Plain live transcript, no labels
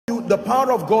the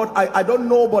power of God, I don't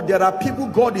know, but there are people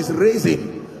God is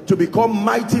raising to become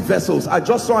mighty vessels. I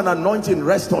just saw an anointing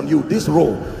rest on you, this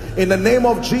row. In the name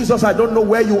of Jesus, I don't know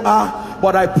where you are,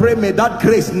 but I pray may that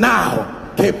grace now,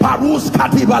 let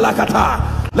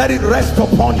it rest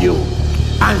upon you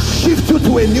and shift you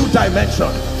to a new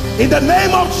dimension. In the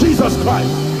name of Jesus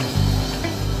Christ.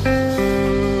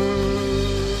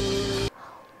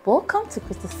 Welcome to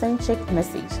Christocentric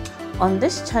Message. On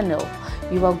this channel,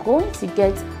 you are going to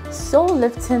get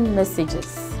soul-lifting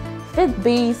messages,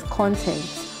 faith-based content,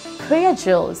 prayer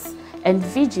drills, and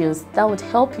videos that would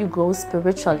help you grow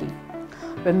spiritually.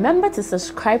 Remember to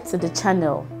subscribe to the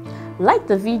channel, like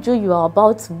the video you are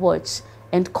about to watch,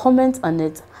 and comment on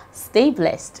it. Stay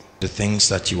blessed. The things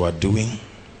that you are doing.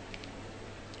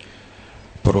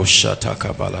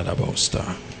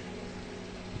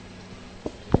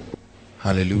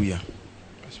 Hallelujah.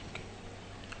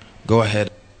 Go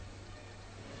ahead.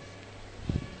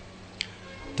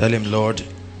 Tell him, Lord,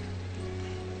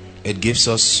 it gives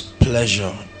us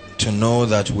pleasure to know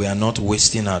that we are not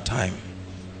wasting our time.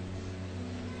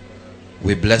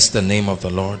 We bless the name of the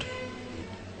Lord.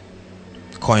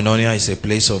 Koinonia is a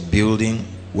place of building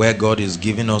where God is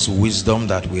giving us wisdom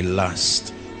that will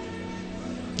last.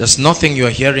 There's nothing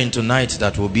you're hearing tonight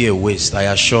that will be a waste, I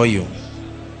assure you.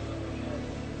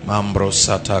 We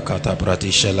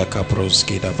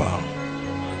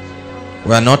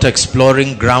are not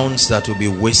exploring grounds that will be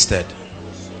wasted.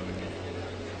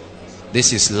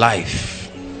 This is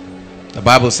life. The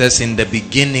Bible says, in the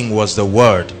beginning was the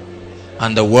Word,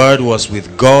 and the Word was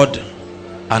with God,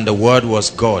 and the Word was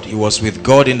God. He was with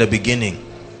God in the beginning.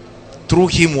 Through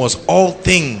him was all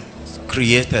things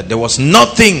created. There was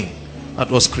nothing that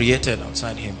was created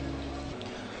outside him.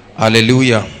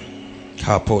 Hallelujah.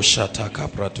 How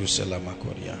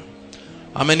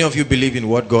many of you believe in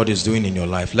what God is doing in your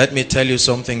life? Let me tell you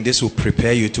something. This will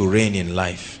prepare you to reign in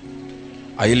life.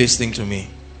 Are you listening to me?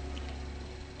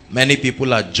 Many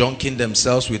people are junking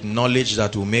themselves with knowledge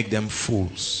that will make them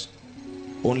fools.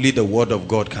 Only the word of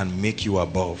God can make you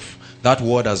above. That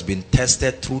word has been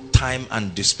tested through time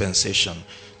and dispensation.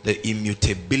 The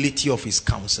immutability of his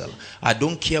counsel. I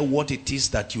don't care what it is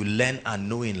that you learn and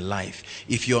know in life.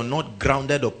 If you're not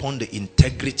grounded upon the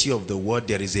integrity of the word,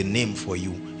 there is a name for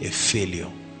you: a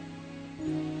failure.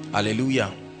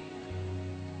 Hallelujah.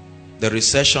 The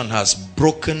recession has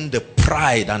broken the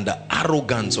pride and the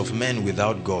arrogance of men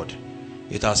without God.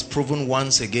 It has proven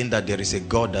once again that there is a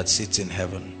God that sits in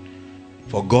heaven.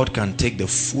 For God can take the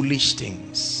foolish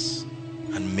things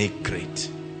and make great.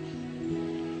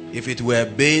 If it were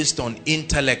based on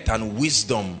intellect and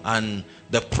wisdom and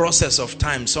the process of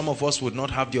time, some of us would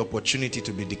not have the opportunity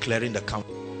to be declaring the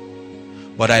counsel.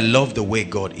 But I love the way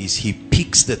God is. He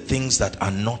picks the things that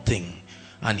are nothing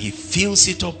and he fills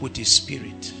it up with his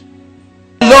spirit.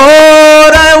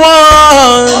 Lord, I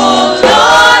want, oh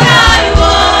Lord, I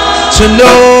want to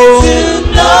know,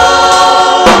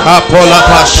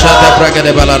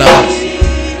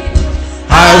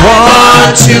 I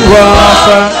want to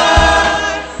offer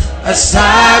a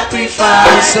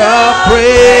sacrifice of praise.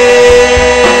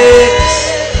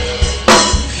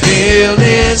 Fill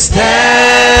this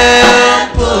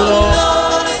temple,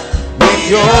 Lord, with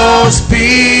your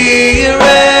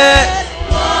spirit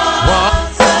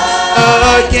once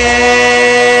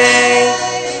again.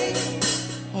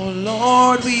 Oh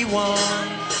Lord, we want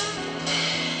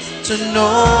to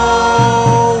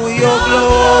know your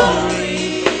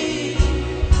glory.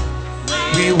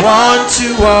 We want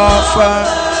to offer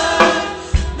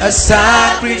a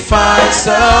sacrifice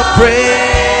of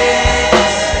praise.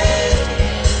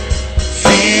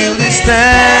 Feel this temple,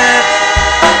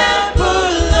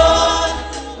 Lord,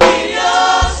 with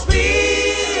your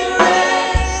spirit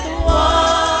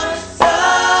once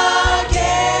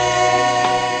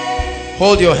again.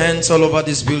 Hold your hands all over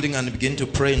this building and begin to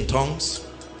pray in tongues.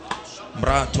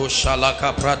 Brato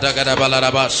shalaka prata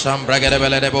gadabalaraba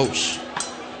shambragadabelebosh.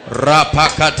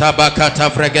 Rapakata bakata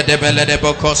fregede bele de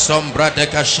boko sombra de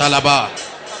kashalaba.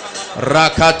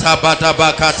 Rakata bata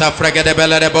bakata fregede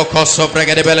bele de boko so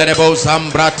fregede bele de bo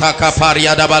zambra taka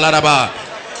paria da balaraba.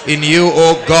 In you,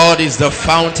 O God, is the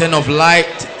fountain of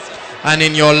light, and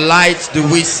in your light do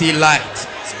we see light.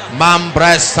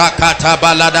 Mambra sakata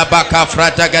balada baka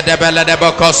frata gede bele de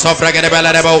boko so fregede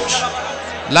bele de bo.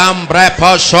 Lambre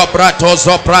po sopra to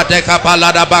sopra de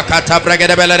kapalada bakata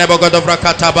fregede bele de boko do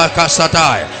frakata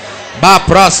bakasatai.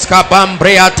 Bapraska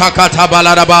bambria takata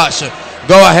baladabash.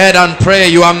 Go ahead and pray.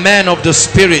 You are men of the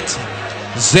spirit.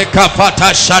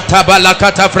 Zekafata shata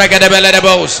balakata fregede bele de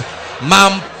bos.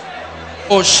 Mam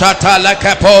o shata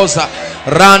lakaposa.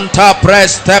 Ranta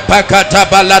preste pakata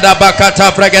balada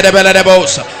bakata fregede bele de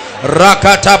bos.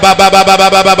 Rakata baba baba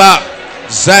baba baba.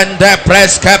 Zende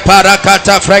preske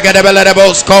parakata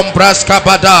fregedebelerebos compras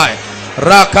kapadai.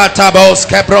 Rakata bos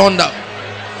kebronda.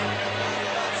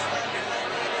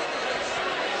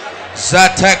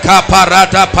 Zateka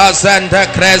parata pazende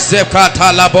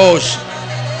krezikata labosh.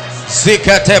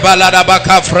 Zikete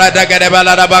baladabaka fredegede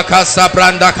baladabaka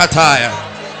sabranda kataya.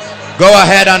 Go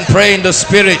ahead and pray in the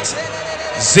spirit.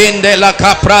 Zinde la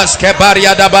kapras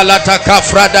kebaria da balata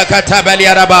kafrada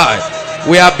katabelia rabai.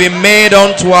 We have been made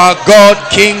unto our God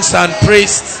kings and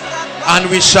priests, and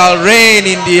we shall reign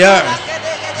in the earth.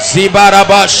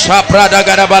 Zibaraba shaprada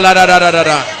gadabalada da da da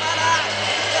da.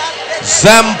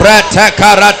 Zembrete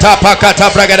karata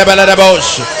pakata bragada belada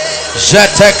bosh.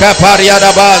 Jeteka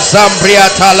pariada ba zambria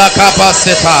tala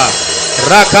kapasita.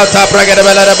 Rakata bragada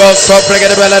belada bosh. So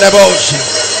bragada belada bosh.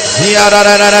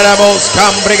 Hiararararamos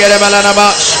cambrigada belada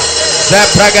bosh.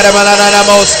 Zebragada belada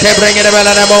bosh. Kebrigada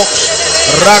belada bosh.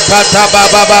 Rakata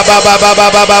baba baba baba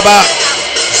baba baba.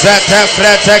 Zete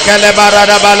frete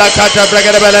kelebarada balakata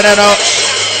bragada belada no.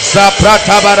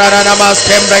 Zaprata barana mas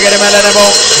kembrigada belada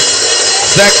bosh.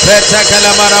 Zekrete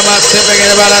kelemarama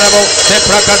sebragada belada bosh.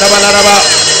 Seprakata balaraba.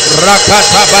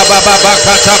 Rakata baba baba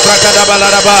kata prakada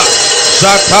balaraba.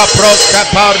 Zaka proska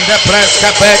parde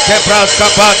preska peke praska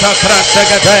pata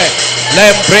krasegate.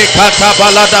 Lembri kata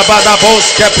balada bada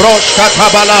boske proska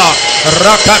tabala.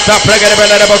 Rakata pregade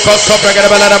belada bokosko pregade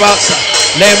belada basa.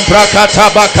 Lembra kata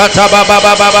bakata baba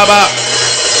baba baba.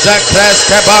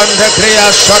 Zekreske bande kriya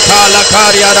shata la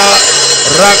kariada.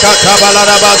 Rakata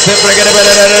balada basa pregade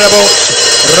belada bos.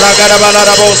 Ragada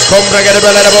balada bos kom pregade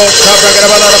belada bos. Pregade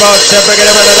balada bos.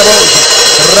 Pregade belada bos.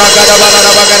 Ragada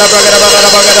balada bagada pregade balada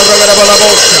bagada pregade balada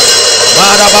bos.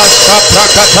 Marabasa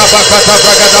prakata bakata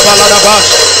pregade balada bas.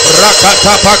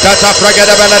 Rakata pakata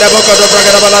pregade belada bokodo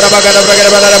pregade balada bagada pregade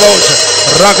balada bos.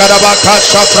 Ragada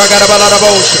bakasha pregade balada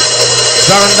bos.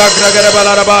 Zanda pregade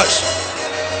balada bas.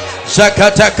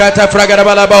 Zakata kata pregade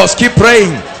balada bos. Keep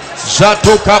praying.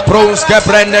 Zatuka pros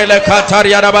kebrendele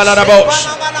katariada balada bos.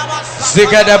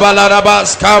 Zigede balada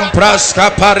bas kampras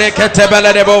kaparekete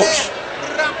belada bos.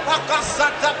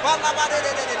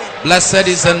 Blessed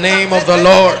is the name of the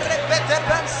Lord,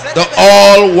 the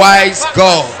all-wise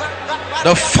God,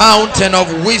 the fountain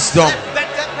of wisdom.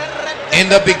 In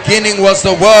the beginning was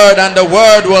the Word, and the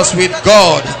Word was with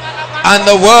God, and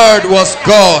the Word was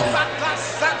God.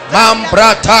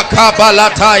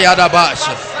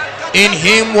 In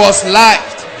him was light,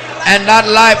 and that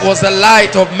light was the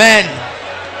light of men.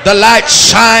 The light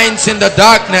shines in the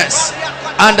darkness,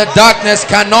 and the darkness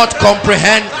cannot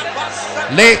comprehend.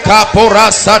 And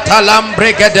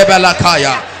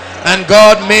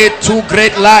God made two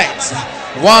great lights,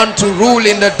 one to rule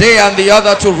in the day and the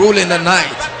other to rule in the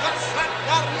night.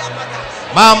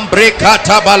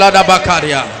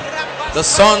 The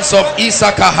sons of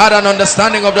Issachar had an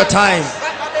understanding of the time,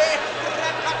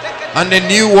 and they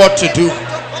knew what to do.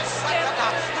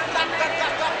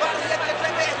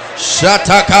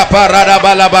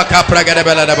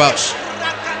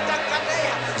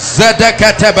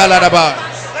 Zedekete baladaba.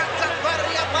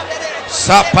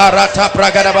 Saparata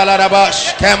pragada baladaba.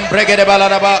 Kembregede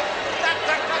baladaba.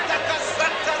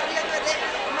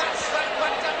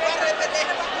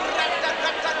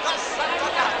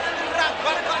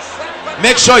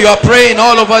 Make sure you are praying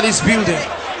all over this building.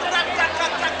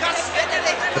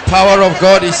 The power of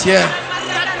God is here.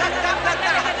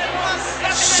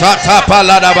 Sata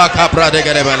paladaba kapra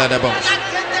degede baladaba.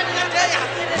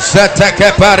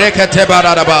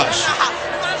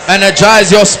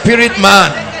 Energize your spirit,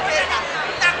 man.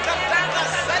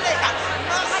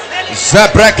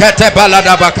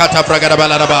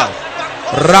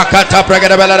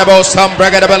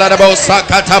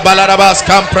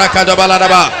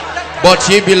 But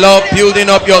ye beloved, building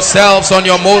up yourselves on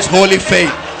your most holy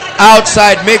faith.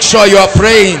 Outside, make sure you are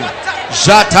praying.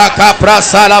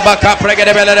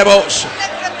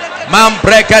 Man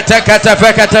brekete kete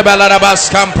fekete belarabas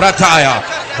kamprataya.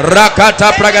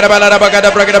 Rakata pragada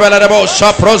belarabagada pragada belarabo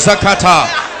shaprozakata.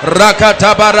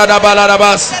 Rakata barada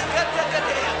belarabas.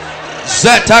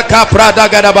 Zeta kaprada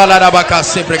gada belarabaka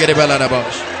sipragada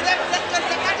belarabos.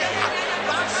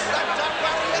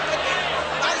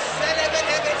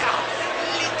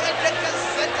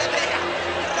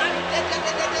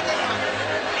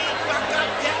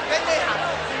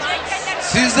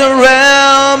 This is the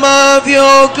realm of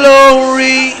your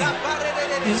glory.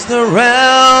 This is the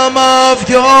realm of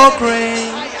your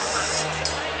grace.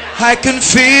 I can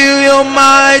feel your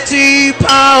mighty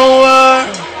power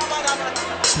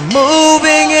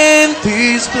moving in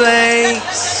this place.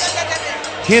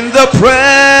 In the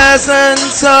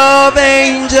presence of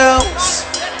angels,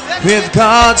 with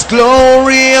God's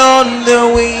glory on the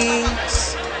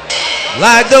wings.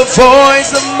 Like the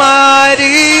voice of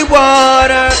mighty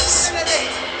waters,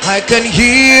 I can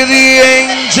hear the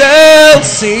angels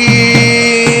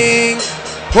sing.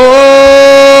 Holy,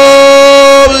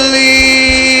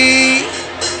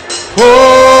 holy,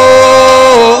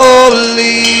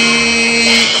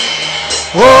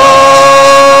 holy,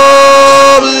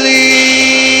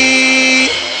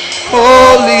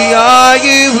 holy are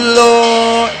you,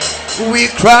 Lord. We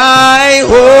cry,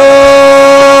 holy,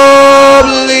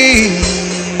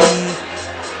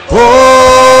 holy,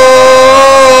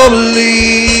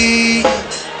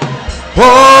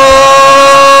 holy,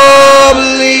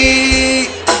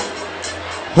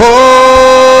 holy.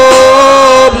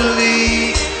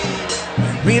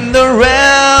 In the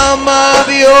realm of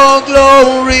your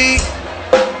glory,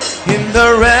 in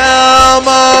the realm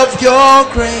of your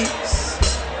grace,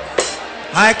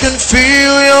 I can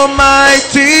feel your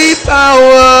mighty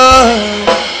power.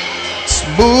 It's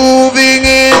moving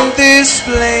in this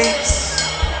place.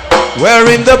 We're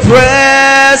in the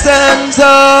presence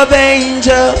of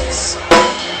angels,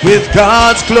 with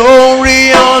God's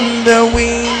glory on the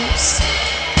wings.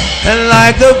 And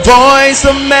like the voice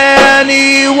of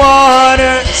many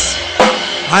waters,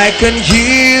 I can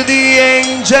hear the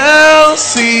angels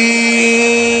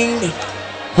sing.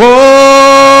 Holy,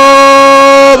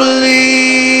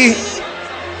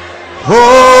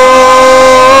 holy,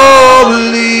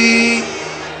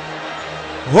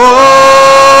 holy,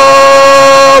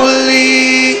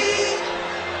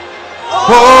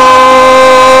 holy.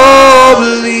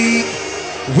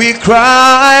 We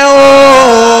cry,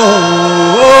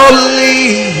 holy,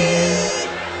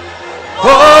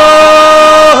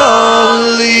 holy.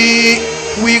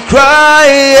 We cry,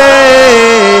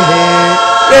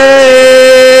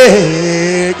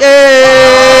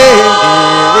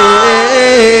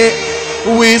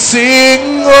 we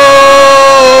sing, holy.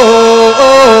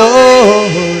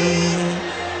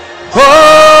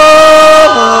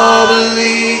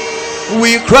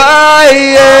 We cry,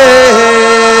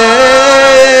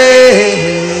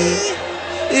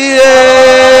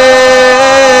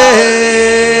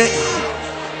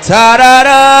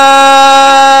 ta-da-da,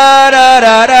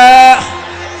 da-da-da,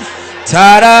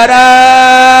 ta-da-da,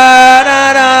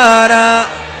 da-da-da,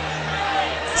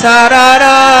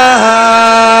 ta-da-da,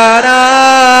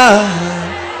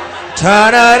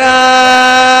 ta-da-da,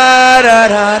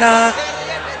 da-da-da.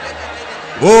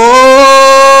 Oh,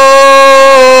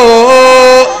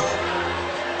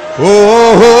 oh,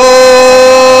 oh,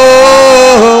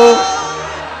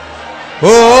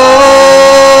 oh,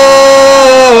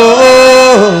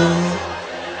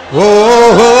 oh,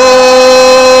 oh,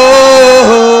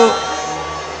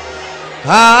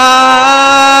 ah,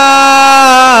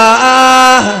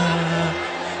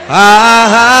 ah,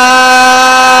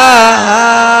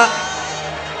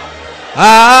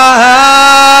 ah,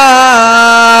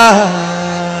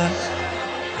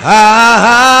 ah.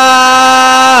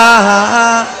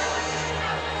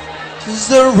 This is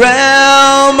the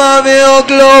realm of your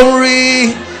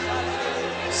glory.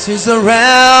 This is the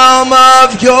realm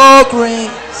of your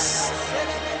grace.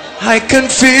 I can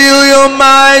feel your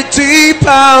mighty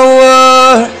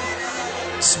power.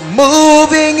 It's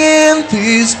moving in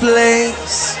this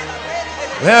place.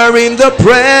 We're in the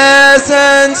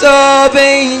presence of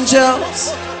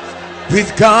angels,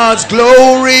 with God's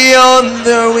glory on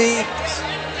their wings.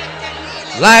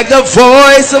 Like the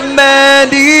voice of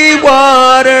many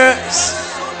waters,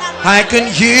 I can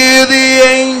hear the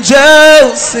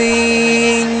angels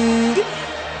sing.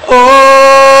 Holy,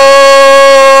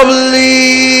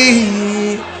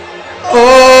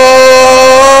 holy,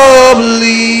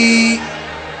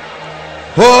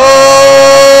 holy,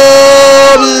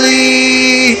 holy,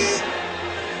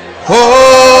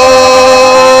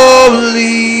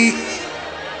 holy,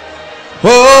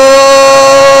 holy.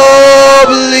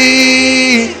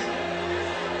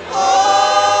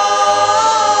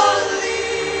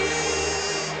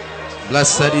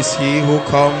 Blessed is he who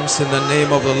comes in the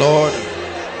name of the Lord.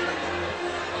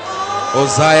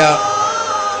 Hosea,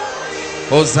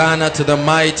 Hosanna to the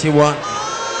mighty one,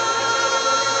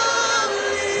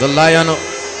 the Lion of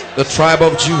the tribe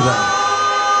of Judah.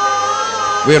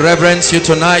 We reverence you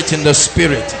tonight in the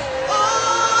spirit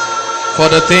for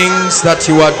the things that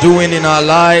you are doing in our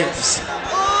lives,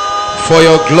 for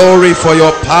your glory, for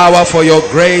your power, for your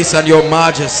grace and your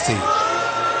majesty.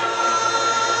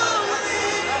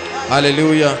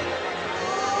 Hallelujah.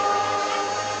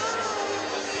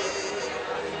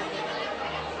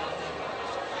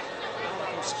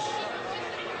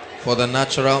 For the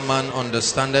natural man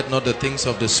understandeth not the things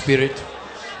of the spirit,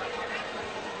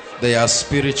 they are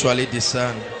spiritually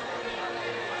discerned.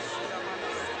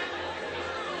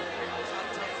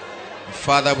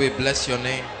 Father, we bless your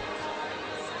name.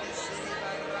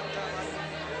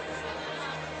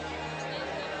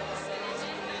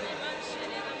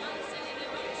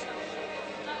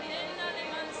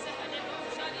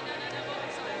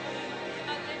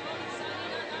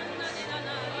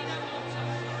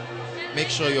 Make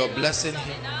sure you're blessing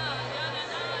him.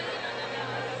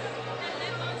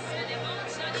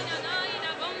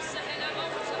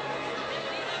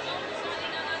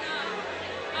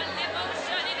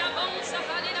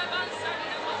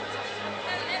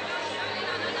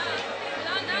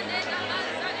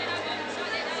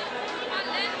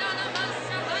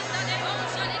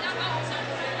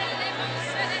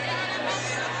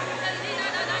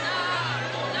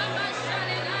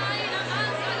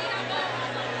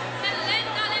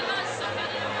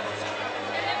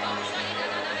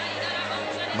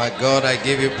 My God, I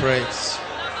give you praise.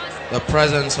 The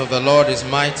presence of the Lord is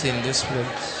mighty in this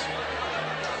place.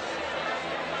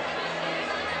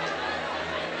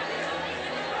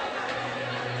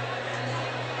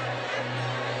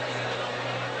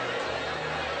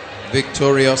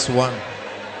 Victorious one.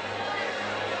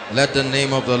 Let the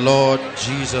name of the Lord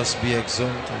Jesus be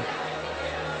exalted.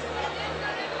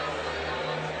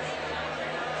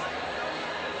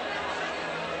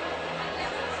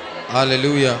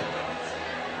 Hallelujah.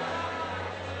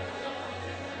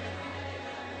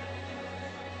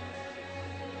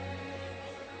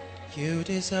 You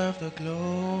deserve the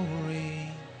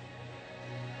glory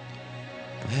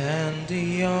and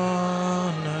the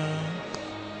honor.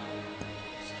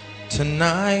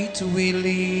 Tonight we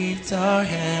lift our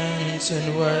hands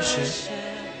in worship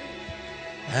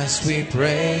as we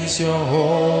praise your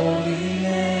holy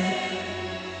name.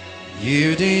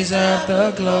 You deserve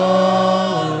the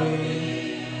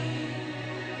glory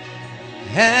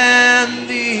and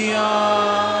the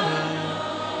honor.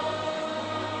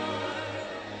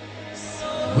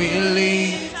 We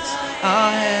lift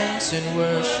our hands in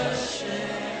worship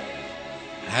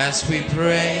as we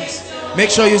praise. Make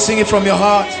sure you sing it from your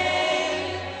heart.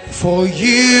 For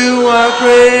you are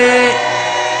great,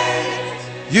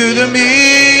 you the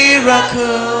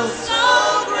miracle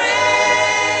so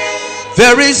great.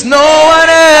 There is no one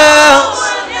else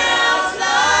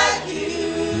like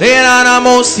you. There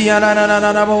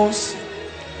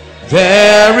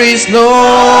is no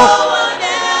one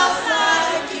else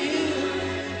like you.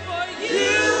 For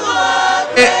you are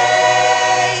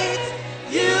great,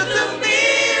 you the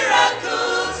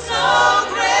miracle so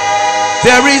great.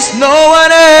 There is no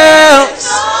one else.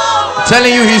 I'm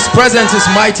telling you, his presence is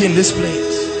mighty in this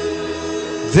place.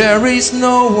 There is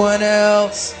no one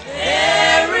else.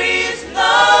 There is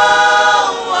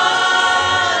no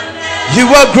one else. You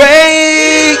are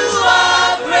great. You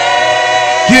are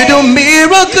great. You do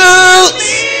miracles.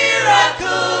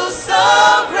 Miracles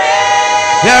so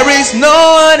great. There is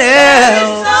no one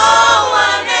else.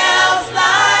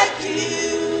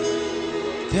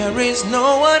 There is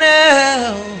no one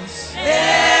else.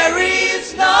 There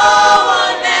is no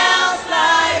one else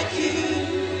like you.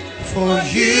 For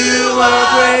you are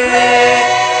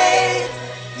great.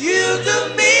 You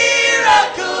do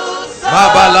miracles so great.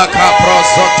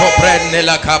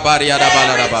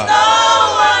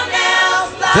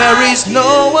 There is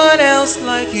no one else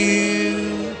like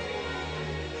you.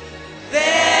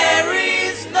 There is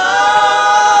no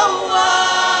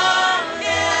one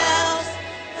else like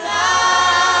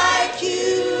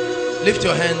you. Lift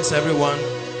your hands, everyone.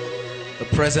 The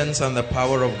presence and the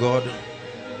power of God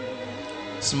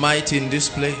is mighty in this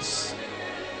place.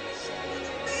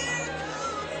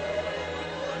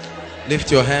 Lift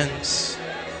your hands.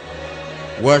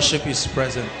 Worship his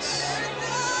presence.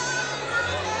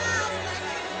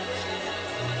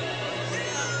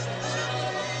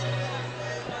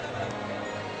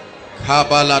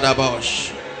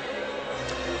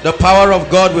 The power of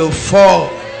God will fall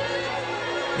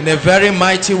in a very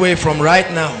mighty way from right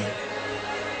now,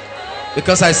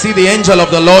 because I see the angel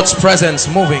of the Lord's presence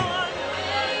moving.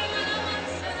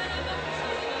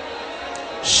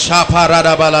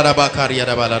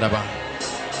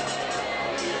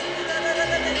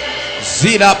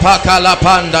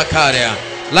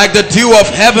 Like the dew of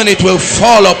heaven, it will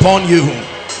fall upon you.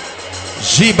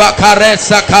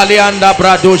 Jibakaresa kalianda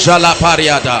bradoja la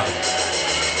pariada.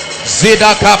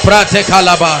 Zidaka prate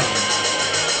kalaba.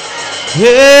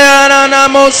 Yeana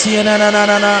mosi na na na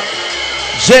na na.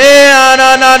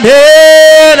 Jeana na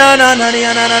de na na na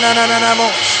na na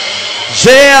mo.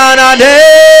 Jeana de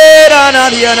na na na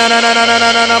na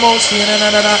na na mosi na na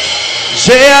na.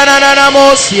 Jeana na na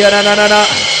mosi na na na.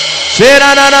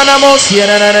 Jeana na na mosi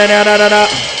na na na na na.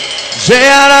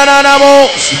 Jeana na na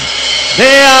mosi.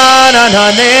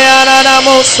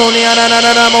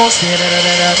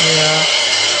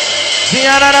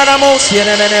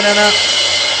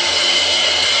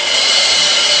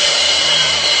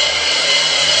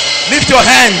 Lift your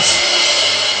hands.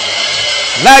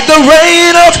 Like the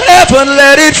rain of heaven,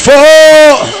 let it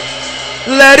fall.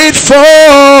 Let it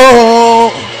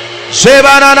fall.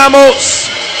 Shebananamos.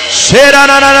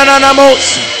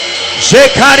 Shedanananamos.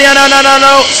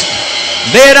 Shekarianananos.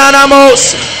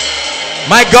 Ledanamos.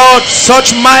 My God,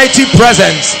 such mighty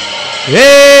presence.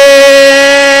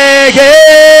 Hey,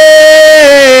 hey.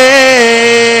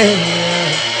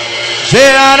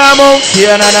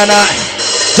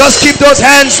 Just keep those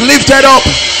hands lifted up.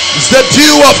 It's the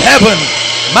dew of heaven.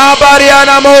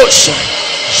 Mabarianamos.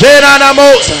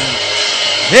 Shedanamos.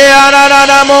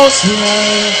 Ledanamos.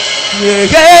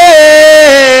 Yeah.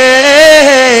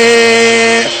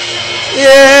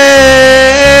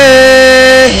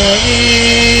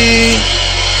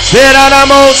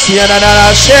 Sheranamos,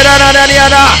 Yanana,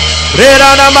 Sherananiana,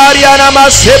 Rerana Mariana,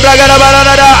 Sebragana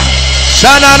Banana,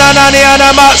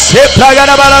 Shanananiana,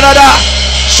 Sebragana Banana,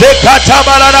 Shekata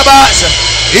Banabas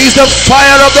is the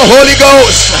fire of the Holy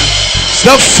Ghost,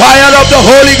 the fire of the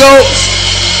Holy Ghost,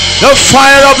 the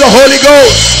fire of the Holy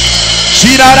Ghost.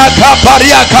 Shiraka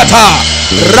Pariakata,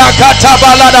 Rakata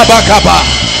Balada Bakaba.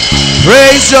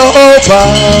 Praise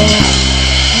Jehovah.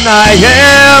 I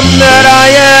am that I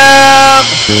am.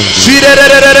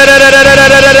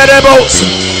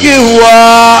 You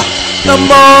are the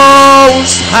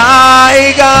most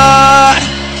high God.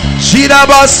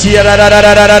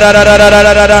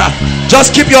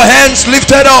 Just keep your hands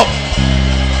lifted up,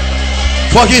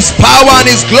 for his power and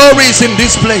his glory is in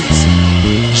this place.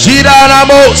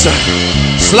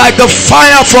 It's like the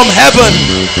fire from heaven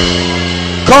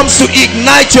comes to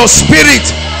ignite your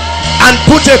spirit and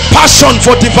put a passion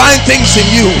for divine things in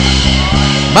you.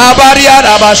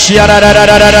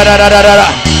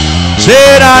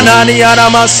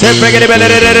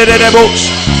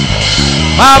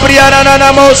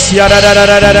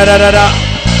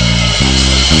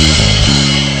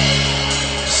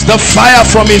 It's the fire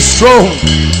from his throne.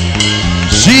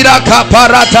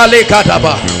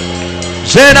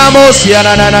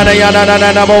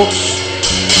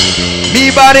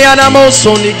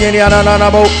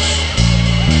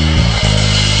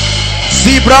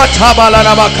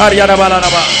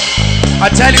 I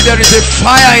tell you, there is a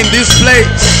fire in this place.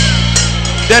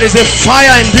 There is a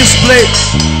fire in this place.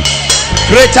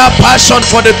 Greater passion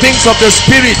for the things of the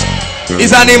spirit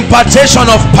is an impartation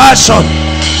of passion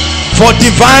for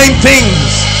divine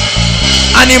things,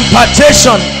 an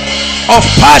impartation of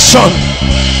passion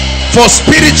for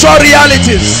spiritual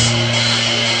realities.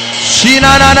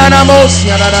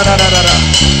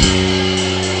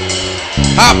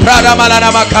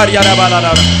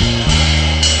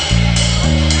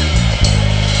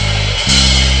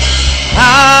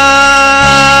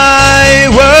 I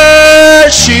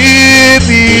worship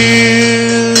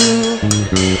you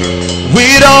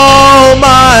with all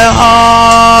my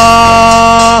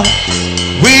heart,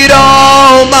 with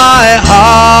all my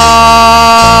heart.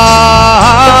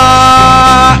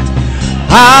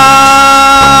 I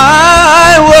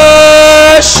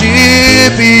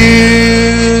worship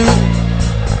you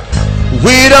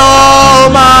with all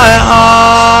my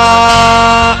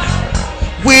heart,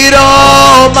 with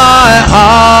all my heart.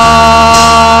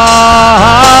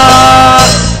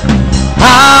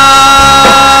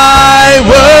 I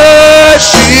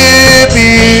worship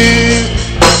you.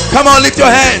 Come on, lift your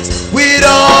hands. With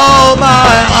all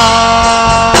my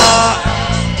heart,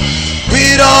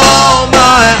 with all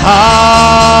my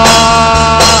heart.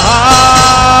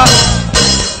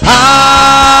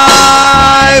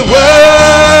 I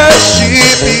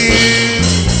worship you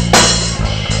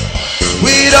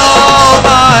with all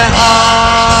my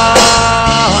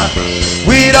heart,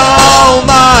 with all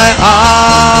my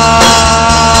heart.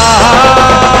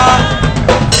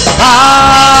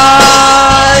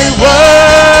 I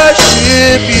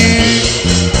worship you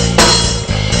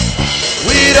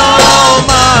with all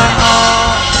my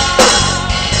heart,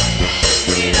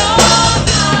 with all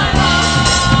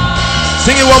my heart.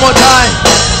 Sing it one more time.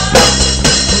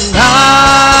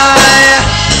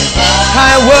 I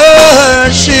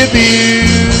worship you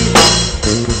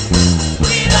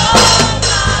with all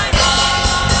my heart,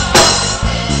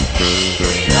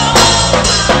 with all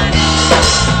my heart.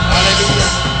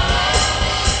 Hallelujah.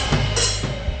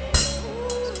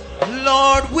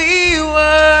 Lord, we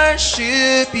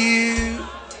worship you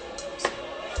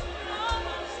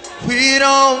with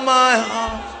all my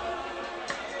heart,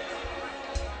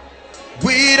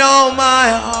 with all my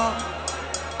heart.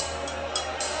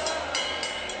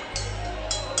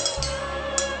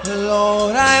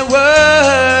 Lord, I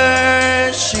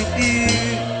worship you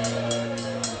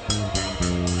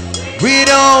with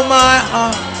all my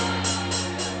heart.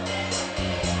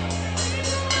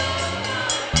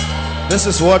 This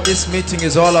is what this meeting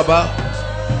is all about.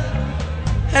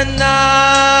 And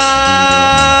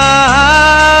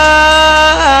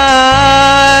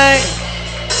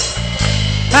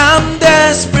I'm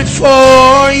desperate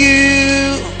for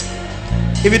you.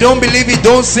 If you don't believe it,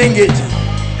 don't sing it.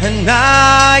 And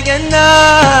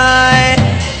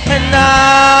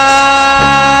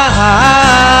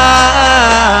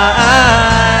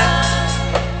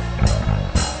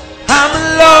I'm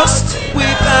lost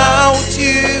without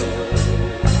you.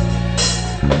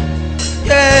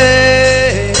 Yeah.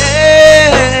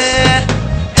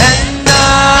 And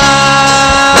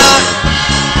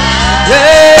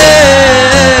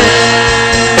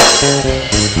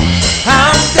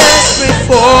I'm desperate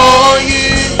for you.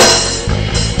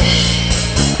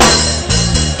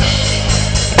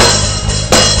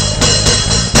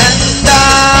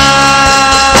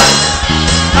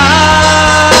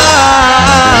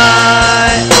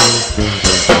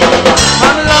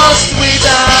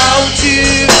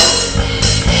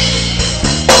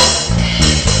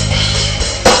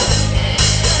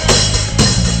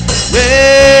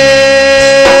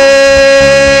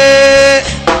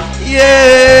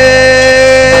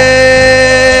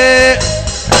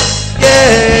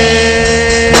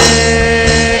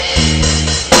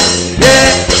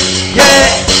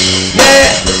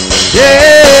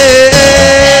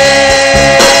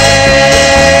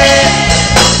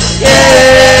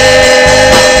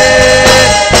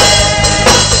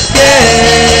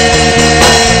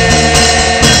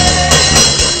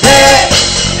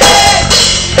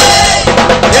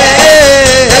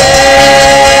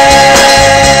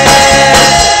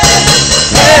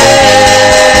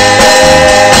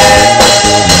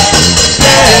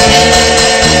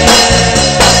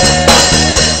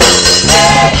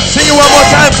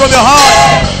 From your heart.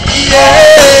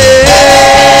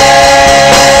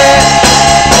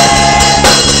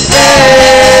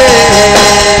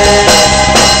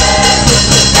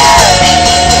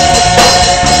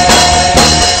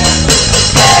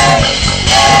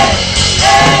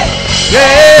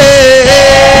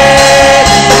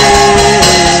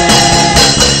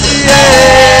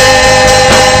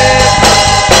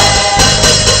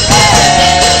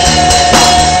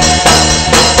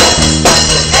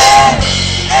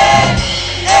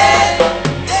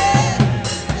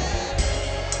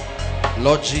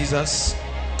 Lord Jesus,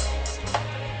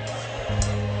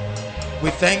 we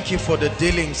thank you for the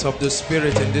dealings of the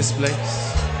Spirit in this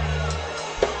place.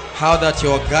 How that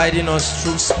you're guiding us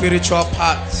through spiritual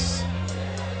paths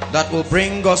that will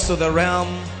bring us to the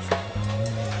realm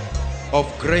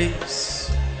of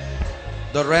grace,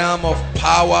 the realm of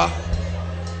power,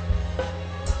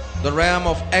 the realm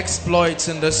of exploits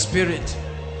in the Spirit,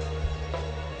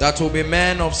 that will be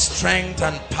men of strength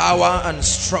and power and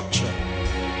structure.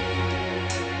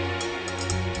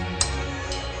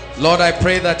 Lord, I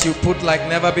pray that you put like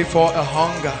never before a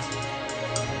hunger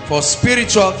for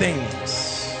spiritual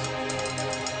things,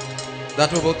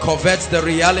 that we will covet the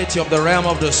reality of the realm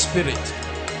of the Spirit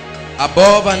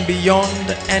above and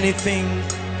beyond anything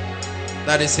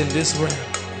that is in this realm.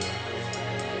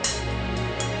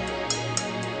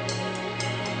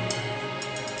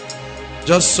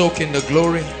 Just soak in the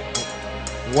glory.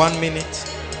 1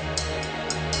 minute.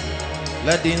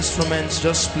 Let the instruments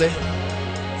just play.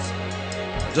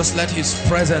 Just let his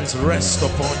presence rest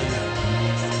upon you.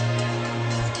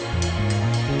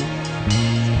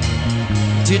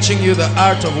 Teaching you the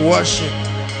art of worship.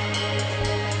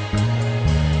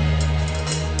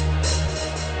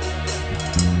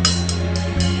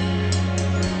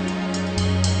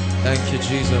 Thank you,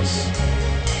 Jesus.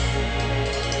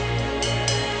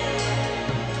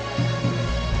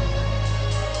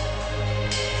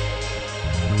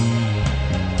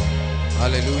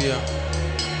 Hallelujah.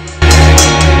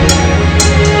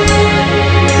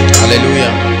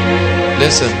 Hallelujah.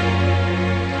 Listen.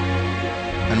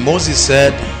 And Moses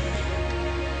said,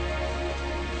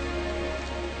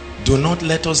 do not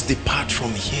let us depart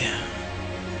from here.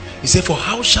 He said, for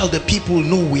how shall the people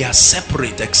know we are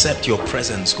separate except your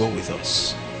presence go with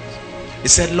us? He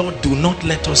said, Lord, do not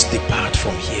let us depart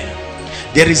from here.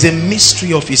 There is a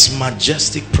mystery of his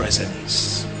majestic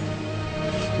presence.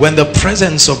 When the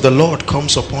presence of the Lord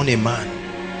comes upon a man,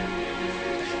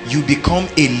 you become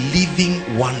a living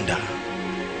wonder.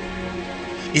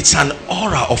 It's an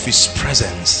aura of his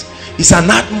presence. It's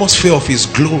an atmosphere of his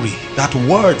glory that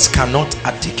words cannot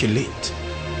articulate.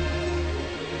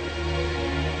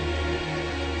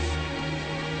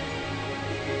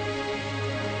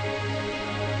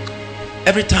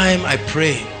 Every time I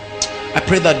pray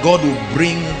that God will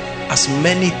bring as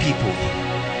many people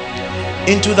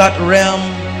into that realm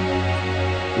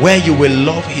where you will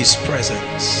love his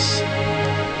presence.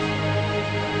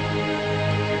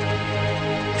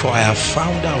 For I have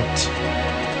found out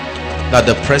that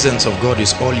the presence of God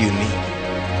is all you need.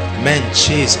 Men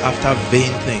chase after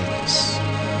vain things,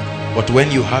 but when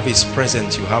you have his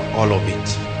presence, you have all of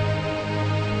it.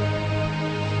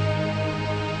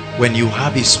 When you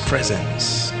have his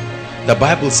presence, the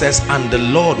Bible says, and the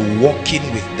Lord walking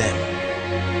with them,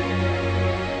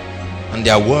 and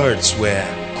their words were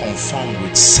confirmed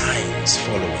with signs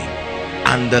following.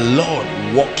 And the Lord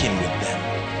walking with them.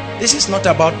 This is not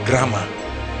about grammar.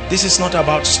 This is not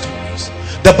about stories.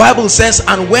 The Bible says,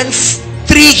 and when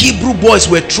 3 Hebrew boys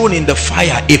were thrown in the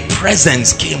fire, a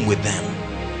presence came with them.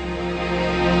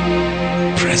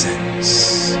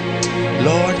 Presence.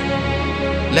 Lord,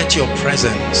 let your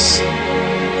presence.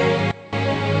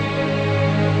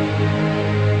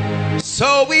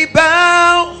 So we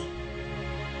bow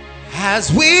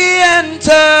as we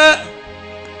enter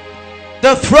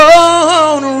the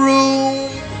throne room,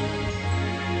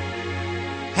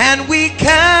 and we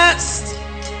cast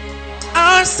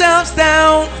ourselves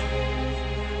down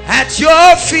at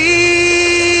your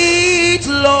feet,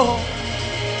 Lord.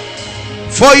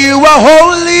 For you are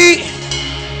holy,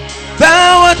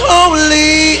 thou art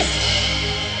holy.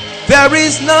 There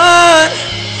is none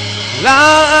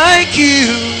like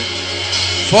you.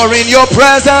 For in your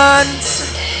presence,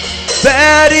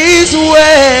 that is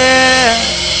where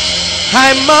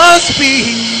I must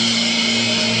be.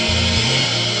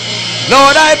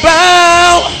 Lord, I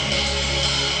bow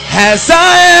as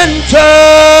I enter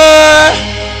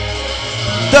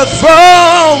the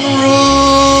throne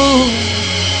room.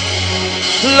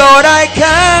 Lord, I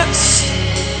cast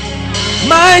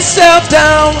myself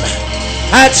down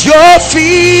at your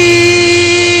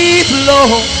feet,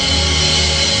 Lord.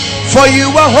 For you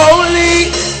are holy,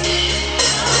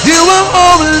 you are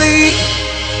holy.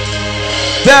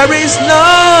 There is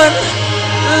none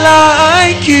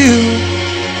like you.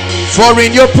 For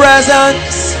in your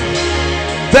presence,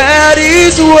 that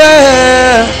is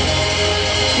where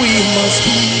we must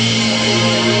be.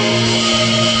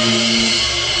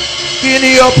 In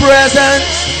your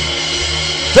presence,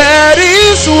 that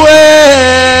is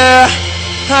where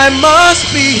I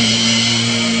must be.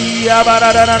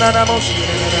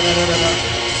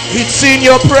 It's in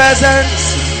your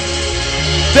presence,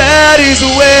 that is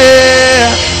where.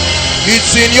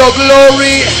 It's in your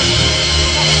glory,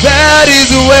 that is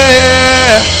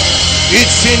where.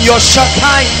 It's in your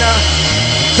Shekinah,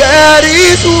 that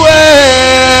is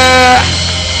where.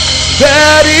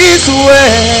 That is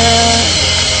where.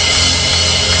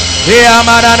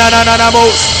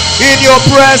 In your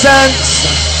presence,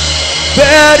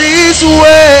 that is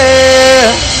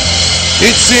where.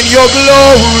 It's in your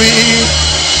glory,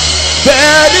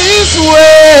 that is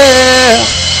where.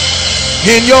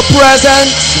 In your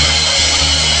presence,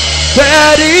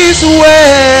 that is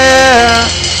where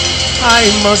I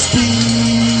must be.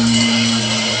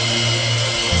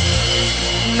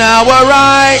 Now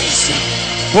arise,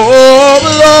 oh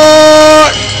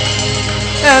Lord,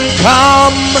 and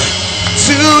come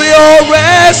to your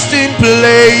resting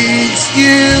place,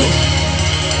 you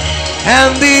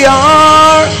and the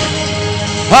ark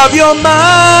of your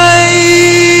might,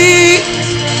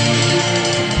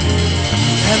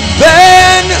 and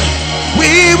then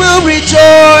we will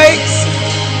rejoice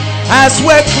as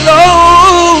we're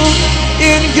clothed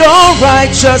in your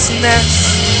righteousness.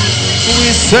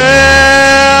 We celebrate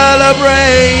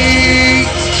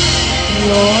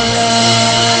your life.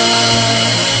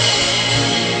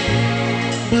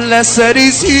 Blessed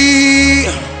is he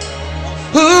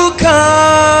who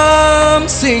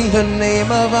comes in the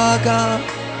name of our God.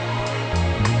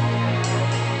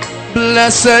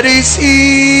 Blessed is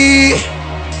he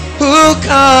who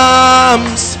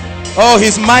comes. Oh,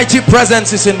 his mighty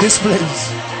presence is in this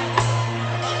place.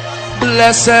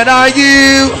 Blessed are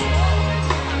you,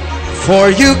 for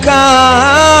you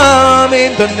come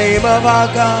in the name of our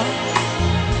God.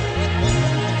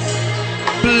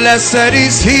 Blessed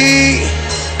is he,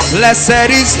 blessed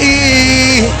is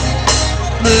he,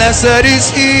 blessed is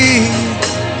he,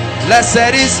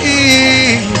 blessed is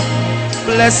he,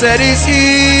 blessed is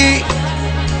he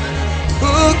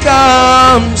who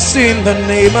comes in the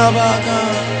name of our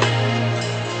God.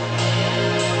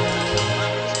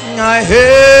 I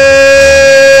hail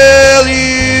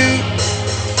you,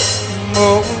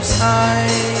 Most High.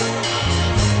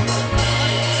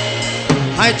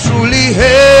 I truly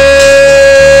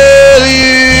hail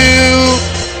you,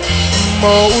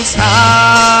 Most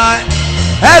High.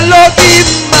 Elohim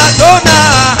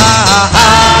Adonai.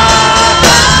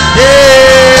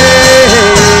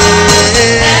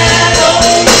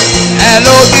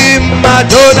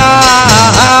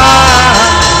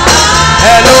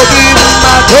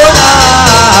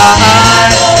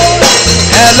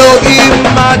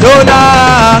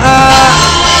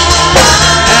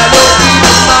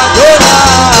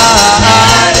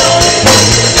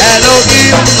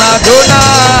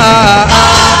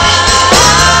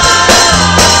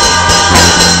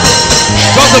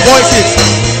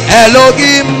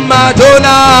 Elohim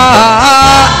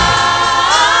Adonai,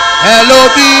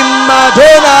 Elohim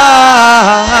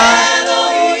Adonai,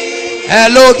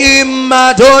 Elohim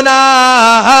Adonai,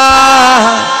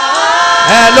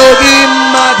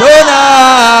 Elohim Adonai,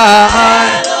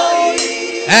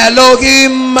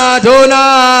 Elohim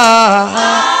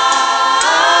Adonai.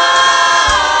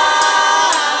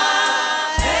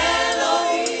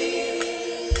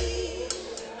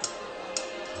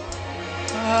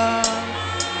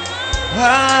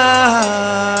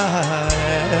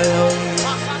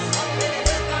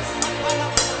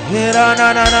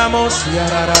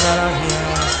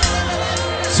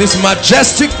 This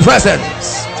majestic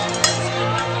presence,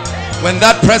 when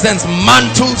that presence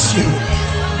mantles you,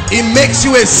 it makes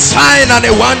you a sign and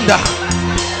a wonder,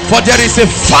 for there is a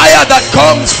fire that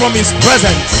comes from his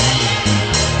presence.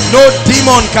 No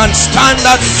demon can stand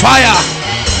that fire,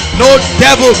 no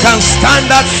devil can stand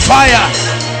that fire,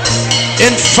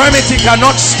 infirmity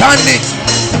cannot stand it.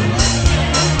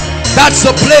 That's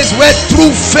the place where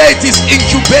true faith is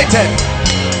incubated.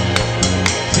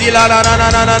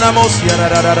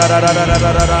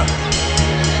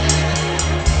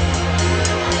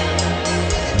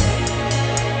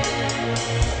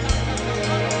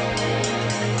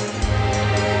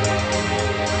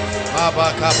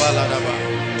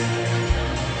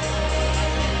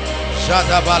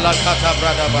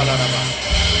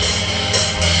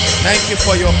 Thank you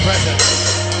for your presence.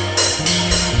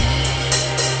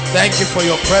 Thank you for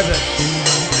your presence.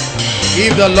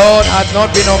 If the Lord had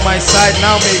not been on my side,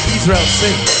 now may Israel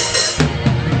sing.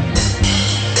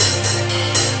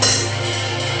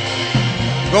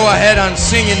 Go ahead and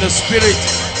sing in the spirit.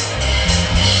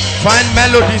 Find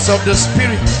melodies of the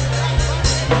spirit.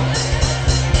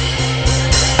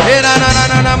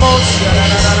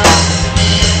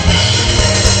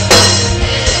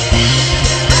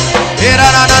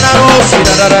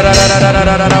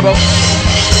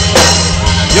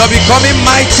 You're becoming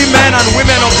mighty men and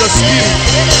women of the spirit.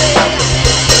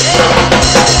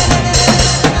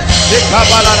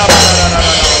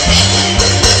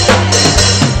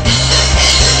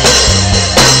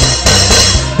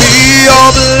 Be your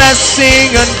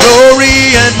blessing and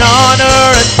glory and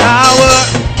honor and power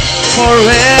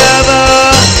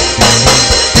forever.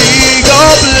 Be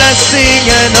your blessing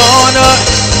and honor,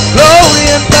 glory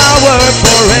and power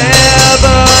forever.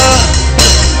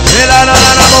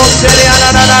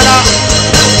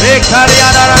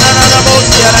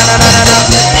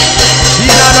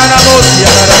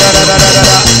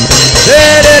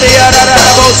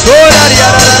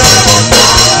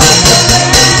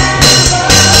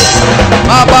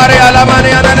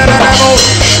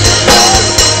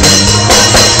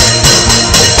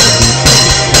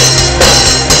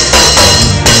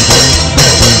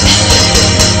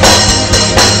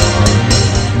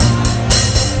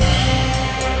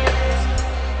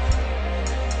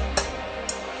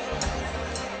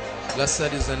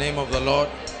 Blessed is the name of the Lord.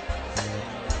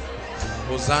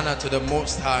 Hosanna to the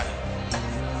Most High.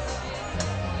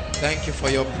 Thank you for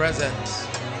your presence.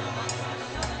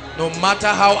 No matter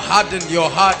how hardened your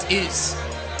heart is,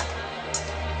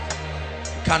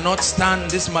 you cannot stand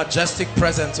this majestic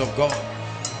presence of God.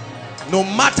 No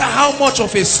matter how much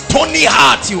of a stony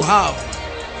heart you have,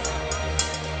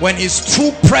 when his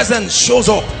true presence shows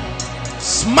up,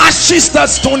 smashes that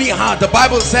stony heart. The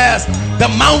Bible says the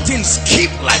mountains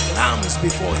skip like lambs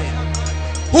before him.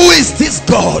 Who is this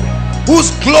God whose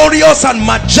glorious and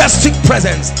majestic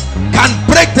presence can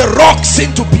break the rocks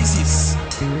into pieces?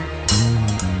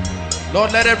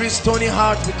 Lord, let every stony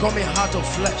heart become a heart of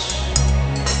flesh.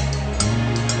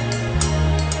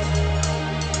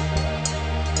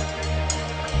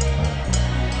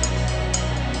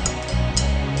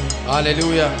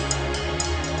 Hallelujah.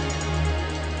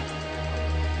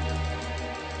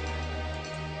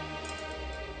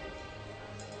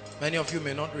 Many of you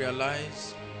may not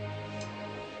realize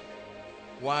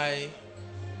why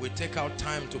we take our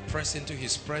time to press into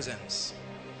his presence.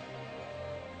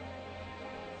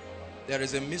 There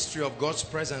is a mystery of God's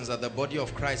presence that the body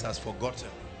of Christ has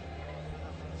forgotten.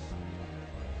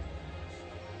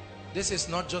 This is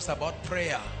not just about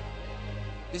prayer.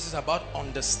 This is about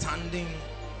understanding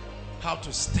how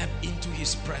to step into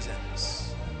his presence.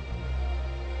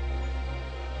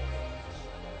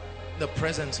 The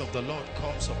presence of the Lord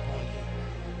comes upon you.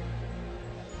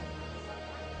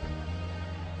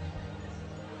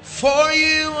 For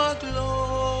you are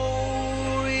glorious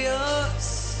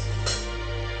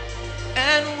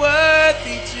and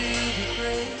worthy to be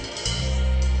praised.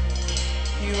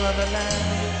 You are the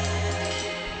Lamb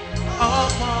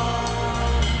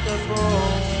upon the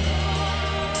throne,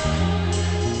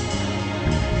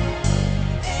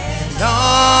 and all the earth is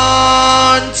yours.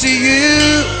 to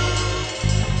you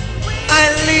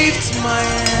I lift my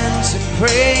hands in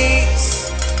praise.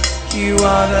 You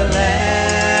are the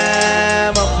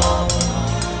Lamb upon.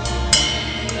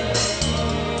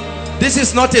 This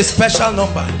is not a special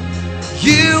number.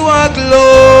 You are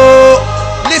glory.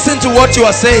 Listen to what you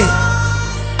are saying.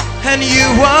 And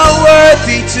you are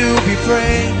worthy to be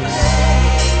praised.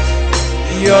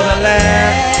 You're the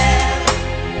Lamb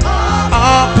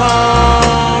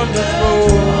upon the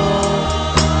throne.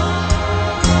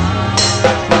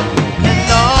 And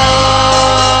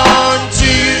unto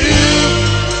you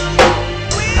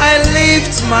I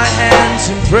lift my hands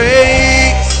in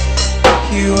praise.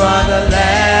 You are the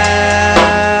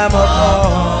Lamb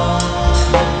upon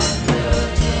the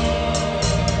throne.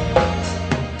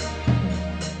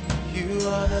 You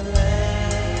are the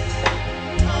Lamb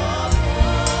upon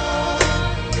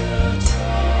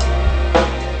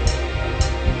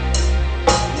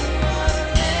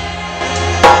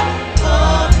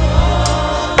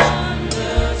the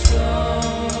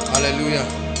throne. Hallelujah.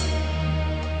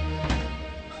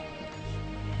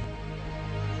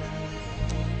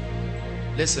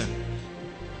 Listen,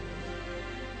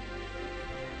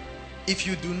 if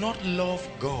you do not love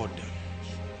God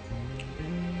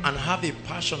and have a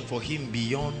passion for Him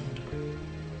beyond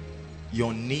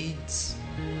your needs,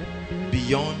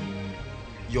 beyond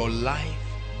your life,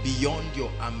 beyond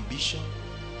your ambition,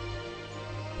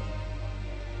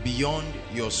 beyond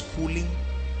your schooling,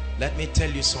 let me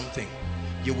tell you something.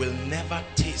 You will never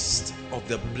taste of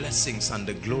the blessings and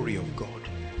the glory of God.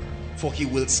 For He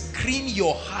will screen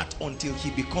your heart until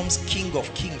He becomes King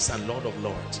of Kings and Lord of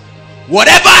Lords.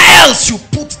 Whatever else you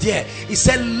put there, He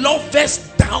said,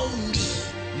 lovest thou me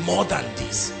more than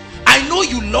this? I know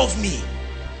you love me,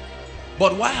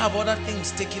 but why have other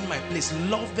things taken my place?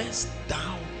 Lovest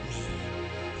thou me?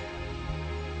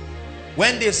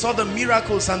 When they saw the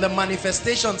miracles and the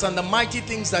manifestations and the mighty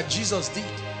things that Jesus did,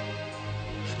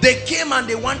 they came and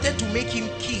they wanted to make Him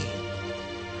king.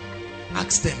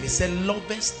 Ask them, He said,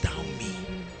 lovest thou me?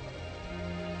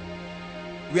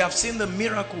 We have seen the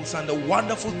miracles and the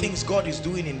wonderful things God is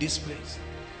doing in this place.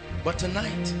 But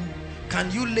tonight, can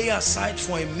you lay aside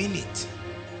for a minute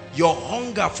your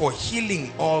hunger for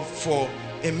healing or for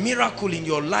a miracle in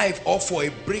your life or for a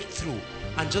breakthrough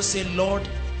and just say, Lord,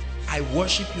 I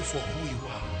worship you for who you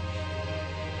are.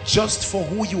 Just for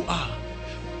who you are.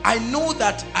 I know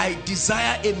that I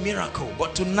desire a miracle,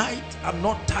 but tonight I'm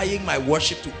not tying my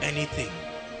worship to anything.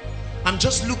 I'm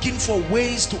just looking for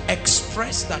ways to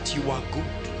express that you are good.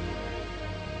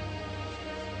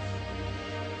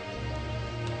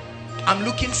 I'm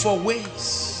looking for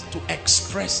ways to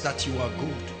express that you are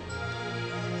good.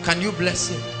 Can you bless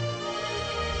Him?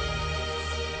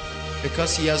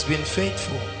 Because He has been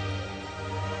faithful.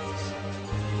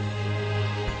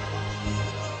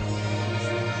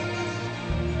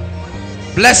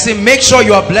 Bless Him. Make sure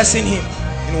you are blessing Him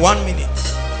in 1 minute.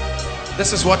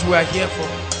 This is what we are here for.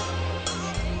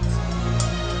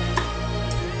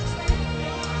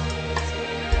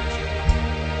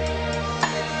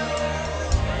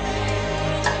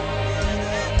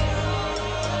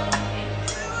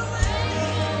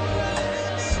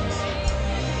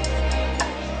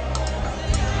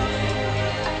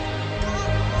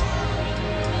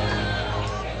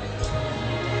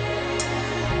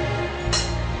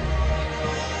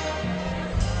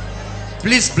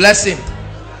 Please bless Him.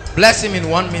 Bless Him in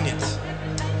 1 minute.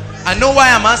 I know why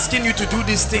I'm asking you to do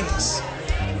these things.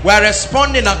 We are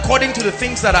responding according to the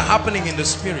things that are happening in the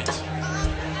spirit.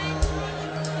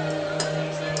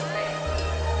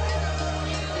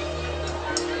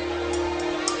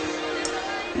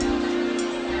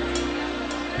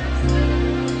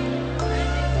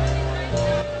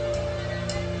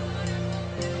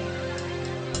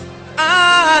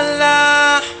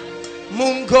 Allah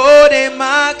Mungode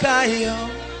makayo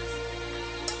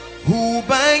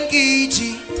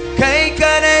Ubangiji kai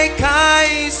kare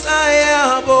kai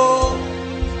sayabo.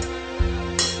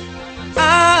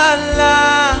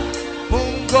 Allah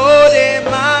Mungode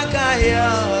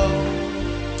makayo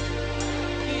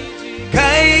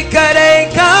kai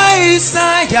kare kai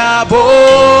sayabo.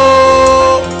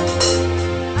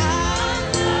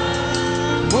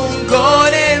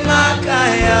 Mungode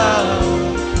makayo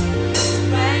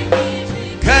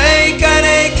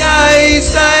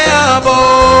Sayabo,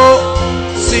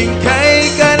 sing kai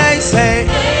kanai say,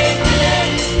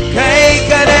 kai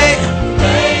kanai,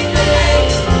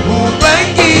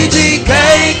 Ubangiji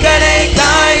kai kanai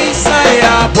kai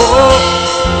sayabo,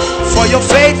 for your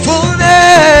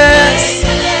faithfulness,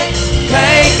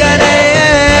 kai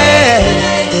kanai,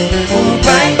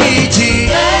 Ubangiji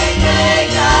kai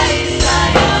kai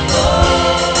sayabo,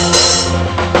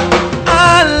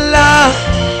 Allah.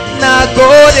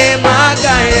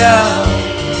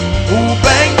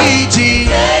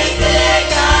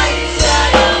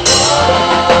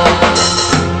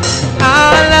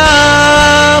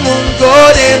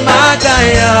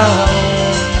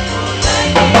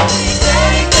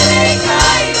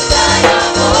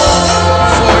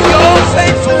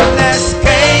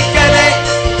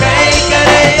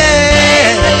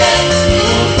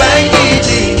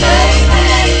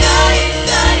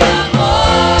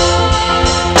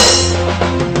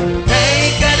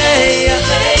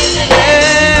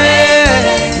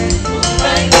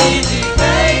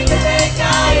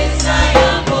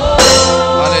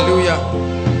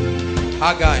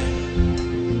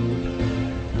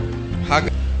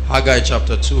 Haggai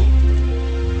chapter 2.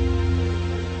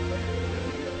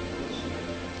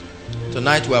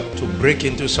 Tonight we have to break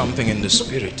into something in the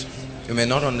spirit. You may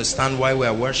not understand why we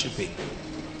are worshiping.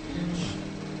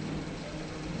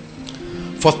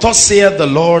 For thus saith the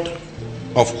Lord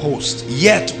of hosts,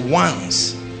 yet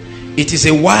once it is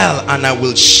a while, and I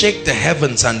will shake the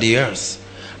heavens and the earth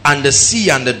and the sea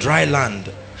and the dry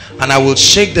land, and I will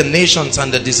shake the nations,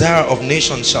 and the desire of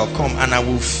nations shall come, and I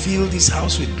will fill this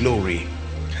house with glory,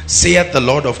 saith the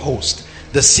Lord of hosts.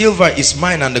 The silver is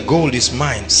mine and the gold is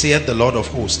mine, saith the Lord of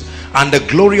hosts. And the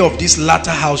glory of this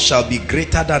latter house shall be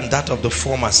greater than that of the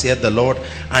former, saith the Lord.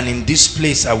 And in this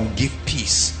place I will give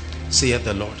peace, saith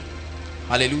the Lord.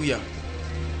 Hallelujah.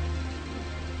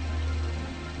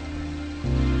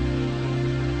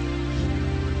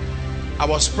 I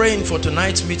was praying for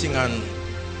tonight's meeting, and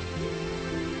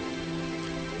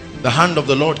the hand of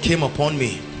the Lord came upon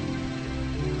me.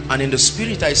 And in the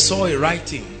spirit I saw a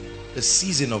writing, the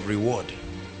season of reward.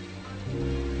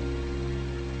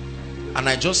 And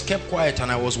I just kept quiet and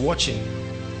I was watching.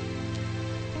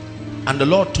 And the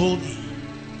Lord told me,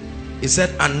 he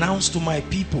said, announce to my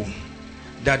people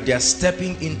that they are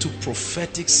stepping into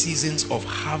prophetic seasons of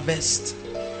harvest,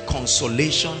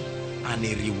 consolation, and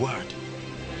a reward.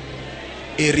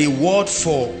 A reward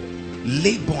for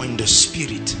labor in the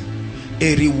spirit.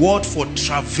 A reward for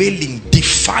travailing,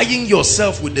 defying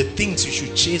yourself with the things you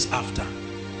should chase after.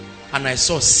 And I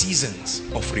saw seasons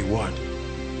of reward.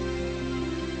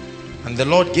 And the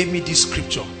Lord gave me this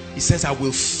scripture. He says, I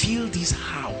will fill this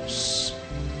house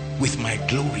with my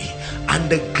glory, and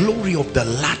the glory of the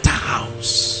latter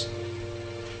house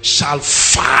shall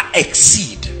far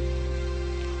exceed.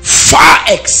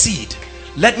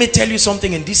 Let me tell you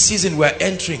something. In this season we're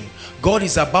entering, God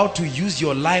is about to use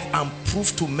your life and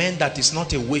prove to men that it's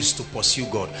not a waste to pursue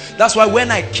God. That's why when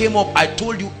I came up, I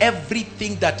told you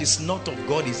everything that is not of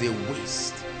God is a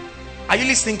waste. Are you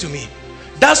listening to me?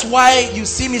 That's why you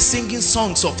see me singing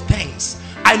songs of thanks.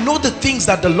 I know the things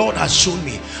that the Lord has shown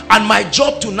me, and my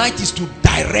job tonight is to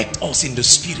direct us in the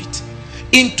spirit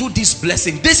into this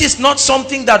blessing. This is not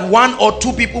something that one or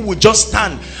two people will just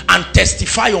stand and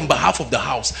testify on behalf of the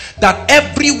house. That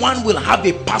everyone will have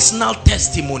a personal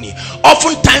testimony.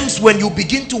 Oftentimes when you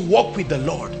begin to walk with the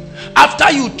Lord, after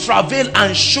you travel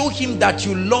and show him that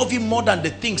you love him more than the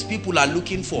things people are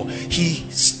looking for, he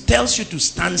tells you to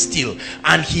stand still,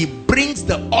 and he brings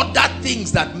the other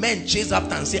things that men chase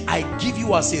after and say, I give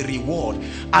you as a reward,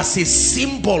 as a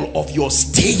symbol of your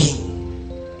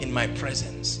staying in my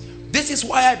presence. This is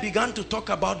why I began to talk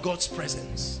about God's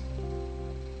presence.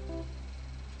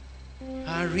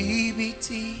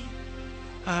 Aribiti,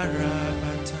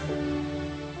 Arabata,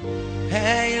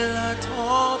 Heila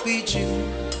Tobiju,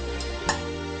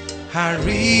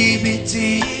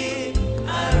 Aribiti,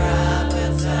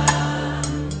 Arabata,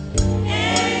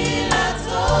 Heila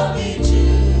Tobiju,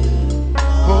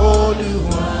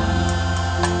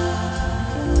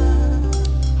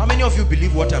 How many of you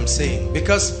believe what I'm saying?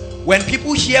 Because when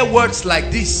people hear words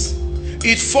like this,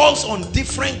 it falls on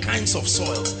different kinds of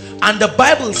soils. And the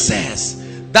Bible says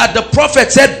that the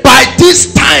prophet said, by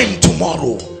this time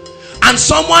tomorrow. And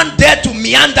someone dared to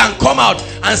meander and come out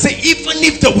and say, even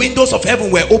if the windows of heaven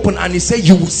were open, and he said,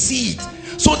 you will see it,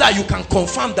 so that you can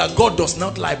confirm that God does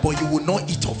not lie, but you will not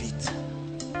eat of it.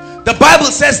 The Bible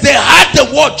says they had the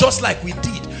word just like we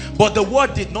did, but the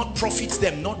word did not profit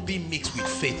them, not being mixed with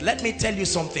faith. Let me tell you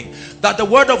something. That the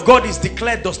word of God is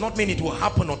declared does not mean it will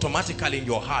happen automatically in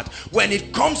your heart. When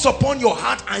it comes upon your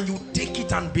heart and you take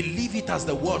it and believe it as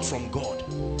the word from God.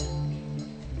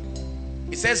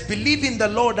 It says, believe in the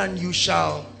Lord and you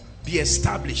shall be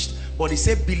established. But he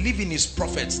said, believe in his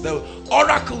prophets, the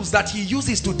oracles that he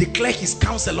uses to declare his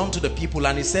counsel unto the people.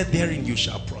 And he said, therein you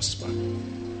shall prosper.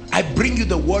 I bring you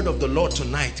the word of the Lord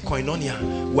tonight,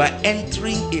 Koinonia. We're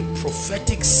entering a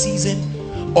prophetic season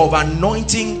of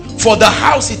anointing. For the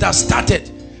house, it has started.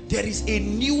 There is a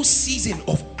new season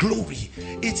of glory.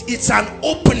 It's an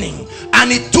opening.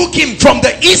 And it took him from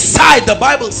the east side. The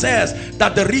Bible says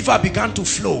that the river began to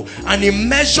flow. And he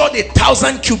measured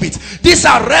 1,000 cubits. These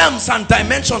are realms and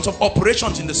dimensions of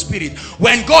operations in the spirit.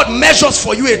 When God measures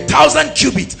for you 1,000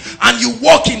 cubits, and you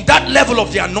walk in that level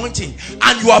of the anointing,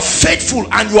 and you are faithful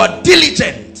and you are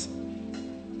diligent,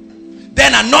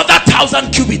 then another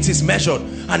 1,000 cubits is measured.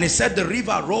 And he said the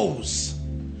river rose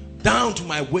down to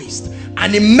my waist,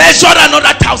 and he measured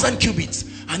another 1,000 cubits,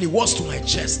 and it was to my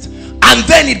chest. And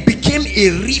then it became a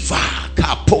river.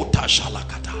 Kapota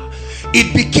shalakata.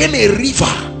 It became a river.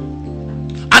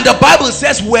 And the Bible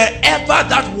says wherever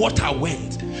that water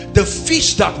went, the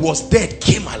fish that was dead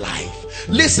came alive.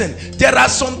 Listen, there are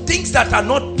some things that are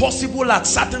not possible at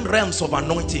certain realms of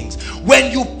anointings.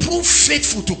 When you prove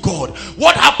faithful to God,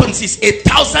 what happens is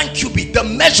 1,000 cubits, the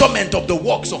measurement of the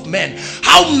works of men.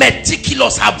 How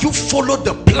meticulous have you followed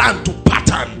the plan to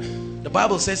pattern? The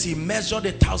Bible says he measured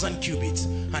 1,000 cubits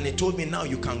and he told me, now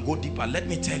you can go deeper. Let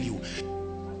me tell you,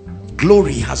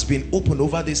 glory has been opened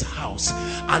over this house,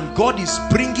 and God is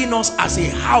bringing us as a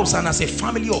house and as a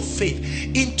family of faith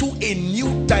into a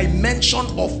new dimension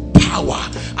of power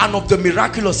and of the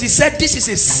miraculous. He said this is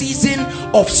a season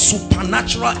of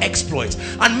supernatural exploits,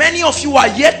 and many of you are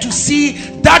yet to see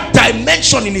that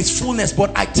dimension in its fullness.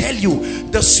 But I tell you,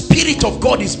 the Spirit of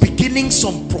God is beginning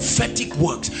some prophetic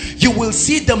works. You will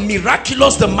see the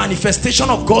miraculous, the manifestation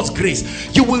of God's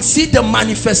grace. You will see the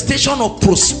manifestation of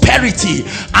prosperity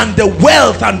and the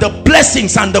wealth and the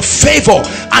blessings and the favor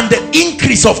and the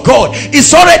increase of God.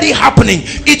 It's already happening.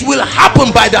 It will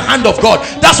happen by the hand of God.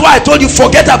 That's why I told you,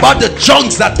 forget about the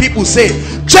junks that people say.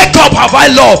 Jacob have I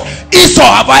loved, Esau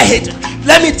have I hated.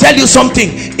 Let me tell you something.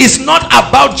 It's not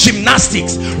about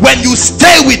gymnastics. When you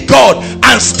stay with God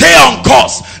and stay on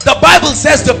course, the Bible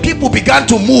says the people began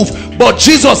to move, but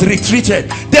Jesus retreated.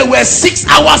 They were 6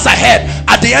 hours ahead.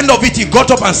 At the end of it, he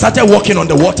got up and started walking on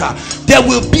the water. There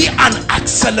will be an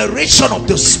acceleration of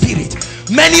the Spirit.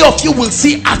 Many of you will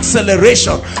see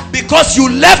acceleration because you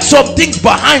left some things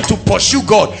behind to pursue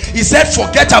God. He said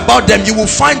forget about them, you will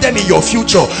find them in your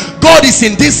future. God is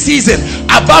in this season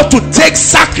about to take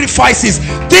sacrifices,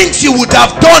 things you would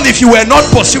have done if you were not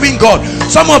pursuing God.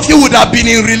 Some of you would have been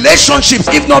in relationships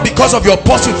if not because of your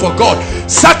pursuit for God,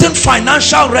 certain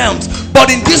financial realms. But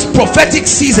in this prophetic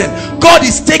season, God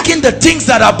is taking the things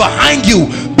that are behind you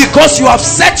because you have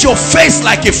set your face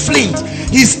like a flint.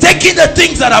 He's taking the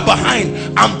things that are behind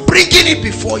and bringing it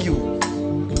before you.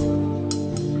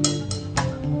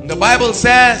 The Bible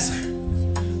says,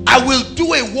 I will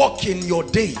do a work in your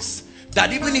days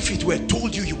that even if it were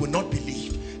told you, you will not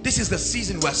believe. This is the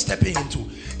season we're stepping into.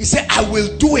 He said, I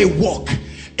will do a work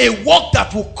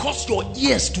that will cause your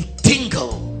ears to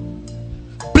tingle.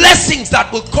 Blessings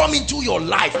that will come into your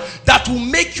life that will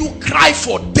make you cry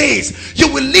for days.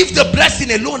 You will leave the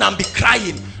blessing alone and be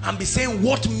crying and be saying,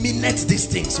 what meaneth these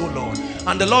things, oh Lord?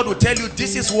 And the Lord will tell you,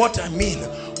 this is what I mean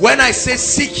when I say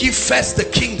seek ye first the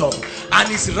kingdom and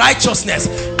his righteousness,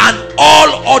 and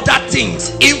all other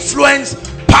things, influence,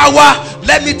 power.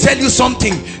 Let me tell you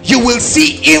something, you will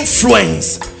see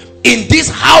influence in this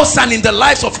house and in the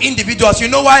lives of individuals. You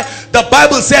know why? The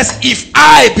Bible says, if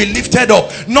I be lifted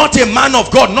up, not a man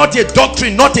of God, not a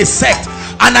doctrine, not a sect.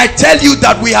 And I tell you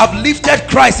that we have lifted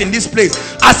Christ in this place.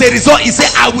 As a result, he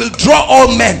said, I will draw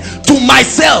all men to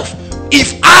myself.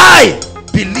 If I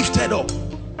be lifted up,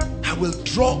 I will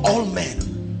draw all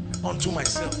men unto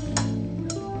myself.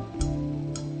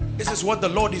 This is what the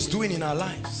Lord is doing in our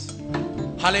lives.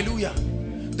 Hallelujah.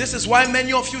 This is why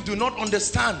many of you do not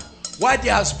understand why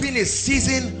there has been a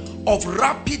season of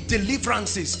rapid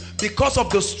deliverances, because of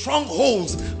the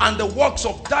strongholds and the works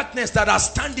of darkness that are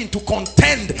standing to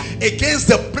contend against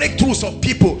the breakthroughs of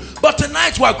people. But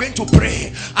tonight we are going to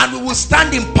pray, and we will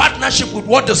stand in partnership with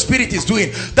what the Spirit is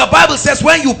doing. The Bible says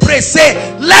when you pray, say,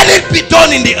 let it be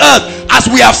done in the earth as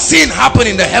we have seen happen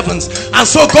in the heavens. And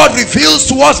so God reveals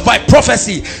to us by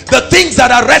prophecy the things that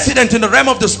are resident in the realm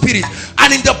of the Spirit,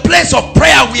 and in the place of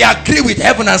prayer we agree with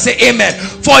heaven and say amen.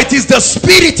 For it is the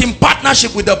Spirit in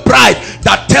partnership with the bride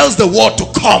that tells the word to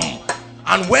come,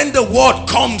 and when the word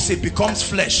comes, it becomes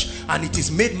flesh and it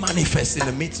is made manifest in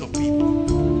the midst of people.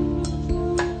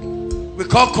 We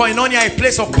call koinonia a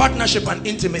place of partnership and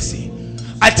intimacy.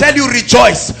 I tell you,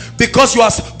 rejoice, because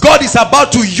God is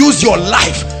about to use your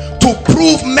life to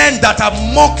prove men that have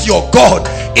mocked your God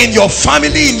in your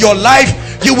family, in your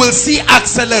life. You will see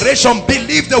acceleration.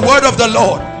 Believe the word of the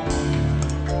Lord.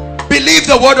 Believe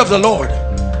the word of the Lord.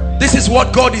 This is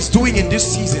what God is doing in this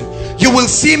season. You will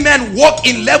see men walk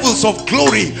in levels of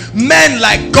glory, men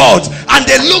like gods, and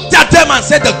they looked at them and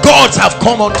said, the gods have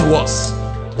come unto us.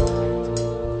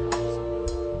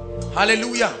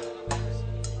 Hallelujah.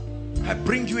 I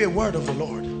bring you a word of the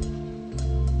Lord.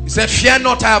 He said, fear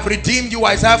not, I have redeemed you.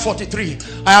 Isaiah 43.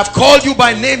 I have called you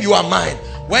by name, you are mine.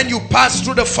 When you pass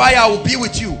through the fire, I will be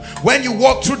with you. When you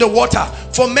walk through the water.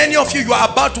 For many of you, you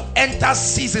are about to enter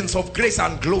seasons of grace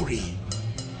and glory.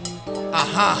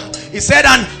 He said,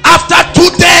 and after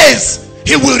 2 days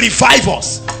he will revive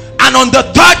us, and on the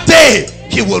 3rd day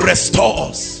he will restore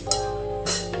us.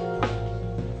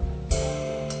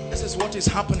 This is what is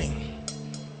happening.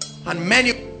 And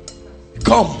many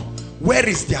come, where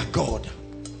is their God?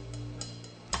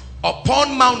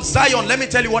 Upon Mount Zion, let me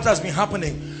tell you what has been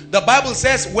happening. The Bible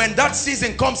says when that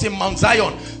season comes in Mount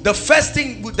Zion, the first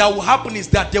thing that will happen is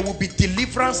that there will be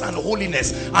deliverance and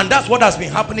holiness. And that's what has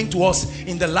been happening to us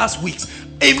in the last weeks.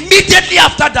 Immediately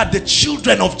after that, the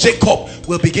children of Jacob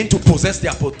will begin to possess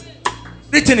their possession.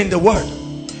 Written in the word.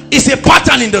 It's a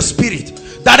pattern in the spirit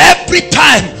that every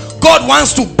time God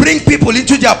wants to bring people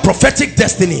into their prophetic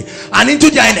destiny and into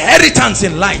their inheritance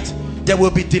in light, there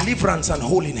will be deliverance and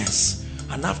holiness.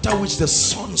 And after which the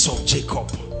sons of Jacob.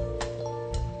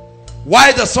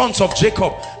 Why the sons of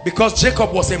Jacob? Because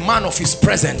Jacob was a man of his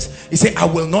presence. He said, I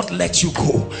will not let you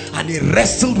go. And he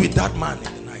wrestled with that man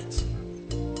in the night.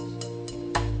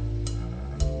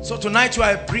 So tonight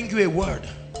I bring you a word.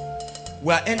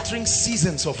 We are entering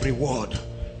seasons of reward.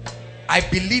 I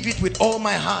believe it with all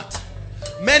my heart.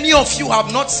 Many of you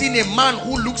have not seen a man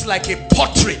who looks like a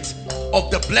portrait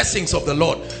of the blessings of the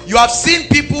Lord. You have seen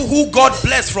people who God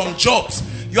blessed from jobs.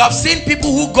 You have seen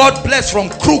people who God blessed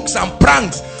from crooks and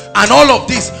pranks and all of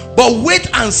this. But wait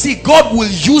and see. God will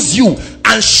use you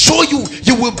and show you.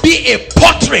 You will be a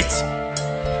portrait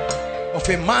of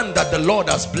a man that the Lord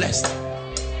has blessed.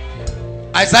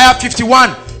 Isaiah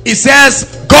 51, it says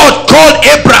God called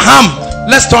Abraham.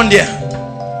 Let's turn there.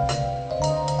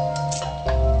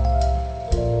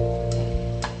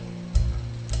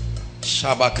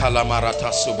 Shabakala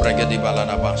marata subregedi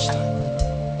balanabasta.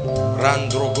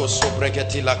 Randrogo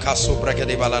subregeti la kaso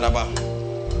bregedi balanaba.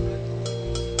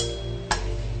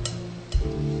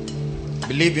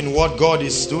 Believe in what God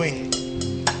is doing.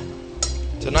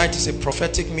 Tonight is a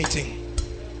prophetic meeting.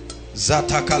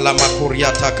 Zataka la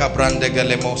makuriata kabrande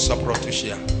gelemo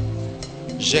saprotushia.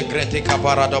 Jegrete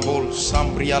kabaradabol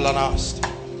sambria lanast.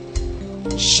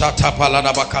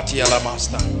 Shatapalana bakati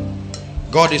alamasta.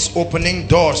 God is opening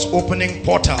doors, opening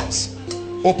portals,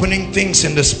 opening things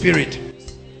in the spirit.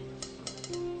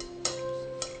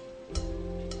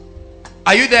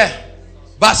 Are you there?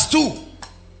 Verse 2.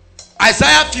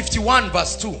 Isaiah 51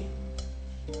 verse 2.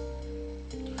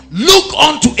 Look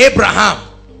unto Abraham.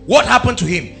 What happened to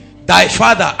him? Thy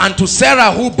father, and to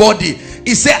Sarah who bore thee.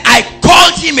 He said, I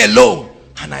called him alone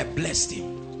and I blessed him.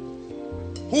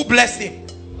 Who blessed him?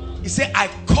 He said, I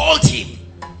called him.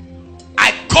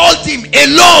 I called him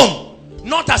alone,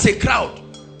 not as a crowd.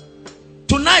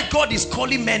 Tonight God is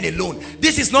calling men alone.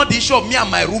 This is not the issue of me and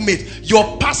my roommate.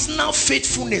 Your personal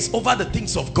faithfulness over the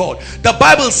things of God. The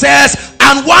Bible says,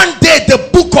 and one day the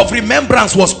book of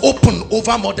remembrance was opened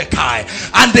over Mordecai,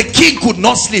 and the king could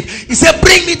not sleep. He said,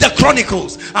 bring me the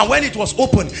chronicles. And when it was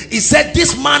opened, he said,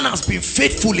 this man has been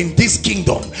faithful in this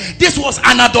kingdom. This was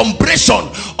an adumbration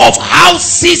of how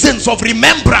seasons of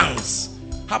remembrance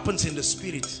happens in the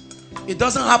spirit. It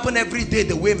doesn't happen every day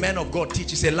the way men of God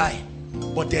teach. It's a lie.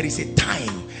 But there is a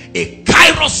time, a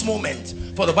kairos moment.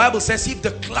 For the Bible says, if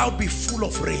the cloud be full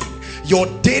of rain, your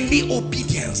daily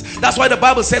obedience. That's why the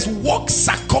Bible says, walk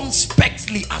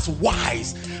circumspectly as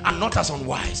wise and not as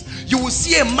unwise. You will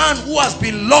see a man who has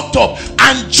been locked up,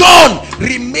 and John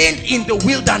remained in the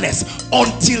wilderness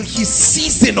until his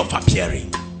season of appearing.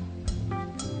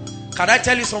 Can I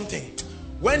tell you something?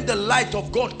 When the light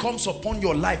of God comes upon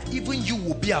your life, even you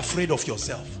will be afraid of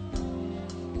yourself.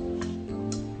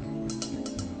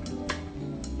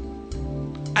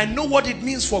 I know what it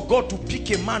means for God to pick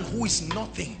a man who is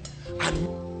nothing, and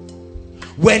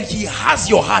when he has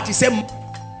your heart, he said,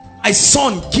 my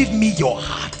son, give me your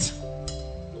heart.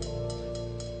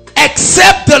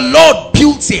 Except the Lord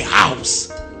builds a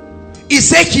house, he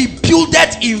said he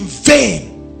buildeth in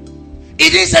vain. He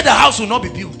didn't say the house will not be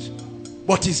built,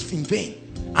 but it's in vain.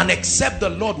 And except the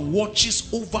Lord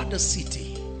watches over the city.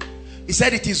 He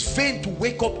said it is vain to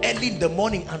wake up early in the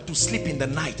morning and to sleep in the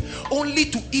night, only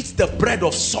to eat the bread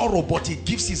of sorrow, but he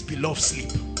gives his beloved sleep.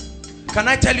 Can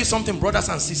I tell you something, brothers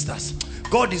and sisters?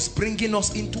 God is bringing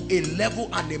us into a level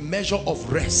and a measure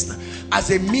of rest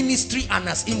as a ministry and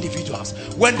as individuals.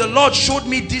 When the Lord showed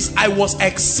me this, I was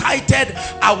excited,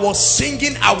 I was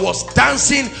singing, I was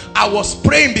dancing, I was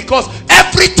praying, because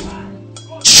every time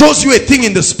God shows you a thing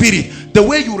in the spirit, the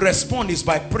way you respond is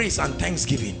by praise and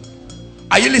thanksgiving.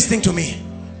 Are you listening to me?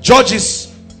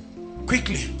 Judges,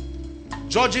 quickly.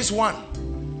 Judges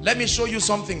 1. Let me show you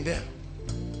something there.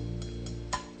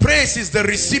 Praise is the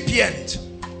recipient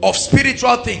of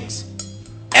spiritual things.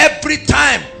 Every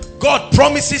time God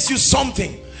promises you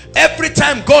something, every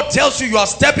time God tells you you are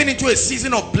stepping into a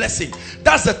season of blessing,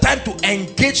 that's the time to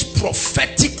engage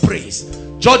prophetic praise.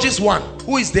 Judges 1.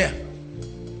 Who is there?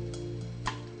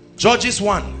 Judges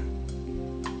 1.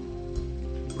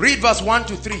 Read verse 1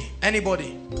 to 3.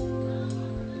 Anybody?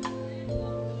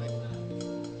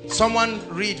 Someone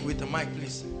read with the mic,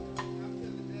 please.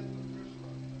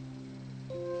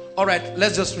 All right,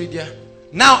 let's just read here.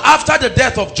 Now, after the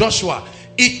death of Joshua,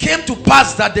 it came to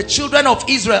pass that the children of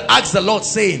Israel asked the Lord,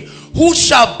 saying, who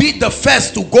shall be the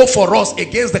first to go for us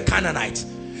against the Canaanites?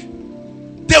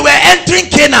 They were entering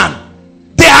Canaan.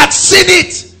 They had seen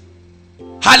it.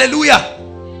 Hallelujah.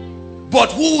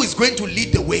 But who is going to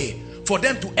lead the way for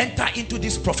them to enter into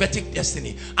this prophetic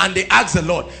destiny? And they asked the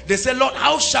Lord. They said, Lord,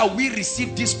 how shall we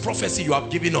receive this prophecy you have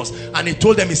given us? And he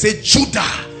told them, he said,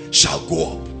 Judah shall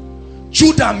go up.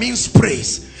 Judah means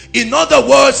praise. In other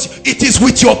words, it is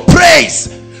with your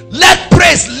praise. Let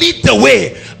praise lead the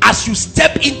way as you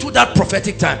step into that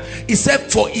prophetic time. He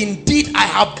said, for indeed I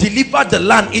have delivered the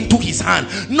land into his hand,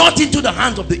 not into the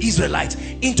hands of the Israelites,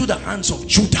 into the hands of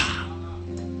Judah.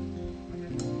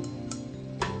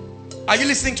 Are you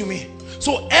listening to me?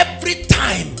 So every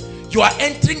time you are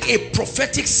entering a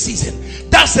prophetic season,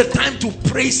 that's the time to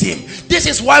praise him. This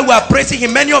is why we are praising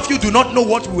him. Many of you do not know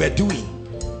what we were doing.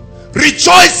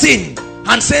 Rejoicing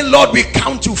and saying, Lord, we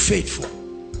count you faithful.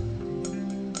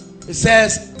 It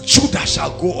says, Judah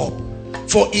shall go up,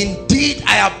 for indeed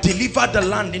I have delivered the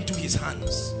land into his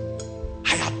hands.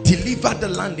 I have delivered the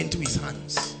land into his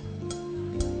hands.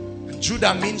 And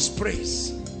Judah means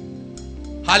praise.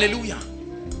 Hallelujah.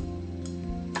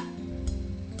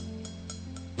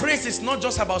 Praise is not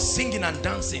just about singing and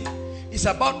dancing. It's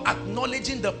about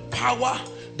acknowledging the power,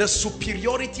 the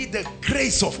superiority, the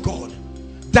grace of God.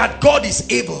 That God is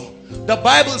able. The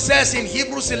Bible says in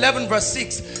Hebrews 11 verse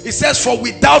 6, it says, for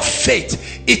without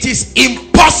faith it is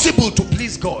impossible to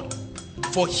please God.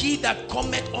 For he that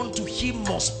cometh unto him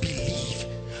must believe.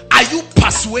 Are you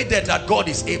persuaded that God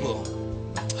is able?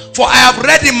 For I have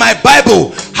read in my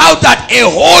Bible how that a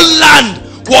whole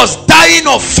land was dying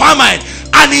of famine,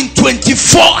 and in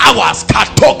 24 hours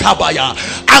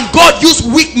and God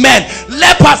used weak men,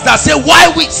 lepers that say,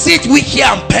 why we sit we here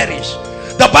and perish?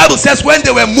 The Bible says when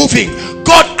they were moving,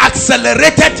 God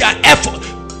accelerated their effort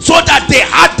so that they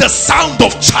had the sound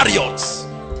of chariots.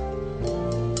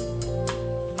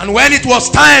 And when it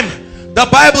was time, the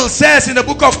Bible says in the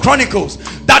book of Chronicles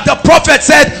that the prophet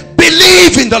said,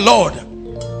 believe in the Lord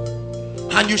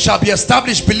and you shall be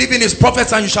established. Believe in his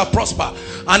prophets and you shall prosper.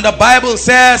 And the Bible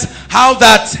says how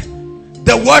that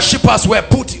the worshippers were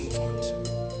put in front.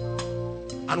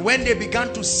 And when they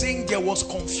began to sing, there was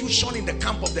confusion in the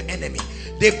camp of the enemy.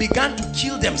 They began to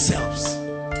kill themselves.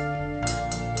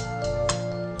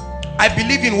 I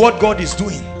believe in what God is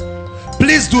doing.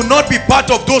 Please do not be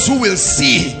part of those who will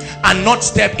see and not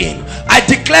step in. I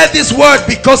declare this word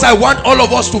because I want all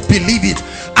of us to believe it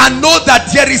and know that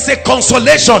there is a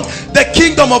consolation. The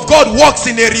kingdom of God works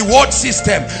in a reward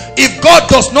system. If God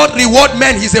does not reward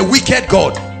men, he's a wicked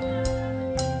God.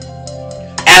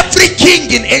 Every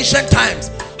king in ancient times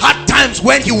had times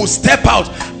when he would step out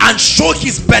and show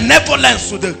his benevolence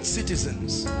to the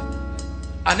citizens.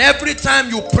 And every time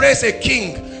you praise a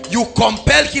king, you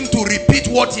compel him to repeat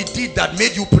what he did that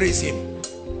made you praise him.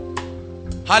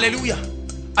 Hallelujah.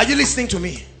 Are you listening to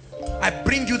me? I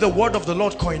bring you the word of the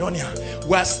Lord, Koinonia.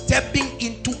 We are stepping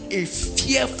into a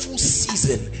fearful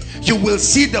season. You will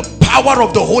see the power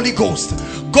of the Holy Ghost.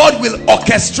 God will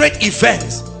orchestrate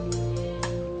events.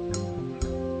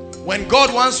 When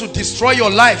God wants to destroy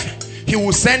your life, he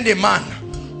will send a man.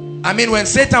 I mean, when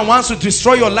Satan wants to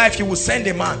destroy your life, he will send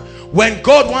a man. When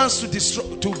God wants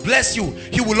to bless you,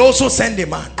 he will also send a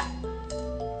man.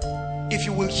 If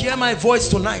you will hear my voice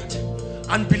tonight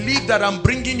and believe that I'm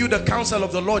bringing you the counsel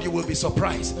of the Lord, you will be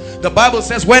surprised. The Bible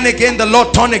says, when again the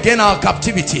Lord turned again our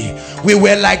captivity, we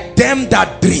were like them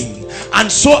that dream,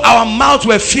 and so our mouths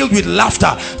were filled with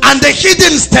laughter, and the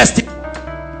heathens testified.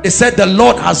 They said the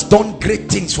Lord has done great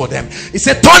things for them. He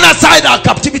said, turn aside our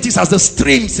captivities as the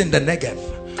streams in the Negev.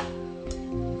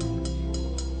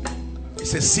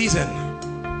 It's a season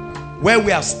where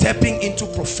we are stepping into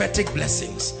prophetic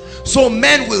blessings. So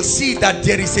men will see that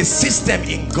there is a system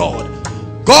in God.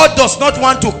 God does not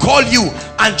want to call you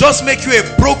and just make you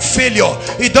a broke failure.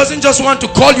 He doesn't just want to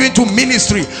call you into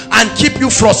ministry and keep you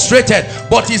frustrated.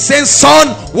 But he's saying, son,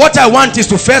 what I want is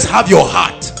to first have your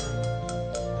heart.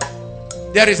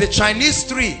 There is a Chinese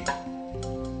tree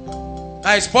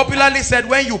that is popularly said,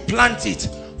 when you plant it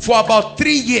for about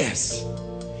 3 years,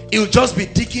 it will just be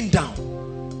digging down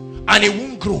and it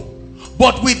won't grow.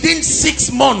 But within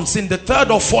 6 months, in the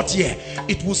 3rd or 4th year,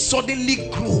 it will suddenly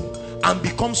grow and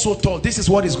become so tall. This is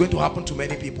what is going to happen to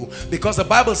many people, because the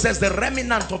Bible says the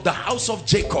remnant of the house of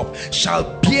Jacob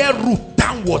shall bear root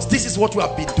downwards. This is what we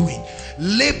have been doing,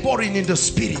 laboring in the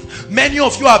spirit. Many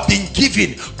of you have been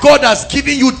given, God has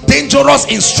given you dangerous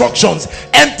instructions.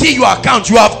 Empty your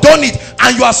account. You have done it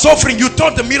and you are suffering. You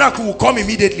thought the miracle will come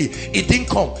immediately. It didn't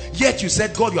come. Yet you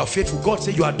said, God, you are faithful. God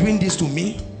said, you are doing this to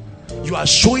me. You are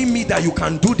showing me that you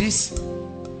can do this.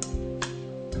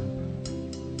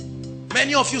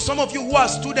 Many of you, some of you who are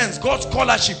students, got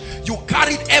scholarship, you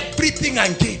carried everything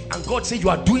and gave, and God said,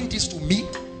 you are doing this to me?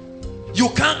 You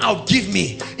can't outgive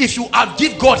me. If you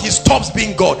outgive God, he stops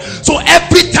being God. So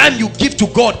every time you give to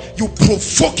God, you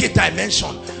provoke a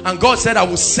dimension. And God said, I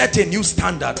will set a new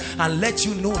standard and let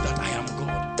you know that I am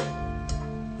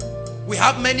God. We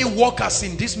have many workers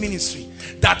in this ministry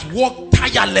that work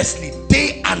tirelessly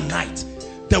day and night.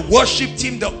 The worship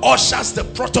team, the ushers, the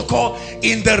protocol,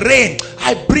 in the rain.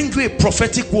 I bring you a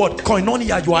prophetic word.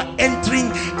 Koinonia, you are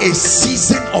entering a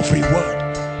season of reward.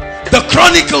 The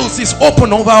Chronicles is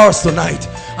open over us tonight,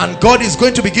 and God is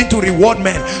going to begin to reward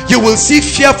men. You will see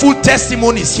fearful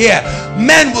testimonies here.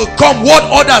 Men will come, what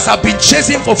others have been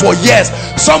chasing for years.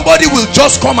 Somebody will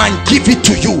just come and give it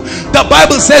to you. The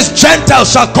Bible says,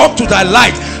 Gentiles shall come to thy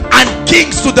light, and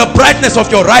kings to the brightness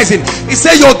of your rising. He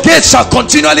said, your gates shall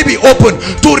continually be open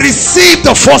to receive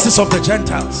the forces of the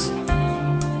Gentiles.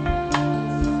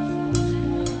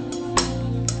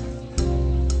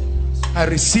 I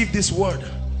receive this word.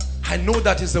 I know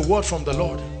that is the word from the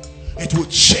Lord. It will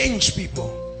change people.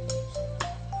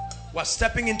 We're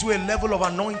stepping into a level of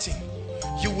anointing.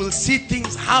 You will see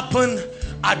things happen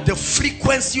at the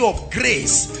frequency of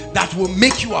grace that will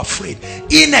make you afraid.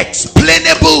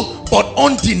 Inexplainable but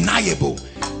undeniable.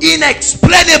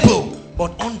 Inexplainable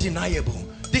but undeniable.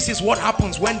 This is what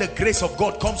happens when the grace of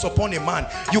God comes upon a man.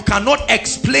 You cannot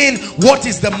explain what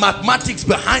is the mathematics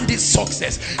behind his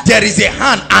success. There is a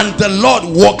hand, and the Lord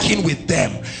walking with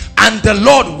them. And the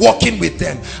Lord walking with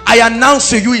them. I announce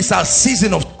to you, it's our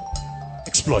season of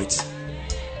exploits.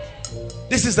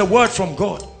 This is the word from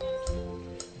God.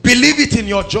 Believe it in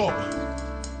your job.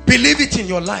 Believe it in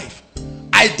your life.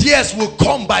 Ideas will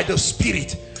come by the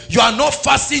Spirit. You are not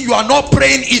fasting, you are not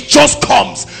praying, it just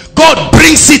comes. God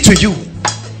brings it to you.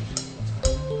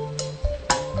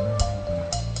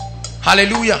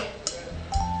 Hallelujah.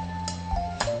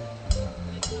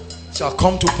 It shall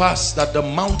come to pass that the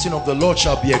mountain of the Lord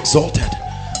shall be exalted,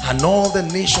 and all the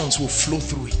nations will flow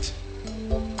through it.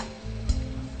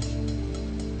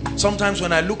 Sometimes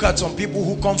when I look at some people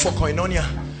who come for Koinonia,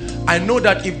 I know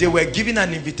that if they were given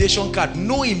an invitation card,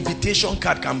 no invitation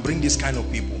card can bring this kind of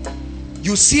people.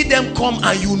 You see them come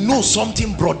and you know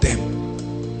something brought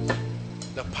them.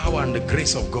 The power and the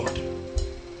grace of God.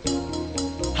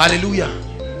 Hallelujah.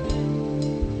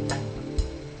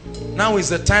 Now is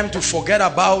the time to forget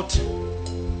about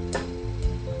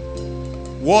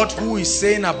what who is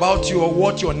saying about you, or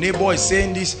what your neighbor is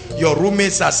saying. This, your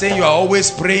roommates are saying you are always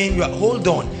praying. Hold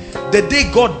on. The day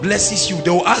God blesses you,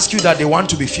 they will ask you that they want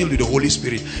to be filled with the Holy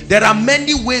Spirit. There are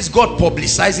many ways God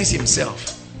publicizes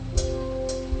himself.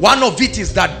 One of it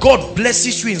is that God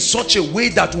blesses you in such a way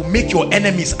that will make your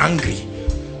enemies angry.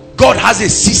 God has a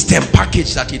system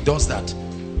package that he does that.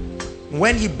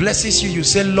 When he blesses you, you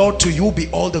say, Lord, to you be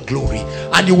all the glory.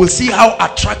 And you will see how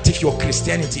attractive your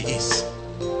Christianity is.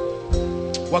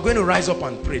 We're going to rise up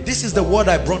and pray. This is the word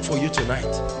I brought for you tonight.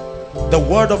 The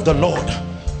word of the Lord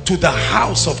to the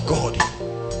house of God.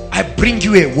 I bring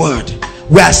you a word.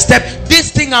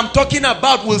 This thing I'm talking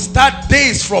about will start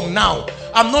days from now.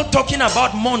 I'm not talking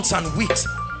about months and weeks.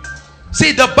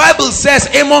 See, the Bible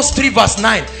says, Amos 3 verse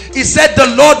 9, it said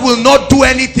the Lord will not do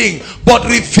anything but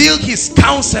reveal his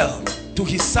counsel to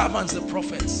his servants, the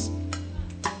prophets.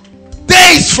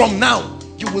 Days from now,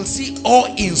 you will see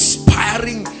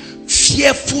awe-inspiring,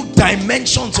 fearful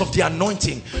dimensions of the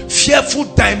anointing,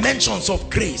 fearful dimensions of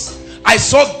grace. I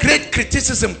saw great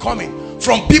criticism coming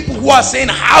from people who are saying,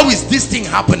 how is this thing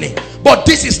happening? But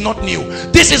this is not new.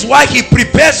 This is why he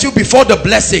prepares you before the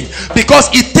blessing, because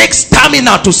it takes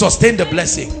stamina to sustain the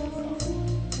blessing.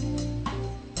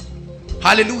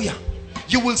 Hallelujah.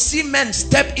 You will see men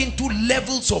step into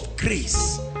levels of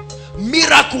grace,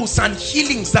 miracles and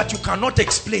healings that you cannot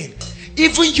explain.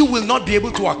 Even you will not be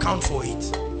able to account for it.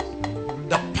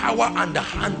 The power and the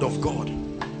hand of God.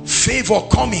 Favor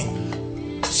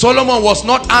coming. Solomon was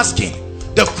not asking.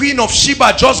 The queen of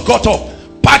Sheba just got up,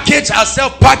 packaged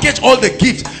herself, packaged all the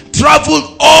gifts,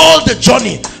 traveled all the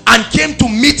journey, and came to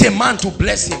meet a man to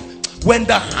bless him. When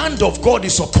the hand of God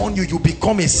is upon you, you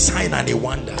become a sign and a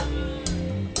wonder.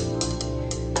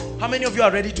 How many of you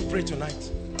are ready to pray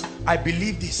tonight? I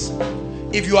believe this.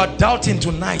 If you are doubting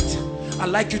tonight, I'd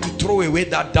like you to throw away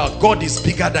that doubt. God is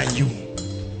bigger than you.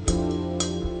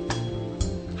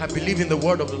 I believe in the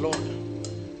word of the Lord.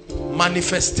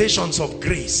 Manifestations of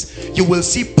grace. You will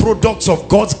see products of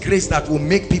God's grace that will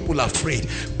make people afraid.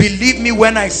 Believe me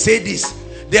when I say this.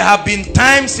 There have been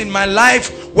times in my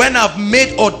life when I've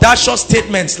made audacious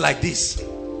statements like this.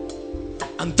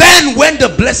 And then when the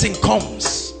blessing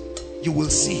comes, you will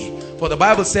see. For the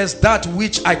Bible says, that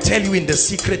which I tell you in the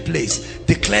secret place,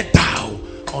 declare thou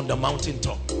on the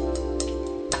mountaintop.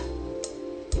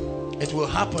 It will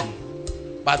happen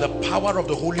by the power of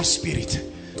the Holy Spirit.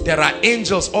 There are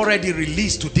angels already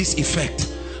released to this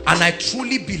effect, and I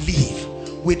truly believe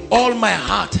with all my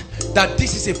heart that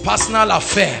this is a personal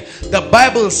affair. The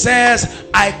Bible says,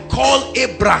 I call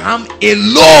Abraham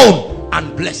alone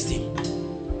and blessed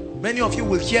him. Many of you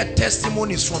will hear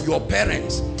testimonies from your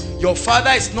parents. Your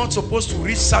father is not supposed to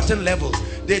reach certain levels.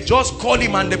 They just call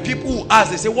him, and the people who ask,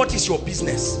 they say, what is your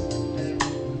business?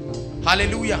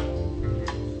 Hallelujah.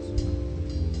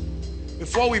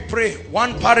 Before we pray,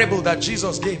 one parable that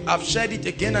Jesus gave, I've shared it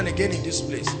again and again in this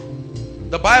place.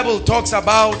 The Bible talks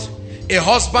about a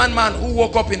husbandman who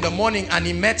woke up in the morning and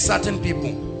he met certain people,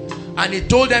 and he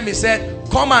told them, he said,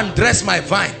 come and dress my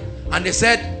vine. And they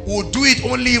said, we'll do it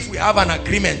only if we have an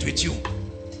agreement with you.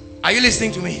 Are you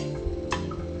listening to me?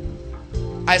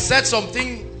 I said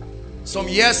something some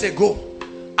years ago,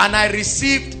 and I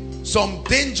received some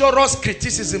dangerous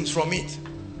criticisms from it.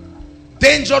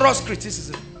 Dangerous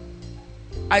criticism.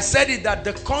 I said it that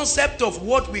the concept of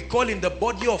what we call in the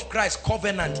body of Christ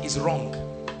covenant is wrong.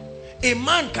 A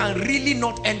man can really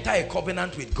not enter a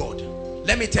covenant with God.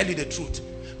 Let me tell you the truth.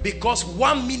 Because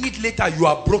 1 minute later you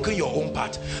have broken your own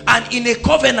part. And in a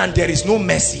covenant there is no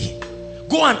mercy.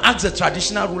 Go and ask the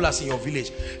traditional rulers in your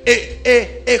village.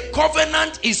 A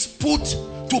covenant is put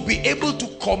to be able to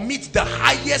commit the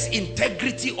highest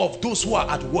integrity of those who are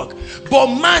at work.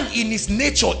 But man in his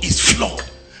nature is flawed.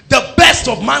 The best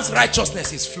of man's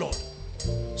righteousness is flawed.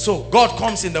 So God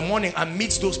comes in the morning and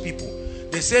meets those people.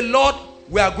 They say, Lord,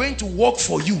 we are going to work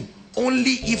for you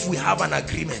only if we have an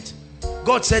agreement.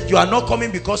 God said, you are not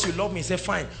coming because you love me. He said,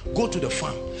 fine, go to the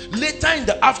farm. Later in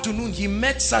the afternoon, he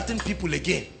met certain people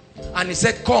again. And he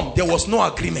said, come. There was no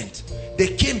agreement.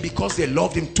 They came because they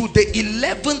loved him. To the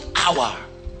 11th hour.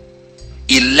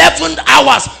 11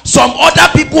 hours. Some other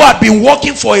people had been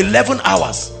working for 11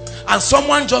 hours. And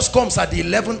someone just comes at the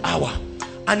 11th hour.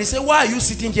 And he said, why are you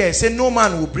sitting here? He said, no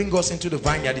man will bring us into the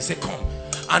vineyard. He said, come.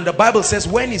 And the Bible says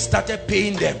when he started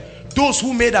paying them, those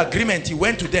who made agreement, he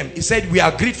went to them. He said, we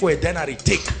agreed for a denary,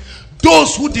 take.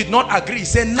 Those who did not agree, he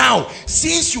said, now,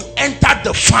 since you entered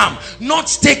the farm, not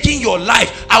staking your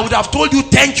life, I would have told you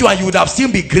thank you and you would have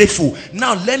still be grateful.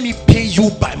 Now, let me pay you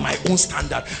by my own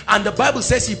standard. And the Bible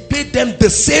says he paid them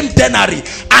the same denary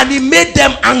and he made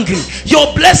them angry.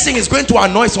 Your blessing is going to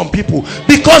annoy some people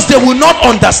because they will not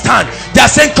understand. They are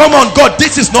saying, come on God,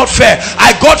 this is not fair.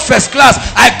 I got first class.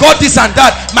 I got this and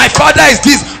that. My father is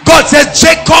this. God says,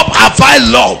 Jacob have I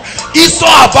loved, Esau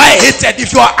have I hated.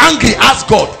 If you are angry, ask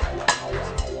God.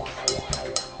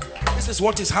 This is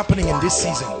what is happening in this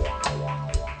season.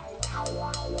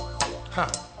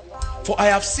 For I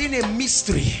have seen a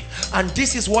mystery, and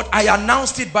this is what I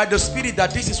announced it by the Spirit,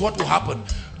 that this is what will happen.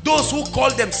 Those who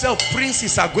call themselves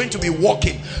princes are going to be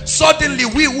walking. Suddenly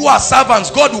we who are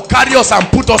servants, God will carry us and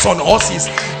put us on horses.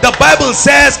 The Bible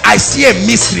says, I see a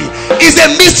mystery. It's a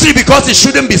mystery because it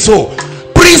shouldn't be so.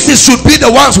 Princes should be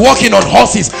the ones walking on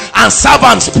horses and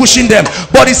servants pushing them.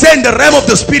 But he said in the realm of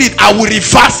the Spirit, I will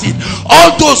reverse it.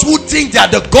 All those who think they are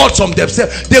the gods of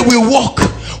themselves, they will walk,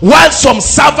 while some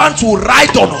servants will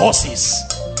ride on horses.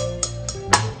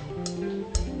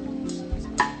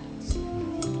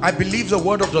 I believe the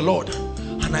word of the Lord,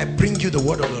 and I bring you the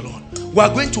word of the Lord. We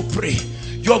are going to pray.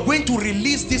 You are going to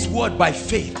release this word by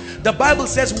faith. The Bible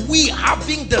says, we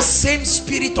having the same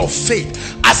spirit of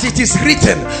faith, as it is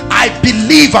written, I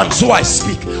believe and so I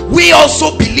speak. We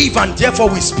also believe and therefore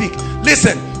we speak.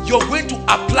 Listen, you're going to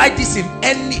apply this in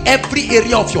every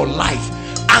area of your life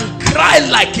and cry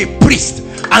like a priest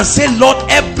and say, Lord,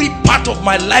 every part of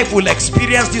my life will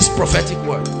experience this prophetic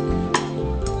word.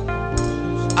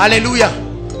 Hallelujah.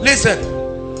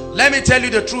 Listen, let me tell you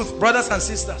the truth, brothers and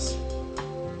sisters.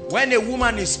 When a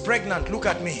woman is pregnant, look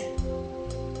at me.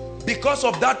 Because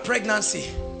of that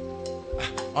pregnancy,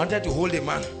 I wanted to hold a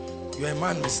man. You're a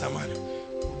man, Mr.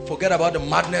 Man. Forget about the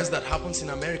madness that happens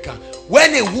in America.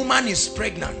 When a woman is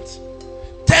pregnant,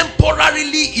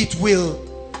 temporarily it will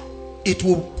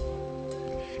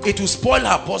spoil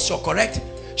her posture, correct?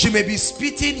 She may be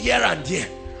spitting here and there,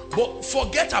 but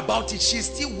forget about it.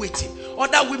 She's still waiting.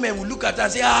 Other women will look at her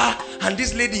and say, and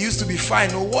this lady used to be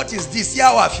fine. Oh, what is this? See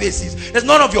how her face is. It's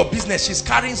none of your business. She's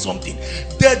carrying something.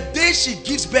 The day she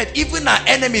gives birth, even her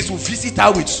enemies will visit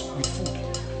her with food.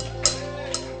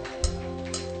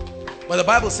 But the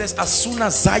Bible says, as soon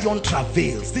as Zion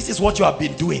travails, this is what you have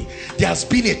been doing. There has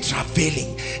been a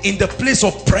travailing in the place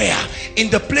of prayer, in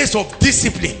the place of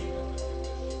discipline.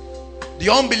 The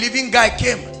unbelieving guy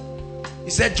came. He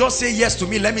said, just say yes to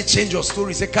me, let me change your story.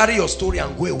 He said, carry your story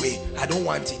and go away. I don't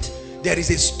want it. There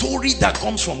is a story that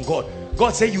comes from God.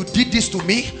 God said, you did this to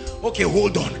me, Okay,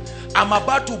 hold on. I'm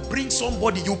about to bring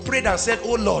somebody. You prayed and said,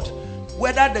 oh Lord,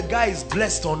 whether the guy is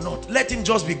blessed or not, let him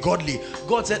just be godly.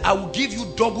 God said, I will give you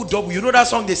double, double. You know that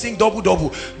song they sing, double,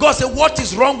 double. God said, what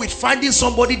is wrong with finding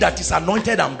somebody that is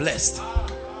anointed and blessed?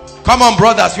 Come on,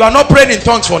 brothers. You are not praying in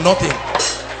tongues for nothing.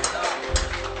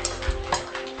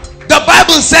 The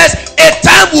Bible says a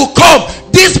time will come,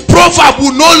 this proverb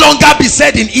will no longer be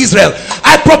said in Israel.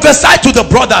 I prophesy to the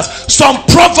brothers, some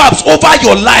proverbs over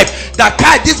your life, that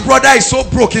this brother is so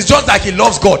broke, it's just like he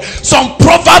loves God. Some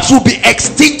proverbs will be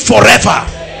extinct forever.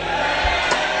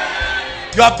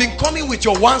 You have been coming with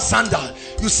your one sandal.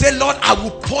 You say, Lord, I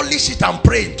will polish it and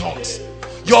pray in tongues.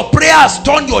 Your prayer has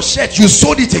torn your shirt, you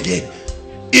sewed it again.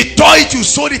 It tore it, you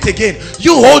sewed it again.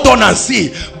 You hold on and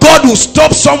see. God will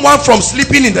stop someone from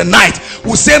sleeping in the night,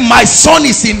 will say, my son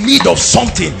is in need of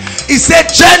something. He said,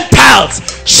 Gentiles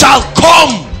shall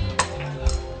come.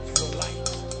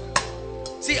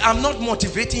 See, I'm not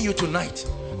motivating you tonight.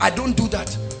 I don't do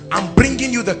that. I'm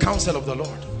bringing you the counsel of the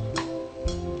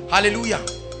Lord. Hallelujah.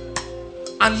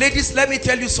 And ladies, let me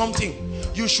tell you something.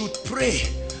 You should pray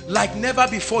like never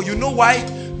before. You know why?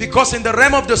 Because in the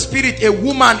realm of the spirit, a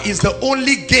woman is the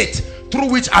only gate through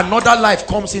which another life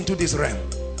comes into this realm.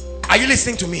 Are you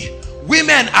listening to me?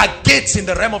 Women are gates in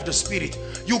the realm of the spirit.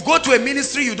 You go to a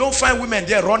ministry, you don't find women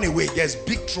there, run away. There's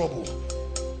big trouble.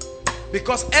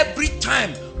 Because every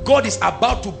time God is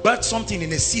about to birth something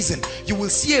in a season, you will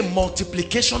see a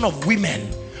multiplication of women.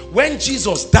 When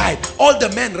Jesus died, all the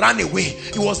men ran away.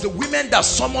 It was the women that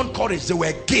summoned courage. They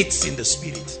were gates in the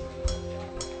spirit.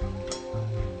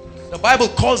 The Bible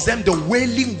calls them the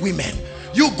wailing women.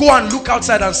 You go and look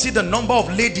outside and see the number of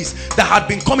ladies that had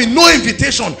been coming. No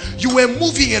invitation. You were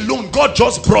moving alone. God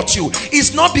just brought you.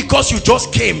 It's not because you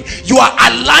just came. You are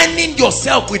aligning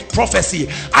yourself with prophecy.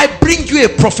 I bring you a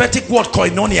prophetic word,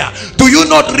 koinonia. Do you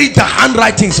not read the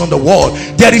handwritings on the wall?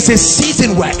 There is a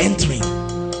season we are entering.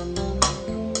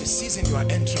 A season you are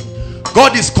entering.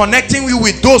 God is connecting you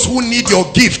with those who need your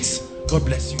gifts. God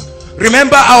bless you.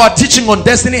 Remember our teaching on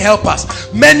destiny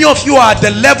helpers. Many of you are at the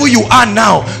level you are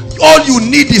now. All you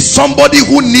need is somebody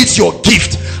who needs your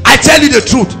gift. I tell you the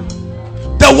truth.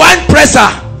 The wine presser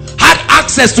had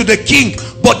access to the king,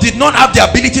 but did not have the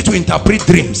ability to interpret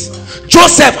dreams.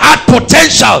 Joseph had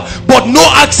potential, but no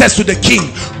access to the king.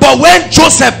 But when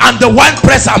Joseph and the wine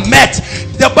presser met,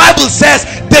 the Bible says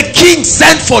the king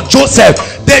sent for Joseph.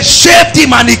 They shaved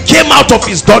him and he came out of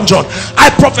his dungeon. I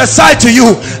prophesy to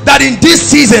you that in this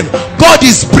season, God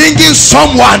is bringing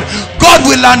someone. God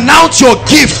will announce your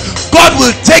gift. God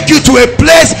will take you to a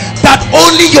place that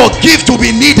only your gift will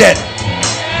be needed.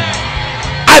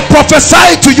 I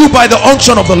prophesy to you by the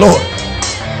unction of the Lord.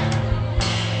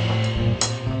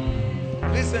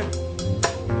 Listen,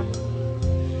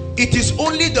 it is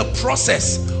only the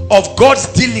process of God's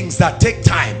dealings that take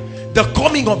time. The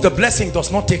coming of the blessing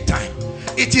does not take time.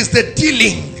 It is the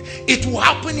dealing. It will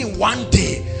happen in one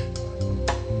day.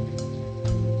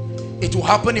 It will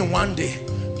happen in one day.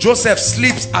 Joseph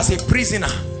sleeps as a prisoner,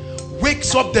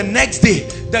 wakes up the next day.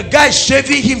 The guy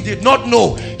shaving him did not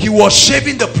know he was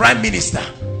shaving the prime minister.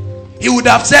 He would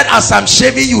have said, as I'm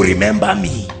shaving you, remember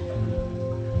me.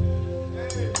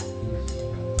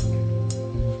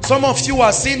 Some of you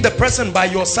are seeing the person by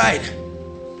your side.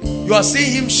 You are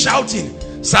seeing him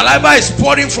shouting. Saliva is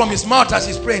pouring from his mouth as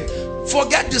he's praying.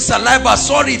 Forget the saliva.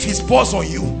 Sorry if he pours on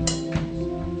you.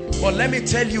 But let me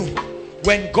tell you,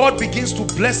 when God begins to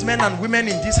bless men and women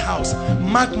in this house,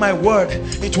 mark my word,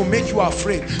 it will make you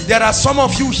afraid. There are some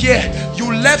of you here,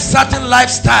 you left certain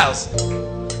lifestyles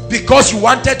because you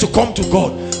wanted to come to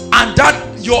God, and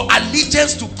that your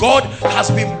allegiance to God has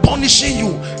been punishing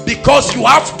you because you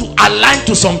have to align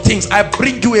to some things. I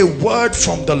bring you a word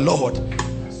from the Lord.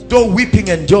 Though weeping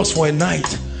endures for a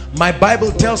night, my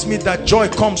Bible tells me that joy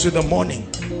comes with the morning.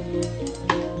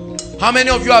 How many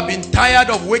of you have been tired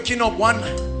of waking up one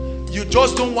night? You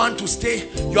just don't want to stay.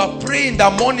 You are praying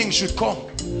that morning should come,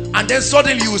 and then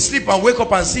suddenly you will sleep and wake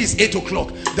up and see it's 8 o'clock.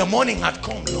 The morning had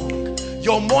come long.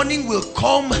 Your morning will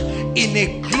come in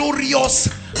a glorious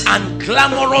and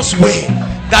glamorous way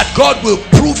that God will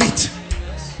prove it.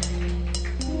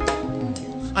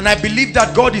 And I believe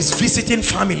that God is visiting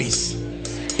families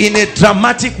in a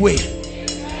dramatic way.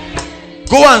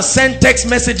 Go and send text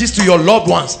messages to your loved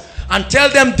ones and tell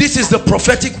them this is the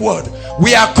prophetic word.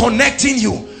 We are connecting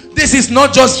you. This is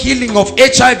not just healing of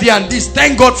HIV and this.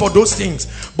 Thank God for those things.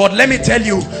 But let me tell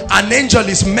you, an angel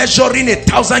is measuring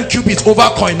 1,000 cubits over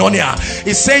koinonia.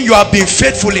 He's saying you have been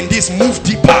faithful in this, move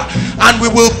deeper. And we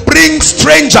will bring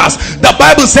strangers. The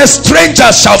Bible says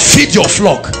strangers shall feed your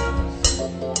flock.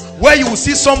 Where you will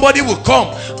see somebody will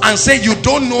come and say, you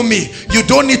don't know me, you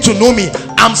don't need to know me.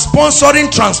 I'm sponsoring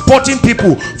transporting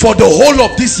people for the whole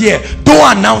of this year.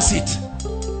 Don't announce it.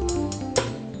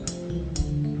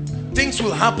 Things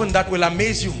will happen that will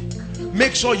amaze you.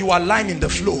 Make sure you align in the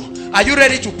flow. Are you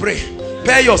ready to pray?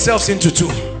 Pair yourselves into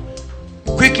two.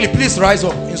 Quickly, please rise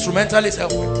up. Instrumentalists,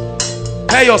 help me.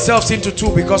 Pair yourselves into two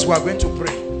because we are going to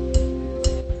pray.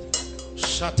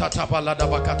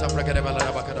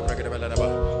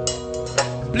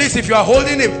 Please, if you are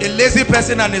holding a lazy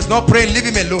person and is not praying, leave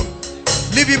him alone.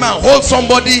 Leave him and hold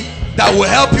somebody that will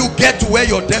help you get to where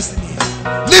your destiny is.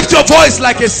 Lift your voice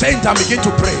like a saint and begin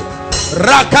to pray.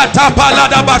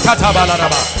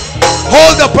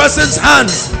 Hold the person's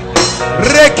hands.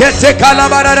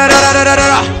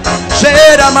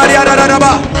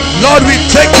 Lord, we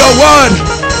take your word.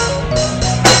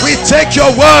 We take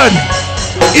your word.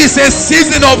 It's a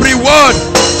season of reward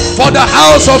for the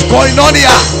house of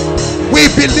Koinonia.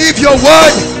 We believe your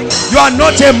word. You are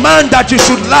not a man that you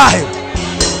should lie.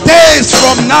 Days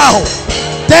from now,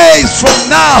 days from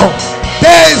now,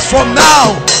 days from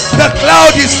now, the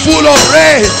cloud is full of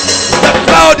rain. The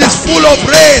cloud is full of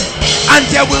rain, and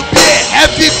there will be a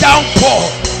heavy downpour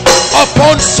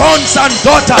upon sons and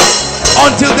daughters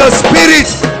until the Spirit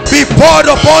be poured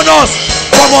upon us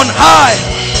from on high,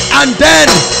 and then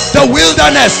the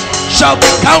wilderness shall be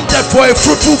counted for a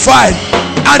fruitful vine,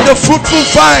 and the fruitful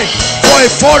vine for a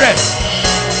forest.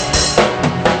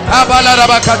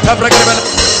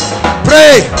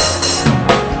 Pray.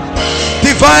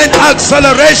 Divine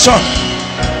acceleration,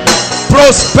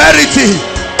 prosperity,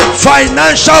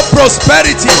 financial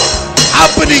prosperity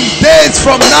happening days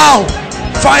from now.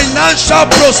 Financial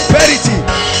prosperity,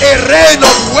 a reign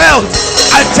of wealth.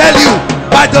 I tell you,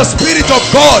 by the Spirit of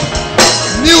God,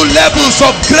 new levels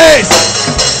of grace,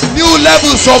 new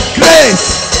levels of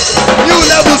grace, new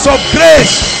levels of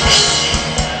grace.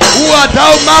 Who art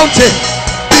thou mounted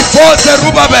before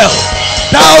Zerubbabel?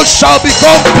 Thou shalt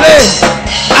become plain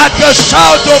at the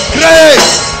shout of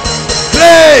grace,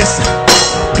 grace,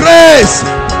 grace,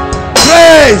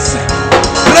 grace,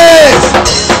 grace.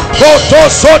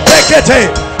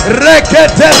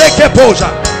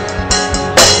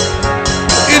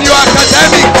 In your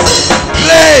academics,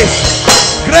 grace,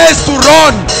 grace to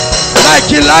run like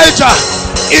Elijah.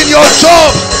 In your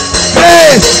job,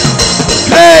 grace,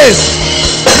 grace,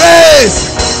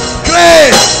 grace,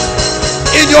 grace.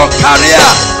 In your career,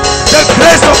 the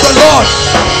grace of the Lord.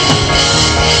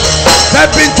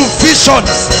 Step into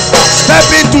visions, step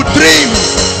into dreams,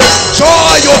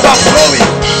 joy overflowing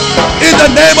in the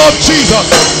name of Jesus.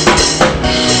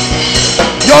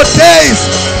 Your days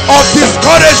of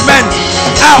discouragement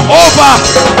are over.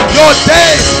 Your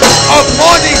days of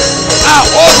mourning are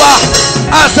over.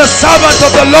 As the servant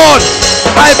of the Lord,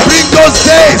 I bring those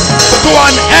days to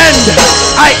an end.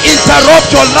 I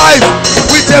interrupt your life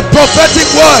with a prophetic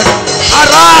word.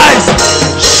 Arise,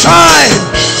 shine,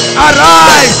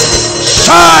 arise,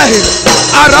 shine,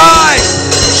 arise,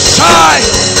 shine,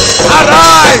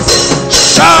 arise,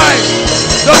 shine.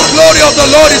 The glory of the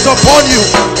Lord is upon you.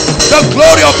 The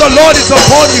glory of the Lord is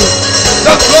upon you.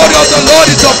 The glory of the Lord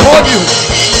is upon you.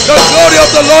 The glory of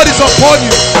the Lord is upon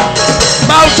you.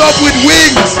 Mount up with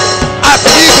wings as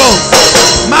eagles.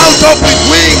 Mount up with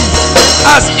wings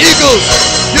as eagles.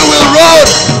 You will run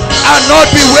and not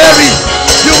be weary.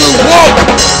 You will walk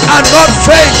and not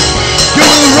faint. You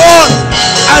will run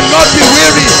and not be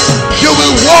weary. You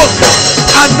will walk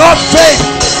and not faint.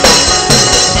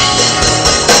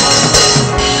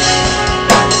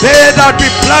 They that be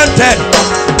planted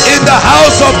in the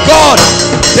house of God,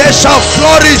 they shall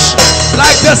flourish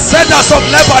like the cedars of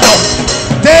Lebanon.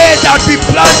 They that be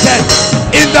planted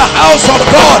in the house of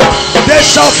God, they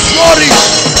shall flourish.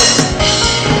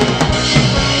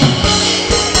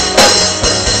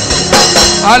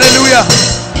 Hallelujah.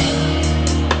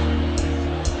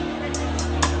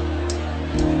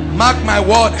 Mark my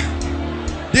word,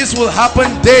 this will happen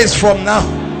days from now.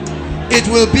 It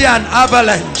will be an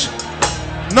avalanche.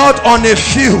 Not on a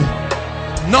few,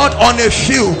 not on a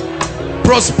few.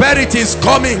 Prosperity is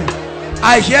coming.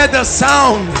 I hear the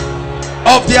sound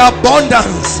of the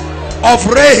abundance of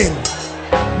rain,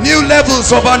 new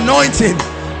levels of anointing.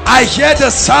 I hear the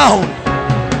sound.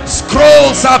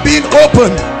 Scrolls are being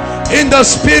opened in the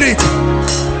spirit.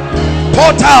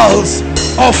 Portals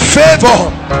of favor,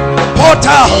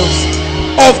 portals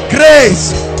of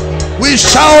grace. We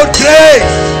shout grace.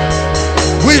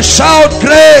 We shout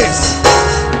grace.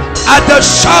 At the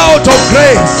shout of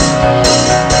grace,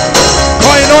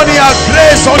 Koinonia,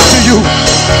 grace unto you.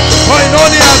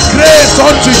 Koinonia, grace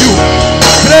unto you.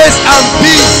 Grace and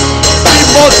peace be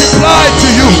multiplied to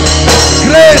you.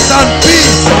 Grace and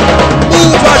peace.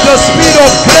 Move at the speed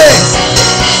of grace.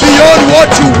 beyond what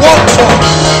you work for,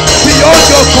 beyond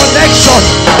your connection,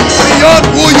 beyond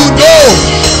who you know.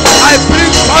 I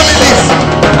bring families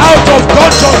out of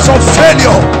dungeons of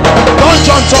failure,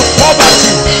 dungeons of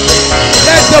poverty.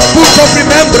 Let the book of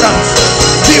remembrance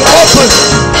be opened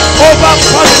over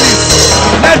families.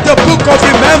 Let the book of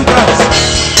remembrance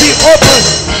be opened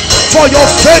for your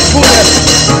faithfulness.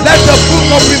 Let the book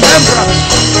of remembrance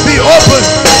be opened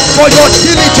for your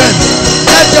diligence.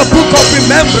 Let the book of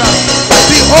remembrance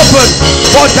be opened.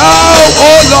 For thou,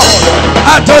 O Lord,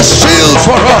 art a shield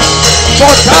for us.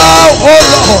 For thou, O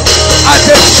Lord, art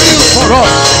a shield for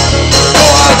us. For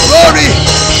our glory,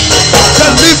 the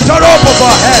lifter up of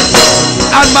our head,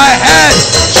 and my head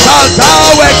shall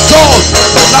thou exalt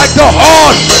like the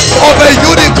horn of a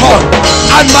unicorn,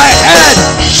 and my head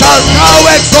shall thou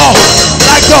exalt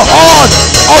like the horn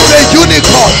of a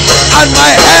unicorn, and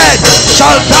my head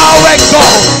shall thou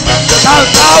exalt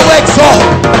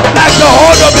like the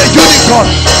horn of a unicorn,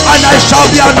 and I shall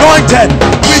be anointed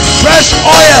with fresh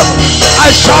oil. I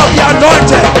shall be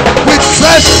anointed with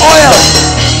fresh oil.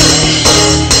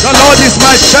 The Lord is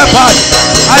my shepherd,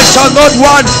 I shall not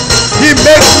want. He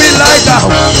makes me lie down.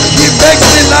 He makes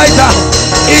me lie down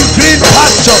in green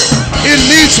pasture. He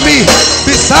leads me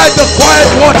beside the quiet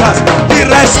waters. He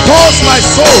restores my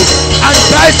soul and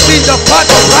guides me in the path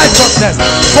of righteousness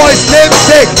for his name's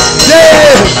sake.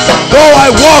 Yea, though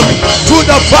I walk through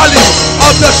the valley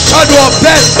of the shadow of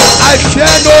death, I fear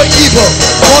no evil,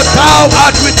 for thou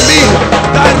art with me.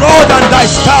 Thy rod and thy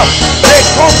staff, they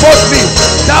comfort me.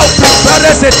 Thou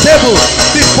preparest a table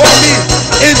before me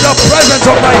in the presence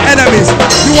of my enemies.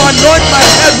 You anoint my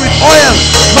head with oil,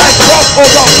 my cup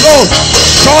overflows.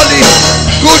 Surely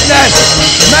goodness,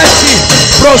 mercy,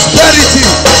 prosperity,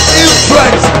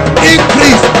 influence,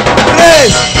 increase,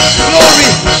 grace, glory,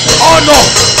 honor,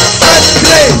 fresh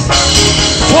grace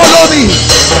follow me.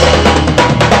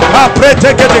 Come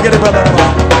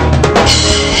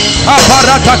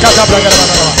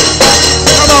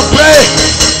on, pray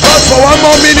just for one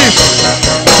more minute.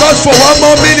 Just for one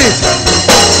more minute.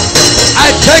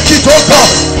 I take it, oh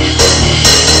God.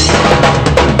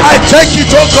 I take it,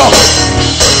 oh God.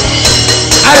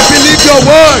 I believe your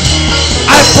word.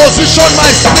 I position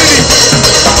my spirit.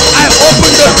 I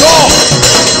open the door.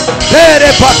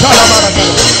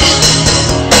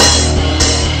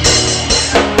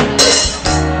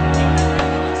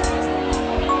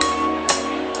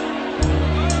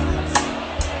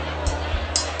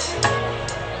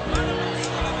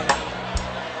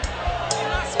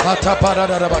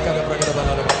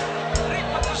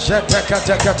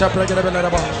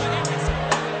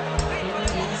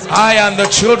 I and the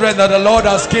children that the Lord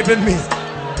has given me,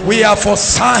 we are for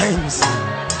signs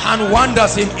and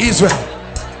wonders in Israel.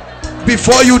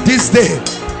 Before you this day,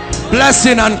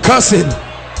 blessing and cursing.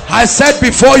 I said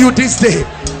before you this day,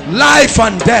 life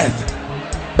and death.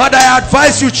 But I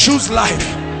advise you choose life.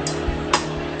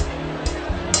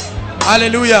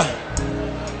 Hallelujah.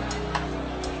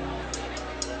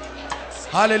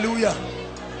 Hallelujah.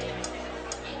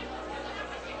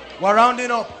 We're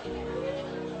rounding up.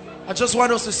 I just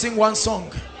want us to sing one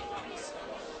song.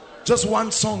 Just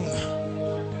one song.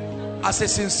 As a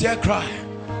sincere cry.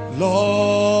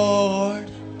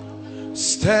 Lord,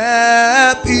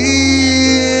 step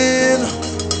in.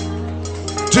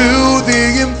 Do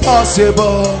the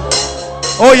impossible.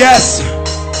 Oh yes.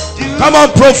 Come on,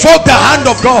 provoke the hand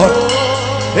of God.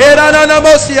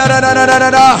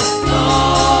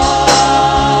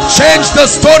 Change the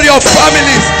story of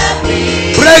families.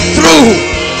 Breakthrough.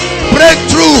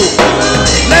 Breakthrough.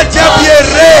 Let there be a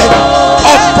ray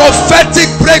of prophetic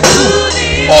breakthrough.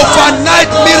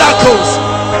 Overnight miracles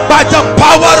by the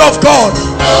power of God.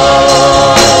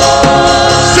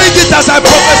 Sing it as I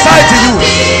prophesy to you.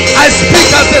 I speak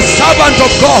as the servant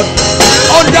of God.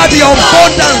 Under the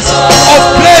abundance of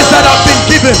grace that have been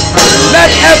given,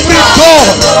 let every door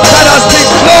that has been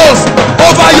closed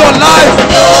over your life,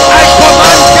 I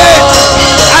command gates,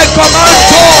 I command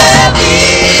doors,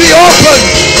 be open.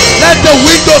 Let the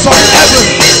windows of heaven,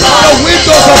 the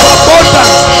windows of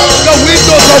abundance, the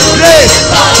windows of grace,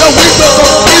 the windows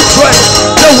of influence,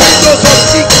 the windows of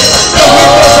increase, the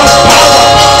windows of power,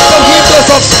 the windows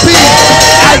of speed,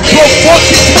 I provoke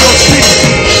it in your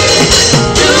spirit.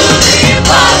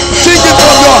 Sing it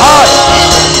from your heart.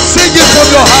 Sing it from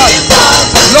your heart.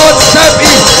 Lord, step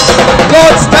in.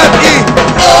 Lord, step in.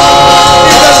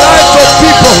 In the lives of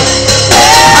people.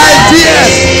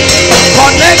 Ideas.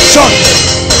 Connections.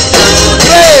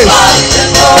 Grace.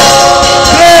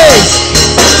 Grace.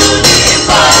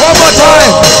 One more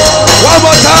time. One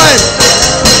more time.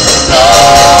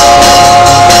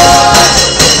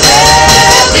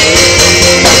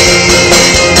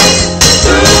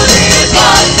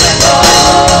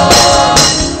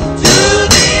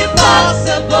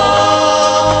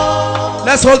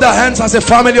 Let's hold our hands as a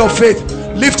family of faith.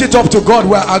 Lift it up to God.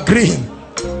 We're agreeing.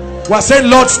 We're saying,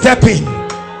 Lord, step in.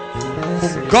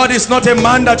 God is not a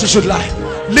man that you should lie.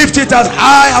 Lift it as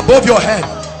high above your head.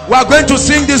 We are going to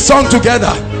sing this song together.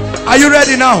 Are you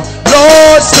ready now?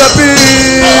 Lord, step in.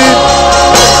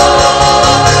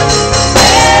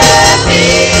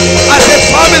 As a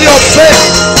family of faith,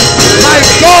 my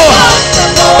God,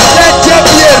 let there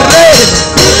be a rain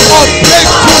of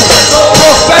breakthrough,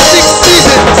 prophetic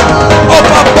seasons of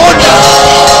abundance,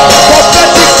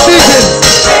 prophetic seasons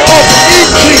of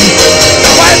increase.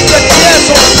 Wipe the tears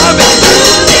of family.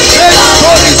 Change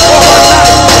stories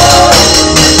overnight.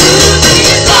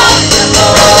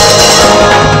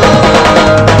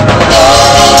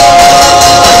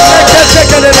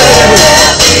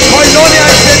 Koinonia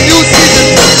is a new season.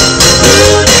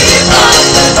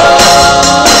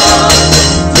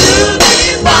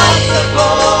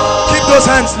 Keep those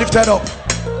hands lifted up.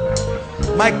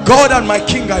 My God and my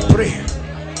King, I pray.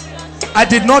 I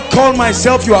did not call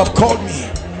myself, you have called me.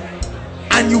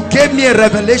 And you gave me a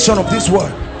revelation of this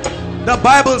word. The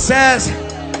Bible says,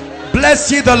 bless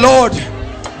ye the Lord,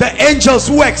 the angels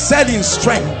who excel in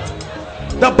strength.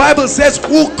 The Bible says,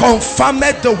 who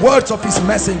confirmed the words of his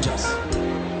messengers.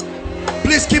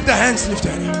 Please keep the hands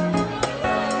lifted.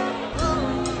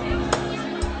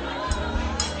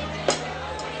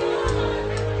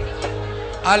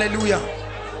 Hallelujah.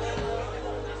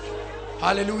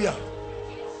 Hallelujah.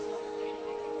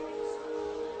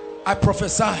 I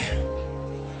prophesy,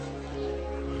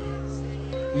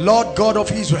 Lord God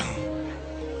of Israel,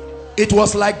 it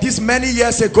was like this many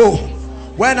years ago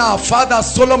when our father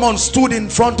Solomon stood in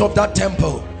front of that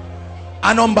temple,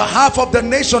 and on behalf of the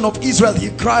nation of Israel he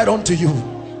cried unto you.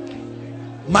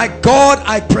 My God,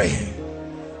 I pray,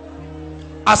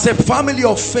 as a family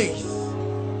of faith,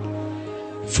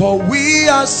 for we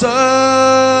are serving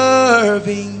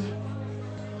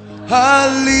a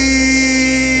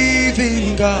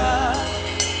living God.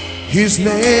 His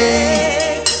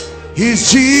name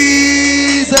is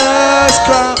Jesus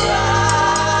Christ.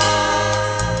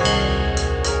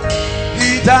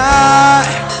 He died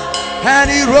and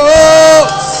he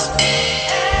rose.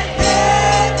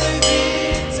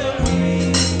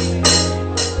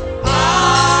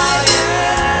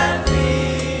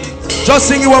 Just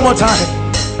sing it one more time.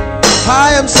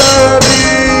 I am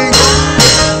serving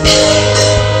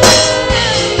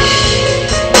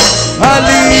a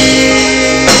living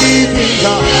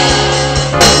God.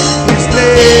 His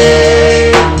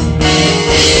name,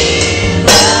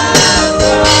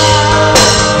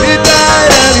 he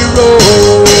died and he rose.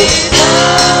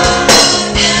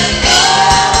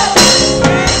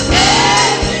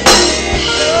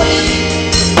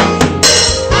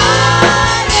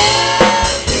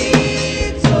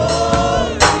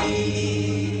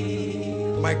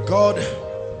 My God,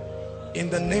 in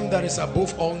the name that is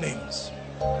above all names,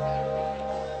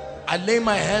 I lay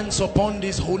my hands upon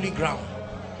this holy ground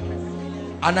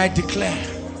and I declare,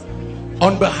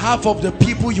 on behalf of the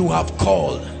people you have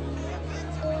called,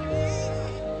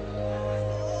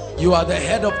 you are the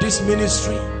head of this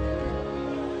ministry.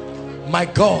 My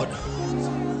God,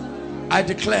 I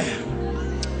declare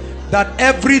that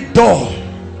every door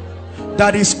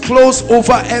that is closed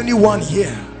over anyone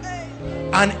here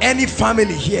and any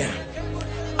family here,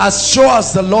 as sure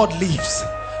as the Lord lives,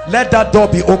 let that door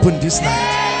be opened this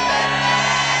night.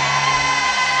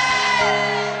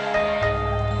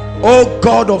 Oh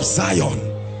God of Zion,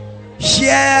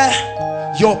 hear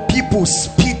your people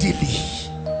speedily.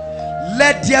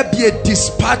 Let there be a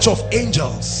dispatch of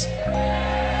angels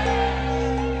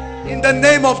in the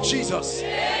name of Jesus.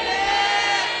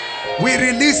 We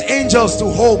release angels to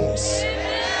homes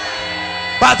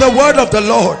by the word of the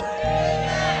Lord.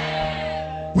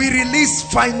 We release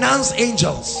finance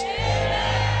angels.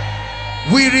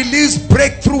 We release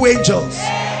breakthrough angels.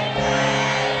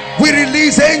 We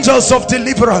release angels of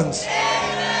deliverance.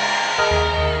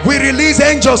 We release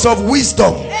angels of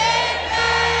wisdom.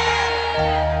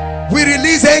 We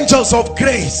release angels of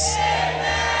grace.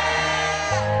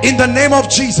 In the name of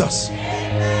Jesus,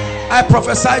 I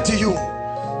prophesy to you,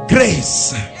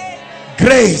 grace,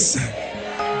 grace,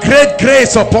 great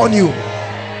grace upon you,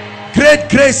 great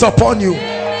grace upon you.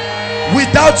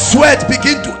 Without sweat,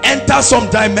 begin to enter some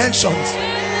dimensions.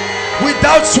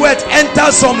 Without sweat,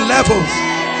 enter some levels.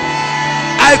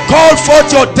 I call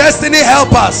forth your destiny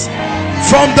helpers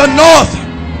from the north,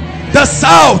 the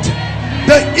south,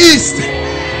 the east,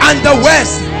 and the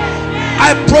west.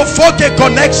 I provoke a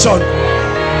connection.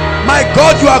 My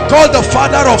God, you are called the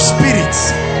Father of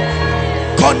spirits.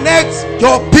 Connect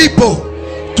your people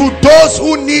to those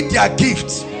who need their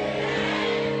gifts.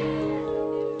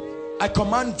 I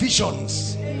command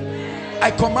visions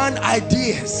I command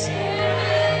ideas.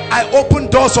 I open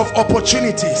doors of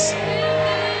opportunities.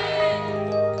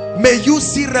 May you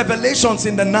see revelations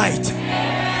in the night.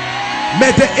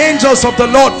 May the angels of the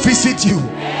Lord visit you.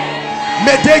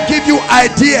 May they give you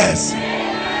ideas.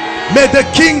 May the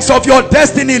kings of your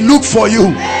destiny look for you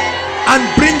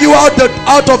and bring you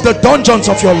out of the dungeons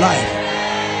of your life.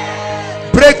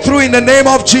 Breakthrough in the name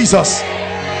of Jesus.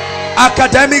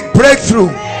 Academic breakthrough,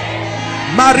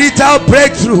 marital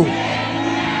breakthrough,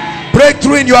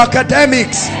 breakthrough in your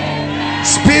academics,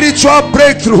 spiritual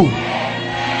breakthrough,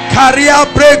 career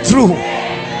breakthrough.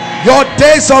 Your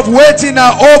days of waiting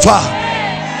are over.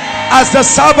 As the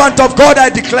servant of God, I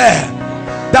declare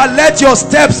that let your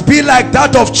steps be like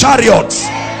that of chariots.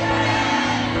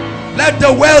 Let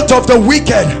the wealth of the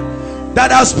wicked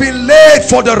that has been laid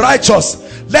for the righteous,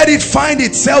 let it find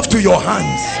itself to your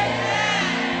hands.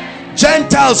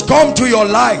 Gentiles, come to your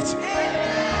light.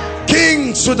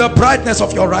 Kings, to the brightness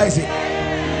of your rising.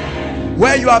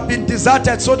 Where you have been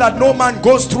deserted so that no man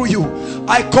goes through you,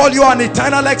 I call you an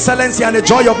eternal excellency and a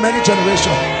joy of many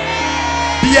generations.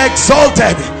 Be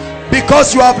exalted,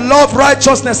 because you have loved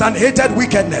righteousness and hated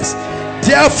wickedness.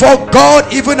 Therefore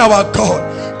God, even our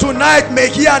God, tonight may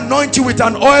he anoint you with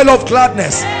an oil of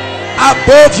gladness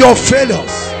above your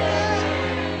failures.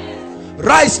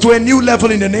 Rise to a new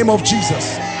level in the name of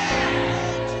Jesus.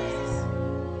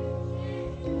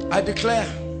 I declare,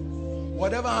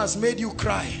 whatever has made you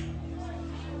cry,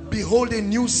 behold a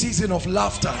new season of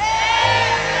laughter.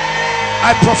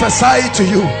 I prophesy to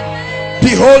you,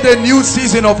 behold a new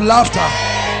season of laughter.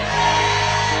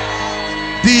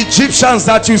 The Egyptians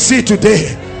that you see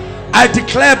today, I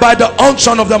declare by the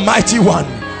unction of the mighty one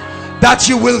that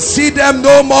you will see them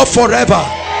no more forever.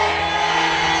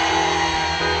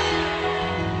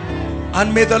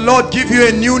 And may the Lord give you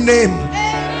a new name.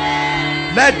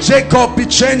 Let Jacob be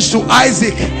changed to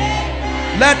Isaac.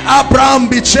 Let Abraham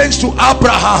be changed to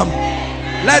Abraham.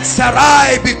 Let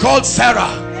Sarai be called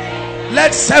Sarah.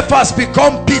 Let Cephas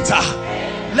become Peter.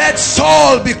 Let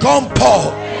Saul become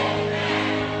Paul.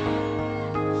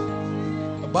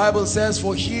 The Bible says,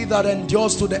 for he that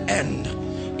endures to the end,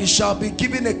 he shall be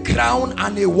given a crown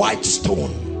and a white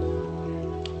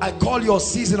stone. I call your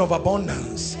season of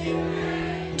abundance.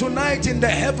 Tonight in the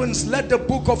heavens, let the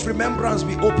book of remembrance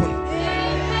be opened.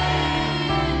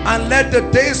 And let the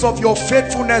days of your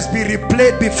faithfulness be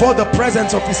replayed before the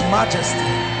presence of his majesty.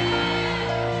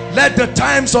 Let the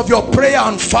times of your prayer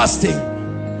and fasting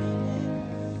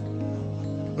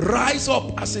rise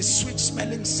up as a sweet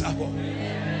smelling savour.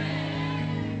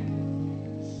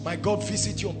 My God,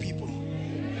 visit your people.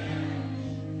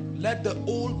 Let the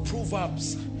old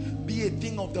proverbs be a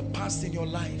thing of the past in your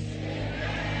life.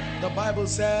 The Bible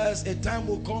says a time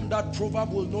will come that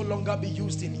proverb will no longer be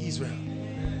used in Israel.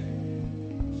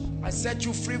 I set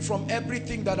you free from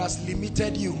everything that has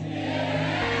limited you.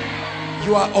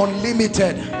 You are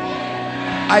unlimited.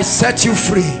 I set you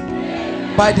free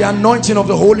by the anointing of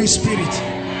the Holy Spirit.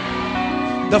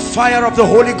 The fire of the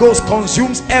Holy Ghost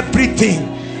consumes everything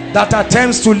that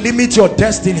attempts to limit your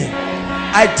destiny.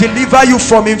 I deliver you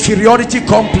from inferiority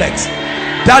complex,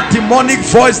 that demonic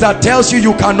voice that tells you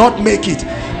you cannot make it.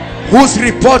 Whose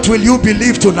report will you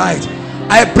believe tonight?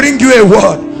 I bring you a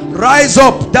word. Rise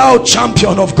up, thou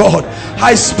champion of God.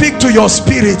 I speak to your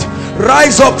spirit.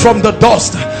 Rise up from the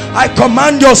dust. I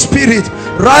command your spirit,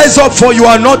 rise up, for you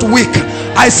are not weak.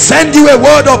 I send you a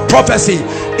word of prophecy.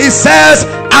 It says,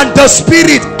 and the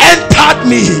spirit entered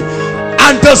me,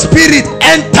 and the spirit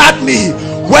entered me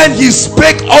when he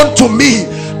spake unto me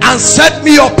and set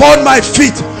me upon my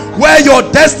feet. Where your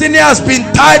destiny has been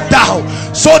tied down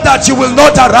so that you will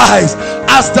not arise.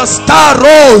 As the star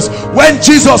rose when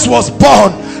Jesus was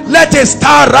born, let a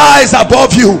star rise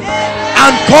above you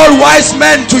and call wise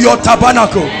men to your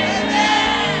tabernacle.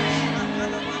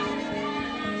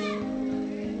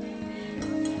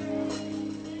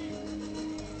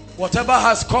 Whatever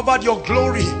has covered your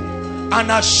glory and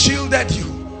has shielded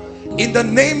you, in the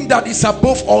name that is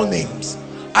above all names,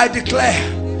 I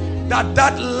declare that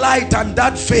that light and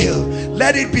that veil,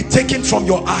 let it be taken from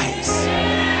your eyes.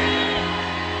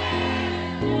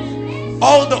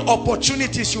 All the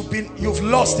opportunities you've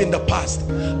lost in the past,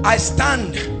 I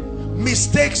stand.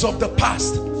 Mistakes of the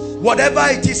past, whatever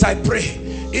it is, I pray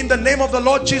in the name of the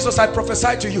Lord Jesus. I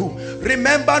prophesy to you,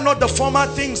 remember not the former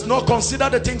things, nor consider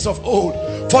the things of old,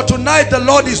 for tonight the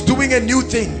Lord is doing a new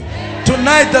thing.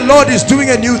 Tonight the Lord is doing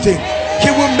a new thing.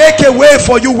 He will make a way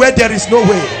for you where there is no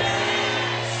way.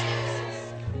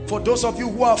 For those of you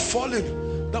who are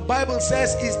fallen, the Bible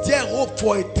says, is there hope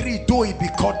for a tree though it be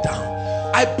cut down?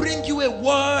 I bring you a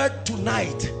word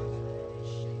tonight.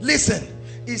 Listen,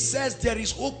 It says there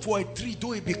is hope for a tree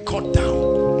though it be cut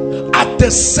down. At the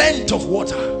scent of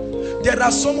water. There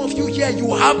are some of you here,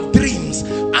 you have dreams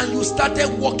and you started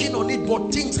working on it,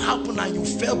 but things happen and you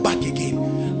fell back again.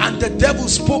 And the devil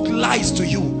spoke lies to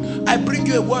you. I bring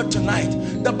you a word tonight.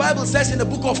 The Bible says in the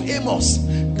book of Amos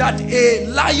that a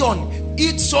lion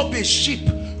eats up a sheep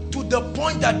to the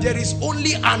point that there is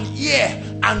only an ear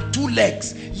and 2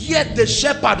 legs. Yet the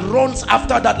shepherd runs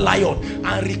after that lion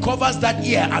and recovers that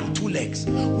ear and 2 legs.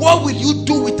 What will you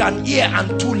do with an ear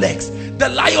and 2 legs? The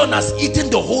lion has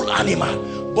eaten the whole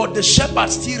animal, but the shepherd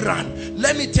still ran.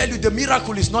 Let me tell you, the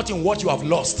miracle is not in what you have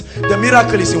lost. The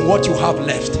miracle is in what you have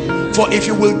left. For if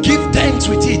you will give thanks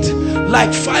with it,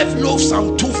 like 5 loaves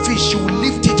and 2 fish, you will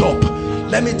lift it up.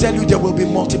 Let me tell you, there will be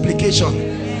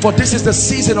multiplication. For this is the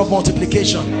season of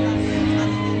multiplication.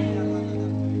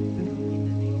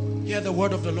 Hear the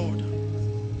word of the Lord.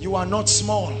 You are not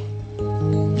small.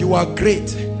 You are great.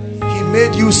 He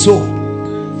made you so.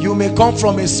 You may come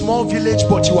from a small village,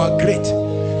 but you are great.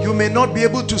 You may not be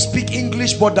able to speak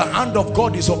English, but the hand of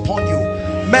God is upon you.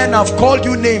 Men have called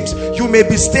you names. You may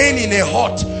be staying in a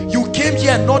hut. You came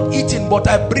here not eating, but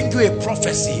I bring you a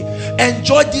prophecy.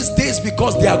 Enjoy these days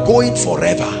because they are going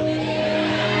forever.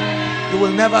 You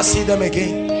will never see them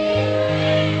again.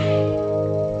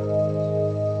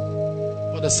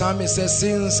 But the psalmist says,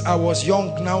 since I was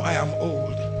young, now I am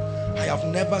old. I have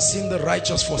never seen the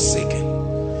righteous forsaken.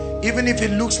 Even if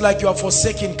it looks like you are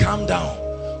forsaken, calm down.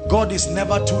 God is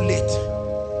never too late.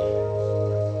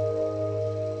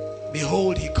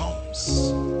 Behold, he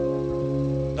comes.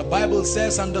 The Bible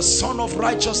says, and the Son of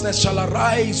Righteousness shall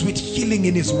arise with healing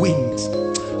in his wings.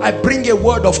 I bring a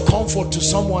word of comfort to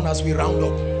someone as we round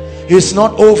up. It's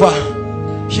not over.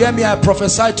 Hear me, I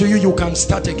prophesy to you, you can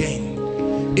start again.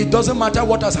 It doesn't matter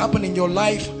what has happened in your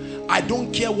life. I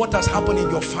don't care what has happened in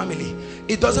your family.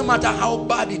 It doesn't matter how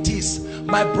bad it is.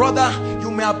 My brother, you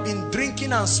may have been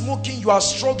drinking and smoking. You are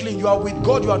struggling. You are with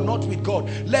God. You are not with God.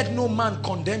 Let no man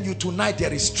condemn you. Tonight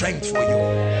there is strength for you.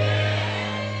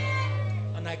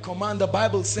 And I command, the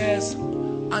Bible says,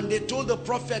 and they told the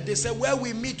prophet, they said, where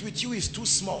we meet with you is too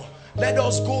small. Let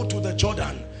us go to the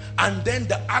Jordan. And then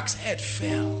the axe head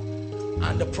fell.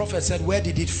 And the prophet said, where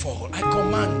did it fall? I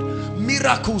command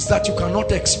miracles that you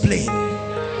cannot explain.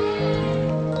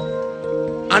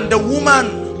 And the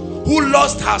woman who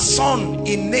lost her son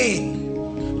in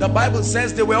Nain, the Bible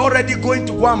says they were already going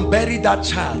to go and bury that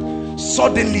child.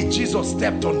 Suddenly Jesus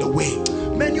stepped on the way.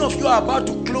 Many of you are about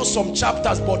to close some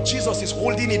chapters, but Jesus is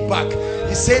holding it back.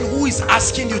 He's saying, who is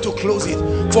asking you to close it?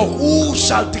 For who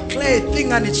shall declare a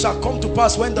thing and it shall come to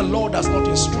pass when the Lord has not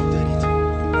instructed it?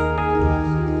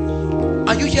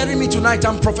 Are you hearing me tonight?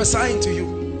 I'm prophesying to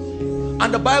you.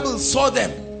 And the Bible saw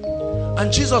them,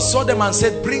 and Jesus saw them and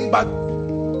said, bring back.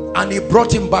 And he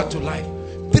brought him back to life.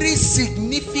 3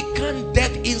 significant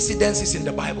death incidences in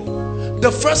the Bible.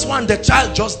 The first one, the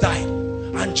child just died,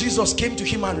 and Jesus came to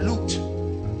him and looked,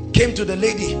 came to the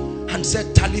lady and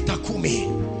said, Talitha Kumi,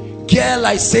 girl,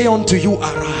 I say unto you,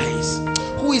 arise.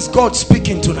 Who is God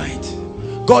speaking tonight?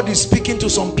 God is speaking to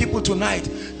some people tonight.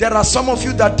 There are some of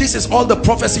you that this is all the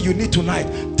prophecy you need tonight.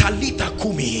 Talitha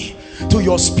Kumi, to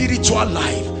your spiritual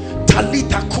life.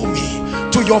 Talitha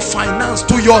Kumi, to your finance,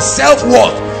 to your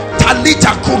self-worth.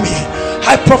 Talitha Kumi,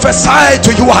 I prophesy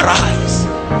to you, arise.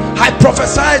 I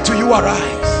prophesy to you,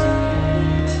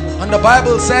 arise. And the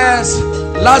Bible says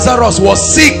Lazarus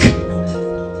was sick,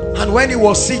 and when he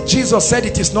was sick, Jesus said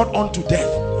it is not unto death.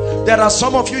 There are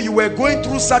some of you, you were going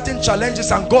through certain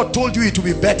challenges and God told you it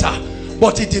will be better,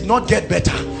 but it did not get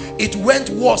better. It went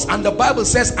worse. And the Bible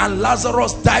says, and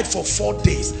Lazarus died for 4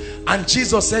 days. And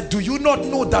Jesus said, do you not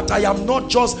know that I am not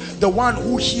just the one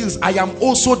who heals, I am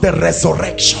also the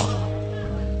resurrection.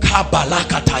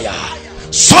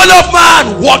 Son of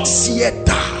man, what seest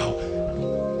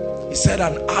thou? He said,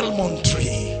 an almond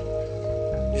tree.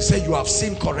 He said, you have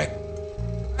seen correct.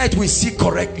 Tonight we see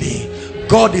correctly.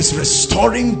 God is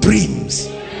restoring dreams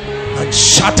and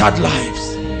shattered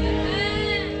lives.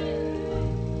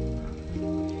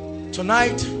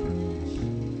 Tonight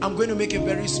I'm going to make a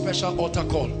very special altar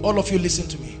call. All of you listen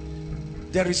to me.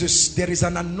 There is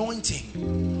an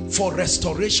anointing for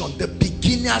restoration. The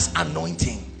beginner's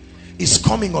anointing is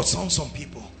coming on some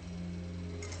people.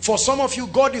 For some of you,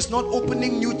 God is not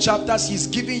opening new chapters. He's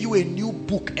giving you a new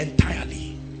book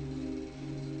entirely.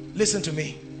 Listen to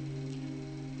me.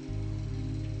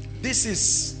 This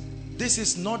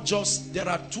is not just, there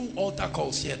are 2 altar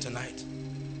calls here tonight.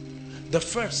 The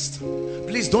first,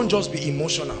 please don't just be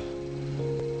emotional.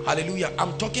 Hallelujah.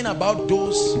 I'm talking about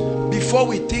those, before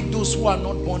we take those who are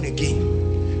not born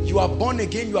again. You are born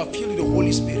again, you are filled with the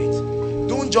Holy Spirit.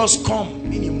 Don't just come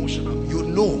being emotional. You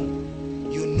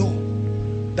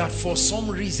know that for some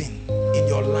reason in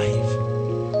your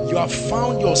life, you have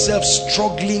found yourself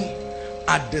struggling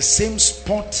at the same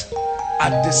spot,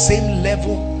 at the same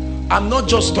level. I'm not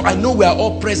just, I know we are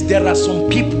all pressed. There are some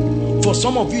people, for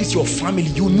some of you it's your family.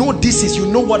 You know this is, you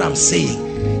know what I'm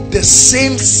saying. The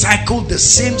same cycle, the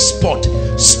same spot,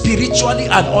 spiritually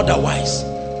and otherwise.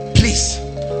 Please,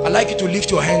 I'd like you to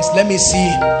lift your hands. Let me see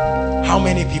how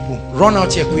many people. Run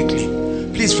out here quickly.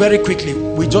 Please, very quickly.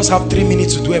 We just have 3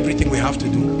 minutes to do everything we have to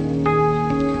do.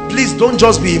 Please don't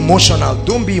just be emotional.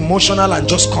 Don't be emotional and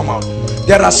just come out.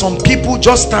 There are some people,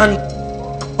 just stand.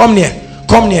 Come near.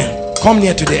 Come near. Come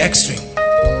near to the extreme.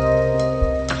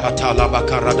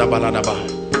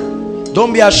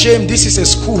 Don't be ashamed. This is a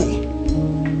school.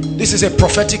 This is a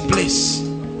prophetic place.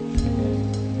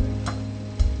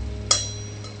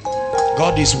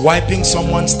 God is wiping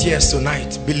someone's tears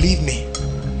tonight. Believe me.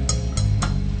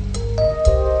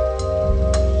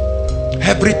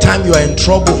 Every time you are in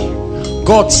trouble,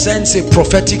 God sends a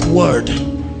prophetic word.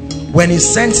 When he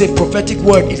sends a prophetic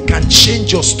word, it can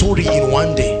change your story in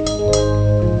one day.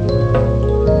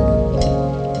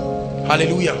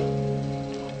 Hallelujah.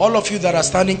 All of you that are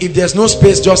standing, if there's no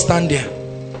space, just stand there.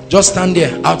 Just stand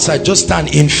there outside. Just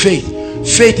stand in faith.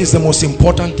 Faith is the most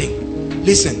important thing.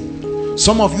 Listen,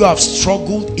 some of you have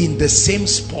struggled in the same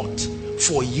spot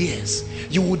for years.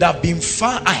 You would have been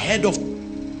far ahead of.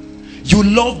 You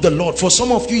love the Lord. For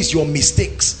some of you, it's your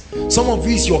mistakes. Some of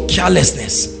you, it's your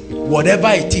carelessness. Whatever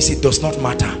it is, it does not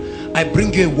matter. I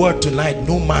bring you a word tonight.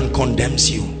 No man condemns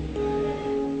you.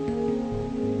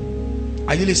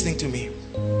 Are you listening to me?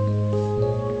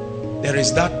 There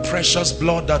is that precious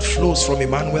blood that flows from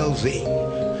Emmanuel's vein,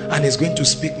 and is going to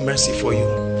speak mercy for you.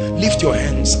 Lift your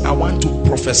hands. I want to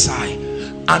prophesy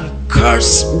and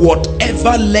curse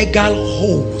whatever legal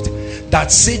hold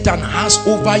that Satan has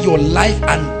over your life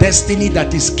and destiny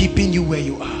that is keeping you where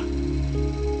you are.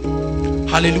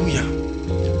 Hallelujah.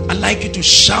 I'd like you to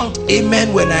shout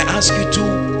amen when I ask you to,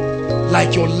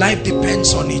 like your life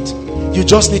depends on it. You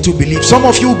just need to believe. Some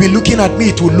of you will be looking at me,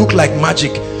 it will look like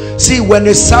magic. See, when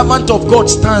a servant of God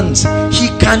stands, he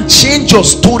can change your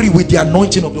story with the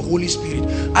anointing of the Holy Spirit.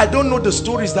 I don't know the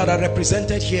stories that are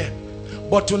represented here,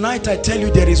 but tonight I tell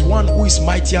you, there is one who is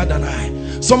mightier than I.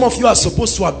 Some of you are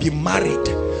supposed to have been married.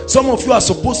 Some of you are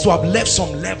supposed to have left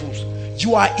some levels.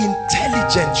 You are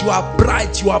intelligent, you are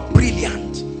bright, you are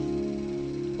brilliant.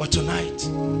 But tonight,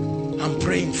 I'm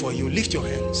praying for you. Lift your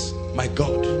hands. My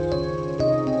God,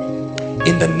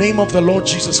 in the name of the Lord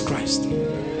Jesus Christ,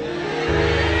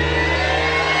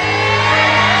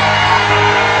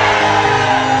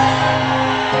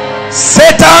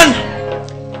 Satan,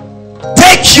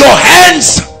 take your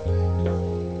hands.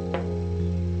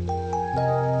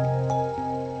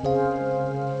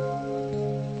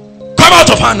 Come out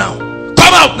of her now.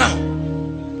 Come out now.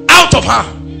 Out of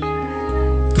her.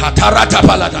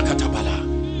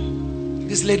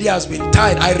 This lady has been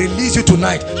tied. I release you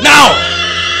tonight. Now.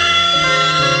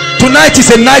 Tonight is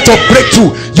a night of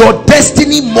breakthrough. Your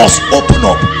destiny must open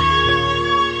up.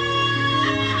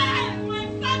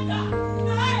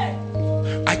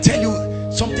 I tell you,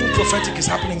 something prophetic is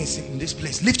happening in this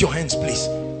place. Lift your hands, please.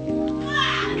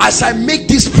 As I make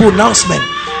this pronouncement,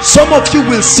 some of you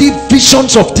will see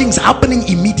visions of things happening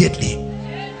immediately.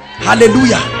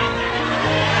 Hallelujah.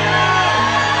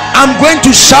 I'm going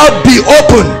to shout, be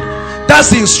open. That's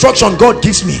the instruction God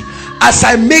gives me. As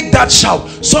I make that shout,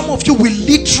 some of you will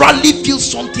literally feel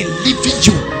something leaving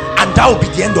you, and that will be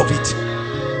the end of it.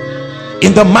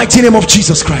 In the mighty name of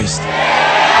Jesus Christ.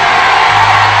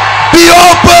 Be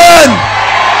open.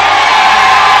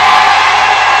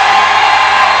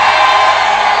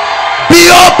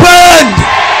 Be open.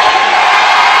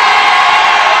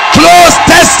 Close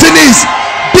destinies.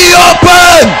 Be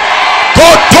open.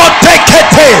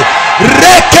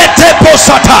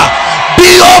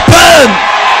 Be open.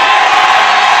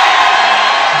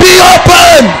 Be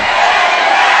open.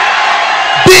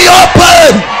 Be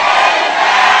open.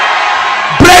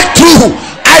 Breakthrough.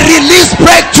 I release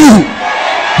breakthrough.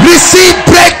 Receive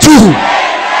breakthrough.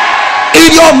 In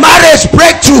your marriage,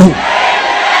 breakthrough.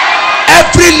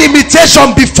 Every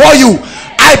limitation before you,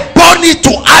 I burn it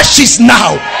to ashes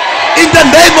now. In the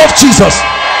name of Jesus.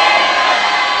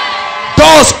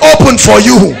 Doors open for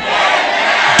you.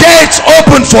 Gates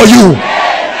open for you.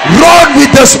 Run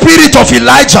with the spirit of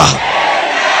Elijah.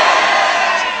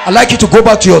 I'd like you to go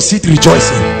back to your seat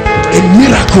rejoicing. A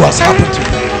miracle has happened to you.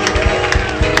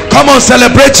 Come on,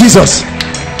 celebrate Jesus.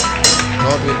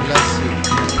 God will bless you.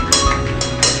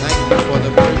 Thank you for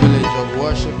the privilege of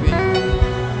worshiping.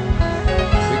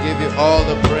 We give you all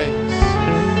the praise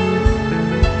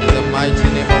in the mighty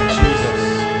name of Jesus.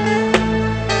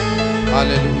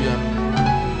 Hallelujah.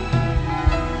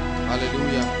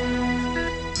 Hallelujah.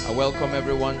 I welcome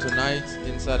everyone tonight,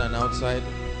 inside and outside.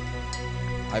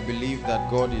 I believe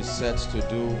that God is set to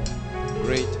do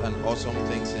great and awesome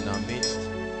things in our midst.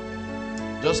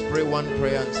 Just pray one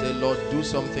prayer and say, Lord, do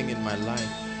something in my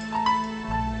life.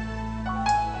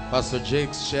 Pastor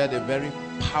Jakes shared a very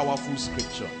powerful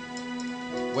scripture.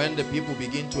 When the people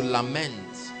begin to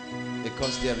lament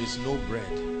because there is no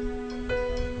bread.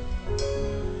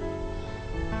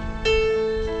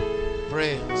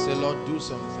 Pray, say, Lord, do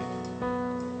something.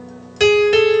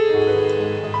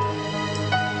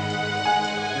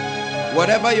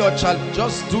 Whatever your child,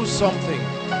 just do something.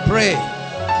 Pray.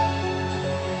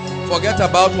 Forget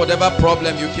about whatever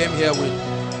problem you came here with.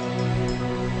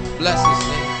 Bless his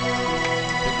name,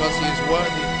 because he is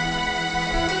worthy.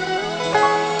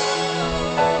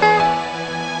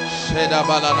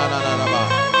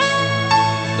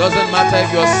 Doesn't matter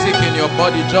if you're sick in your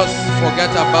body, just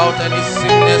forget about any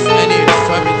sickness, any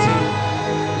infirmity.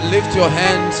 Lift your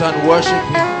hands and worship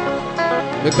him,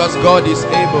 because God is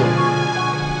able.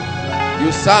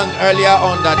 You sang earlier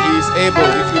on that he is able.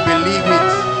 If you believe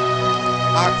it,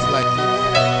 act like it.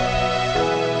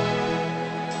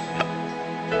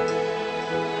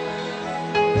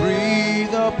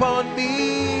 Breathe upon me,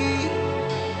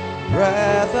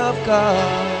 breath of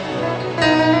God.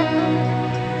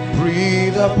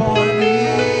 Breathe upon me,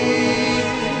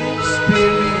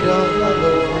 Spirit of the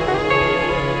Lord.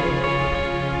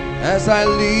 As I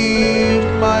lift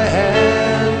my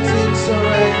hands in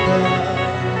surrender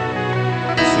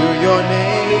to your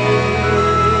name,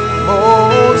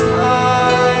 Most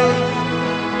High,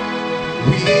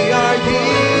 we are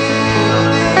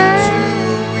yielding to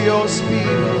your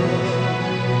Spirit,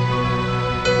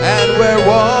 and we're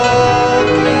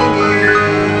walking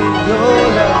in your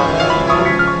love.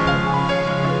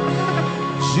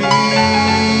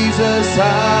 Jesus, I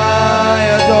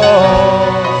adore.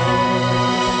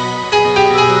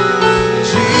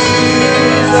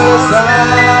 Jesus, I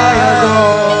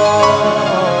adore.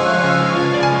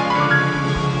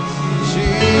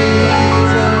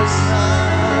 Jesus,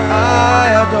 I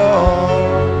adore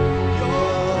your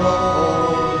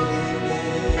holy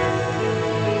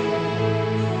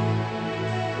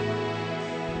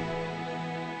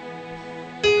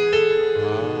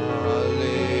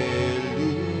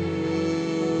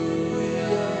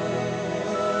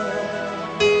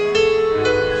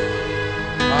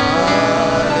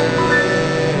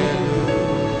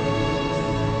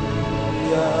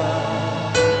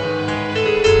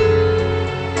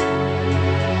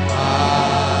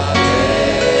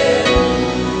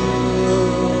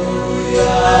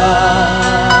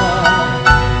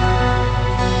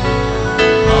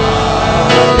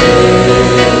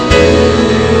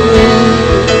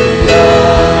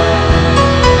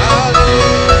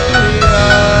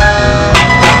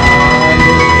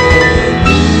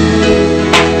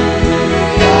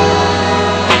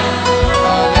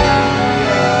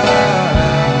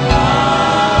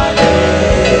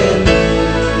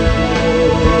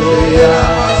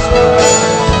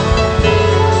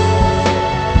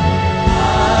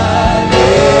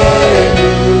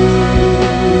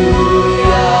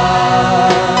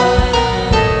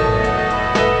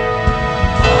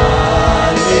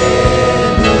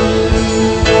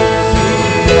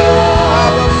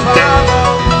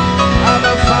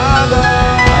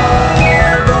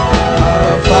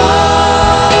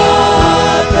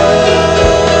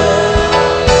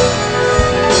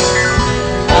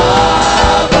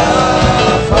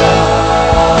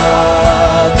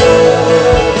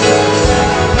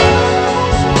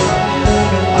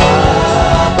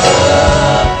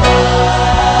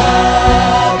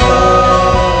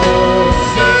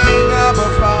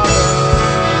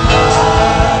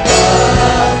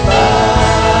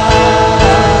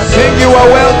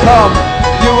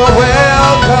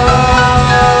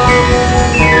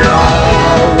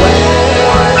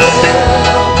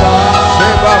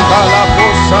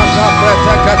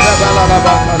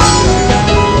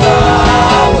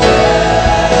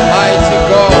Mighty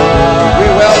God, we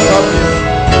welcome you.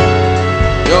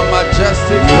 Your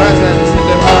majestic presence in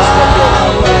the midst of your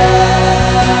people.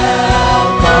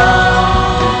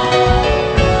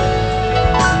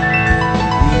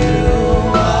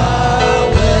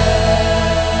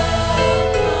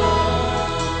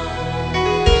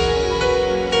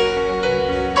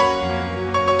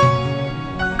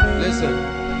 Listen,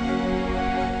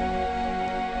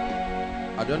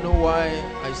 I don't know why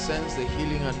I sense the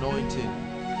healing anointing.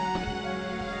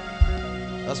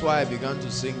 That's why I began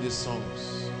to sing these songs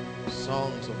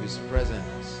of his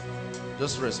presence,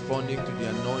 just responding to the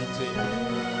anointing.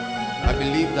 I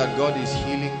believe that God is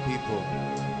healing people.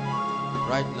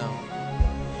 Right now.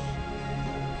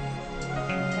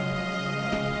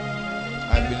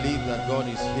 I believe that God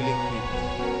is healing people.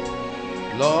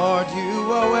 Lord,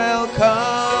 you are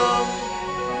welcome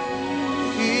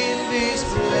in this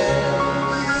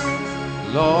place.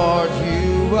 Lord,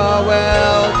 you are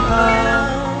welcome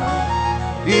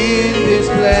in this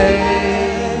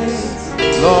place.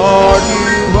 Lord,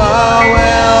 you are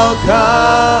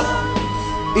welcome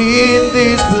in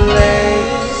this place.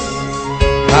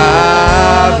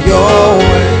 Have your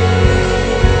way.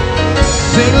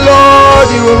 Sing, Lord,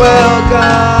 you are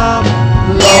welcome.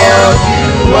 Lord,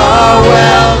 you are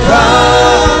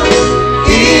welcome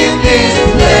in this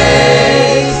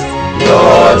place.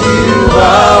 Lord, you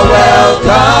are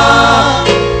welcome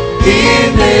in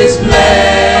this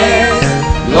place.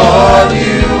 Lord,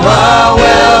 you are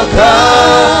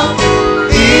welcome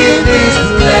in this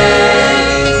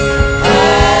place.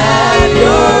 Have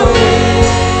your way.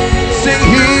 Sing,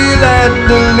 heal and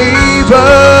deliver.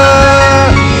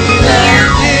 Heal and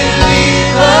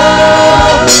deliver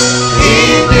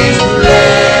in this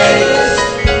place.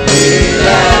 Heal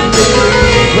and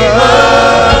deliver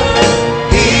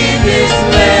in this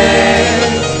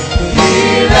place.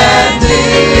 Heal and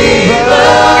deliver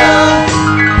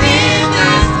in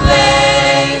this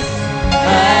place.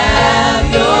 Have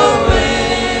your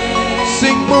way.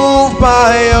 Sing, move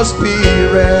by your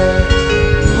spirit.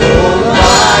 Move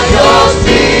by your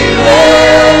spirit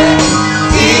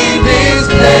in this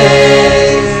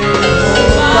place.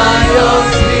 Move by your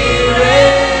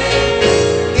spirit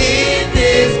in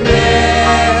this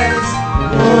place.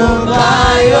 Move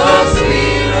by your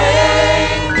spirit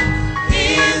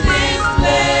in this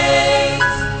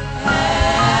place.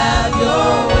 Have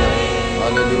your way.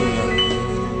 Hallelujah.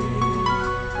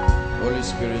 Holy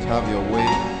Spirit, have your way.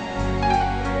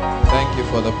 Thank you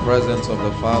for the presence of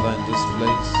the Father in this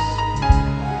place.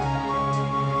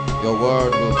 Your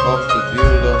word will come to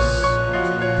build us.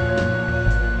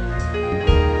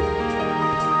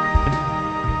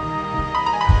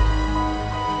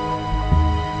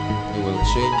 It will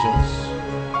change us.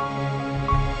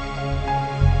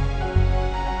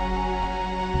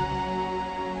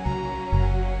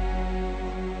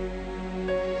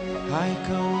 I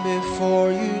come before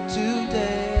you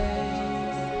today,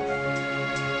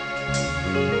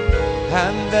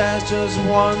 and there's just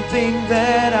one thing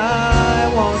that I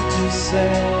want to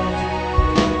say.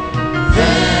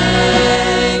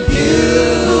 Thank you,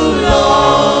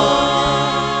 Lord.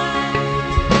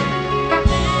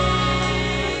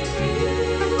 Thank you,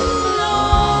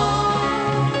 Lord.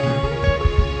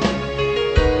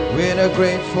 With a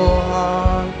grateful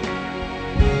heart,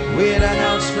 with an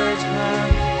outstretched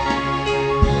hand,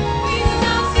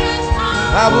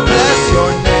 I will bless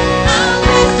your name.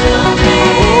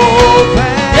 Oh,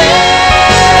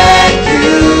 thank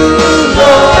you,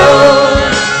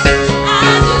 Lord.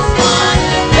 I just want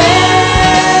to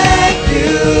thank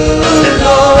you,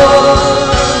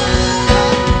 Lord.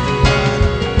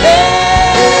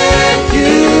 Thank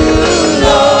you,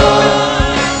 Lord.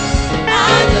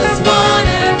 I just want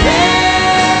to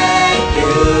thank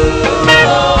you,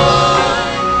 Lord.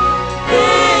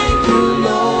 Thank you,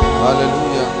 Lord.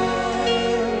 Hallelujah.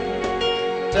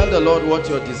 Tell the Lord what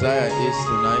your desire is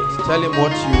tonight. Tell him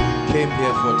what you came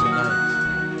here for tonight.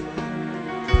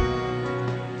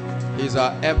 He's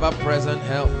our ever-present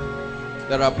help.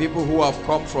 There are people who have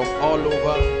come from all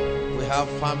over. We have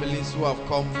families who have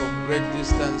come from great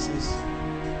distances.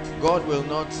 God will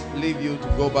not leave you to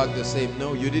go back the same.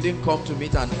 No, you didn't come to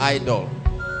meet an idol.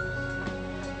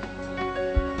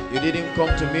 You didn't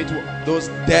come to meet those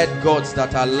dead gods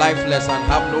that are lifeless and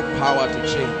have no power to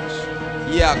change.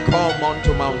 Ye are come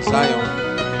unto Mount Zion.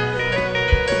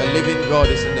 The living God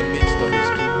is in the midst of his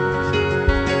people.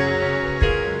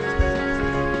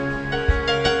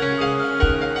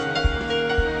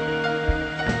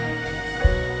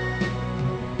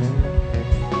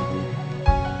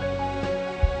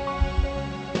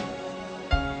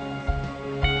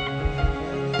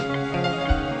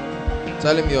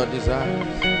 Tell him your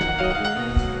desires.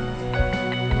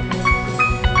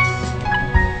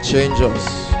 Change us,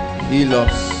 heal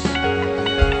us,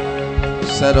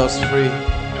 set us free.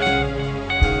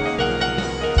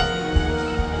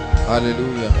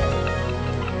 Hallelujah.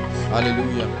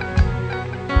 Hallelujah.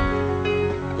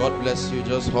 God bless you.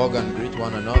 Just hug and greet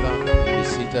one another. Be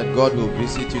seated. God will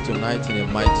visit you tonight in a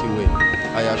mighty way.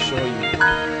 I assure you.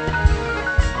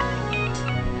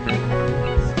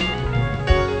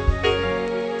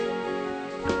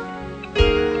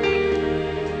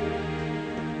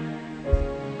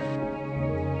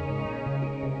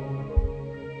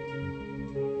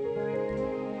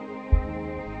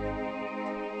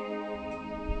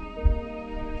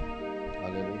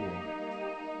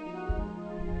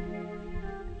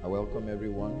 welcome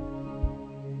everyone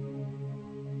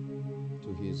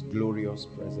to his glorious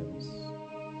presence.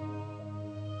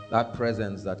 That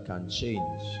presence that can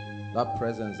change, that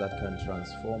presence that can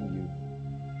transform you,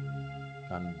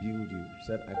 can build you. He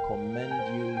said, I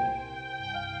commend you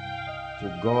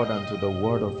to God and to the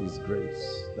word of his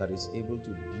grace that is able to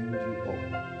build you up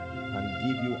and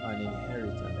give you an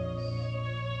inheritance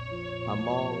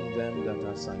among them that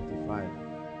are sanctified.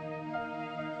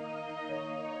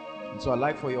 And so I'd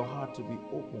like for your heart to be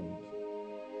opened,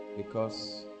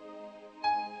 because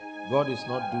God is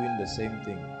not doing the same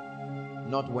thing,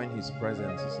 not when his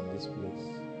presence is in this place.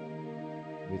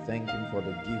 We thank him for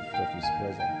the gift of his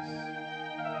presence,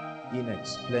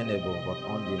 inexplainable but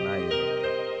undeniable.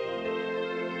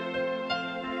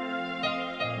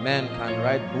 Men can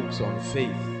write books on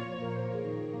faith,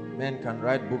 men can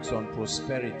write books on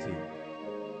prosperity,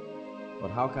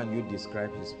 but how can you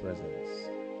describe his presence?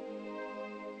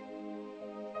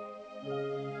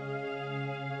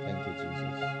 Thank you,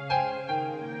 Jesus.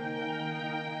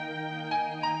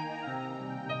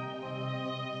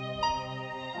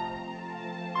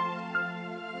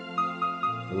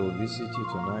 He will visit you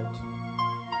tonight,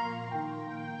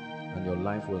 and your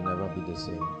life will never be the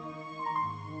same.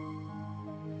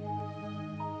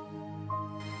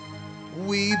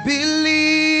 We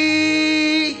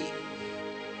believe,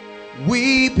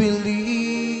 we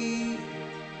believe,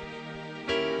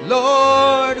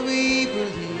 Lord, we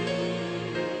believe,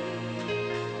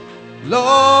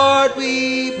 Lord,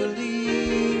 we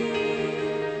believe,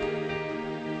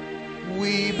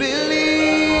 we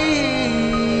believe,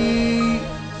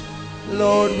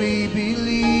 Lord, we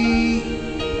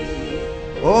believe,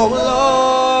 oh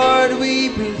Lord, we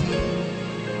believe.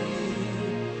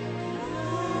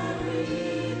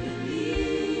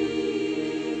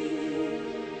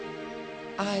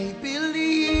 I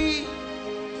believe,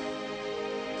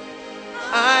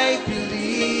 I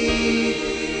believe,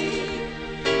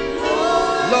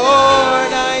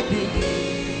 Lord, I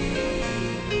believe,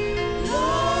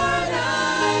 Lord,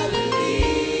 I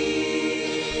believe.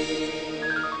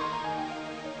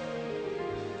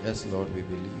 Yes, Lord, we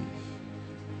believe.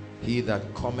 He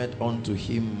that cometh unto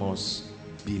him must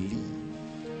believe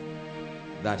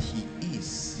that he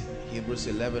is, Hebrews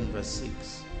 11 verse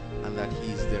 6, and that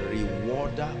he is the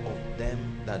rewarder of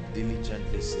them that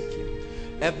diligently seek him.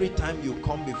 Every time you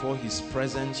come before his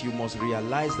presence, you must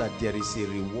realize that there is a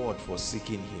reward for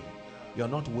seeking him. You're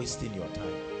not wasting your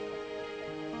time.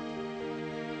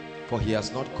 For he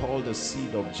has not called the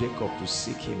seed of Jacob to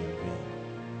seek him in vain.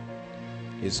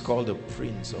 He's called the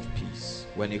Prince of Peace.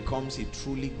 When he comes, he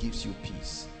truly gives you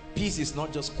peace. Peace is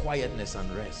not just quietness and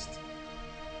rest.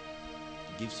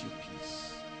 It gives you peace.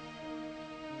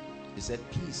 He said,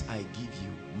 peace I give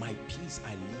you, my peace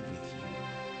I leave with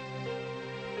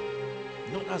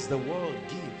you. Not as the world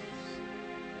gives.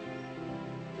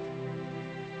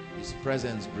 His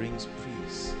presence brings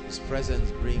peace. His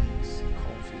presence brings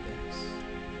confidence.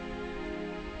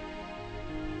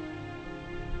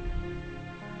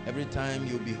 Every time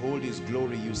you behold his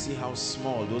glory, you see how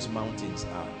small those mountains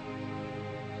are.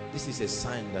 This is a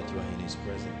sign that you are in his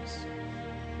presence.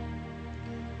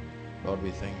 Lord,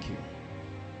 we thank you.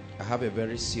 I have a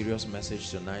very serious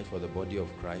message tonight for the body of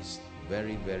Christ.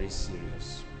 Very, very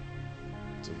serious.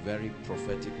 It's a very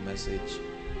prophetic message.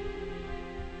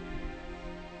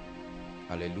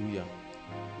 Hallelujah.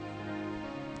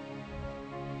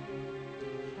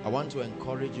 I want to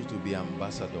encourage you to be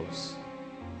ambassadors.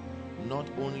 Not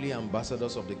only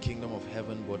ambassadors of the kingdom of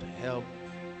heaven, but help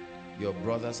your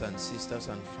brothers and sisters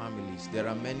and families. There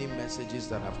are many messages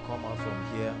that have come out from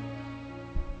here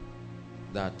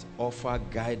that offer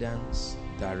guidance,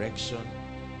 direction,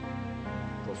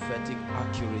 prophetic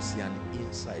accuracy and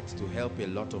insight to help a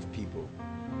lot of people.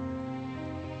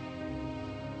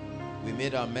 We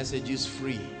made our messages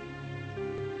free.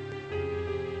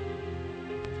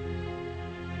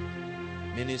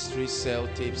 Ministries sell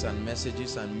tapes and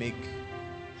messages and make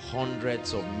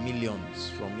hundreds of millions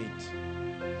from it.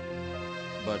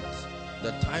 But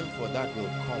the time for that will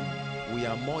come. We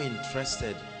are more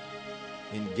interested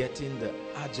in getting the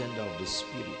agenda of the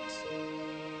Spirit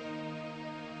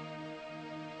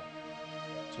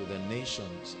to the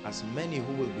nations, as many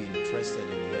who will be interested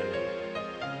in hearing.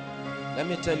 Let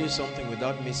me tell you something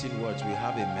without missing words. We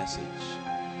have a message.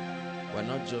 We're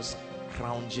not just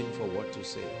crouching for what to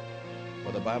say.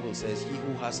 But the Bible says, he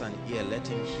who has an ear, let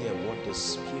him hear what the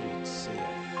Spirit saith.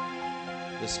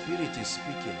 The Spirit is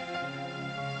speaking,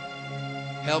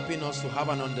 helping us to have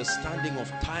an understanding of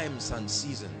times and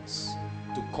seasons,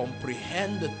 to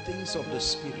comprehend the things of the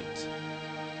Spirit.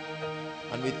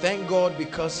 And we thank God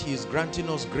because he is granting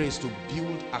us grace to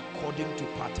build according to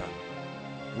pattern.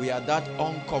 We are that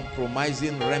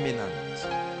uncompromising remnant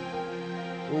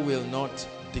who will not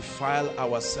defile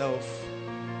ourselves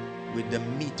with the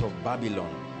meat of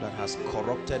Babylon that has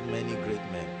corrupted many great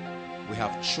men. We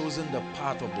have chosen the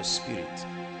path of the Spirit,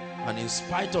 and in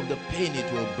spite of the pain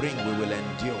it will bring, we will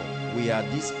endure. We are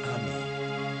this army,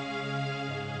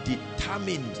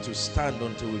 determined to stand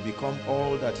until we become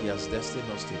all that He has destined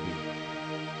us to be.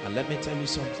 And let me tell you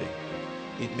something,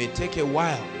 it may take a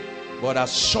while, but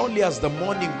as surely as the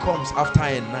morning comes after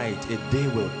a night, a day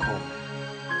will come.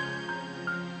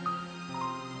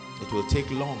 It will take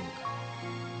long,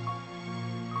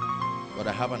 but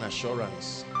I have an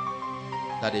assurance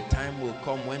that a time will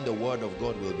come when the word of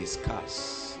God will be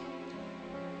scarce,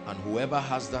 and whoever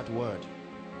has that word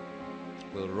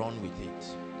will run with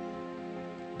it.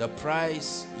 The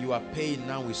price you are paying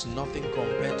now is nothing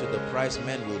compared to the price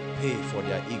men will pay for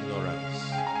their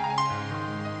ignorance.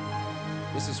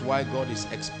 This is why God is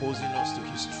exposing us to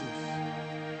His truth.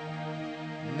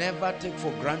 Never take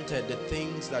for granted the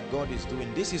things that God is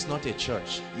doing. This is not a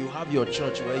church. You have your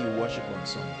church where you worship on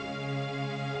Sunday.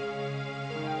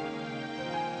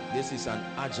 This is an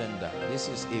agenda. This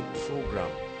is a program.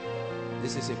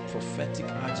 This is a prophetic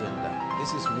agenda.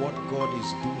 This is what God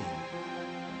is doing.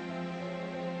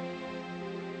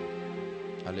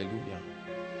 Hallelujah.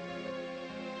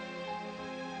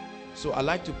 So I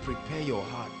like to prepare your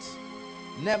heart.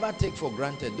 Never take for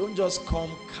granted. Don't just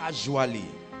come casually.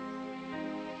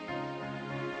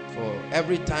 For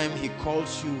every time He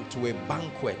calls you to a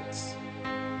banquet,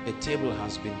 a table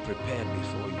has been prepared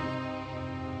before you.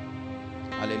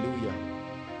 Hallelujah.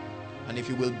 And if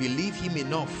you will believe Him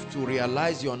enough to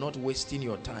realize you are not wasting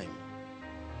your time,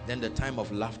 then the time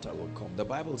of laughter will come. The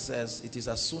Bible says it is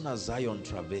as soon as Zion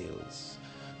travails.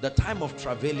 The time of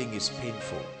travailing is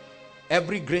painful.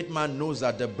 Every great man knows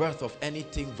that the birth of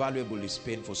anything valuable is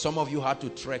painful. Some of you had to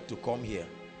trek to come here.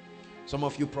 Some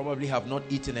of you probably have not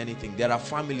eaten anything. There are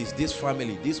families, this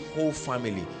whole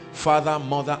family, father,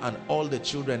 mother, and all the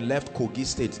children left Kogi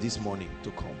State this morning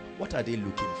to come. What are they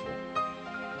looking for?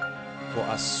 For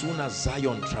as soon as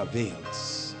Zion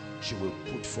travails, she will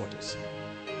put forth a son.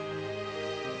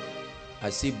 I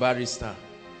see Barrister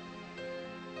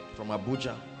from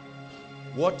Abuja.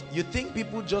 What you think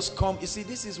people just come? You see,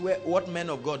 this is where what men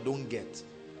of God don't get.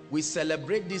 We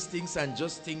celebrate these things and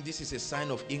just think this is a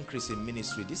sign of increase in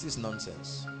ministry. This is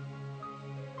nonsense.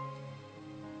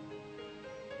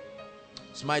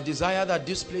 It's my desire that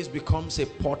this place becomes a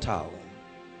portal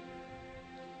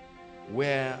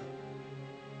where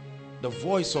the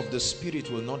voice of the Spirit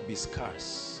will not be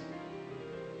scarce.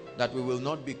 That we will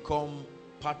not become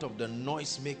part of the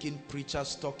noise-making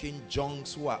preachers talking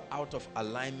junks who are out of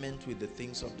alignment with the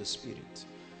things of the Spirit.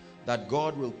 That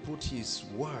God will put His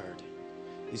word.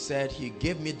 He said, He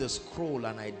gave me the scroll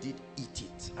and I did eat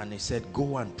it. And He said,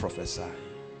 go and prophesy.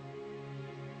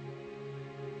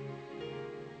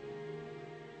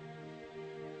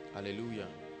 Hallelujah.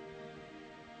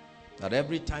 That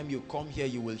every time you come here,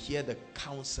 you will hear the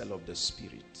counsel of the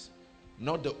Spirit.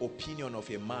 Not the opinion of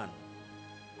a man.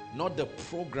 Not the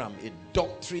program, a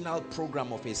doctrinal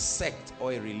program of a sect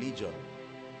or a religion.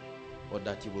 But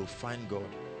that you will find God.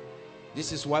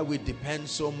 This is why we depend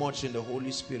so much in the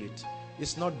Holy Spirit.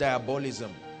 It's not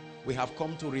diabolism. We have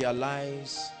come to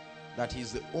realize that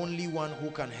He's the only one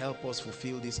who can help us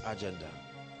fulfill this agenda.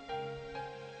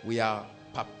 We are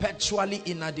perpetually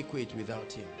inadequate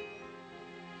without Him.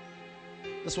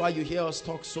 That's why you hear us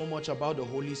talk so much about the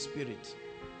Holy Spirit.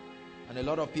 And a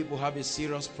lot of people have a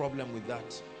serious problem with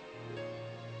that.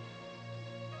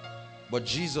 But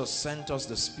Jesus sent us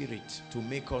the Spirit to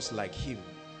make us like Him.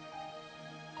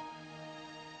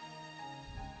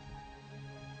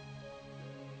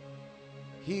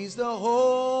 He's the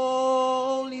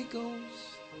Holy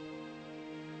Ghost.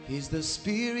 He's the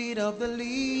Spirit of the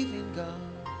living God.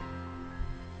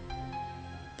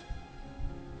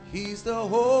 He's the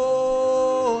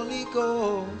Holy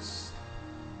Ghost,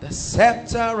 the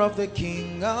scepter of the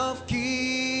King of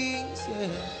Kings. Yeah.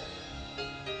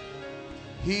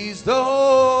 He's the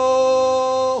Holy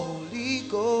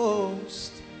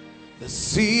Ghost, the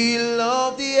seal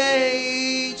of the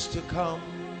age to come.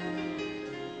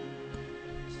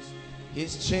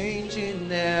 He's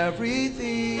changing everything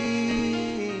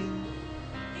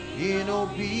in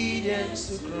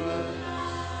obedience to Christ.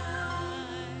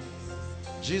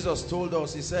 Jesus told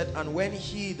us, He said, and when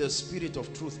He, the Spirit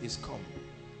of truth, is come,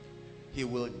 He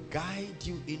will guide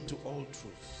you into all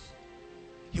truth.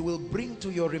 He will bring to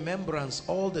your remembrance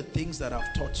all the things that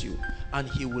I've taught you, and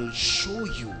He will show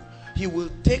you. He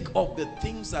will take up the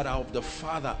things that are of the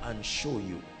Father and show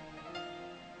you.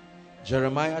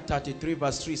 Jeremiah 33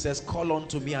 verse 3 says, call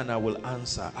unto me and I will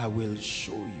answer. I will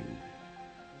show you.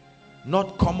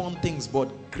 Not common things, but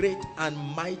great and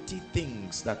mighty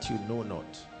things that you know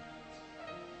not.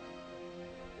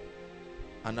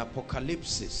 An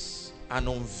apocalypse, an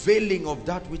unveiling of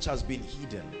that which has been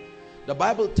hidden. The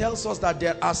Bible tells us that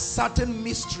there are certain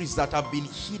mysteries that have been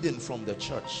hidden from the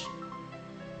church,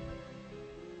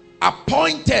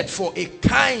 appointed for a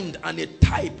kind and a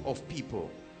type of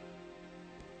people.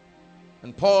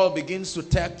 And Paul begins to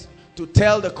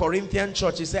tell the Corinthian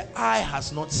church, he said, eye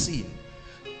has not seen.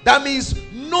 That means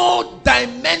no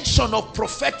dimension of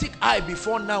prophetic eye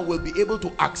before now will be able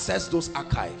to access those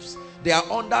archives. They are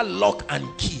under lock and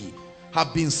key,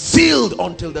 have been sealed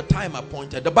until the time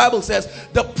appointed. The Bible says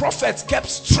the prophets kept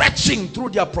stretching through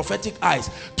their prophetic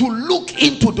eyes to look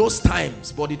into those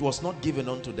times, but it was not given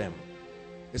unto them.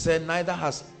 He said, neither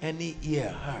has any ear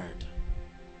heard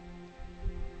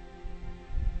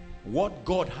what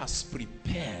God has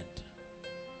prepared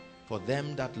for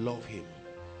them that love him.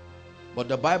 But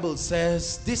the Bible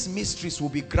says these mysteries will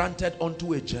be granted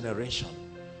unto a generation.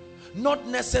 Not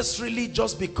necessarily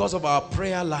just because of our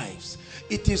prayer lives.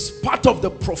 It is part of the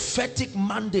prophetic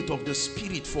mandate of the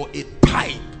Spirit for a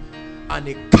type and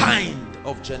a kind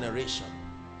of generation.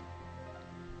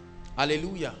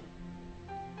 Hallelujah.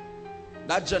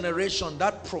 That generation,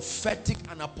 that prophetic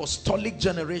and apostolic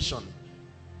generation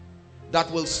that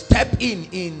will step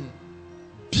in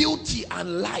beauty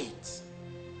and light.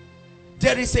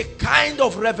 There is a kind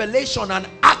of revelation and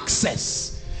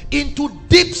access into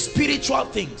deep spiritual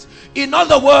things. In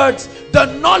other words, the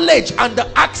knowledge and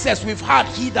the access we've had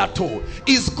hitherto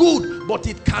is good, but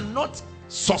it cannot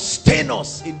sustain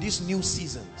us in these new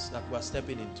seasons that we're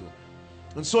stepping into.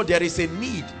 And so there is a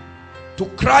need to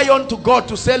cry unto God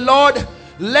to say, Lord,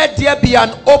 let there be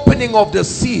an opening of the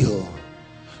seal,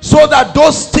 so that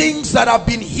those things that have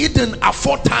been hidden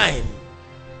aforetime,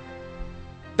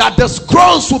 that the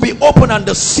scrolls will be opened and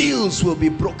the seals will be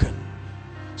broken,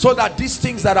 so that these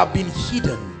things that have been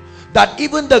hidden, that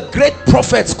even the great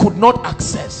prophets could not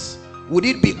access, would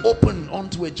it be open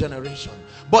unto a generation.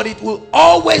 But it will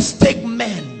always take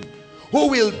men who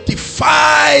will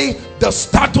defy the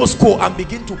status quo and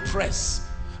begin to press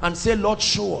and say, Lord,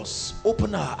 show us,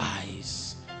 open our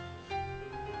eyes,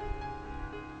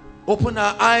 open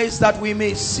our eyes that we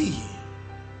may see.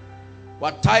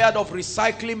 We're tired of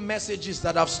recycling messages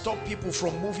that have stopped people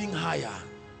from moving higher.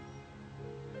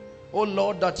 Oh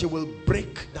Lord, that you will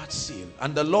break that seal.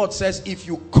 And the Lord says, if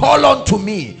you call unto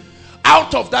me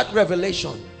out of that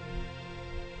revelation.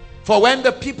 For when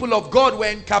the people of God were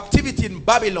in captivity in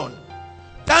Babylon,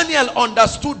 Daniel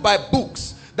understood by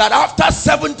books that after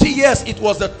 70 years it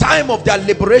was the time of their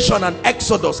liberation and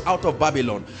exodus out of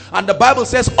Babylon. And the Bible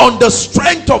says, on the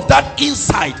strength of that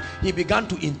insight, he began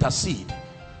to intercede.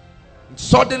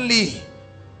 Suddenly,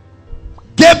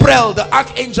 Gabriel, the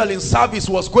archangel in service,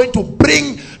 was going to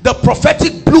bring the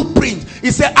prophetic blueprint.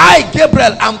 He said, I,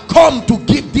 Gabriel, am come to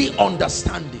give thee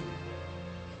understanding.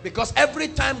 Because every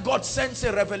time God sends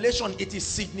a revelation, it is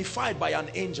signified by an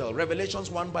angel.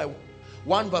 Revelations 1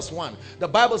 verse 1. The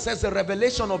Bible says the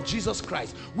revelation of Jesus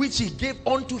Christ, which he gave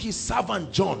unto his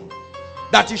servant John,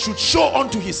 that he should show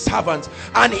unto his servants,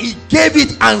 and he gave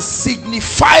it and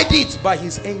signified it by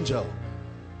his angel.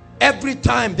 Every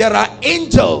time there are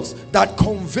angels that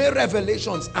convey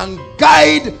revelations and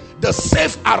guide the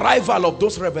safe arrival of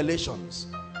those revelations.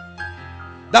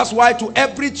 That's why to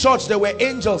every church there were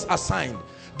angels assigned.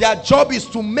 Their job is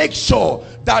to make sure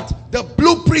that the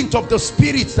blueprint of the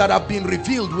spirits that have been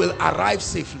revealed will arrive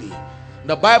safely.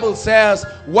 The Bible says,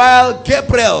 while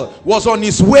Gabriel was on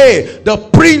his way, the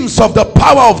prince of the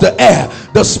power of the air,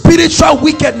 the spiritual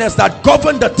wickedness that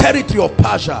governed the territory of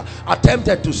Persia,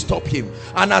 attempted to stop him.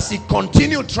 And as he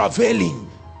continued traveling,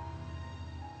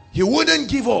 he wouldn't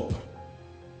give up.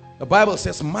 The Bible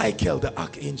says Michael the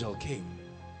archangel came,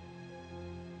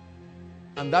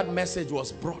 and that message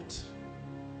was brought.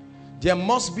 There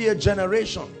must be a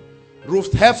generation.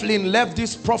 Ruth Heflin left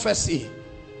this prophecy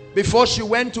before she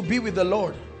went to be with the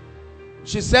Lord.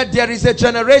 She said, there is a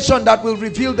generation that will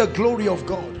reveal the glory of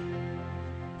God.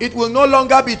 It will no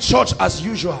longer be church as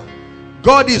usual.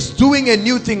 God is doing a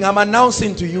new thing. I'm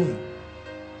announcing to you.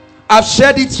 I've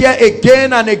shared it here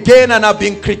again and again, and I've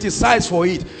been criticized for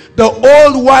it. The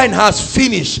old wine has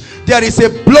finished. There is a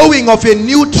blowing of a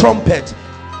new trumpet.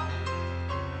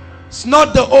 It's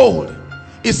not the old.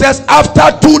 It says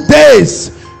after 2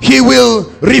 days he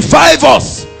will revive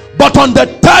us, but on the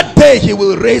third day he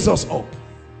will raise us up.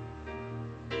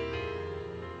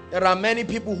 There are many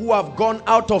people who have gone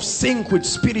out of sync with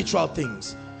spiritual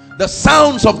things. The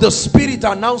sounds of the Spirit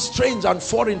are now strange and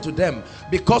foreign to them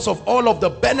because of all of the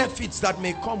benefits that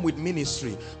may come with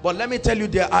ministry. But let me tell you,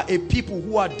 there are a people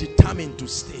who are determined to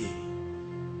stay.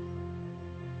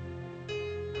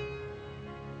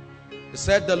 He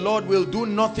said the Lord will do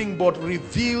nothing but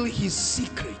reveal his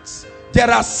secrets. There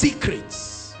are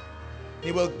secrets.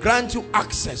 He will grant you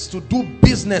access to do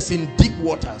business in deep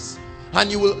waters,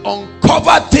 and you will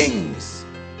uncover things.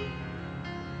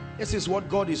 This is what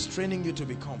God is training you to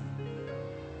become.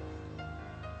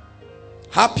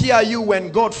 Happy are you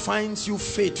when God finds you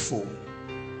faithful.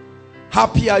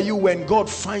 Happy are you when God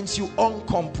finds you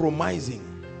uncompromising.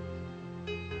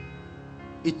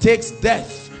 It takes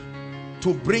death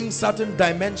to bring certain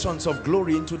dimensions of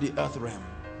glory into the earth realm.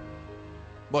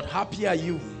 But happy are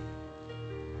you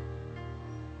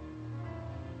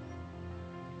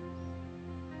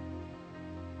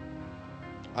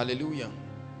hallelujah.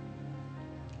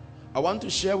 I want to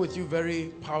share with you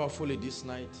very powerfully this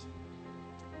night.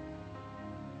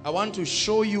 I want to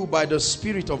show you by the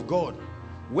Spirit of God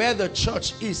where the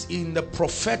church is in the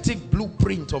prophetic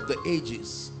blueprint of the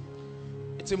ages.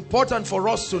 It's important for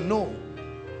us to know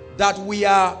that we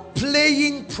are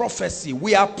playing prophecy.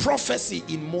 We are prophecy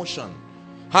in motion.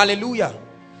 Hallelujah.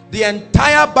 The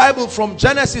entire Bible from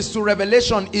Genesis to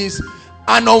Revelation is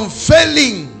an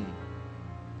unveiling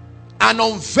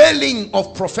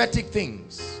of prophetic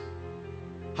things.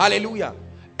 Hallelujah.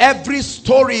 Every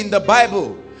story in the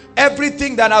Bible,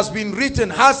 everything that has been written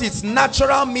has its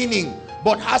natural meaning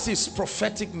but has its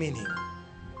prophetic meaning.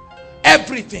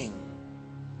 Everything.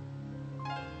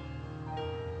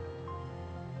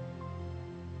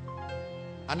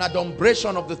 An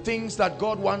adumbration of the things that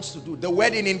God wants to do. The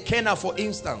wedding in Cana, for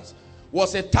instance,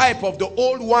 was a type of the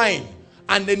old wine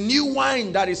and the new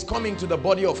wine that is coming to the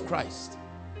body of Christ.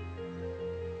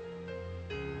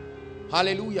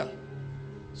 Hallelujah.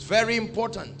 It's very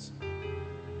important.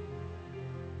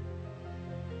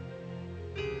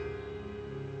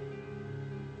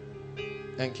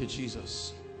 Thank you,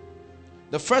 Jesus.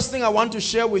 The first thing I want to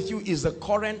share with you is the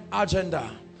current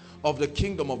agenda of the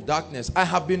kingdom of darkness. I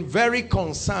have been very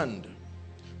concerned.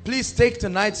 Please take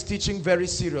tonight's teaching very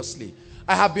seriously.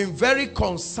 I have been very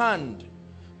concerned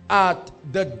at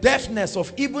the deafness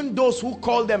of even those who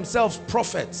call themselves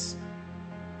prophets.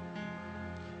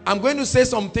 I'm going to say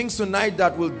some things tonight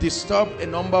that will disturb a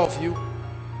number of you.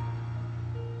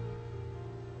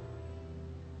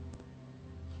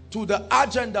 To the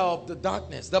agenda of the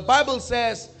darkness. The Bible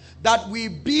says that we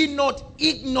be not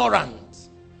ignorant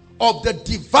of the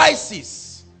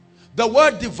devices. The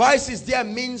word devices there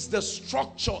means the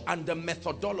structure and the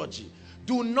methodology.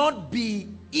 Do not be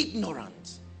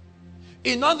ignorant.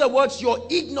 In other words, your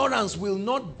ignorance will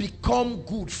not become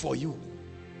good for you.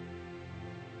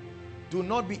 Do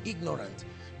not be ignorant.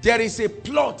 There is a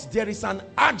plot, there is an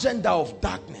agenda of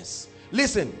darkness.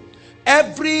 Listen,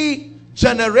 every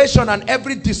generation and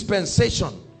every dispensation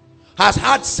has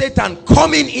had Satan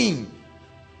coming in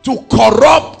to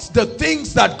corrupt the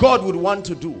things that God would want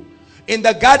to do. In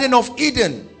the Garden of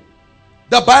Eden,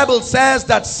 the Bible says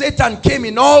that Satan came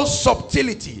in all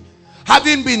subtlety,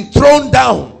 having been thrown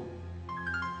down.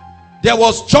 There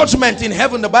was judgment in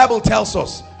heaven, the Bible tells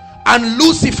us. And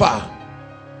Lucifer,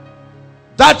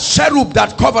 that cherub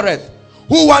that covereth,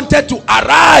 who wanted to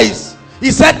arise,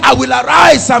 he said, I will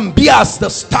arise and be as the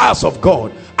stars of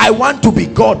God. I want to be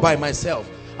God by myself.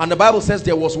 And the Bible says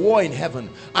there was war in heaven,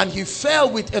 and he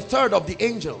fell with a third of the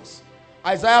angels.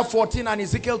 Isaiah 14 and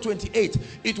Ezekiel 28.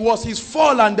 It was his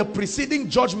fall and the preceding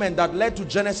judgment that led to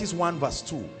Genesis 1 verse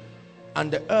 2.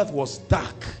 And the earth was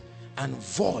dark and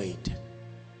void,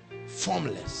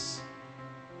 formless.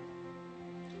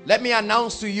 Let me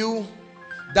announce to you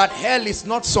that hell is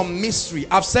not some mystery.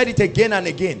 I've said it again and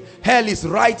again. Hell is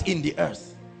right in the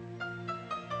earth.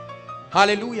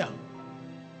 Hallelujah.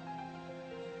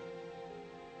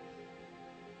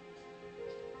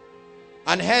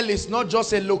 And hell is not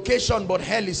just a location, but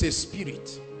hell is a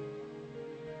spirit.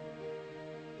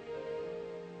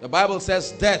 The Bible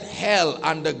says death, hell,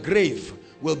 and the grave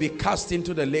will be cast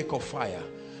into the lake of fire.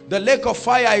 The lake of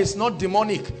fire is not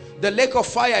demonic. The lake of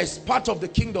fire is part of the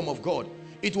kingdom of God.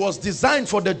 It was designed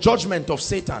for the judgment of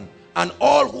Satan and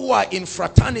all who are in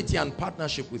fraternity and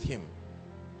partnership with him.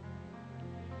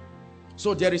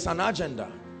 So there is an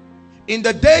agenda. In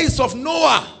the days of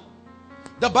Noah,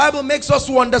 the Bible makes us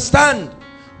to understand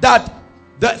that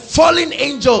the fallen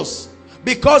angels,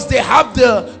 because they have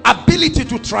the ability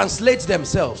to translate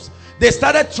themselves, they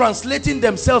started translating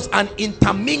themselves and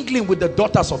intermingling with the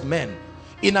daughters of men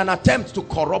in an attempt to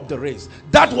corrupt the race.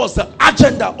 That was the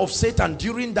agenda of Satan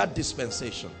during that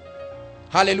dispensation.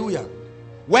 Hallelujah.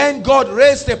 When God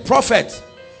raised a prophet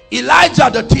Elijah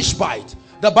the Tishbite.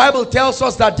 The Bible tells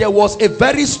us that there was a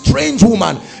very strange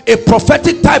woman, a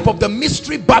prophetic type of the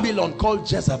mystery Babylon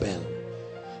called Jezebel.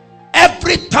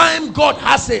 Every time God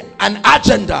has an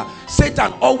agenda,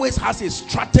 Satan always has a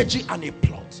strategy and a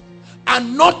plot.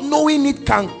 And not knowing it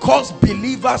can cause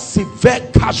believers severe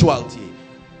casualty.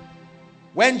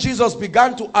 When Jesus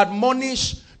began to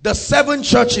admonish the 7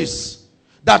 churches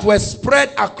that were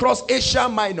spread across Asia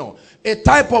Minor, a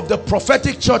type of the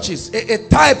prophetic churches, a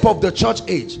type of the church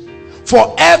age,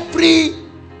 for every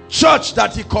church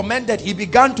that he commended, he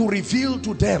began to reveal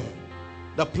to them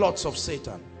the plots of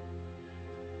Satan.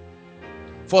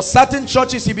 For certain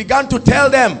churches, he began to tell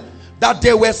them that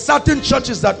there were certain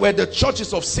churches that were the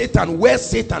churches of Satan, where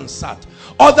Satan sat.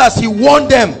 Others, he warned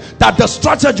them that the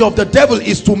strategy of the devil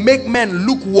is to make men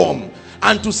lukewarm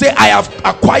and to say, I have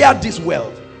acquired this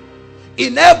wealth.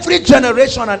 In every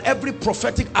generation and every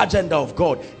prophetic agenda of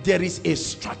God, there is a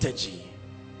strategy.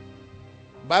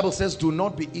 The Bible says, do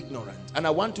not be ignorant. And I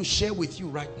want to share with you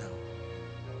right now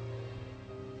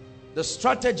the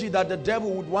strategy that the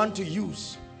devil would want to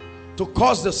use to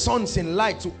cause the sons in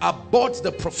light to abort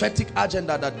the prophetic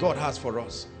agenda that God has for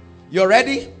us. You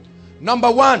ready?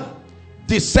 Number 1,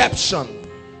 deception.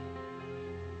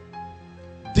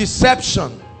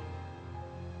 Deception.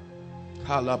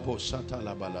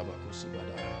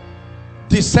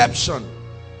 Deception.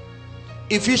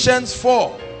 Ephesians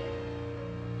 4.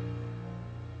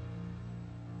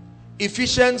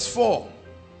 Ephesians 4.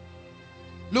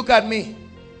 Look at me.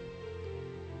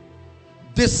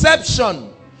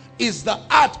 Deception is the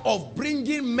art of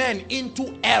bringing men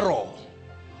into error.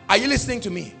 Are you listening to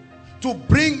me? To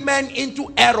bring men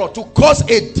into error, to cause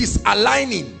a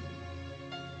disaligning.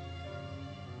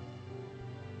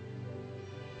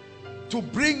 To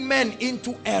bring men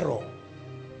into error.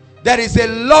 There is a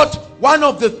lot, one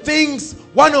of the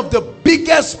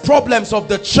biggest problems of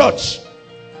the church,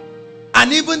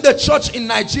 and even the church in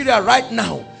Nigeria right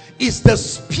now, is the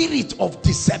spirit of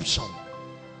deception.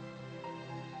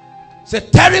 It's a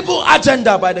terrible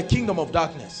agenda by the kingdom of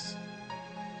darkness.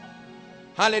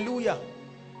 Hallelujah.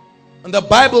 And the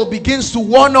Bible begins to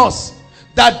warn us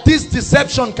that this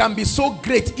deception can be so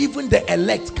great, even the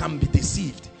elect can be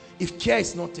deceived if care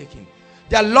is not taken.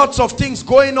 There are lots of things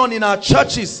going on in our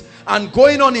churches and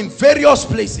going on in various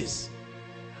places.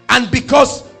 And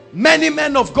because many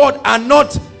men of God are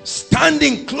not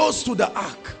standing close to the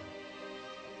ark,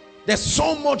 there's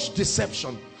so much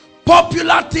deception.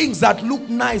 Popular things that look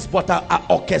nice but are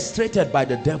orchestrated by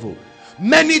the devil.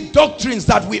 Many doctrines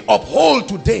that we uphold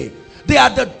today, they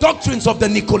are the doctrines of the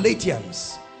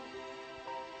Nicolaitans.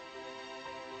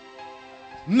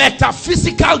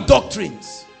 Metaphysical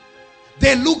doctrines.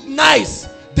 They look nice,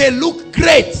 they look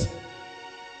great,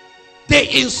 they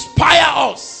inspire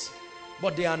us,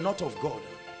 but they are not of God.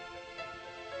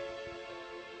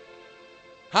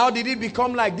 How did it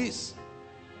become like this?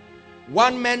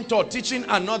 One mentor teaching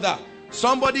another,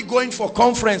 somebody going for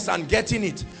conference and getting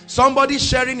it, somebody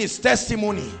sharing his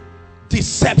testimony.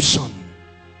 Deception.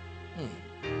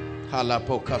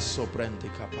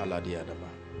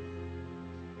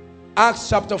 Acts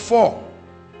chapter 4.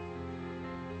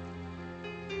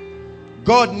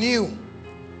 God knew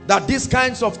that these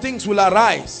kinds of things will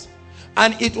arise,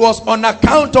 and it was on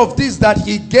account of this that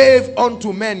he gave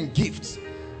unto men gifts.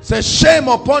 Says, shame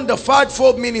upon the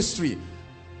fivefold ministry,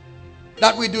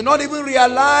 that we do not even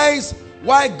realize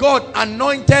why God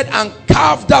anointed and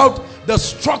carved out the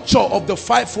structure of the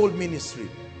fivefold ministry.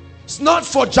 It's not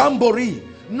for jamboree,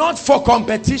 not for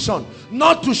competition,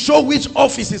 not to show which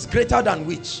office is greater than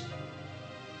which.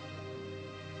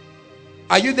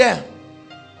 Are you there?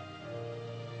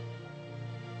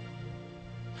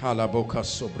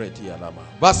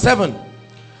 Verse 7.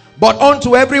 But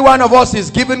unto every one of us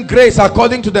is given grace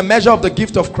according to the measure of the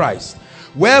gift of Christ.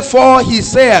 Wherefore he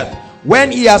saith,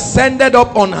 when he ascended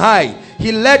up on high,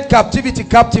 he led captivity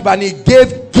captive, and he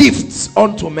gave gifts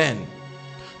unto men.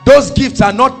 Those gifts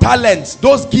are not talents,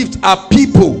 those gifts are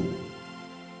people.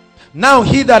 Now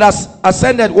he that has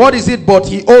ascended, what is it but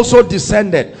he also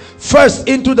descended first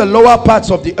into the lower parts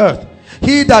of the earth.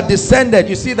 He that descended,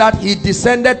 you see that he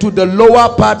descended to the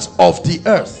lower parts of the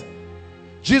earth.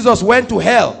 Jesus went to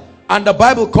hell, and the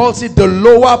Bible calls it the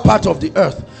lower part of the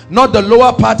earth, not the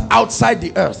lower part outside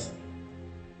the earth.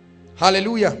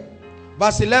 Hallelujah.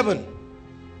 Verse 11.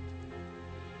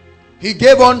 He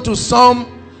gave unto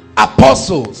some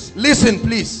apostles. Listen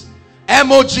please.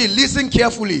 MOG, listen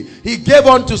carefully. He gave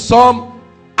unto some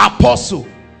apostle,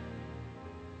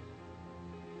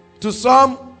 to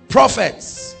some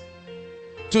prophets,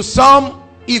 to some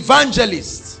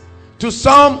evangelists, to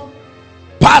some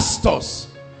pastors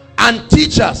and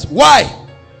teachers. Why?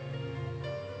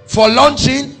 For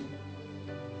launching?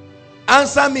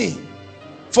 Answer me.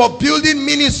 For building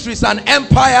ministries and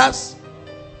empires?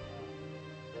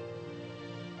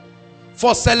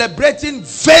 For celebrating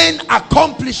vain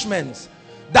accomplishments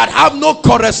that have no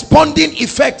corresponding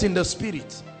effect in the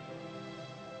spirit?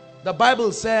 The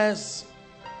Bible says,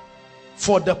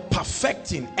 for the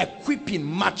perfecting, equipping,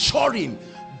 maturing,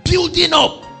 building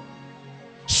up,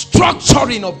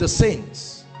 structuring of the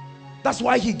saints. That's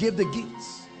why he gave the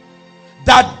gifts.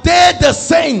 That they, the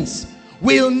saints,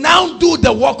 will now do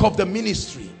the work of the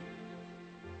ministry,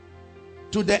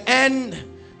 to the end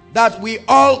that we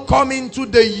all come into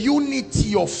the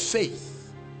unity of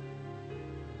faith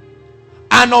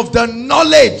and of the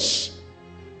knowledge,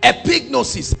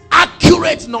 epignosis,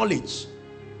 accurate knowledge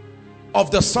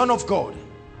of the Son of God,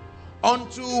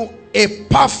 unto a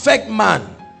perfect man,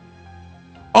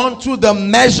 unto the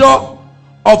measure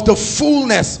of the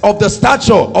fullness of the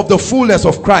stature of the fullness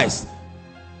of Christ.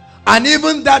 And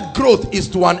even that growth is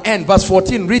to an end. Verse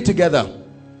 14, read together.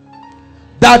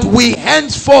 That we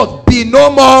henceforth be no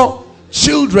more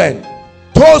children,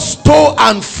 tossed to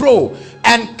and fro,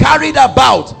 and carried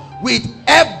about with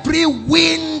every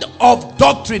wind of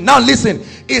doctrine. Now listen,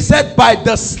 it said, by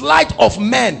the sleight of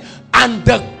men and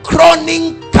the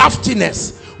cunning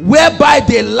craftiness, whereby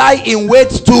they lie in wait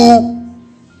to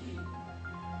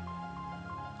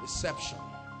deception.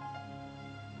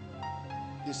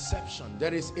 Deception.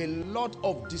 There is a lot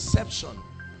of deception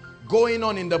going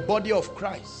on in the body of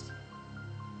Christ.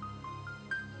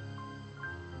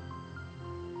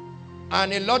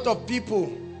 And a lot of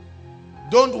people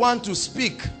don't want to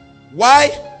speak.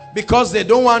 Why? Because they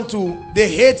don't want to, they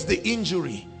hate the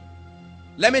injury.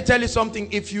 Let me tell you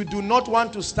something. If you do not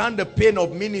want to stand the pain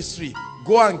of ministry,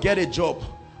 go and get a job.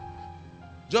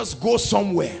 Just go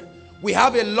somewhere. We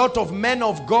have a lot of men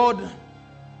of God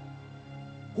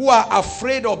who are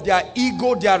afraid of their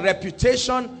ego, their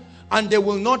reputation, and they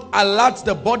will not alert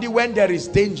the body when there is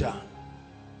danger.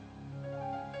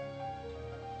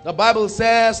 The Bible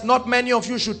says, not many of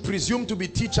you should presume to be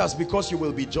teachers because you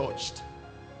will be judged.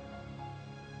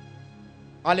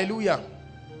 Hallelujah.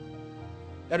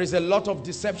 There is a lot of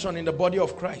deception in the body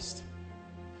of Christ.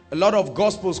 A lot of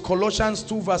gospels. Colossians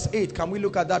 2 verse 8. Can we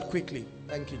look at that quickly?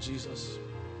 Thank you, Jesus.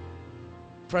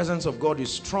 Presence of God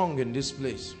is strong in this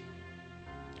place.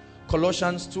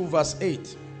 Colossians 2 verse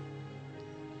 8.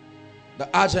 The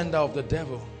agenda of the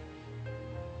devil.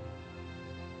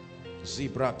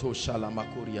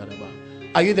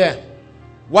 Are you there?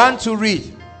 1 to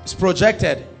read. It's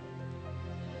projected.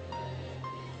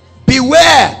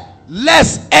 Beware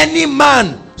lest any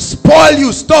man spoil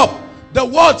you. Stop. The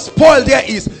word spoil there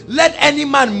is, let any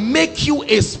man make you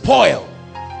a spoil.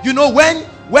 You know, when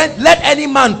let any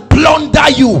man plunder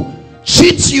you,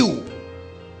 cheat you,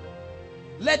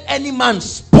 let any man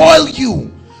spoil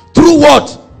you through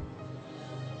what?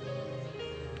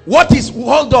 What is,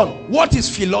 hold on, what is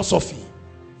philosophy?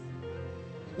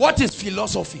 What is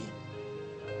philosophy?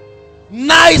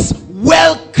 Nice,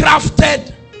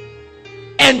 well-crafted,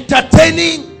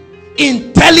 entertaining,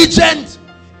 intelligent,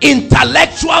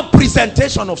 intellectual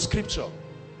presentation of scripture.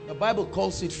 The Bible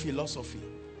calls it philosophy.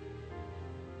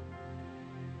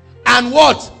 And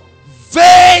what?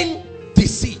 Vain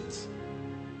deceit.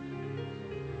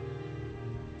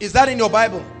 Is that in your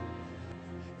Bible?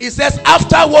 It says,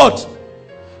 after what?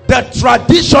 The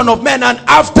tradition of men, and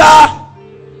after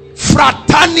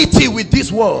fraternity with this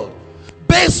world,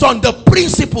 based on the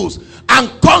principles and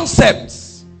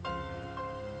concepts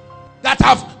that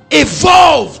have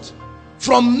evolved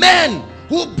from men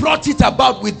who brought it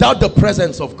about without the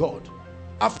presence of God.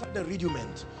 After the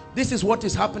rudiment. This is what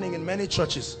is happening in many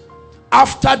churches.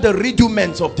 After the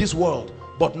rudiments of this world,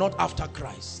 but not after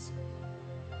Christ.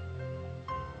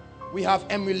 We have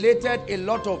emulated a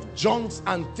lot of junks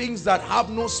and things that have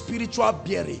no spiritual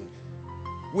bearing.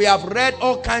 We have read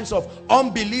all kinds of,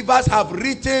 unbelievers have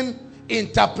written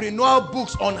entrepreneurial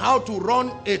books on how to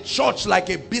run a church like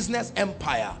a business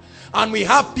empire. And we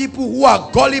have people who are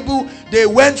gullible. They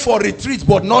went for retreats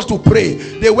but not to pray.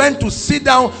 They went to sit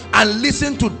down and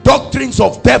listen to doctrines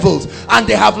of devils, and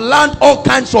they have learned all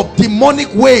kinds of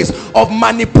demonic ways of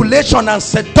manipulation and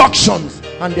seductions,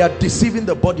 and they are deceiving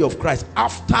the body of Christ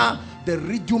after the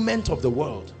rudiment of the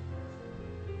world.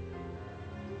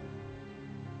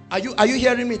 Are you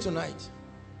hearing me tonight?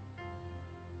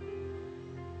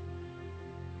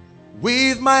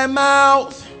 With my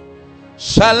mouth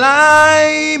shall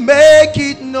I make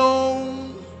it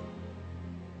known,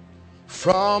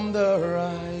 from the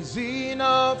rising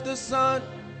of the sun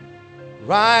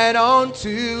right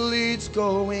until it's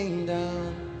going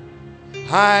down.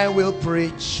 I will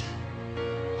preach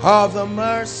of the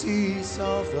mercies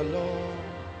of the Lord.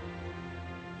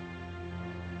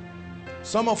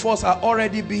 Some of us are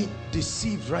already being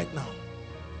deceived right now.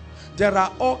 There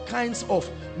are all kinds of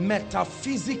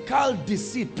metaphysical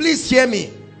deceit. Please hear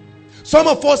me. Some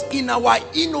of us, in our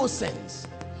innocence,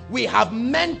 we have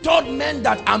mentored men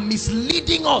that are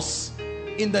misleading us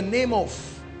in the name of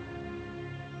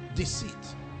deceit.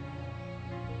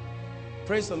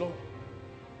 Praise the Lord.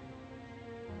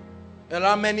 There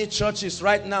are many churches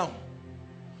right now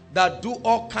that do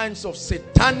all kinds of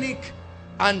satanic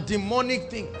and demonic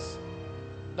things.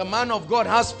 The man of God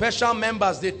has special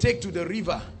members they take to the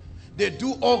river. They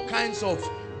do all kinds of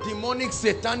demonic,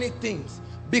 satanic things.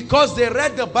 Because they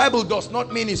read the Bible does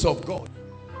not mean it's of God.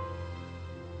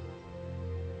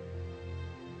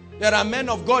 There are men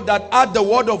of God that add the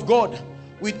word of God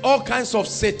with all kinds of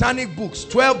satanic books.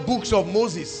 12 books of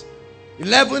Moses,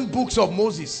 11 books of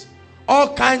Moses,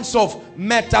 all kinds of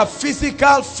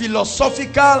metaphysical,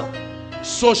 philosophical,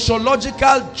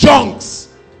 sociological junks.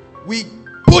 We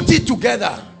put it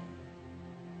together.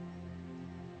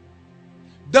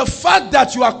 The fact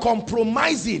that you are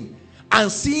compromising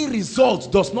and seeing results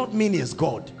does not mean it's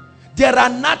God. There are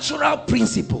natural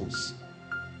principles,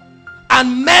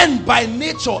 and men by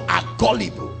nature are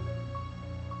gullible.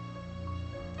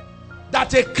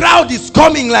 That a crowd is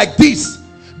coming like this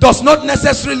does not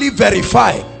necessarily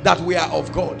verify that we are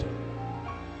of God.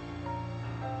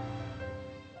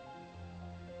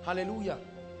 Hallelujah.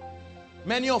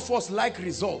 Many of us like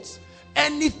results.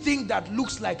 Anything that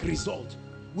looks like result,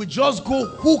 we just go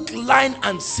hook, line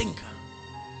and sinker.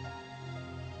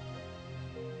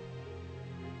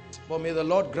 But may the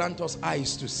Lord grant us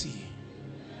eyes to see.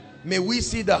 May we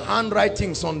see the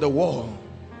handwritings on the wall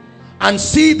and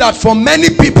see that for many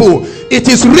people it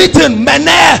is written,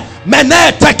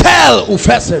 Mene tekel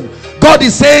ufesen. God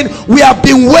is saying, we have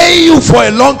been weighing you for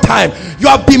a long time. You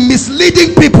have been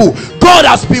misleading people. God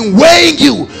has been weighing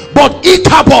you, but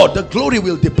Ichabod, the glory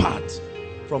will depart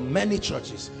from many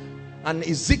churches. And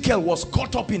Ezekiel was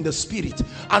caught up in the spirit,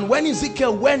 and when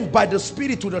Ezekiel went by the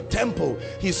spirit to the temple,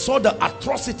 he saw the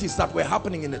atrocities that were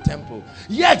happening in the temple.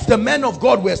 Yet the men of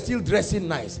God were still dressing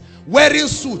nice, wearing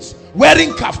suits,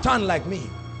 wearing kaftan like me,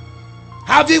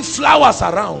 having flowers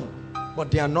around,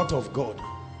 but they are not of God.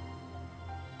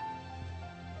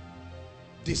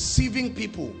 Deceiving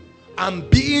people and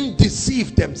being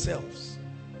deceived themselves.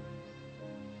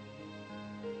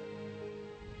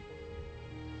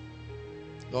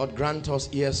 Lord, grant us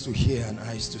ears to hear and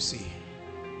eyes to see.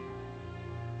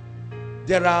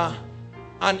 There are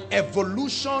an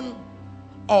evolution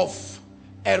of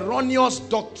erroneous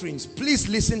doctrines. Please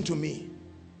listen to me.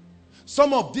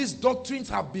 Some of these doctrines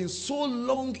have been so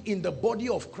long in the body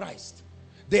of Christ.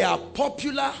 They are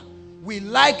popular. We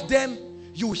like them.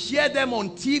 You hear them on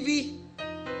TV.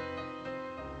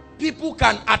 People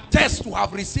can attest to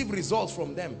have received results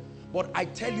from them. But I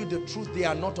tell you the truth, they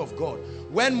are not of God.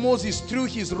 When Moses threw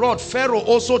his rod, Pharaoh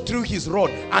also threw his rod,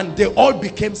 and they all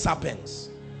became serpents.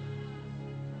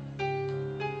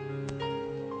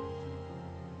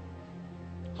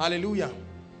 Hallelujah.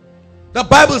 The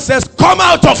Bible says, come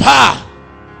out of her.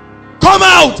 Come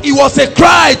out. It was a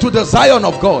cry to the Zion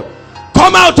of God.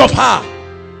 Come out of her.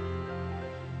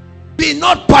 Be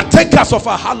not partakers of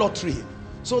her harlotry,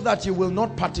 so that you will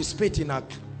not participate in her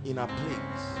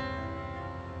plagues.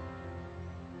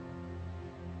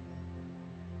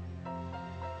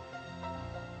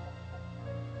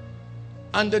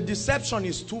 And the deception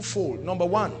is twofold. Number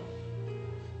one,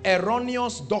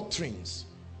 erroneous doctrines.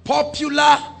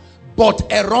 Popular but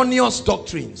erroneous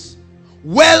doctrines.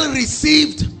 Well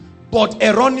received but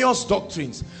erroneous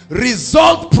doctrines.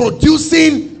 Result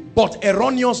producing but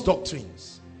erroneous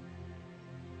doctrines.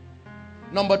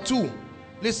 Number two,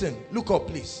 listen, look up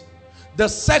please. The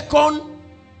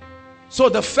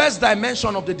first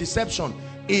dimension of the deception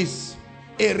is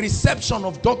a reception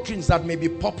of doctrines that may be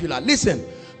popular. Listen.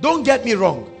 Don't get me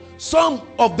wrong. Some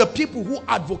of the people who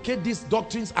advocate these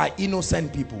doctrines are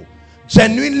innocent people,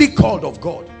 genuinely called of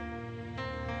God.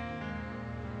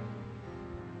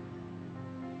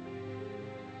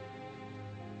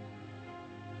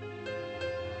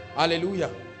 Hallelujah.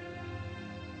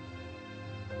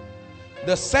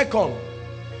 The second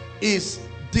is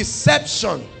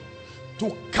deception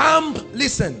to come.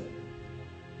 Listen.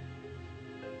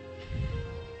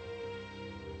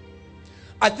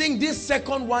 I think this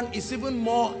second one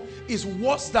is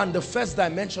worse than the first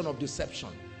dimension of deception,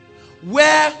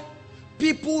 where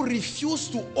people refuse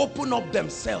to open up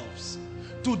themselves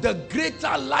to the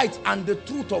greater light and the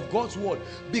truth of God's word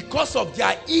because of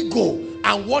their ego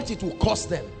and what it will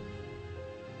cost them.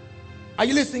 Are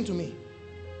you listening to me?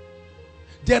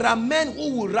 There are men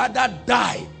who would rather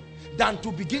die than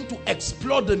to begin to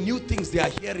explore the new things they are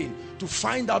hearing to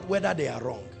find out whether they are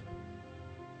wrong.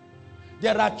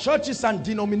 There are churches and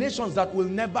denominations that will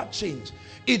never change.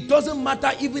 It doesn't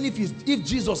matter even if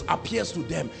Jesus appears to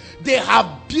them. They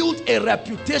have built a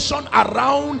reputation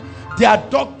around their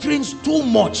doctrines too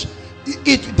much.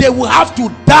 They will have to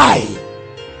die.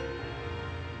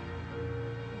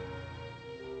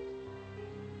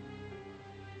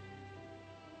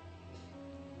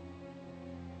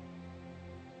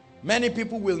 Many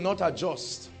people will not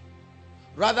adjust.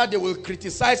 Rather, they will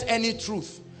criticize any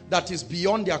truth that is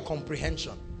beyond their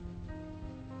comprehension.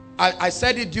 I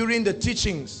said it during the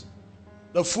teachings,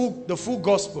 the full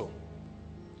gospel.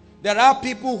 There are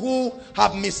people who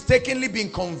have mistakenly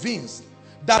been convinced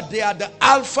that they are the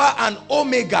Alpha and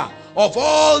Omega of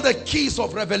all the keys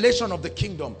of revelation of the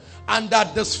kingdom, and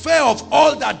that the sphere of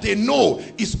all that they know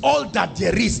is all that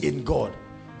there is in God.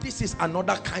 This is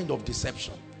another kind of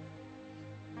deception.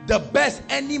 The best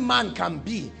any man can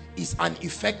be is an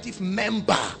effective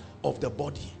member of the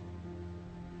body.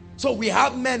 So we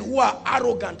have men who are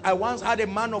arrogant. I once had a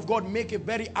man of God make a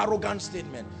very arrogant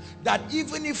statement that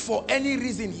even if for any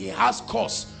reason he has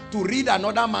cause to read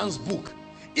another man's book,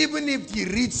 even if he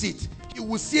reads it, he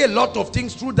will see a lot of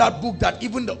things through that book that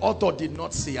even the author did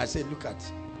not see. I said, look at.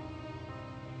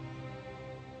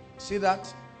 See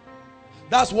that?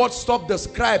 That's what stopped the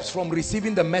scribes from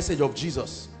receiving the message of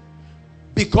Jesus.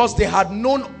 Because they had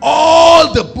known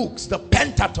all the books, the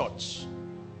Pentateuch.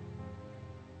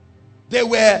 They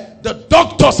were the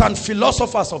doctors and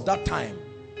philosophers of that time.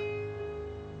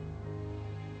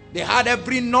 They had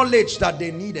every knowledge that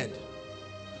they needed.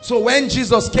 So when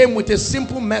Jesus came with a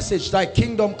simple message, thy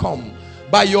kingdom come,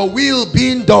 by your will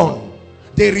being done,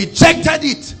 they rejected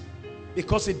it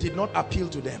because it did not appeal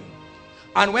to them.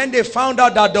 And when they found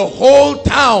out that the whole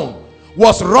town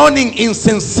was running in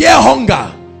sincere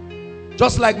hunger,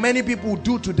 just like many people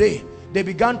do today, they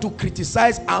began to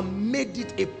criticize and made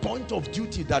it a point of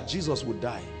duty that Jesus would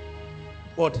die.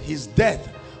 But his death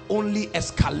only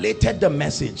escalated the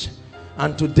message.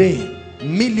 And today,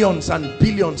 millions and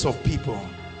billions of people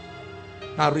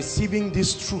are receiving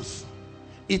this truth.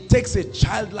 It takes a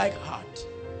childlike heart.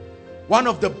 One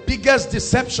of the biggest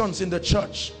deceptions in the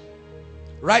church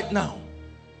right now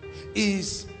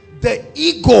is the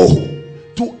ego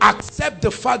to accept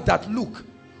the fact that, look,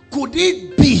 could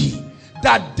it be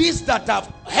that this that I've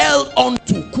held on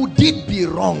to, could it be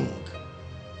wrong?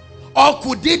 Or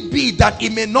could it be that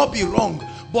it may not be wrong,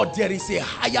 but there is a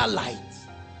higher light?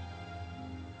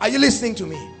 Are you listening to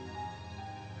me?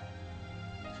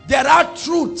 There are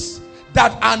truths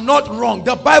that are not wrong.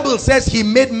 The Bible says he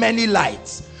made many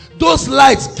lights. Those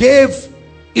lights gave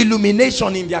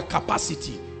illumination in their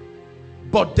capacity.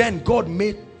 But then God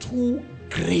made two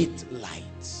great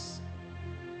lights.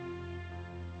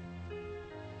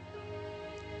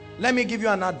 Let me give you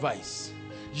an advice.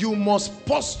 You must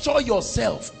posture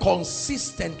yourself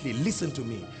consistently. Listen to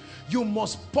me. You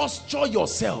must posture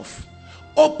yourself.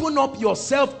 Open up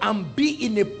yourself and be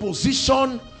in a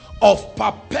position of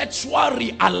perpetual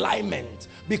realignment,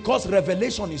 because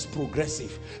revelation is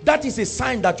progressive. That is a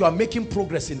sign that you are making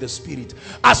progress in the spirit.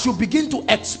 As you begin to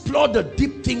explore the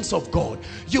deep things of God,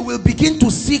 you will begin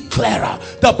to see clearer.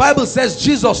 The Bible says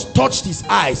Jesus touched his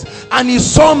eyes and he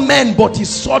saw men, but he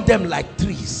saw them like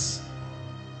trees.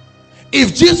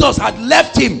 If Jesus had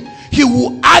left him, he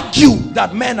would argue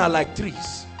that men are like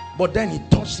trees. But then he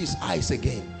touched his eyes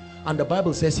again, and the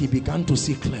Bible says he began to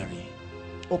see clearly.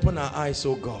 Open our eyes,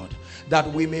 O God, that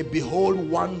we may behold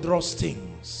wondrous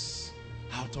things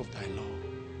out of thy law.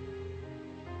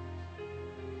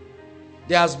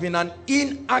 There has been an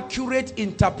inaccurate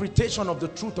interpretation of the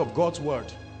truth of God's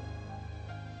word.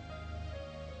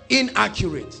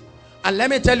 Inaccurate. And let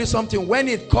me tell you something, when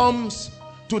it comes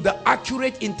to the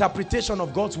accurate interpretation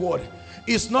of God's word,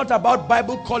 it's not about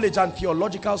Bible college and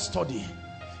theological study.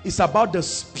 It's about the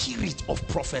spirit of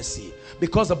prophecy.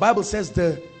 Because the Bible says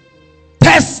the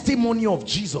testimony of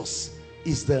Jesus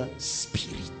is the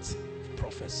spirit of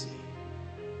prophecy.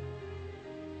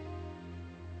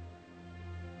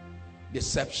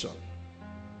 Deception.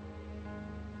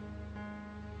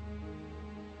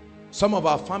 Some of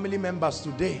our family members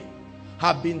today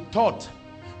have been taught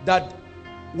that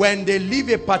when they leave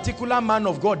a particular man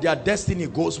of God, their destiny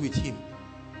goes with him.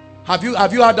 Have you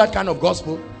heard that kind of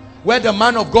gospel? Where the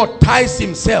man of God ties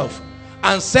himself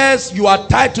and says, you are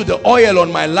tied to the oil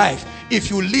on my life. If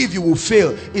you leave, you will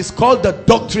fail. It's called the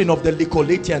doctrine of the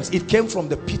Nicolaitans. It came from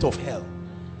the pit of hell.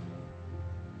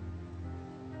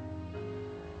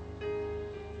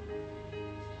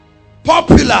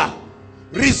 Popular,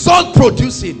 result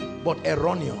producing, but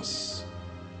erroneous.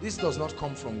 This does not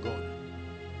come from God.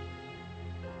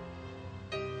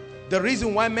 The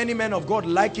reason why many men of God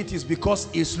like it is because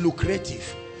it's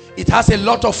lucrative. It has a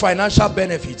lot of financial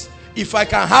benefits. If I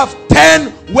can have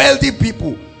 10 wealthy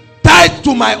people tied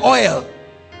to my oil.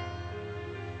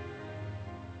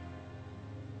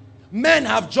 Men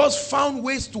have just found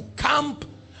ways to camp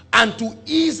and to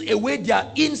ease away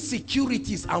their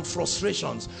insecurities and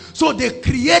frustrations. So they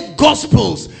create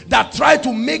gospels that try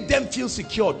to make them feel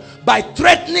secured by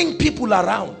threatening people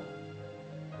around.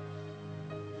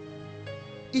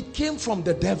 It came from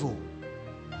the devil.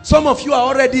 Some of you are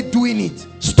already doing it.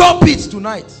 Stop it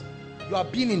tonight. You are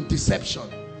being in deception.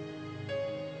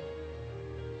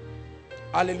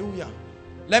 Hallelujah.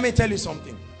 Let me tell you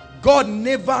something. God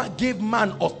never gave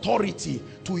man authority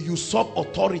to usurp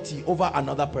authority over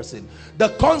another person. The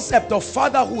concept of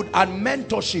fatherhood and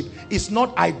mentorship is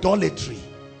not idolatry.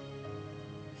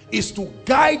 It's to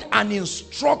guide and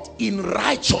instruct in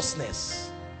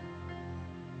righteousness.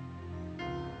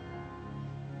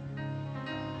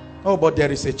 Oh, but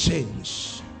there is a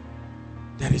change.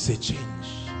 There is a change.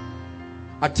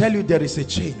 I tell you, there is a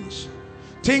change.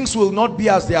 Things will not be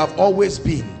as they have always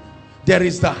been. There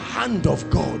is the hand of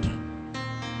God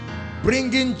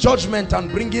bringing judgment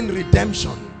and bringing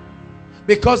redemption.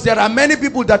 Because there are many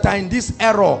people that are in this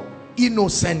error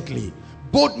innocently,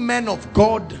 both men of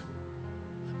God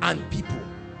and people.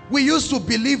 We used to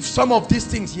believe some of these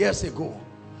things years ago,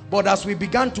 but as we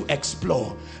began to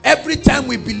explore, every time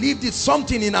we believed it,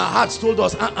 something in our hearts told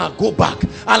us, go back.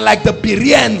 And like the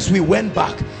Bereans, we went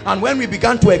back. And when we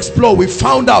began to explore, we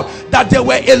found out that there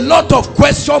were a lot of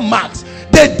question marks.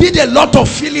 They did a lot of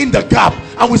filling the gap,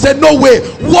 and we said, no way,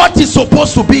 what is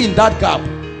supposed to be in that gap?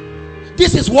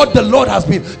 This is what the Lord has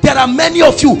been. There are many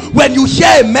of you, when you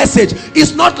hear a message,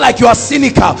 it's not like you are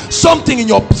cynical. Something in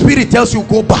your spirit tells you,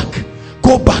 go back,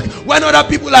 go back. When other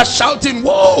people are shouting,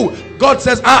 whoa, God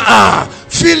says,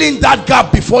 fill in that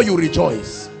gap before you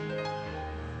rejoice.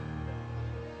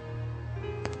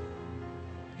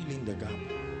 Fill in the gap.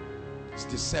 It's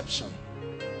deception.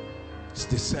 It's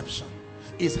deception.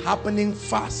 Is happening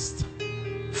fast.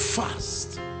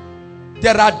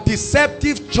 There are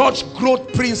deceptive church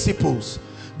growth principles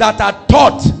that are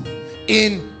taught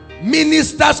in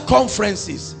ministers'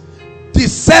 conferences.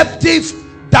 Deceptive,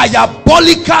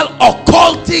 diabolical,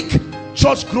 occultic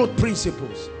church growth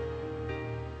principles.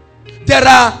 There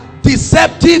are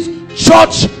deceptive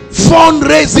church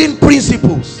fundraising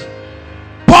principles,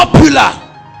 popular,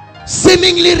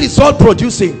 seemingly result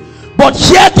producing. But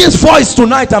hear this voice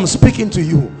tonight. I'm speaking to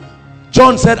you.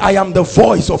 John said, I am the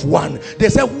voice of one. They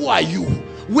said, who are you?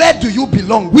 Where do you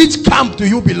belong? Which camp do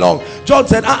you belong? John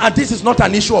said, this is not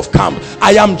an issue of camp.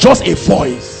 I am just a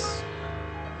voice.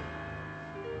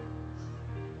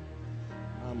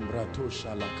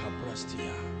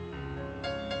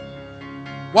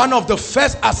 One of the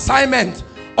first assignments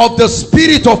of the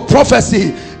spirit of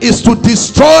prophecy is to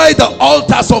destroy the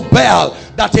altars of Baal,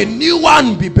 that a new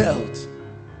one be built.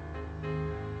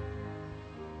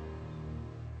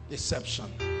 Deception.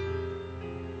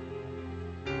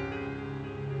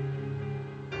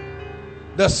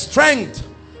 The strength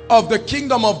of the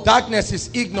kingdom of darkness is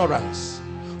ignorance.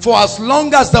 For as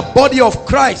long as the body of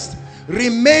Christ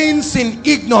remains in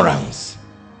ignorance,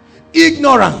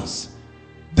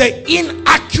 the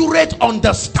inaccurate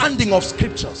understanding of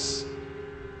scriptures.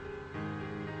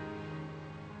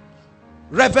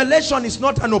 Revelation is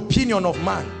not an opinion of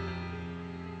man.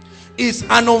 It's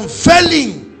an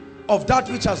unveiling of that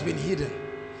which has been hidden,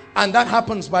 and that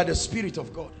happens by the Spirit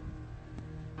of God.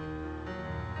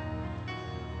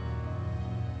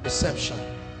 Deception.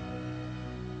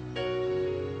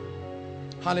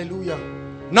 Hallelujah.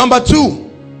 Number 2,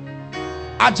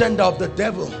 agenda of the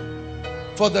devil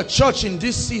for the church in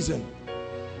this season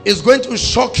is going to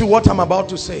shock you what I'm about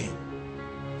to say.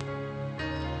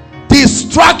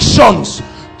 Distractions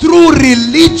through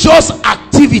religious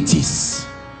activities.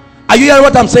 Are you hearing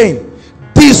what I'm saying?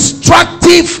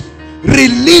 Destructive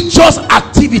religious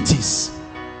activities.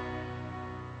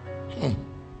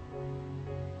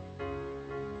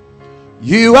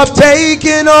 You have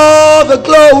taken all the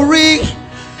glory.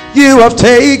 You have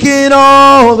taken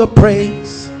all the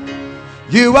praise.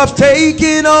 You have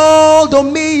taken all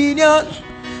dominion.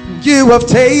 You have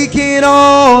taken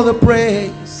all the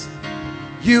praise.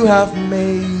 You have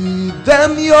made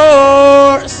them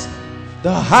yours.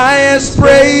 The highest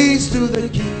praise to the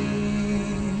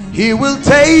King. He will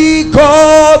take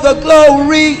all the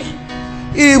glory.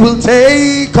 He will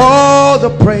take all the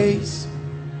praise.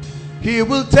 He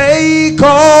will take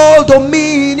all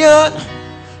dominion.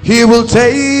 He will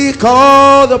take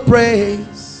all the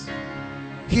praise.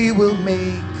 He will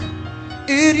make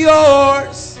it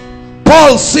yours.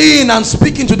 Paul, seeing and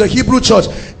speaking to the Hebrew church,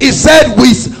 he said,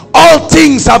 with all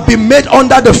things have been made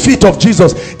under the feet of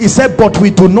Jesus. He said, but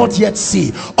we do not yet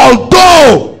see.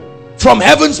 Although from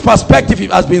heaven's perspective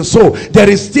it has been so, there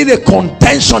is still a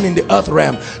contention in the earth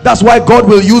realm. That's why God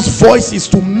will use voices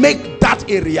to make that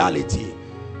a reality.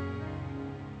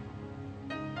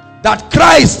 That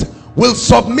Christ will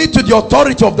submit to the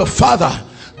authority of the Father.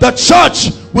 The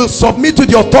church will submit to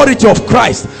the authority of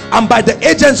Christ, and by the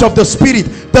agents of the Spirit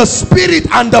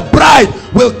and the bride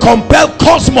will compel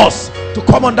cosmos to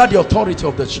come under the authority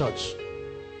of the church.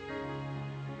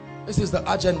 This is the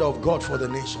agenda of God for the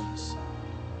nations.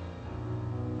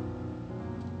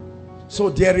 So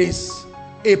there is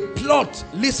a plot.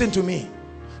 Listen to me.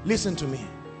 Listen to me.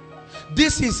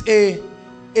 This is a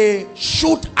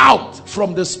shoot out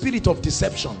from the spirit of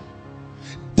deception.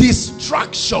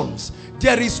 Distractions.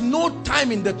 There is no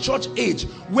time in the church age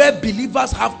where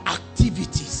believers have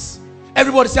activities.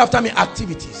 Everybody say after me,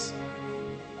 activities.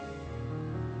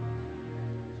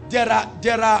 There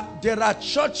are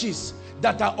churches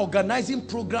that are organizing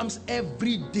programs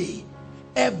every day.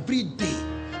 Every day.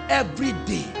 Every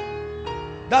day.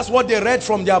 That's what they read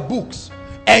from their books.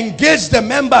 Engage the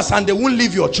members and they won't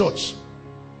leave your church.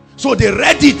 So they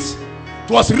read it.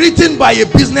 It was written by a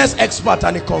business expert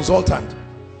and a consultant.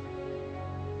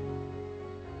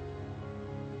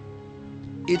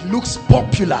 It looks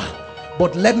popular,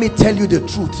 but let me tell you the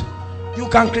truth. You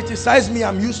can criticize me,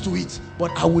 I'm used to it, but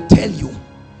I will tell you,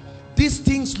 these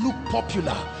things look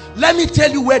popular. Let me tell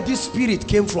you where this spirit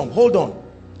came from. Hold on.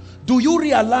 Do you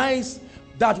realize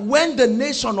that when the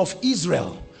nation of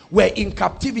Israel were in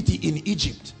captivity in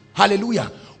Egypt,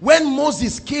 hallelujah, when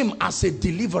Moses came as a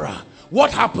deliverer,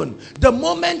 what happened? The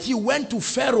moment he went to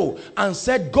Pharaoh and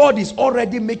said, God is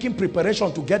already making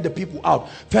preparation to get the people out,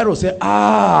 Pharaoh said,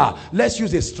 let's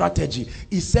use a strategy.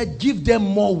 He said, give them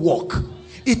more work.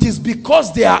 It is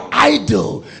because they are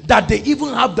idle that they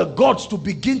even have the gods to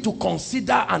begin to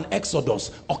consider an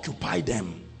exodus. Occupy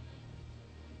them.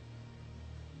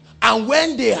 And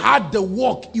when they had the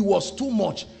work, it was too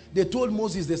much. They told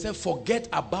Moses, they said, forget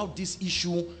about this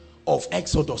issue of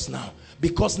exodus now,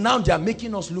 because now they are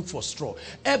making us look for straw.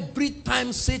 Every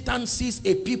time Satan sees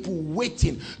a people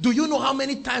waiting, do you know how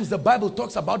many times the Bible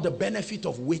talks about the benefit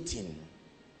of waiting?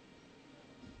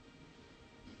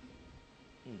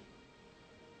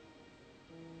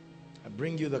 I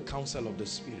bring you the counsel of the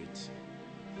Spirit.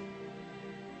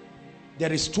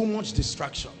 There is too much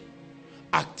distraction,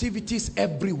 activities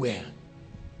everywhere.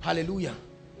 Hallelujah.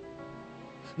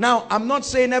 Now, I'm not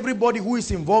saying everybody who is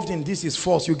involved in this is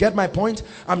false. You get my point?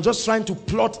 I'm just trying to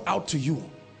plot out to you.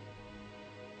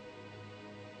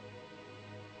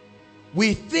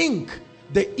 We think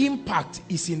the impact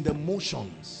is in the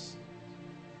motions.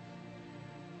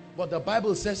 But the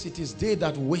Bible says it is they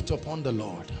that wait upon the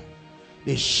Lord.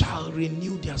 They shall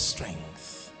renew their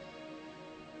strength.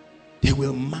 They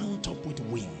will mount up with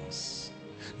wings.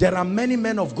 There are many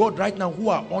men of God right now who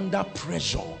are under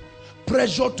pressure.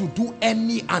 Pressure to do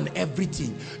any and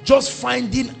everything, just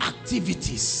finding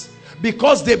activities,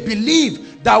 because they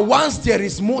believe that once there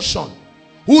is motion,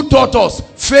 who taught us?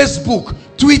 Facebook,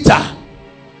 Twitter.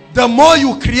 The more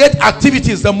you create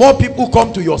activities, the more people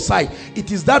come to your side.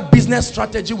 It is that business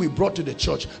strategy we brought to the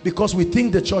church, because we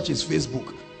think the church is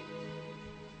Facebook.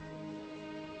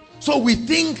 So we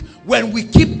think when we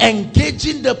keep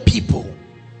engaging the people,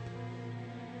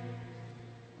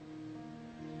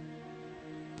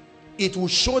 it will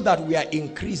show that we are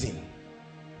increasing.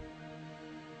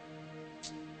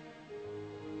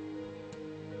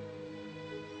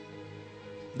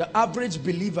 The average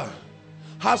believer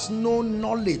has no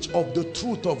knowledge of the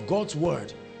truth of God's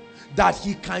word that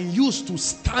he can use to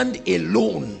stand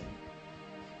alone.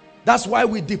 That's why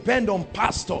we depend on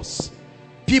pastors.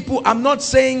 People, I'm not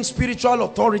saying spiritual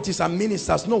authorities and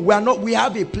ministers. No, we are not. We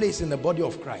have a place in the body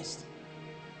of Christ.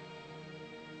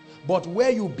 But where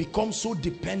you become so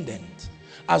dependent,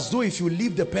 as though if you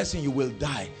leave the person you will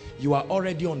die, you are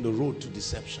already on the road to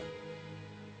deception.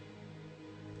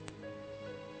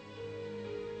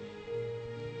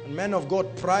 And men of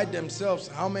God pride themselves.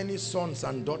 How many sons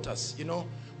and daughters? You know,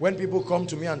 when people come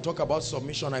to me and talk about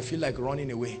submission, I feel like running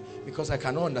away, because I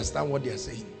cannot understand what they are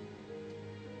saying.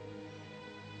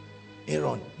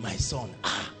 Aaron, my son.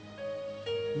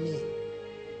 Me.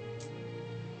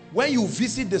 When you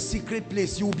visit the secret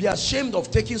place, you will be ashamed of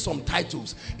taking some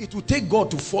titles. It will take God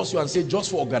to force you and say,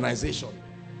 just for organization.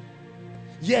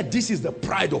 Yet this is the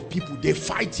pride of people. They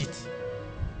fight it.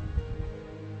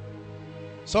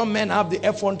 Some men have the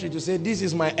effrontery to say, this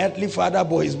is my earthly father,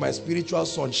 but he's my spiritual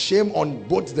son. Shame on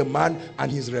both the man and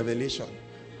his revelation.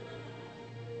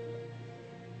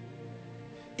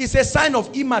 It's a sign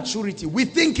of immaturity. We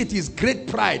think it is great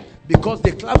pride because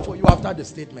they clap for you after the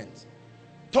statement.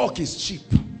 Talk is cheap.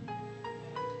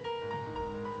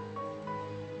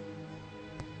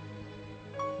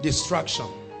 Distraction.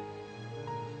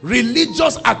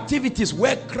 Religious activities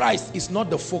where Christ is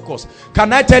not the focus.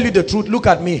 Can I tell you the truth? Look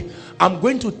at me. I'm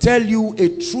going to tell you a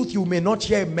truth you may not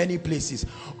hear in many places.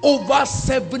 Over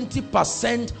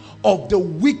 70% of the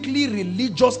weekly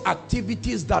religious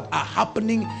activities that are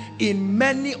happening in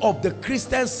many of the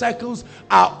Christian circles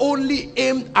are only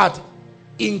aimed at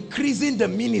increasing the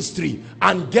ministry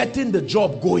and getting the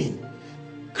job going.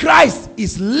 Christ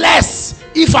is less,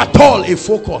 if at all, a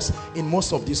focus in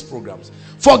most of these programs.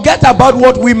 Forget about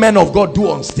what we men of God do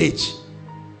on stage.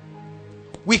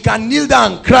 We can kneel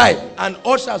down and cry, and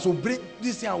ushers will bring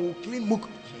this and will clean muk.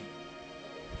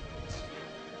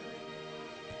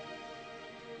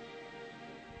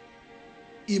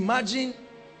 Imagine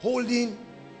holding.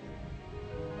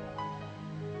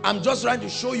 I'm just trying to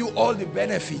show you all the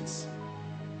benefits.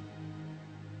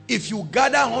 If you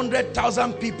gather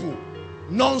 100,000 people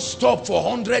non-stop for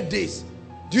 100 days,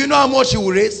 do you know how much you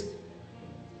will raise?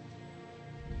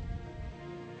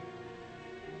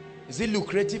 Is it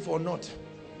lucrative or not?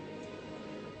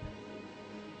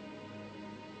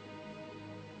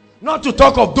 Not to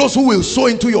talk of those who will sow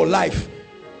into your life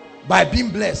by being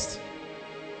blessed.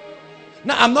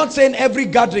 Now, I'm not saying every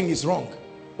gathering is wrong,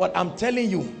 but I'm telling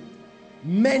you,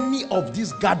 many of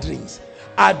these gatherings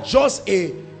are just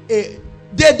they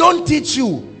don't teach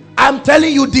you. I'm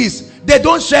telling you this. They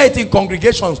don't share it in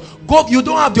congregations. You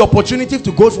don't have the opportunity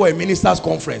to go for a minister's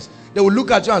conference. They will look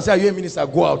at you and say, are you a minister?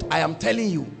 Go out. I am telling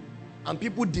you. And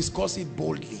people discuss it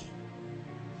boldly.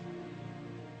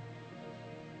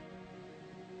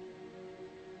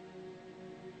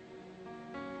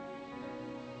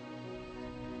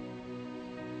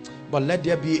 But let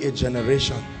there be a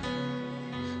generation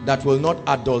that will not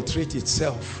adulterate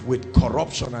itself with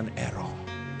corruption and error.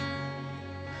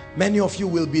 Many of you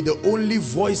will be the only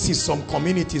voices some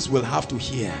communities will have to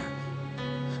hear.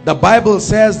 The Bible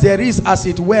says there is, as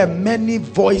it were, many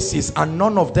voices and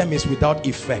none of them is without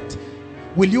effect.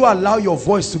 Will you allow your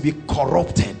voice to be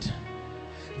corrupted?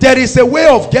 There is a way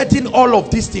of getting all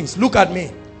of these things. Look at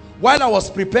me. While I was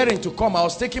preparing to come, I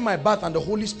was taking my bath and the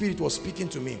Holy Spirit was speaking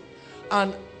to me.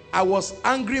 And I was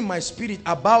angry in my spirit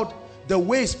about the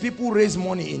ways people raise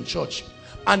money in church.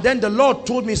 And then the Lord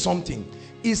told me something.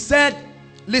 He said,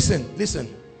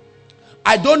 listen,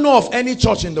 I don't know of any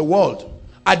church in the world,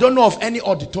 I don't know of any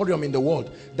auditorium in the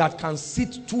world that can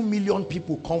seat 2 million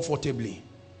people comfortably.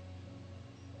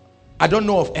 I don't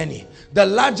know of any. The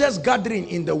largest gathering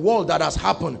in the world that has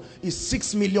happened is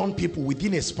 6 million people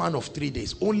within a span of 3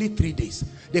 days. Only 3 days.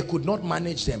 They could not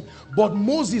manage them. But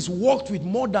Moses walked with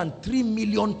more than 3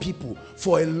 million people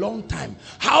for a long time.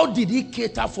 How did he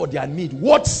cater for their need?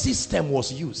 What system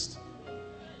was used?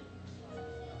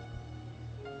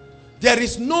 There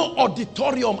is no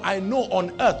auditorium I know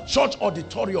on earth, church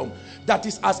auditorium, that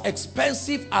is as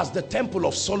expensive as the Temple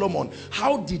of Solomon.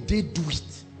 How did they do it?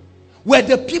 Were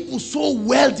the people so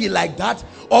wealthy like that,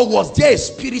 or was there a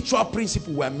spiritual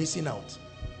principle we're missing out?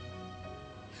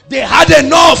 They had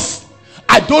enough.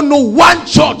 I don't know one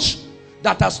church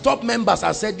that has stopped members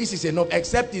and said this is enough,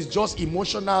 except it's just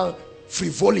emotional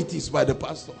frivolities by the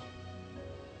pastor.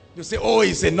 You say, oh,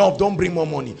 it's enough, don't bring more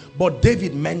money. But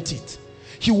David meant it.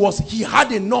 He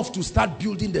had enough to start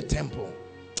building the temple.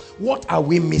 What are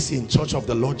we missing, Church of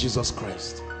the Lord Jesus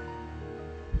Christ?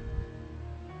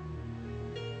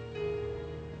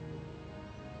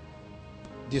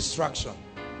 Distraction.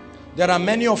 There are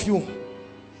many of you,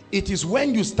 it is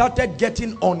when you started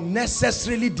getting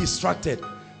unnecessarily distracted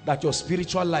that your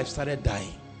spiritual life started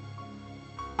dying.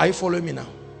 Are you following me now?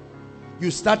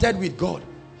 You started with God.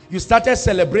 You started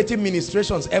celebrating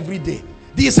ministrations every day.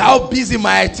 This is how busy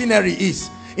my itinerary is.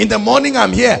 In the morning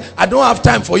I'm here, I don't have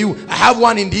time for you, I have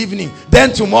one in the evening,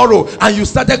 then tomorrow, and you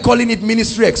started calling it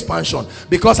ministry expansion,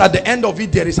 because at the end of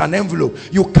it there is an envelope.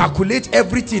 You calculate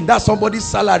everything, that's somebody's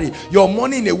salary. Your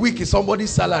money in a week is somebody's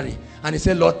salary. And he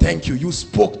said, Lord, thank you, you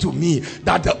spoke to me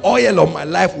that the oil of my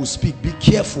life will speak. Be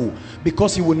careful,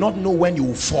 because you will not know when you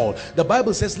will fall. The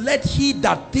Bible says, let he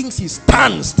that thinks he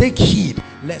stands take heed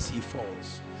lest he falls.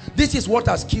 This is what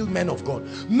has killed men of God.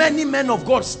 Many men of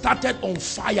God started on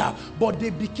fire, but they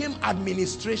became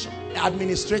administrators.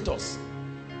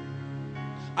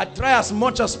 I try as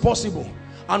much as possible,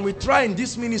 and we try in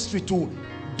this ministry to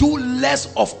do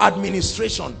less of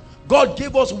administration. God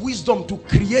gave us wisdom to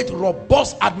create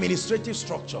robust administrative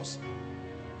structures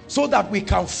so that we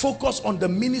can focus on the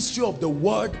ministry of the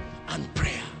word and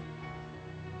prayer.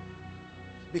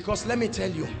 Because let me tell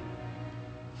you,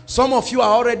 Some of you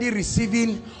are already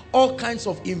receiving all kinds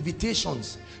of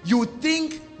invitations. You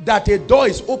think that a door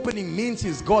is opening means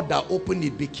it's God that opened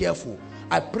it. Be careful.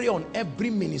 I pray on every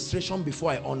ministration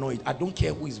before I honor it. I don't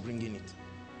care who is bringing it.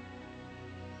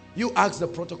 You ask the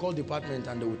protocol department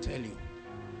and they will tell you.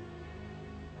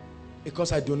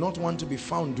 Because I do not want to be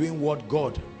found doing what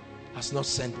God has not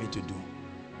sent me to do.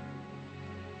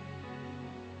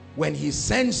 When he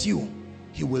sends you,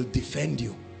 he will defend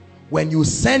you. When you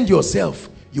send yourself,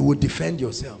 you will defend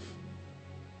yourself.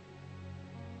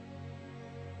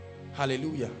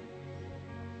 Hallelujah.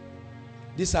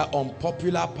 These are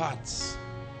unpopular parts.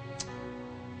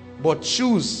 But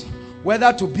choose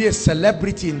whether to be a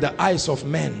celebrity in the eyes of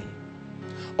men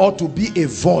or to be a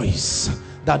voice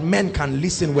that men can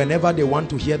listen whenever they want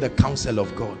to hear the counsel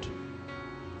of God.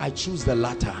 I choose the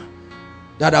latter,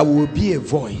 that I will be a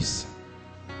voice.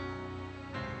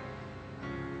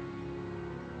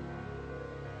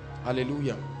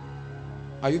 Hallelujah.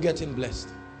 Are you getting blessed?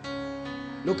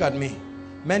 Look at me.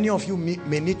 Many of you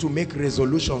may need to make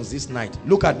resolutions this night.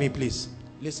 Look at me, please.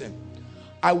 Listen.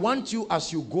 I want you,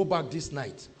 as you go back this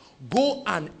night, go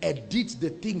and edit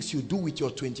the things you do with your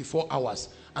 24 hours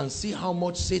and see how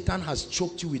much Satan has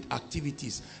choked you with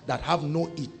activities that have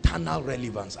no eternal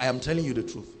relevance. I am telling you the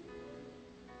truth.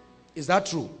 Is that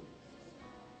true?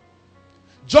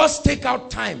 Just take out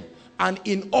time and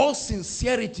in all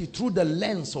sincerity, through the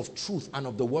lens of truth and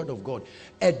of the word of God,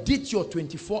 edit your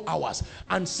 24 hours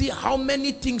and see how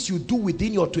many things you do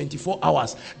within your 24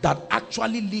 hours that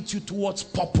actually leads you towards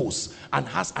purpose and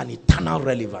has an eternal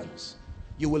relevance.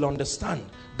 You will understand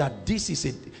that this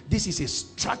is a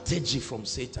strategy from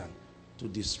Satan to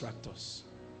distract us.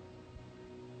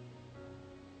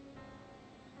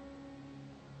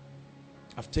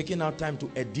 I've taken out time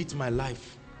to edit my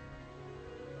life.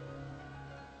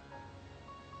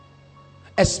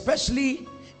 Especially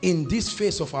in this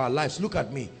phase of our lives. Look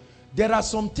at me. There are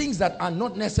some things that are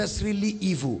not necessarily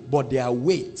evil, but they are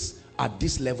weights at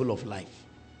this level of life.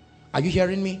 Are you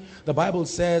hearing me? The Bible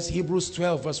says, Hebrews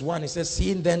 12 verse 1, it says,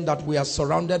 seeing then that we are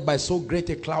surrounded by so great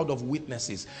a cloud of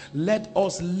witnesses, let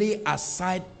us lay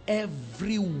aside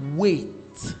every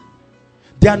weight.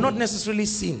 They are not necessarily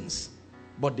sins,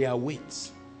 but they are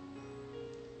weights.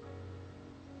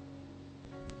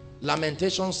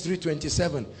 Lamentations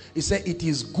 3:27, it said, it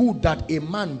is good that a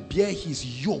man bear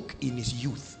his yoke in his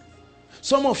youth.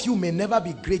 Some of you may never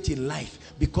be great in life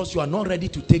because you are not ready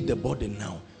to take the burden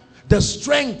now. The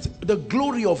strength, the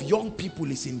glory of young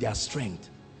people is in their strength.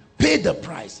 Pay the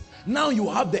price. Now you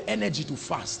have the energy to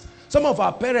fast. Some of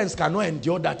our parents cannot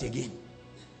endure that again.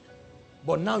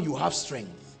 But now you have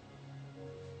strength.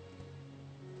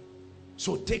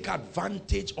 So take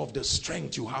advantage of the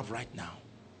strength you have right now.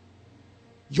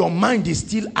 Your mind is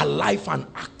still alive and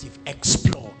active.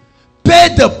 Explore.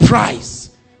 Pay the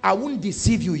price. I won't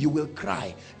deceive you. You will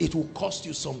cry. It will cost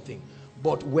you something.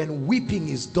 But when weeping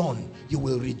is done, you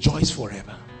will rejoice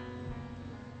forever.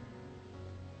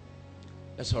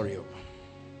 Let's hurry up.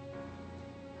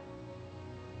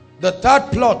 The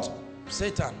third plot,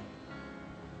 Satan,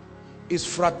 is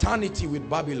fraternity with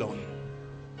Babylon.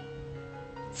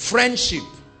 Friendship.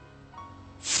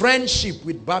 Friendship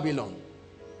with Babylon.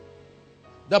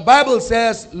 The Bible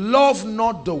says, love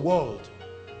not the world.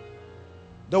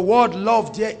 The word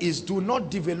love there is do not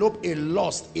develop a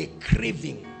lust, a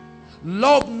craving.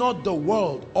 Love not the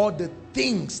world or the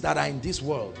things that are in this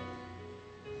world.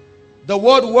 The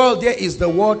word world there is the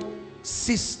word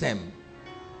system.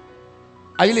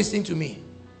 Are you listening to me?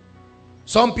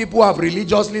 Some people have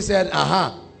religiously said,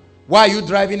 why are you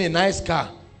driving a nice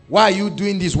car? Why are you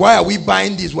doing this? Why are we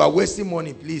buying this? We are wasting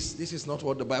money. Please, this is not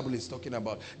what the Bible is talking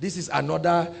about. This is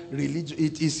another religion.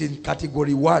 It is in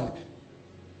category 1.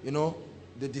 You know,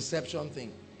 the deception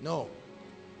thing. No.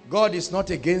 God is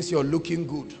not against your looking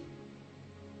good.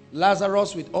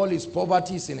 Lazarus with all his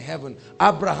poverty is in heaven.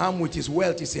 Abraham with his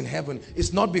wealth is in heaven.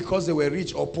 It's not because they were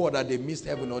rich or poor that they missed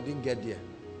heaven or didn't get there.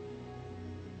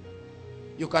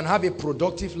 You can have a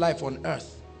productive life on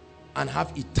earth and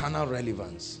have eternal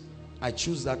relevance. I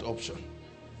choose that option.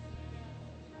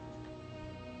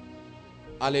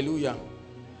 Hallelujah.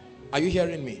 Are you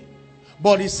hearing me?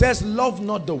 But it says, love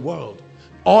not the world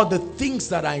or the things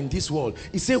that are in this world.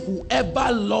 It says,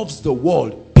 whoever loves the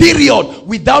world, period,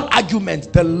 without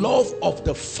argument, the love of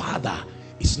the Father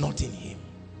is not in him.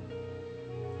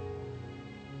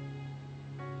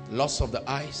 Lust of the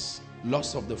eyes,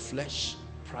 lust of the flesh,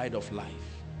 pride of life.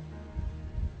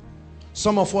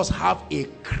 Some of us have a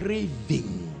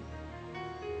craving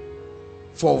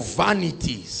for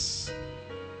vanities.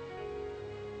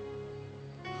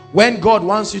 When God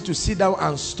wants you to sit down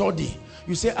and study,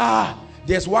 you say,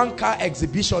 There's one car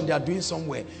exhibition they are doing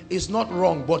somewhere. It's not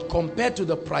wrong, but compared to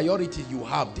the priority you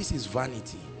have, this is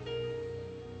vanity.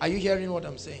 Are you hearing what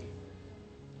I'm saying?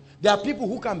 There are people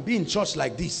who can be in church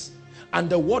like this, and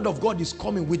the word of God is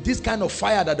coming with this kind of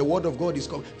fire that the word of God is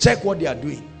coming. Check what they are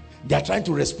doing. They are trying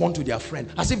to respond to their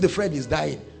friend as if the friend is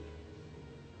dying.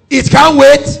 It can't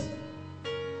wait.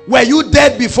 Were you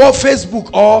dead before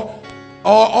Facebook or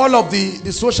all of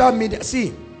the social media?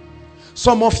 See,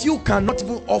 some of you cannot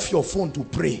even off your phone to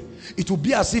pray. It will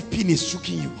be as if pin is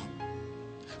choking you.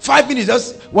 5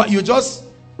 minutes, you just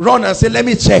run and say, let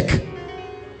me check.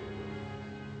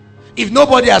 If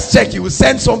nobody has checked, you will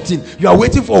send something. You are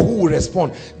waiting for who will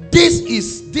respond. This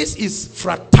is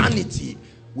fraternity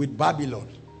with Babylon.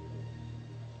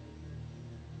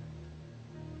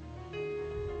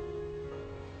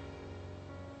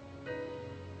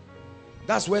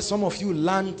 That's where some of you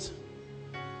learned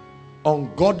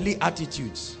ungodly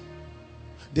attitudes.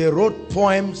 They wrote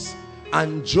poems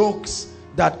and jokes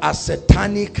that are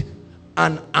satanic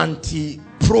and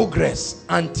anti-progress,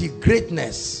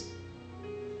 anti-greatness.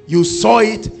 You saw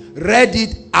it, read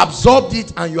it, absorbed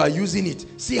it, and you are using it.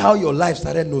 See how your life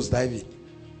started nosediving.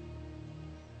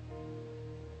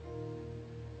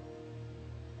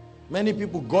 Many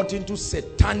people got into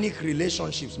satanic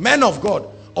relationships. Men of God,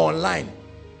 online.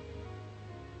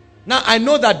 Now, I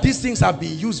know that these things have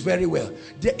been used very well.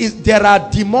 There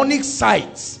are demonic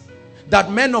sites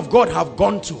that men of God have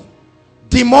gone to.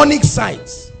 Demonic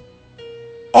sites.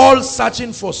 All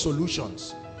searching for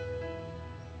solutions.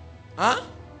 Huh?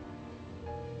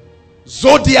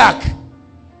 Zodiac.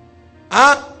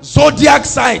 Huh? Zodiac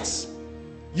sites.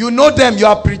 You know them. You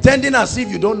are pretending as if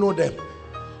you don't know them.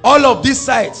 All of these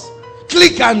sites.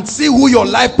 Click and see who your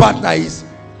life partner is.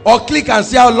 Or click and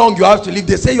see how long you have to live.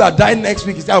 They say you are dying next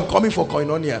week. You say, I'm coming for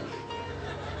koinonia.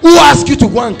 Who asked you to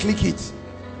go and click it?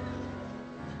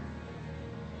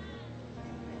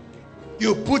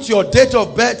 You put your date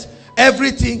of birth,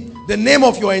 everything, the name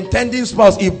of your intending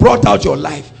spouse. He brought out your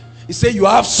life. He said you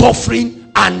have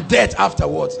suffering and death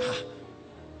afterwards.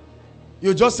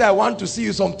 You just say, I want to see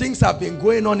you. Some things have been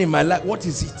going on in my life. What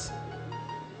is it?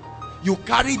 You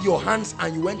carried your hands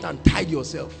and you went and tied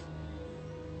yourself.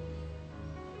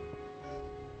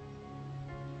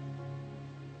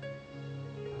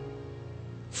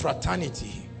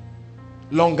 Fraternity.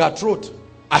 Longer throat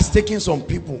has taken some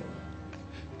people.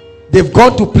 They've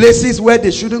gone to places where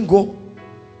they shouldn't go.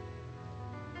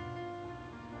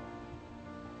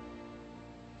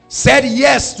 Said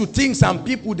yes to things and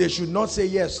people they should not say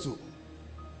yes to.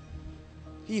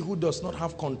 He who does not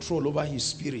have control over his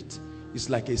spirit is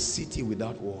like a city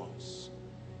without walls.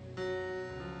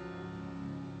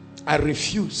 I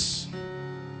refuse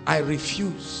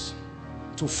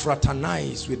to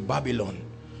fraternize with Babylon.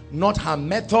 Not her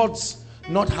methods,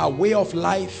 not her way of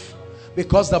life.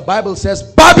 Because the Bible says,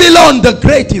 Babylon the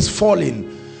great is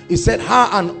falling. It said, her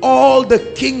and all the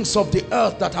kings of the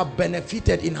earth that have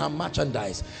benefited in her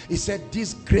merchandise. It said,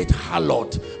 this great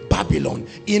harlot, Babylon,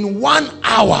 in 1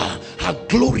 hour, her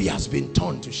glory has been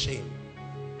turned to shame.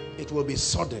 It will be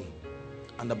sudden.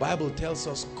 And the Bible tells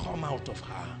us, come out of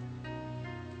her.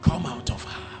 Come out of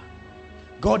her.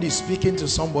 God is speaking to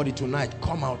somebody tonight.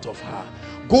 Come out of her.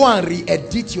 Go and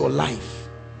re-edit your life.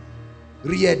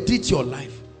 Re-edit your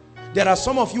life. There are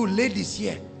some of you ladies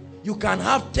here. You can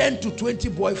have 10 to 20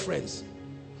 boyfriends.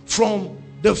 From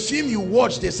the film you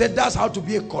watch, they said that's how to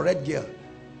be a correct girl.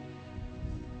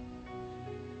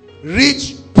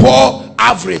 Rich, poor,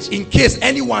 average, in case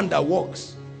anyone that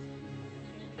works.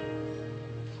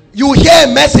 You hear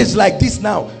a message like this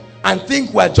now and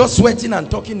think we're just sweating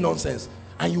and talking nonsense,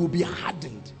 and you will be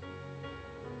hardened.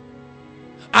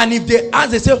 And if they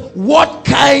ask, they say, what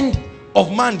kind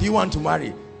of man do you want to marry?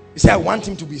 You say, I want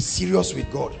him to be serious with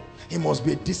God. He must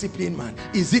be a disciplined man.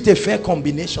 Is it a fair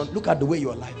combination? Look at the way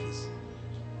your life is.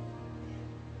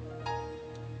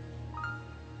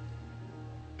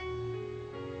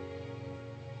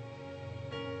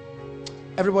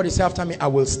 Everybody say after me, I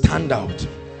will stand out.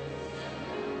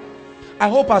 I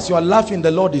hope as you are laughing,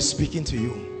 the Lord is speaking to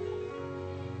you.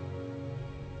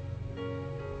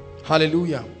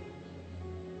 Hallelujah.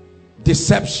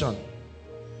 Deception,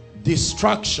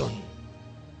 distraction,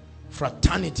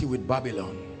 fraternity with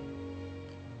Babylon.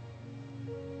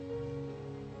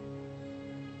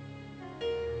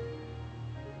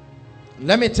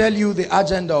 Let me tell you the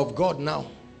agenda of God now.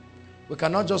 We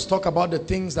cannot just talk about the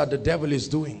things that the devil is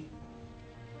doing.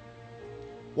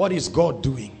 What is God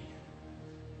doing?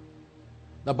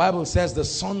 The Bible says the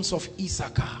sons of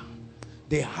Issachar,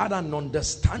 they had an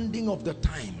understanding of the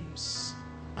times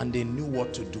and they knew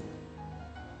what to do.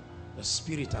 The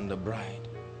Spirit and the bride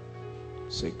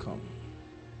say, come.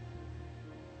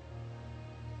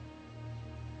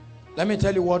 Let me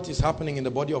tell you what is happening in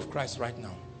the body of Christ right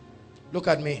now. Look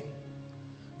at me.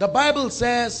 The Bible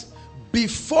says,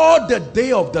 before the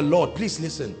day of the Lord, please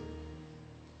listen.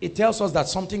 It tells us that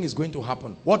something is going to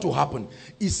happen. What will happen?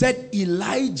 He said,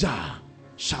 Elijah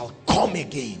shall come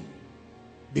again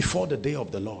before the day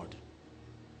of the Lord.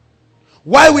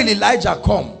 Why will Elijah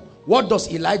come? What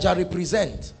does Elijah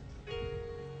represent?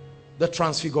 The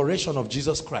transfiguration of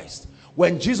Jesus Christ.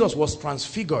 When Jesus was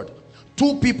transfigured,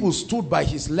 two people stood by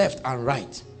his left and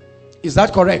right. Is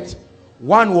that correct?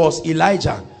 One was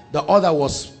Elijah, the other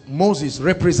was Moses,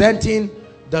 representing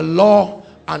the law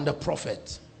and the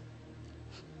prophet.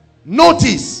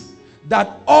 Notice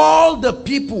that all the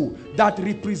people that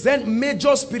represent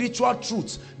major spiritual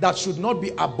truths that should not be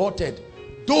aborted,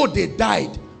 though they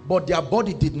died, but their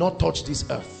body did not touch this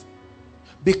earth,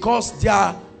 because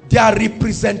their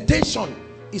representation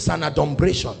is an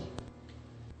adumbration.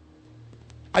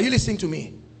 Are you listening to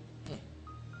me?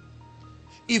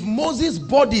 If Moses'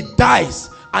 body dies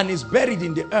and is buried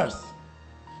in the earth,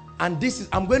 and this is,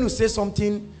 I'm going to say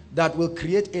something that will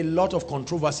create a lot of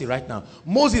controversy right now.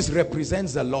 Moses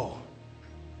represents the law.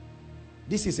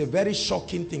 This is a very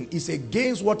shocking thing. It's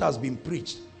against what has been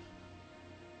preached.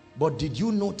 But did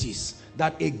you notice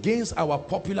that against our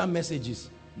popular messages,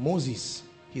 Moses,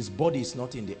 his body is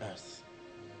not in the earth.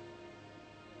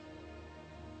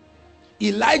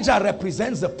 Elijah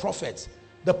represents the prophet.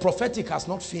 The prophetic has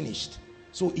not finished.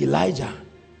 So Elijah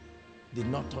did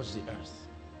not touch the earth.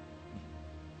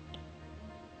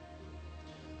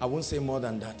 I won't say more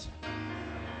than that.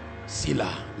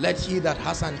 Sila, let he that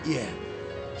has an ear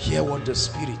hear what the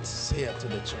Spirit saith to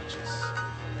the churches.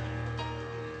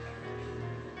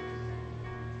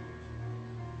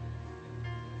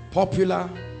 Popular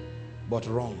but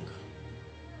wrong.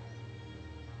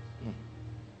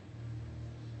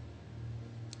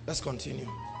 Let's continue.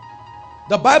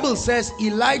 The Bible says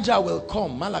Elijah will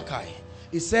come, Malachi.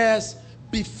 It says,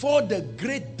 before the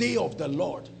great day of the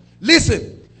Lord.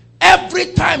 Listen, every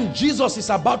time Jesus is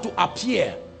about to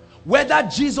appear, whether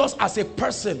Jesus as a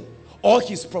person or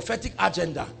his prophetic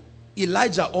agenda,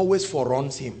 Elijah always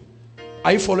foreruns him.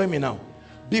 Are you following me now?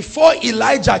 Before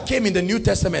Elijah came in the New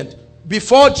Testament,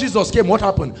 before Jesus came, what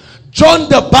happened? John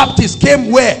the Baptist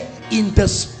came where? In the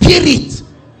spirit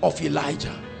of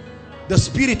Elijah. The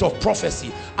spirit of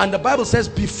prophecy. And the Bible says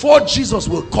before Jesus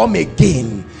will come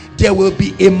again, there will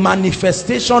be a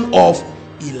manifestation of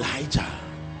Elijah.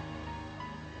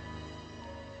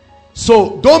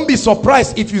 So don't be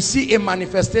surprised if you see a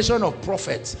manifestation of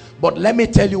prophets. But let me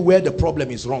tell you where the problem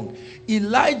is wrong.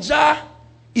 Elijah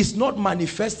is not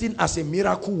manifesting as a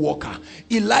miracle worker.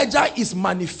 Elijah is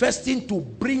manifesting to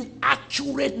bring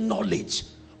accurate knowledge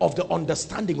of the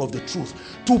understanding of the truth,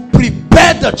 to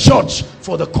prepare the church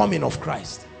for the coming of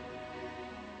Christ.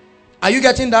 Are you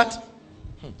getting that?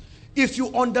 If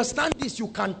you understand this, you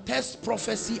can test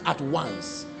prophecy at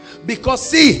once. Because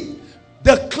see,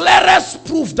 the clearest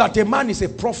proof that a man is a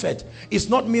prophet is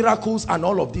not miracles and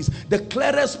all of this. The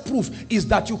clearest proof is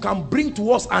that you can bring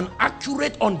to us an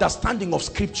accurate understanding of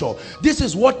scripture. This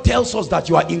is what tells us that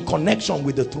you are in connection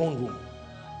with the throne room.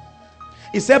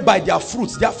 He said by their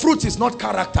fruits. Their fruit is not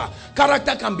character.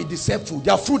 Character can be deceitful.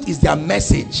 Their fruit is their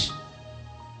message.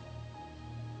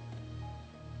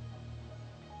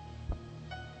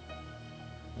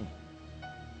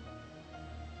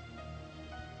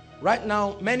 Right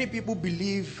now, many people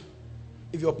believe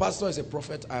if your pastor is a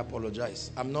prophet, I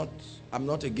apologize. I'm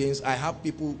not against. I have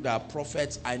people that are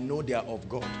prophets. I know they are of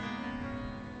God.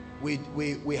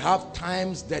 We have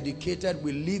times dedicated.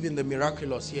 We live in the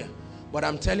miraculous here. But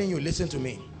I'm telling you, listen to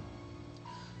me.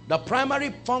 The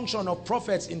primary function of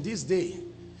prophets in this day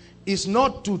is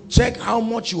not to check how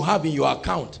much you have in your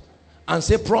account and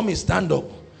say, promise, stand up.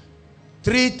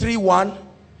 331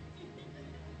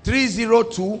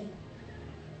 302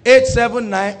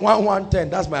 879 1110.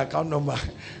 That's my account number.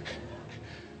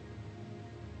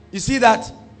 You see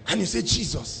that? And you say,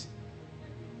 Jesus.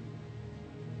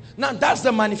 Now that's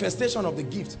the manifestation of the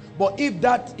gift. But if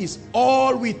that is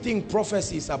all we think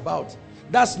prophecy is about,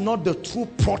 that's not the true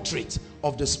portrait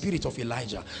of the spirit of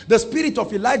Elijah. The spirit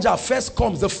of Elijah first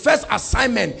comes. The first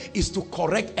assignment is to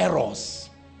correct errors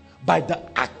by the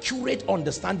accurate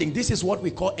understanding. This is what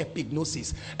we call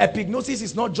epignosis. Epignosis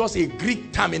is not just a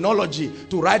Greek terminology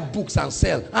to write books and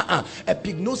sell.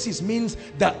 Epignosis means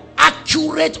the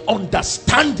accurate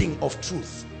understanding of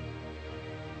truth.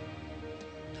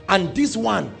 And this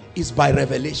one is by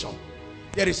revelation.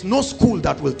 There is no school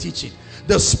that will teach it.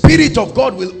 The Spirit of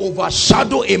God will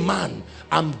overshadow a man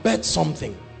and bet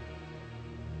something.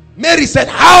 Mary said,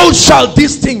 how shall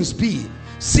these things be,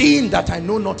 seeing that I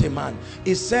know not a man?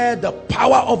 He said, the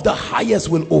power of the highest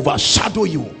will overshadow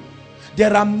you.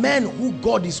 There are men who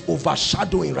God is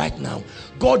overshadowing right now.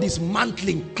 God is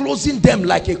mantling, closing them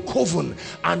like a coven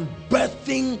and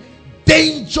birthing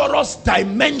dangerous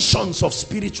dimensions of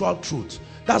spiritual truth.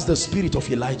 That's the spirit of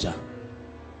Elijah.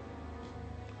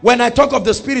 When I talk of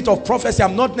the spirit of prophecy,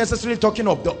 I'm not necessarily talking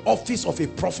of the office of a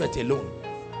prophet alone.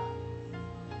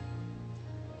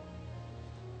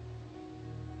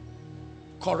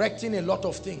 Correcting a lot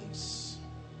of things.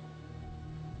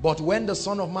 But when the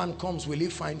Son of Man comes, will he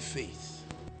find faith?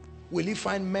 Will he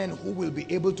find men who will be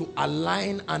able to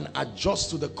align and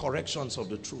adjust to the corrections of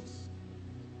the truth?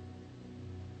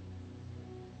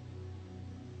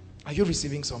 Are you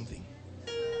receiving something?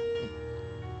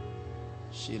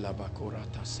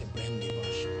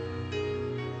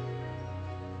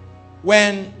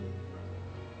 When,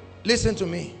 listen to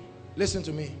me,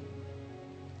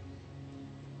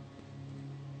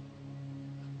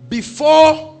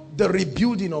 before the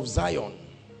rebuilding of Zion,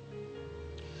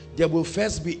 there will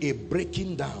first be a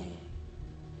breaking down,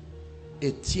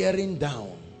 a tearing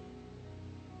down.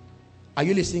 Are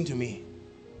you listening to me?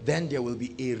 Then there will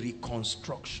be a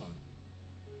reconstruction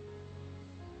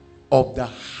of the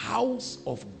house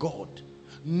of God,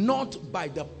 not by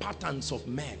the patterns of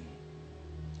men.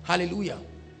 Hallelujah.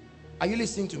 Are you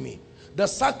listening to me? The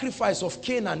sacrifice of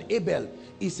Cain and Abel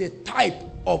is a type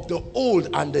of the old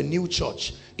and the new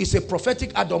church. It's a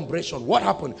prophetic adumbration. What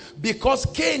happened? Because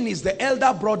Cain is the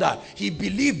elder brother, he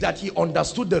believed that he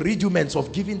understood the rudiments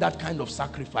of giving that kind of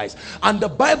sacrifice. And the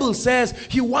Bible says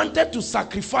he wanted to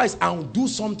sacrifice and do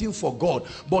something for God,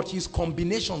 but his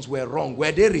combinations were wrong.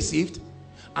 Were they received?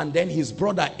 And then his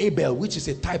brother Abel, which is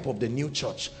a type of the new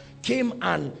church, came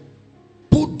and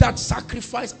put that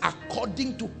sacrifice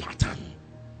according to pattern.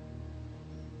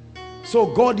 So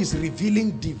God is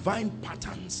revealing divine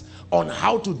patterns on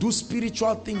how to do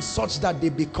spiritual things such that they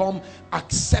become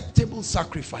acceptable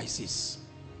sacrifices.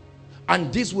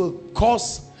 And this will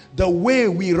cause the way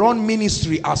we run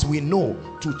ministry as we know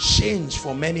to change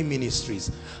for many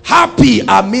ministries. Happy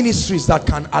are ministries that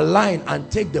can align and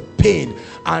take the pain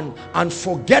and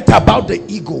forget about the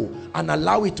ego and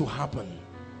allow it to happen.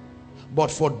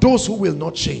 But for those who will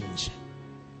not change,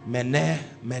 mene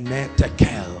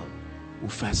tekel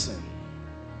ufasen.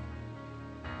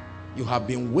 You have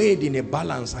been weighed in a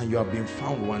balance and you have been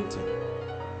found wanting.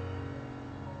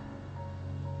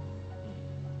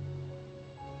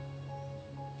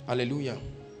 Hallelujah.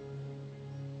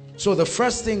 So the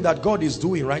first thing that God is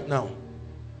doing right now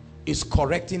is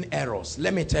correcting errors.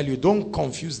 Let me tell you, don't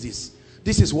confuse this.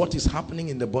 This is what is happening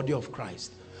in the body of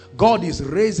Christ. God is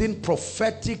raising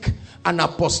prophetic and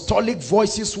apostolic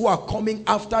voices who are coming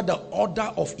after the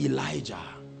order of Elijah,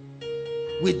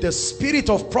 with the spirit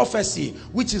of prophecy,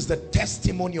 which is the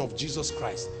testimony of Jesus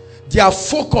Christ. Their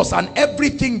focus and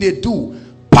everything they do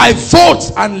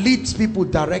pivots and leads people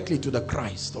directly to the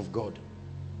Christ of God.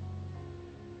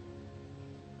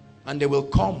 And they will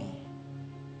come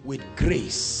with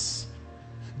grace.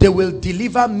 They will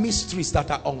deliver mysteries that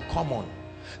are uncommon.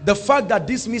 The fact that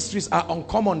these mysteries are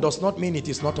uncommon does not mean it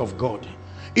is not of God.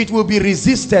 It will be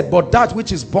resisted, but that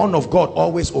which is born of God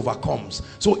always overcomes.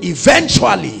 So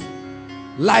eventually,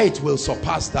 light will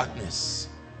surpass darkness.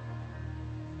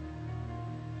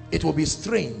 It will be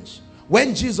strange.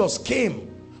 When Jesus came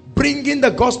bringing the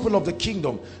gospel of the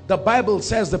kingdom, the Bible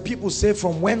says the people say,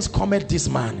 from whence cometh this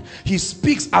man? He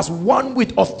speaks as one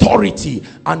with authority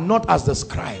and not as the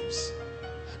scribes.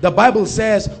 The Bible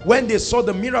says when they saw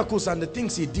the miracles and the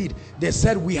things he did, they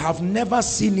said, we have never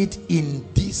seen it in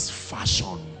this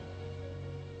fashion.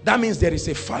 That means there is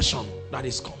a fashion that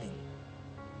is coming.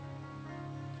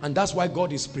 And that's why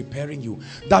God is preparing you.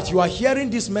 That you are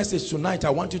hearing this message tonight, I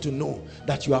want you to know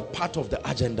that you are part of the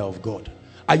agenda of God.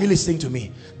 Are you listening to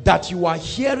me? That you are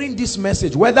hearing this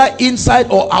message, whether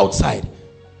inside or outside,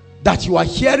 that you are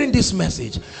hearing this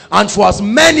message. And for as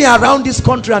many around this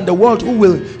country and the world who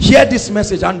will hear this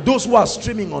message, and those who are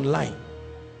streaming online,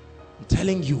 I'm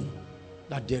telling you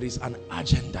that there is an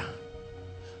agenda.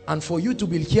 And for you to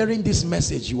be hearing this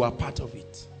message, you are part of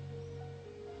it.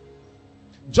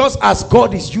 Just as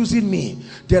God is using me,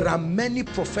 there are many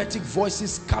prophetic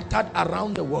voices scattered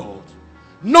around the world.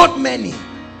 Not many,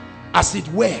 as it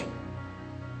were,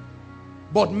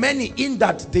 but many in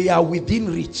that they are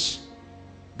within reach,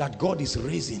 that God is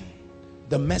raising.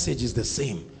 The message is the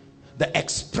same. The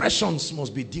expressions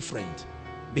must be different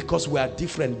because we are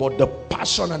different, but the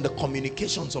passion and the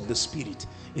communications of the Spirit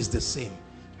is the same.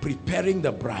 Preparing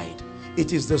the bride.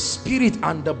 It is the Spirit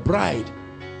and the bride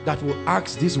that will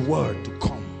ask this word to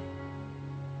come.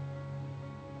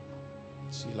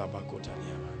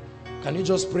 Can you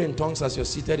just pray in tongues as you're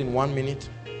seated in 1 minute?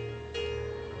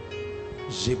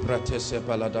 Zibratese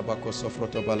balada bakoso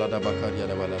froto balada bakaria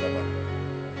da balada ba.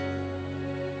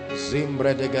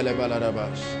 Zimbre de gele balada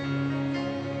bash.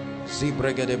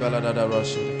 Zibrege de balada da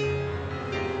roshi.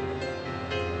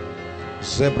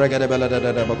 Zibrege de balada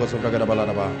da bakoso brege da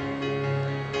balada ba.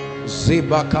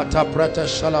 Zibakata prata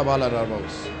shala balada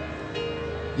bos.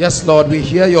 Yes, Lord, we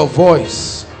hear your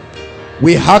voice.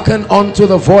 We hearken unto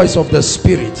the voice of the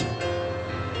Spirit.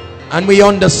 And we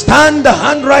understand the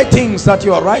handwritings that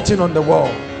you are writing on the wall.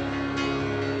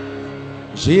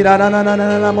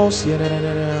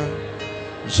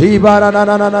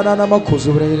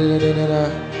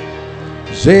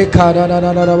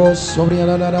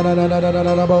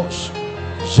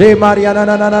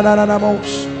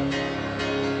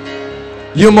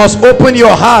 You must open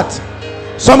your heart.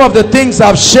 Some of the things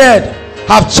I've shared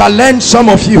have challenged some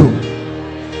of you.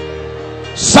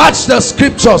 Search the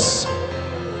scriptures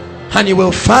and you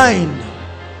will find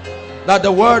that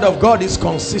the word of God is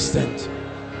consistent.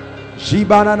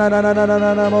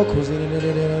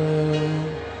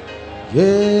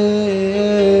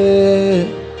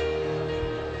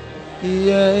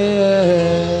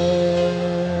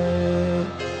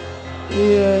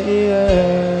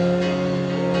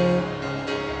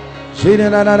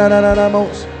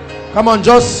 Come on,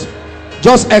 just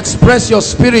express your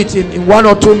spirit in 1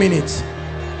 or 2 minutes.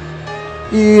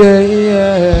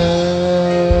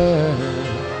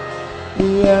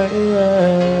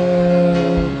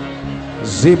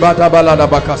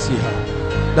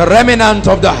 The remnant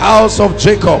of the house of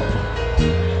Jacob,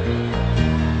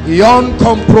 the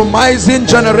uncompromising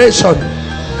generation,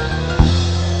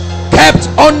 kept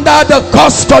under the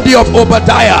custody of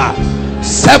Obadiah,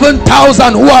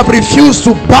 7,000 who have refused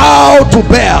to bow to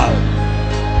Baal.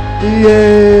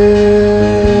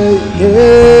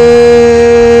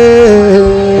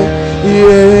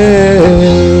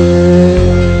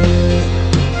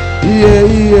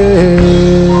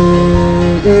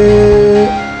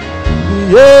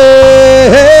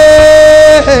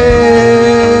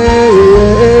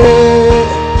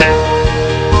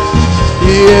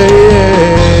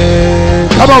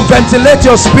 Come on, ventilate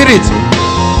your spirit.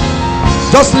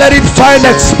 Just let it find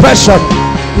expression.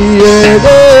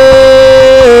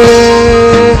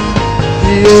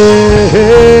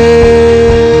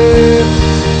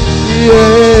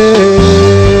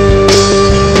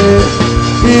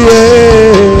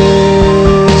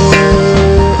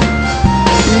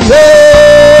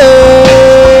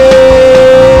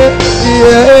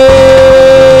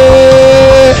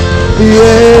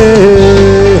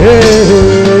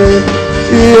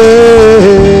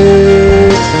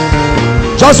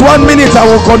 Just 1 minute, I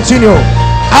will continue.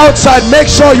 Outside, make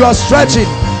sure you are stretching.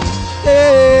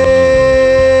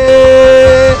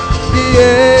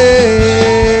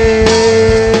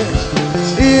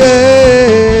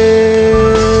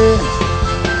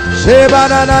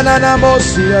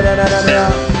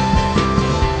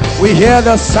 We hear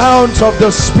the sounds of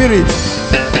the Spirit.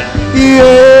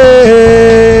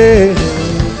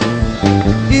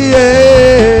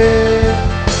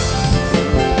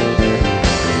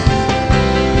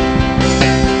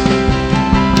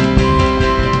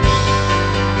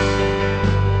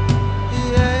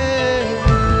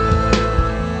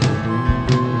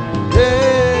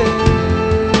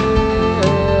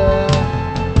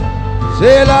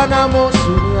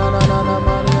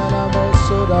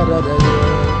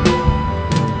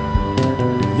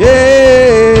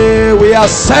 Yeah, we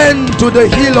ascend to the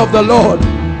hill of the Lord.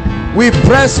 We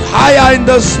press higher in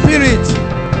the Spirit.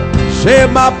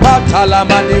 Shema patala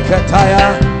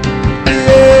manikataya.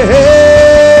 Yeah,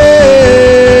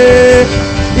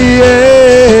 yeah.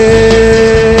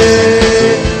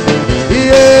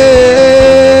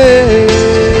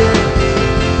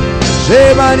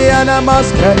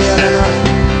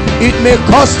 It may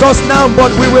cost us now,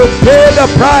 but we will pay the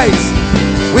price.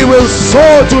 We will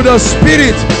soar to the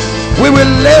Spirit. We will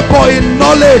labor in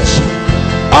knowledge,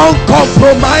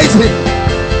 uncompromising.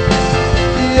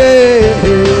 Yeah,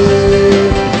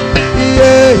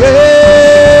 yeah, yeah,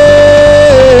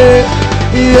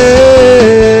 yeah.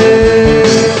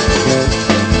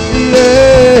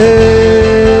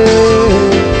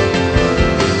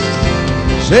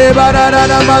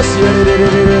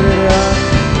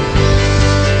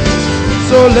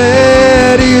 So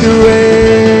let it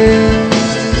rain,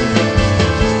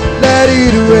 let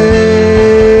it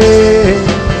rain.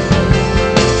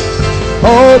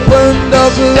 Open the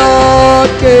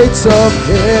floodgates of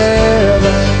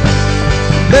heaven,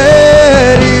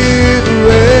 let it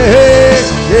rain,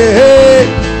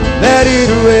 let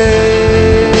it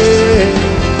rain.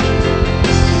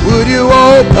 Would you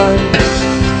open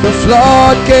the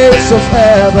floodgates of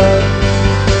heaven?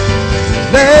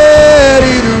 Let it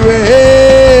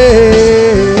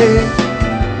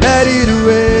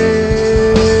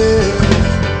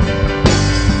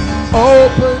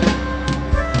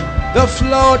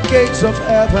floodgates of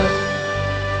heaven.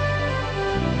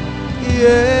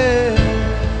 Yeah,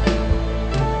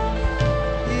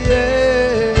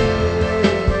 yeah.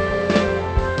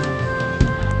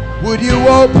 Would you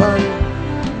open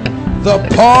the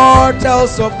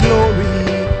portals of glory?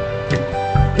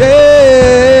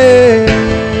 Yeah,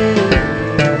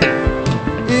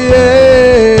 yeah.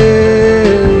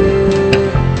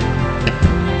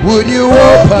 Would you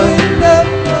open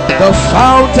the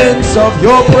fountains of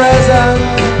your presence?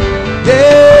 Yeah,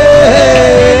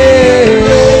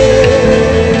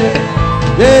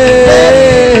 yeah.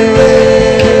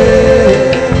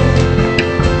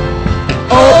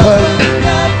 Open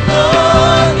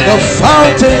the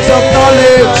fountains of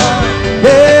knowledge.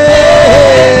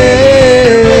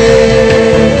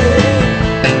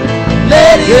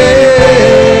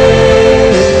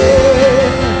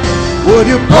 Would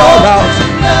you pour out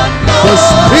the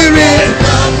spirit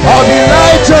of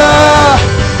Elijah?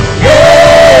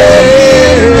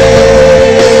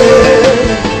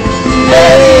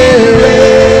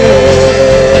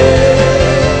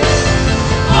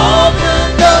 Open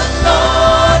the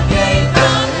floodgates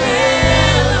of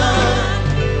heaven,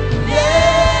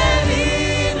 let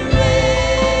it rain.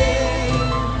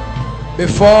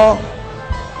 Before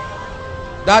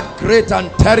that great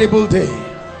and terrible day,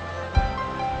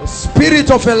 the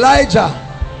spirit of Elijah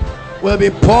will be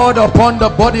poured upon the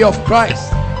body of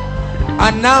Christ.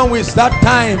 And now is that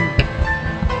time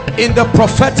in the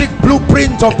prophetic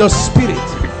blueprint of the spirit,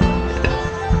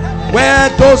 where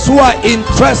those who are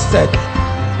interested,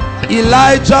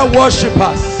 Elijah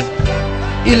worshippers,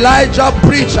 Elijah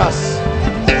preachers,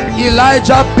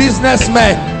 Elijah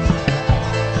businessmen,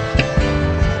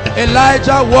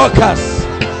 Elijah workers,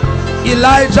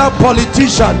 Elijah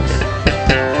politicians,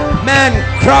 men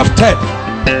crafted,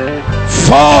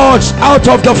 forged out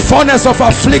of the furnace of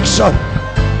affliction,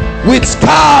 with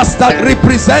scars that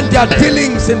represent their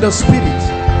dealings in the spirit.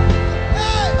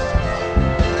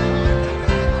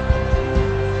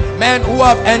 Men who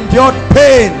have endured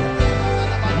pain,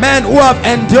 men who have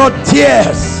endured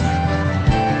tears,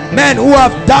 men who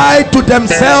have died to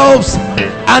themselves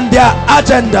and their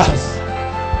agendas.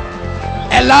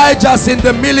 Elijah's in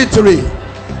the military,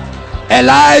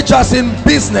 Elijah's in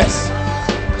business.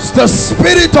 It's the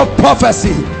spirit of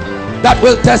prophecy that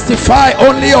will testify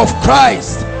only of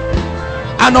Christ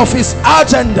and of his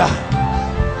agenda.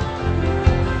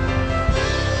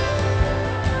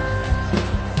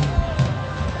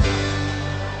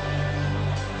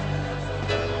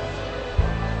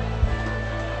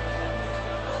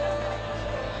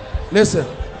 Listen,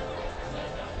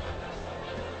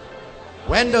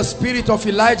 when the spirit of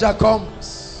Elijah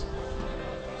comes,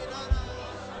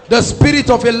 the spirit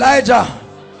of Elijah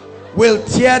will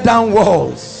tear down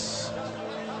walls.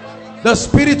 The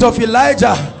spirit of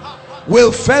Elijah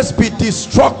will first be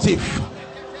destructive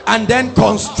and then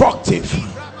constructive.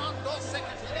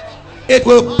 It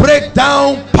will break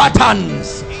down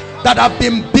patterns that have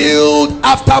been built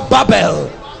after Babel,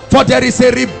 for there is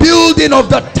a rebuilding of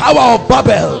the Tower of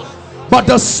Babel. But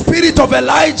the spirit of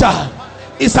Elijah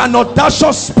is an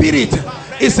audacious spirit,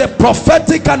 is a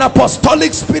prophetic and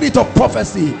apostolic spirit of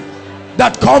prophecy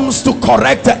that comes to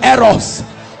correct the errors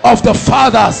of the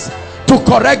fathers, to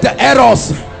correct the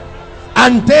errors.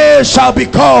 And they shall be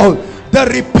called the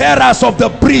repairers of the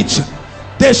breach.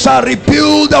 They shall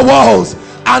rebuild the walls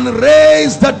and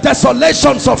raise the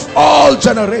desolations of all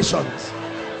generations.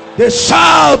 They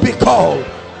shall be called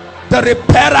the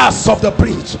repairers of the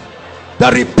breach.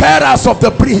 The repairers of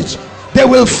the breach. They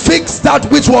will fix that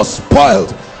which was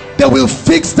spoiled. They will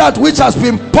fix that which has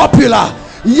been popular,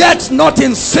 yet not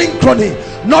in synchrony,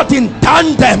 not in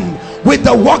tandem with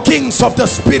the workings of the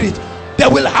spirit. They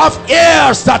will have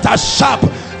ears that are sharp.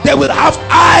 They will have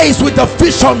eyes with the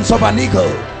visions of an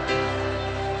eagle,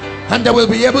 and they will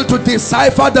be able to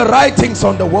decipher the writings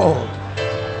on the wall.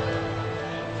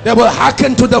 They will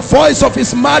hearken to the voice of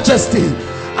his majesty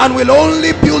and will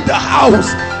only build the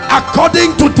house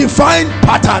according to divine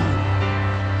pattern.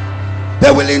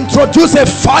 They will introduce a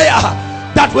fire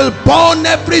that will burn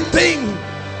everything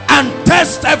and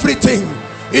test everything.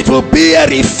 It will be a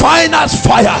refiner's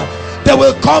fire. They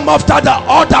will come after the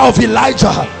order of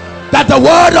Elijah, that the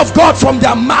word of God from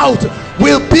their mouth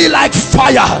will be like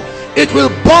fire. It will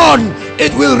burn,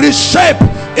 it will reshape,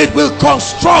 it will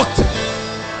construct.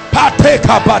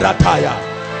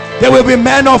 They will be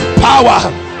men of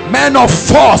power, men of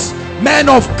force, men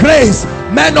of grace,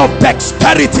 men of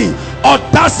dexterity,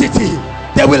 audacity.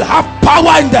 They will have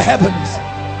power in the heavens.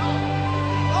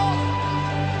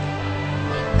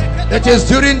 It is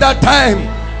during that time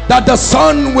that the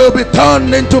sun will be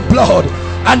turned into blood,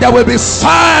 and there will be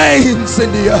signs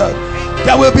in the earth.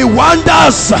 There will be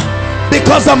wonders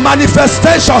because the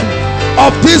manifestation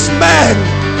of this man.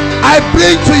 I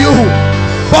bring to you,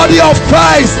 body of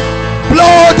Christ,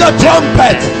 blow the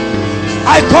trumpet.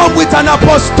 I come with an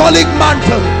apostolic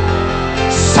mantle.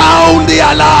 Sound the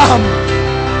alarm.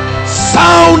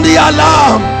 Sound the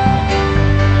alarm.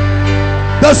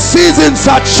 The seasons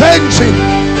are changing.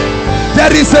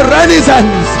 There is a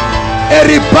renaissance, a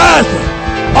rebirth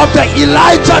of the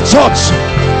Elijah church,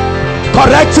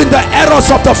 correcting the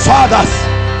errors of the fathers.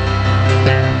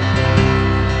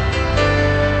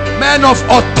 Men of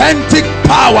authentic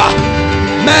power,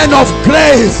 men of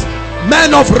grace,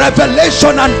 men of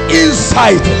revelation and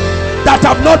insight that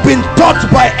have not been taught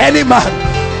by any man,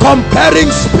 comparing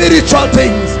spiritual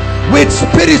things with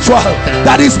spiritual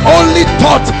that is only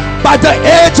taught by the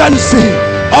agency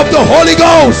of the Holy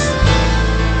Ghost.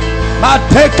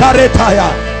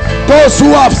 Those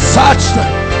who have searched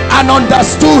and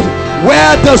understood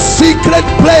where the secret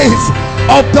place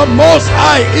of the Most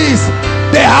High is,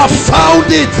 they have found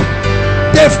it.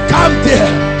 They've come there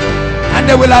and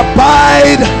they will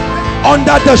abide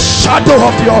under the shadow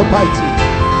of the Almighty.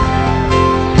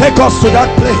 Take us to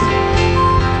that place.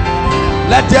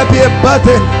 Let there be a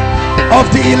burden of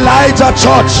the Elijah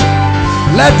church.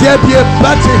 Let there be a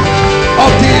burden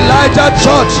of the Elijah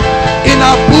church in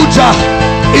Abuja,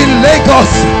 in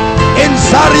Lagos, in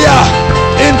Zaria,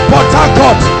 in Port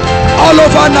Harcourt, all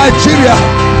over Nigeria.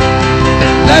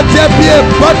 Let there be a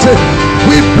burden.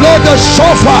 We blow the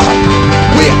shofar.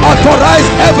 We authorize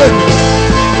heaven.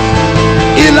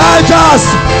 Elijah's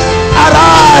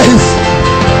arise.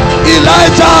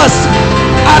 Elijah's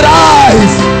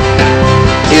arise.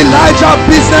 Elijah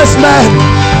businessmen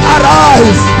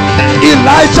arise.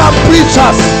 Elijah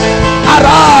preachers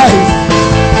arise.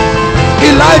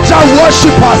 Elijah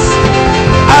worshippers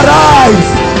arise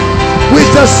with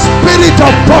the spirit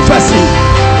of prophecy,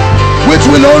 which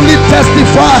will only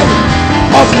testify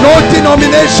of no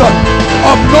denomination,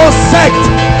 of no sect,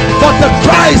 but the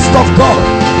Christ of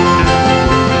God.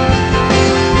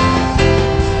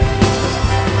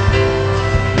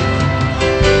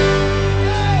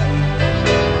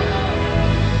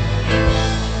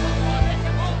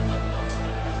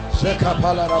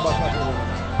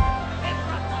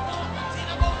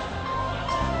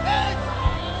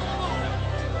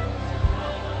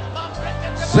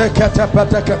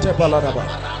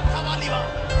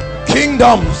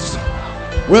 Kingdoms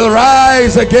will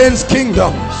rise against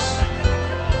kingdoms.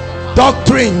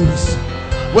 Doctrines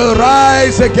will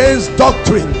rise against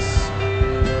doctrines.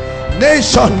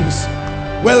 Nations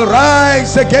will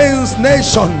rise against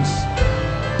nations.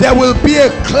 There will be a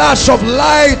clash of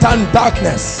light and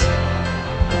darkness,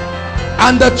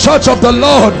 and the church of the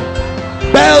Lord,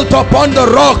 built upon the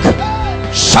rock,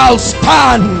 shall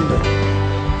stand,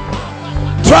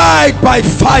 tried by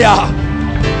fire.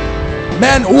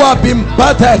 Men who have been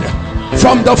battered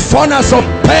from the furnace of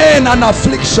pain and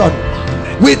affliction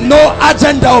with no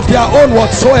agenda of their own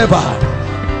whatsoever.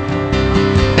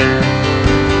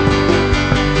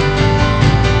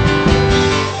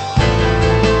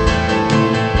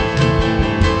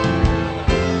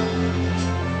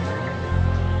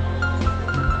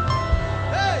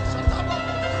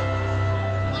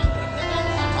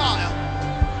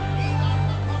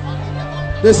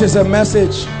 This is a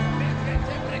message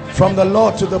from the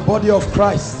Lord to the body of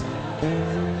Christ.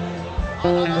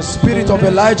 The spirit of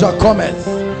Elijah cometh,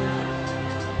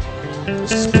 the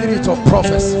spirit of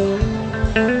prophecy.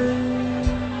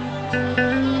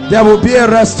 There will be a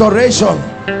restoration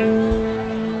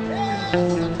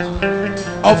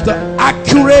of the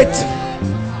accurate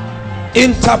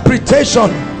interpretation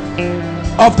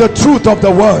of the truth of the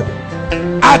word.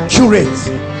 Accurate.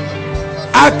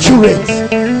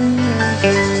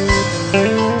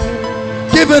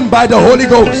 Given by the Holy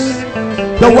Ghost,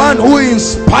 the one who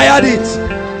inspired it.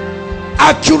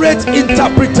 Accurate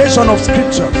interpretation of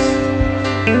scriptures.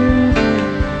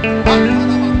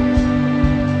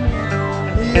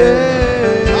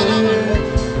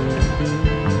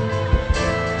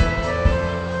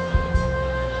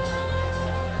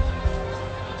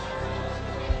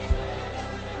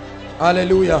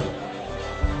 Hallelujah.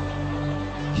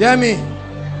 Hear me.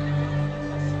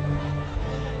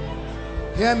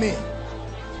 Hear me.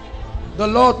 The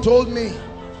Lord told me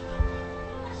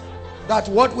that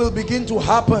what will begin to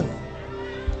happen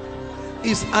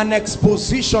is an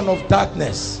exposition of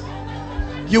darkness.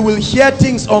 You will hear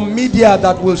things on media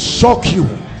that will shock you.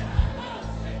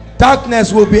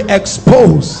 Darkness will be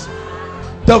exposed.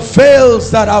 The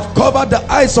veils that have covered the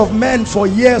eyes of men for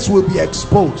years will be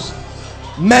exposed.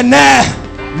 Meneh,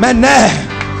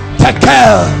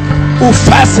 tekel,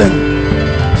 ufasen.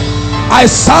 I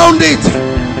sound it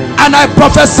And I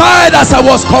prophesied as I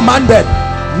was commanded.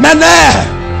 Meneh,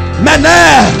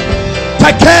 Meneh,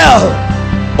 Tekel,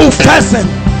 Uphesen.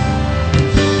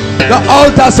 The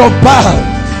altars of Baal.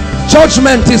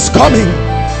 Judgment is coming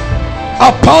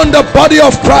upon the body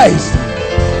of Christ.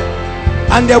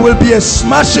 And there will be a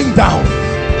smashing down.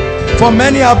 For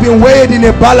many have been weighed in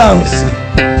a balance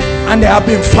and they have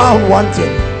been found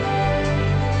wanting.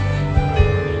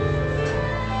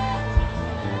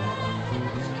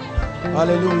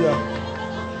 Hallelujah.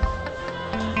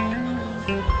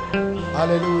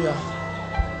 Hallelujah.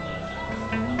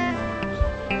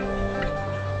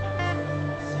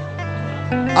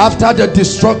 After the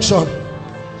destruction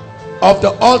of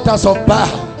the altars of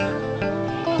Baal,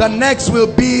 the next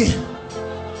will be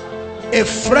a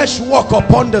fresh walk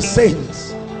upon the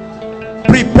saints,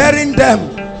 preparing them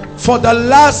for the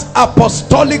last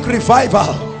apostolic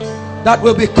revival that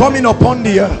will be coming upon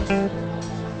the earth.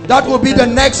 That will be the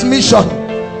next mission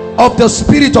of the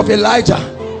spirit of Elijah.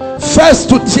 First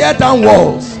to tear down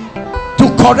walls,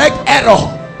 to correct error,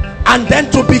 and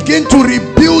then to begin to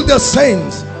rebuild the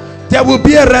saints. There will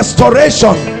be a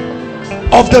restoration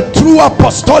of the true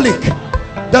apostolic,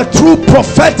 the true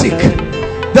prophetic,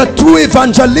 the true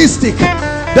evangelistic,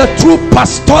 the true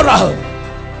pastoral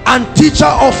and teacher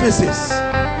offices.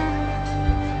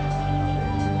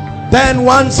 Then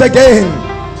once again,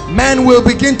 men will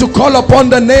begin to call upon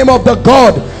the name of the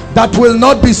God that will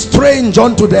not be strange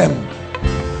unto them.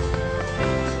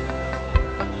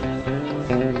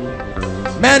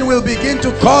 Men will begin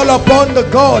to call upon the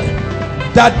God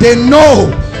that they know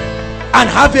and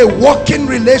have a working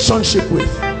relationship with.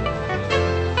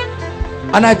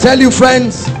 And I tell you,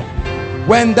 friends,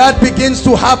 when that begins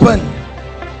to happen,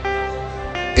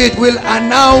 it will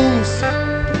announce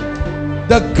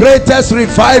the greatest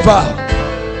revival.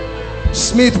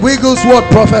 Smith Wigglesworth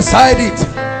prophesied it.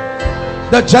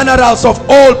 The generals of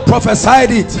old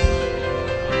prophesied it.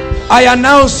 I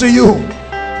announce to you,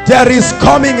 there is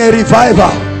coming a revival.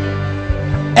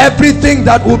 Everything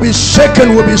that will be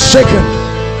shaken will be shaken.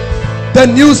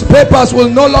 The newspapers will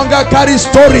no longer carry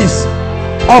stories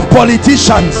of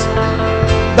politicians.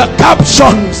 The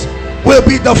captions will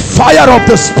be the fire of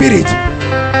the spirit.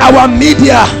 Our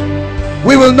media,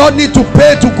 we will not need to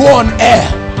pay to go on air.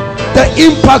 The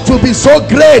impact will be so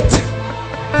great,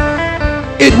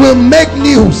 it will make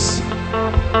news.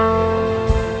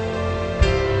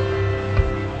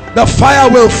 The fire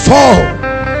will fall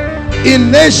in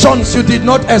nations you did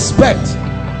not expect.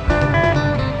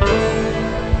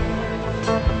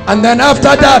 And then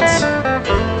after that,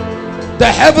 the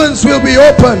heavens will be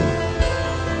open,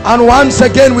 and once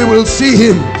again we will see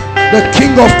him, the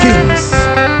King of Kings,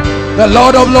 the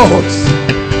Lord of Lords,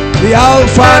 the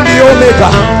Alpha and the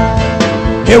Omega.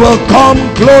 He will come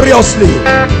gloriously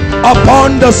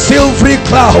upon the silvery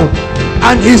cloud,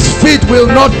 and his feet will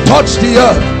not touch the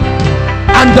earth.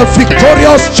 And the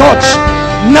victorious church,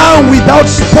 now without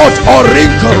spot or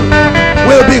wrinkle,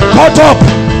 will be caught up,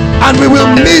 and we will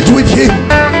meet with him,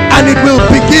 and it will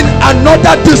begin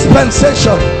another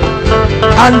dispensation.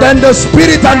 And then the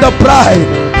Spirit and the bride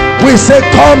will say,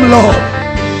 come Lord,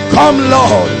 come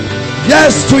Lord.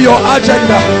 Yes to your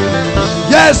agenda,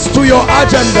 yes to your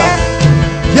agenda,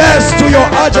 yes to your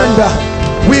agenda.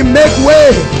 We make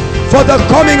way for the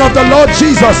coming of the Lord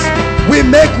Jesus. We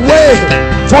make way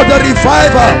for the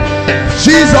revival.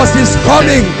 Jesus is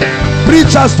coming.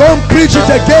 Preachers, don't preach it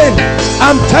again.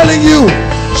 I'm telling you,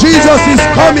 Jesus is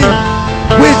coming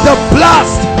with the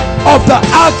blast of the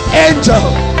archangel.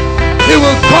 He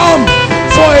will come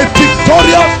for a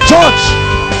victorious church.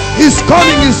 His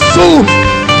coming is soon.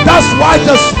 That's why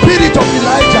the spirit of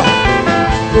Elijah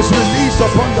is released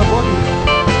upon the body.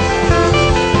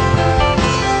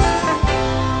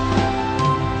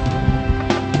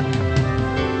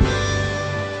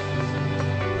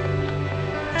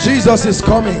 Jesus is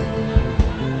coming.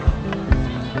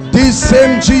 This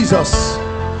same Jesus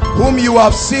whom you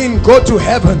have seen go to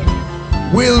heaven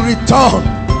will return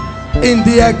in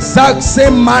the exact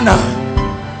same manner.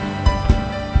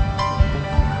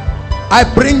 I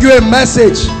bring you a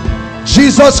message.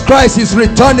 Jesus Christ is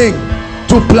returning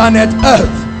to planet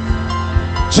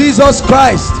Earth. Jesus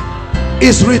Christ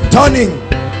is returning.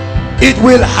 It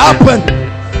will happen.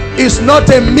 It's not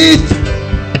a myth.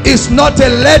 It's not a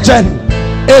legend.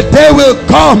 A day will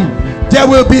come. There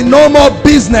will be no more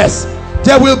business.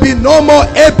 There will be no more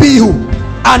APU.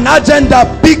 An agenda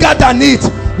bigger than it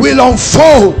will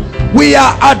unfold. We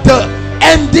are at the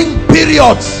ending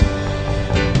periods.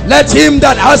 Let him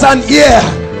that has an ear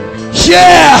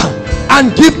hear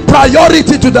and give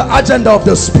priority to the agenda of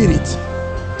the Spirit.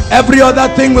 Every other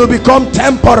thing will become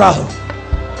temporal,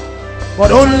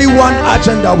 but only one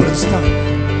agenda will stand.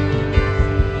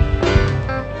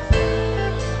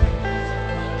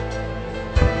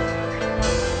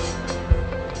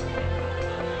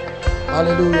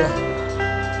 Hallelujah.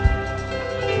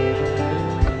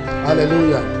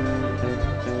 Hallelujah.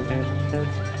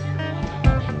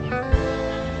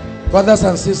 Brothers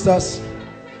and sisters,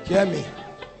 hear me.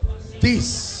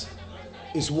 This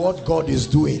is what God is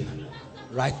doing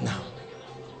right now.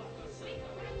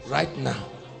 Right now.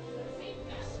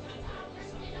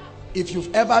 If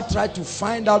you've ever tried to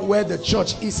find out where the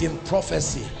church is in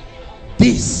prophecy,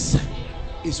 this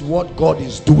is what God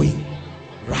is doing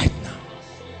right now.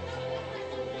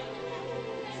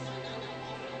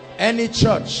 Any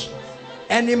church,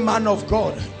 any man of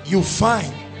God you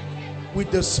find with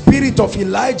the spirit of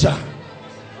Elijah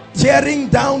tearing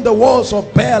down the walls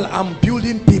of Baal and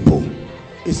building people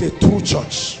is a true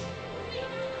church.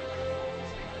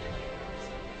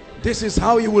 This is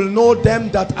how you will know them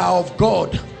that are of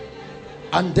God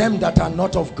and them that are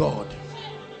not of God.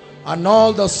 And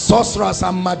all the sorcerers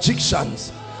and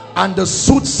magicians and the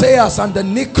soothsayers and the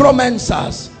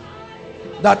necromancers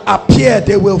that appear,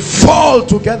 they will fall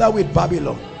together with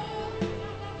Babylon.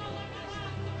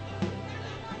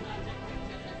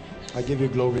 I give you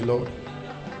glory, Lord.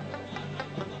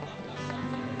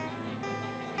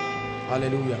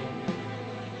 Hallelujah.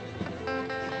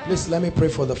 Please let me pray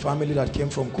for the family that came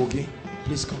from Kogi.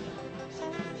 Please come.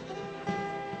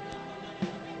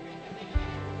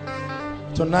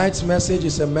 Tonight's message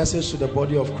is a message to the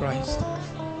body of Christ.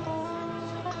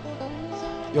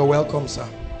 You're welcome, sir.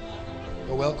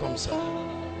 You're welcome, sir.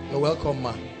 You're welcome,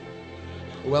 ma.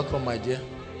 You're welcome, my dear.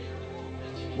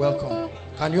 Welcome.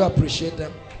 Can you appreciate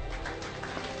them?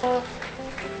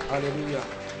 Hallelujah.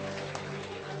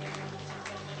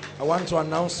 I want to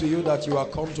announce to you that you are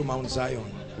come to Mount Zion.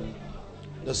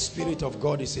 The Spirit of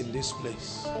God is in this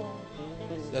place.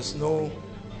 There's no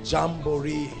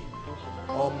jamboree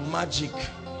or magic.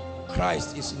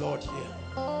 Christ is Lord here.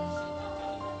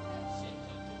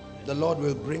 The Lord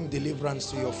will bring deliverance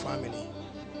to your family.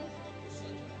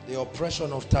 The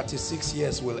oppression of 36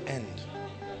 years will end.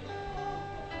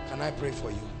 Can I pray for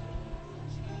you?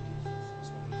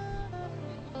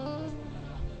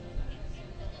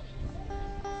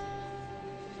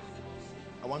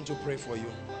 I want to pray for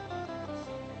you.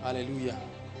 Hallelujah.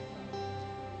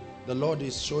 The Lord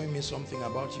is showing me something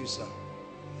about you, sir.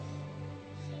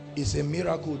 It's a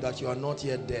miracle that you are not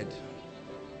yet dead,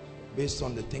 based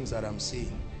on the things that I'm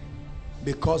seeing.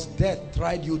 Because death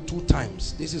tried you 2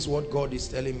 times. This is what God is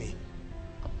telling me.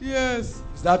 Yes.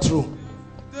 Is that true?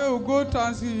 They will go to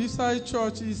inside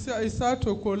church. He started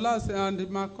to collapse and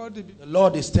the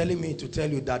Lord is telling me to tell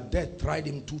you that death tried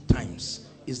him 2 times.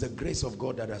 It's the grace of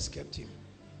God that has kept him.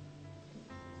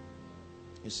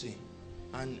 You see,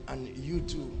 and you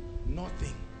too,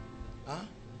 nothing. Huh?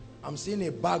 I'm seeing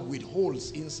a bag with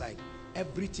holes inside.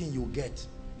 Everything you get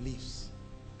leaves.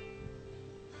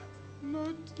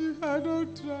 I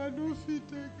don't fit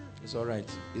again. It's all right.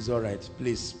 It's all right.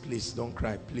 Please, please don't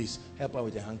cry. Please help her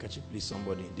with a handkerchief, please.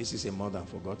 Somebody. This is a mother,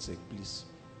 for God's sake. Please,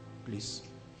 please.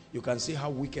 You can see how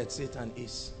wicked Satan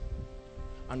is.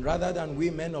 And rather than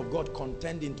we men of God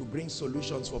contending to bring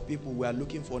solutions for people, we are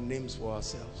looking for names for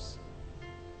ourselves.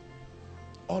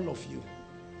 All of you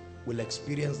will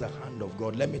experience the hand of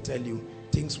God. Let me tell you,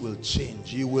 things will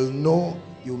change. You will know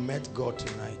you met God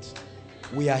tonight.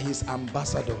 We are his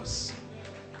ambassadors.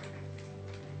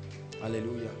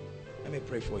 Hallelujah. Let me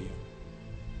pray for you.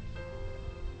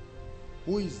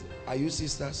 Are you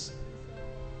sisters?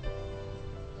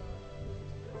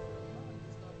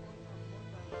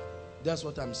 That's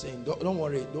what I'm saying. Don't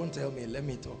worry. Don't tell me. Let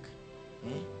me talk.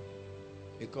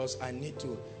 Because I need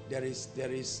to.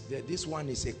 This one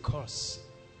is a curse.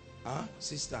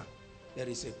 Sister, there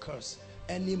is a curse.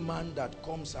 Any man that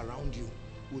comes around you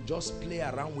will just play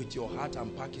around with your heart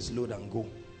and pack his load and go.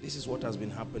 This is what has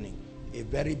been happening. A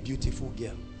very beautiful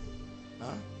girl.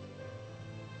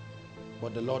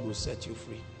 But the Lord will set you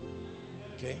free.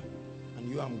 Okay?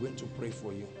 And I'm going to pray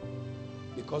for you.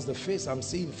 Because the face I'm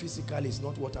seeing physically is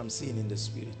not what I'm seeing in the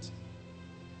spirit.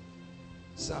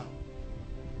 Sir,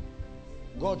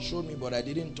 God showed me, but I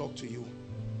didn't talk to you.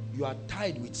 You are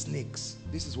tied with snakes.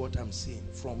 This is what I'm seeing,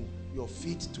 from your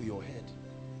feet to your head.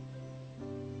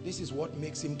 This is what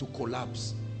makes him to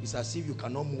collapse. It's as if you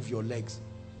cannot move your legs.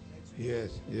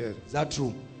 Yes, yes. Is that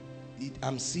true?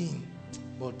 I'm seeing,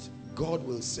 but God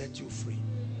will set you free.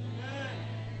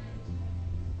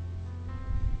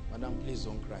 Madam, please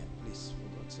don't cry. Please,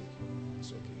 for God's sake.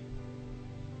 It's okay.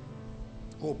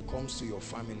 Hope comes to your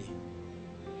family.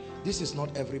 This is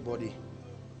not everybody.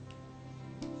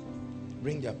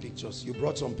 Bring their pictures. You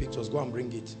brought some pictures. Go and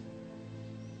bring it.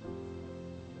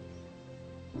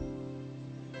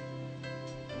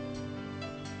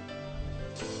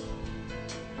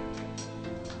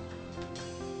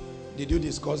 Did Did you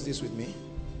discuss this with me?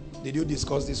 Did you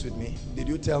discuss this with me? Did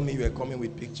you tell me you were coming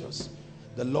with pictures?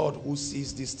 The Lord who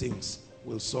sees these things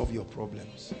will solve your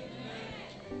problems.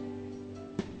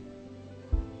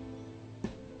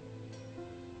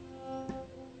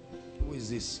 Who is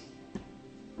this?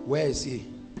 Where is he?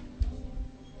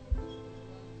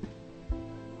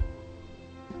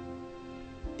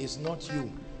 It's not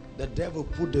you. The devil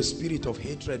put the spirit of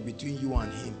hatred between you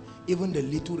and him. Even the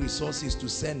little resources to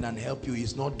send and help you,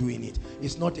 he's not doing it.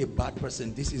 It's not a bad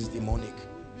person. This is demonic.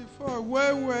 Before,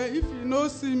 where, if you no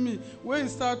see me, when you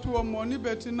start to money,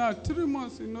 but now 3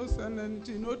 months you no send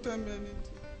anything, no tell me anything.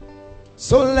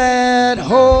 So let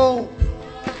hope,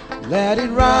 let it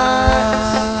rise,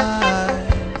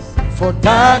 for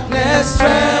darkness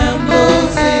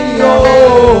trembles in your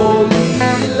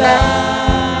holy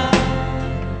light.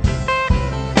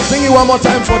 Sing it one more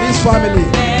time for this family.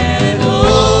 Let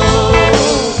hope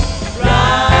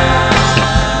rise,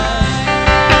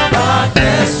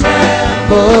 darkness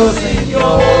trembles in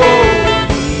your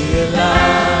holy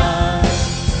light.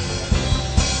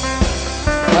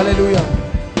 Hallelujah.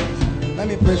 Let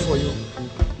me pray for you.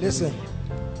 Listen,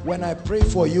 when I pray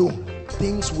for you,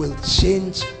 things will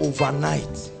change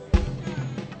overnight.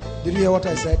 Did you hear what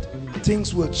I said?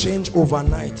 Things will change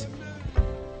overnight.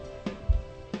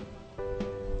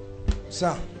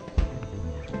 Sir,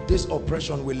 this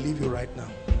oppression will leave you right now.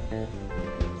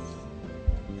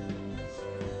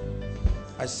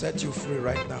 I set you free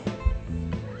right now.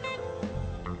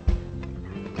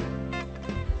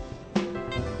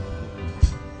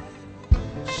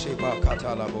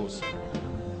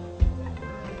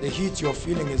 The heat you're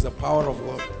feeling is the power of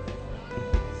God.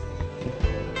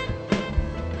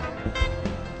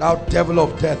 Thou devil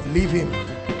of death, leave him.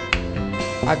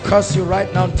 I curse you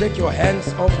right now. Take your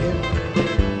hands off him.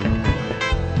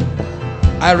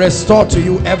 I restore to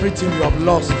you everything you have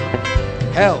lost.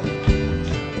 Help.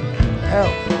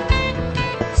 Help.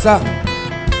 Sir.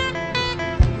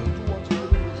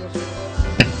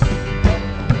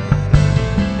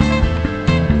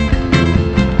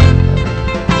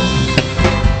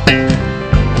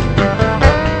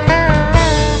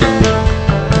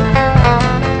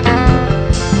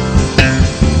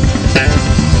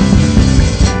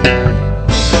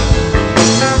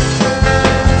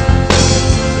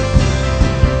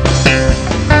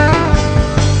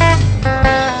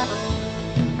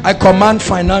 I command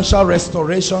financial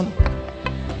restoration,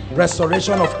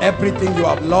 restoration of everything you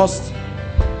have lost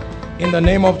in the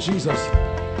name of Jesus.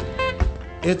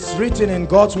 It's written in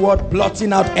God's word,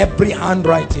 blotting out every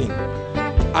handwriting.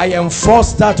 I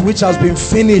enforce that which has been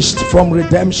finished from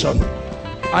redemption,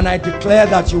 and I declare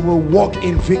that you will walk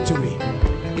in victory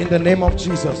in the name of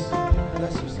Jesus.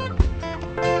 Bless you, sir.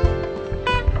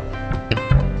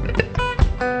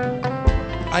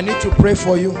 I need to pray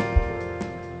for you.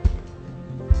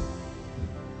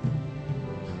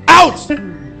 Out!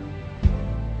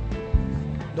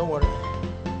 Don't worry.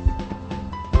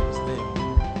 Stay.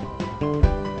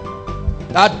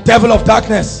 That devil of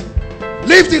darkness,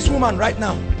 leave this woman right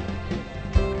now.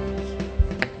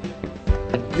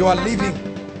 You are leaving.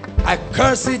 I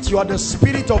curse it. You are the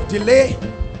spirit of delay.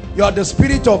 You are the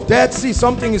spirit of death. See,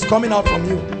 something is coming out from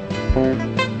you.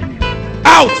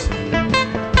 Out!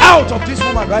 Out of this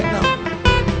woman right now.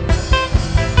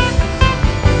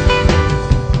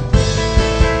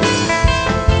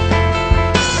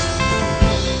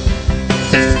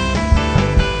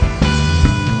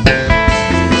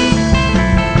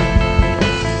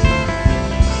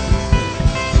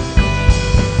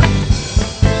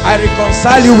 I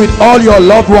reconcile you with all your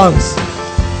loved ones.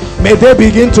 May they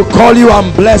begin to call you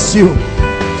and bless you.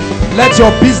 Let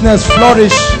your business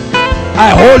flourish.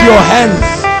 I hold your hands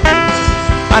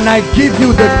and I give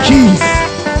you the keys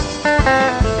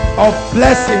of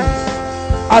blessings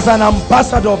as an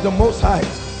ambassador of the Most High.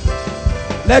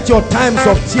 Let your times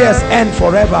of tears end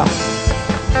forever.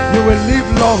 You will live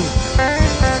long.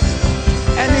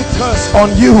 Any curse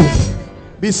on you,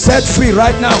 be set free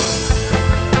right now.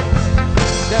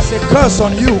 There's a curse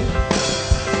on you.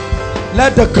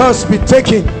 Let the curse be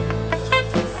taken.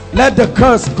 Let the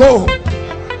curse go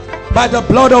by the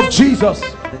blood of Jesus.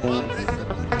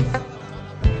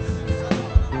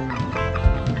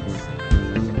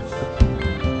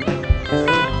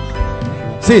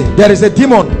 See, there is a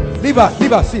demon. Leave her,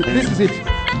 leave her. See, this is it.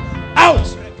 Out!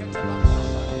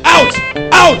 Out!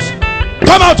 Out!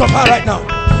 Come out of her right now.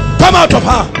 Come out of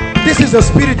her. This is the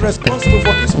spirit responsible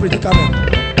for this predicament.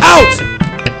 Out!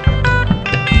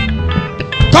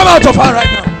 Come out of her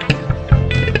right now.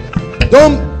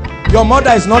 Your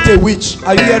mother is not a witch.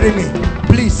 Are you hearing me?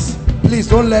 Please, please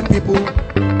don't let people.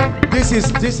 This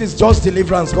is just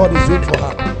deliverance God is doing for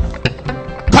her.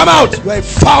 Come Come out. You're a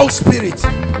foul spirit.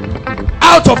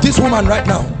 Out of this woman right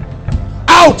now.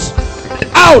 Out.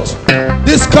 Out.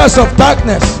 This curse of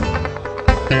darkness.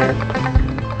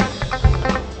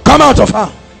 Come out of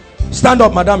her. Stand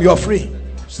up, madam. You're free.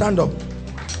 Stand up.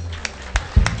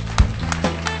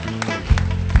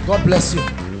 God bless you.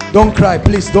 Don't cry,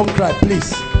 please. Don't cry,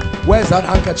 please. Where's that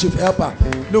handkerchief? Help her.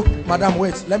 Look, madam,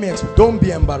 wait. Let me explain. Don't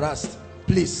be embarrassed.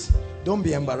 Please. Don't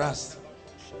be embarrassed.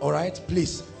 All right?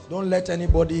 Please. Don't let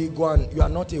anybody go and... You are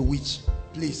not a witch.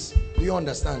 Please. Do you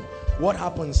understand? What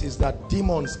happens is that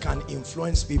demons can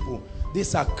influence people.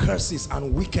 These are curses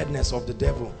and wickedness of the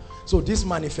devil. So this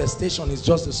manifestation is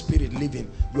just the spirit living.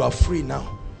 You are free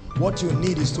now. What you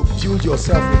need is to build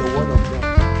yourself with the word of God.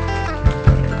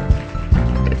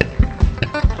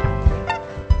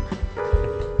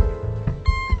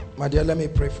 My dear, let me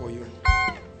pray for you.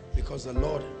 Because the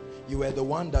Lord, you were the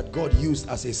one that God used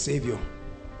as a savior.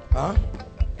 Huh?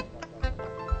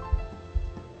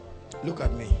 Look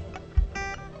at me.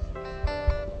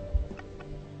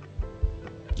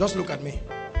 Just look at me.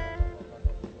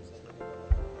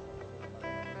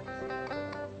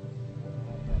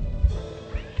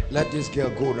 Let this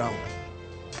girl go round.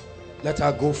 Let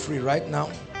her go free right now.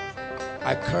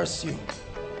 I curse you.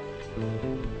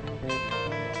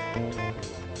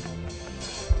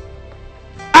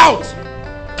 Out!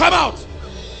 Come out!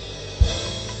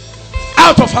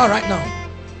 Out of her right now.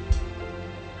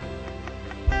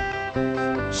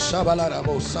 I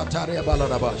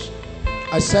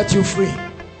set you free.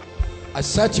 I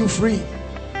set you free.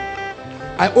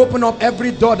 I open up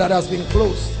every door that has been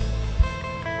closed.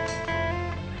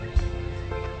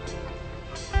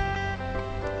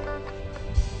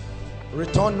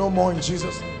 Return no more in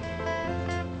Jesus' name.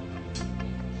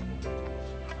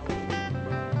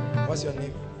 What's your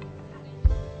name?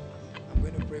 I'm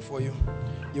going to pray for you.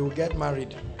 You will get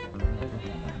married.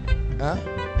 Huh?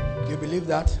 Do you believe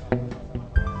that?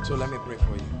 So let me pray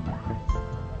for you.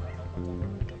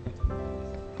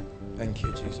 Thank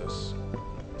you, Jesus.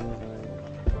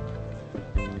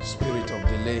 Spirit of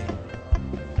delay,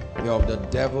 you're of the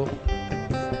devil.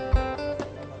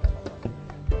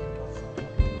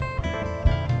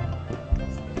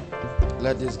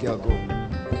 Let this girl go.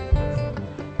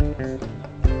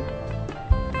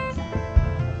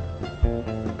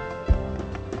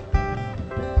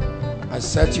 I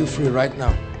set you free right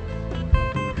now.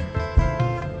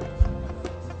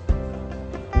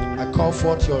 I call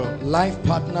forth your life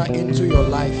partner into your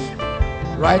life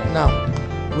right now,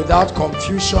 without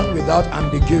confusion, without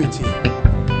ambiguity.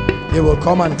 They will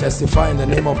come and testify in the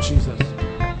name of Jesus.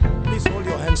 Please hold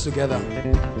your hands together.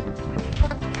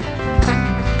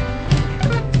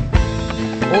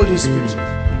 Holy Spirit,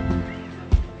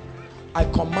 I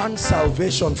command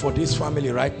salvation for this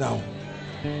family right now.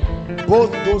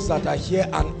 Both those that are here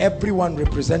and everyone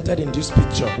represented in this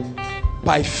picture.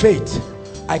 By faith,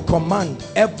 I command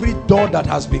every door that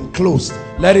has been closed,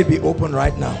 let it be open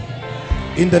right now.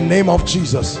 In the name of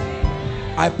Jesus.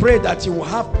 I pray that you will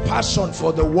have passion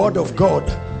for the word of God,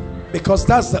 because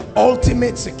that's the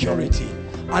ultimate security.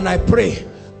 And I pray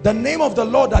the name of the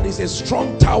Lord that is a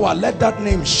strong tower, let that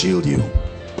name shield you.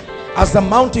 As the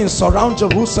mountains surround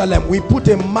Jerusalem, we put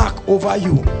a mark over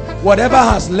you. Whatever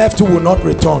has left you will not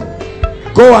return.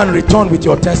 Go and return with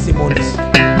your testimonies.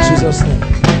 In Jesus' name.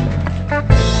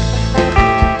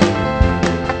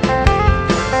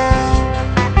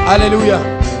 Hallelujah.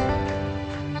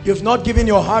 You've not given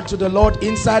your heart to the Lord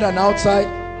inside and outside.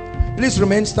 Please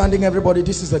remain standing, everybody.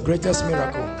 This is the greatest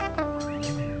miracle.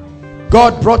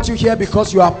 God brought you here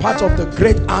because you are part of the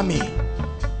great army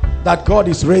that God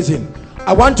is raising.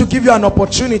 I want to give you an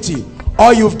opportunity,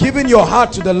 or you've given your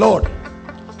heart to the Lord.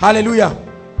 Hallelujah.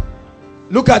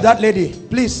 Look at that lady.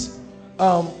 Please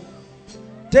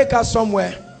take her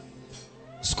somewhere.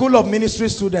 School of ministry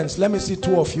students, let me see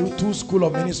two of you. Two school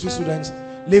of ministry students,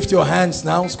 lift your hands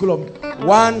now. School of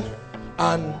one,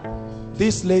 and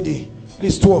this lady,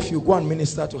 please, two of you, go and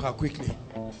minister to her quickly.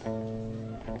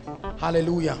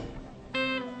 Hallelujah.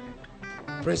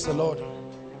 Praise the Lord.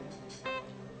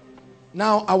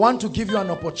 Now I want to give you an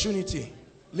opportunity.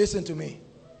 Listen to me.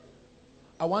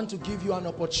 I want to give you an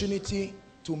opportunity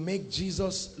to make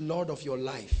Jesus Lord of your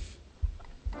life.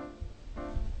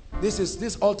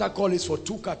 This altar call is for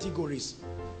two categories.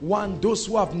 One, those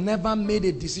who have never made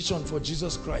a decision for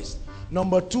Jesus Christ.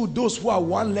 Number two, those who are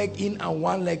one leg in and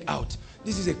one leg out.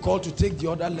 This is a call to take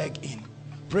the other leg in.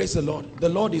 Praise the Lord. The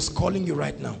Lord is calling you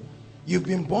right now. You've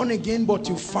been born again, but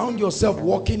you found yourself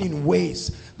walking in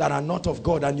ways that are not of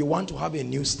God, and you want to have a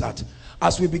new start.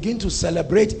 As we begin to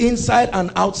celebrate inside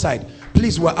and outside,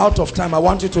 please, we're out of time. I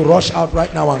want you to rush out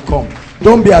right now and come.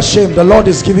 Don't be ashamed. The Lord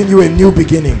is giving you a new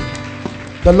beginning.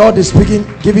 The Lord is speaking,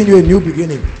 giving you a new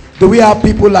beginning. Do we have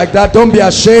people like that? Don't be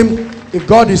ashamed. If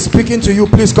God is speaking to you,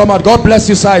 please come out. God bless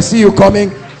you, sir. I see you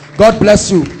coming. God bless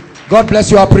you. God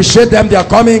bless you. Appreciate them. They are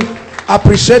coming.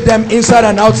 Appreciate them inside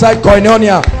and outside.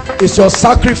 Koinonia is your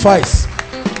sacrifice.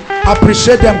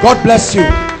 Appreciate them. God bless you.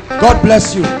 God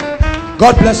bless you.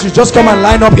 God bless you. Just come and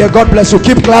line up here. God bless you.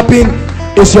 Keep clapping.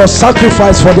 It's your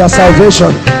sacrifice for their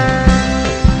salvation.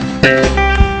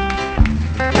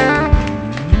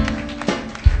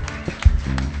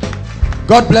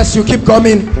 God bless you. Keep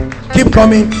coming. Keep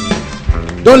coming.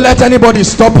 Don't let anybody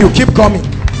stop you. Keep coming.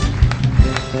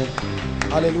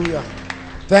 Hallelujah.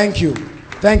 Thank you.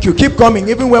 Thank you. Keep coming.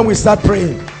 Even when we start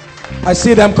praying, I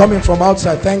see them coming from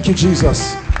outside. Thank you,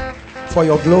 Jesus, for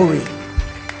your glory.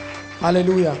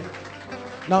 Hallelujah.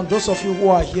 Now, those of you who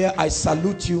are here, I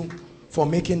salute you for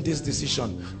making this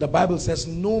decision. The Bible says,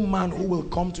 no man who will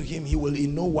come to him, he will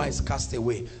in no wise cast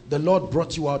away. The Lord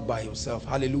brought you out by himself.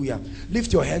 Hallelujah.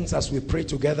 Lift your hands as we pray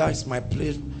together. It's my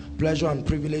pleasure and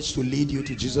privilege to lead you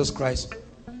to Jesus Christ.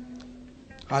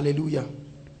 Hallelujah.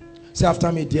 Say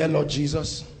after me, dear Lord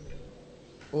Jesus.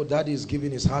 Oh, Daddy is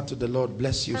giving his heart to the Lord.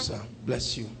 Bless you, sir.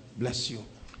 Bless you. Bless you.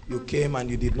 You came and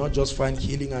you did not just find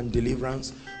healing and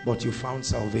deliverance, but you found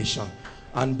salvation.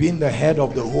 And being the head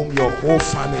of the home, your whole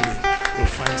family will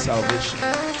find salvation.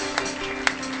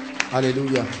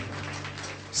 Hallelujah.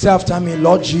 Say after me,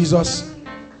 Lord Jesus,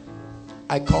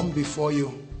 I come before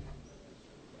you,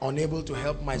 unable to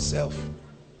help myself.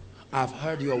 I've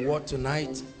heard your word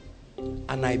tonight,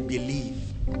 and I believe.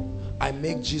 I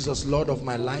make Jesus Lord of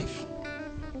my life.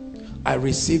 I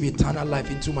receive eternal life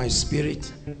into my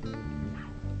spirit.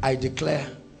 I declare,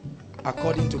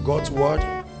 according to God's word,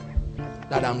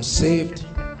 that I'm saved,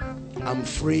 I'm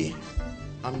free,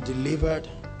 I'm delivered,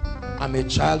 I'm a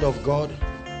child of God.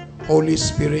 Holy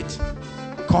Spirit,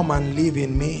 come and live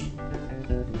in me.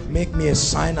 Make me a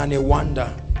sign and a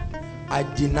wonder. I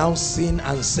denounce sin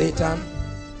and Satan.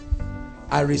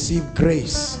 I receive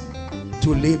grace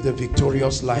to live the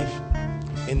victorious life.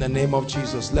 In the name of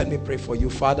Jesus, let me pray for you.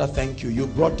 Father, thank you. You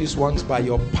brought these ones by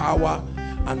your power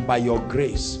and by your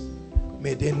grace.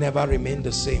 May they never remain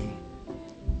the same.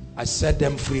 I set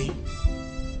them free,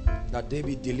 that they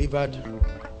be delivered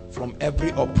from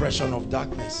every oppression of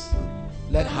darkness.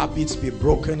 Let habits be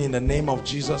broken in the name of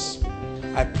Jesus.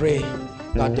 I pray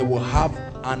that they will have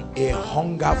a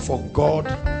hunger for God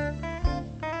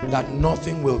that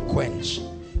nothing will quench,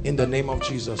 in the name of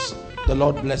Jesus. The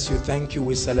Lord bless you. Thank you.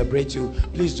 We celebrate you.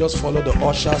 Please just follow the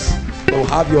ushers. They'll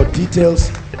have your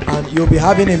details, and you'll be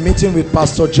having a meeting with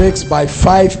Pastor Jakes by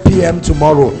 5 p.m.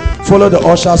 tomorrow. Follow the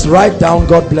ushers. Write down.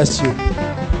 God bless you.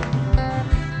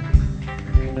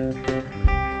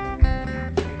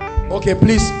 Okay,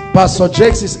 please. Pastor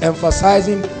Jakes is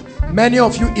emphasizing, many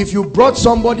of you, if you brought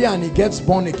somebody and he gets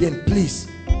born again, please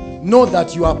know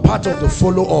that you are part of the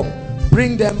follow-up.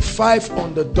 Bring them 5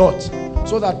 on the dot,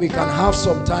 so that we can have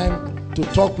some time to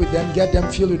talk with them, get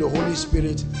them filled with the Holy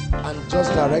Spirit, and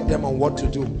just direct them on what to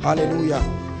do. Hallelujah.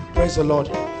 Praise the Lord.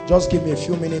 Just give me a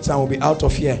few minutes and we'll be out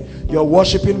of here. You're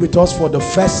worshiping with us for the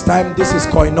first time. This is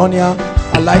Koinonia.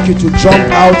 I'd like you to jump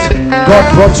out.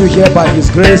 God brought you here by his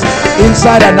grace.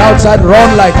 Inside and outside,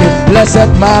 run like a blessed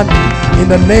man in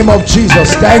the name of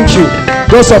Jesus. Thank you.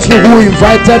 Those of you who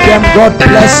invited them, God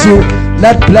bless you.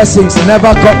 Let blessings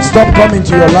never stop coming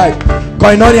to your life.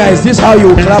 Koinonia, is this how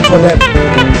you clap for them?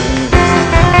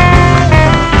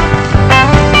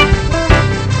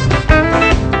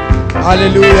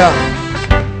 Hallelujah.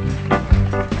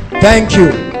 Thank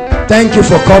you. Thank you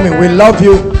for coming. We love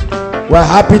you. We're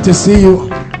happy to see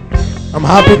you. I'm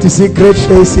happy to see great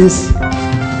faces.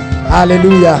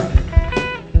 Hallelujah.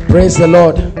 Praise the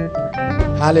Lord.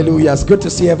 Hallelujah. It's good to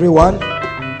see everyone.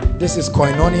 This is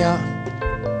Koinonia,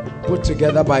 put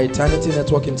together by Eternity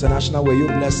Network International, where you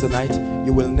bless tonight.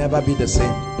 You will never be the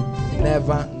same.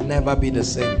 Never be the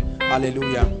same.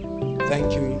 Hallelujah.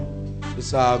 Thank you.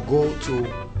 It's our goal to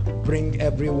bring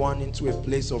everyone into a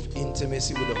place of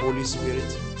intimacy with the Holy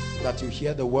Spirit, that you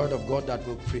hear the word of God that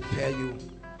will prepare you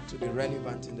to be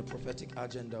relevant in the prophetic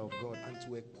agenda of God, and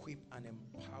to equip and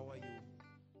empower you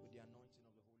with the anointing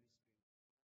of the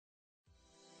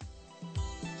Holy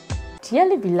Spirit.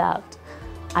 Dearly beloved,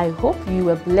 I hope you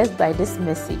were blessed by this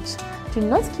message. Do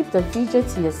not keep the video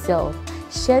to yourself.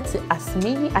 Share to as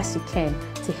many as you can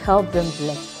to help them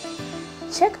bless.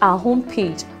 Check our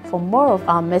homepage for more of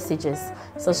our messages.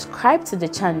 Subscribe to the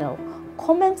channel,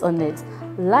 comment on it,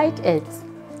 like it.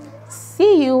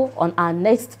 See you on our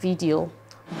next video.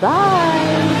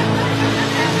 Bye.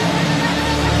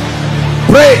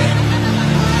 Pray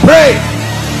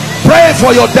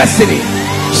for your destiny.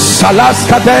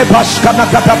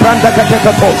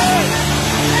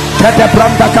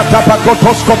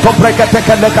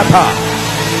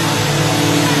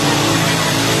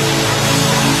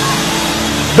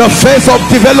 The phase of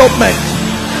development.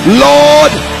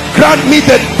 Lord, grant me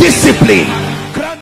the discipline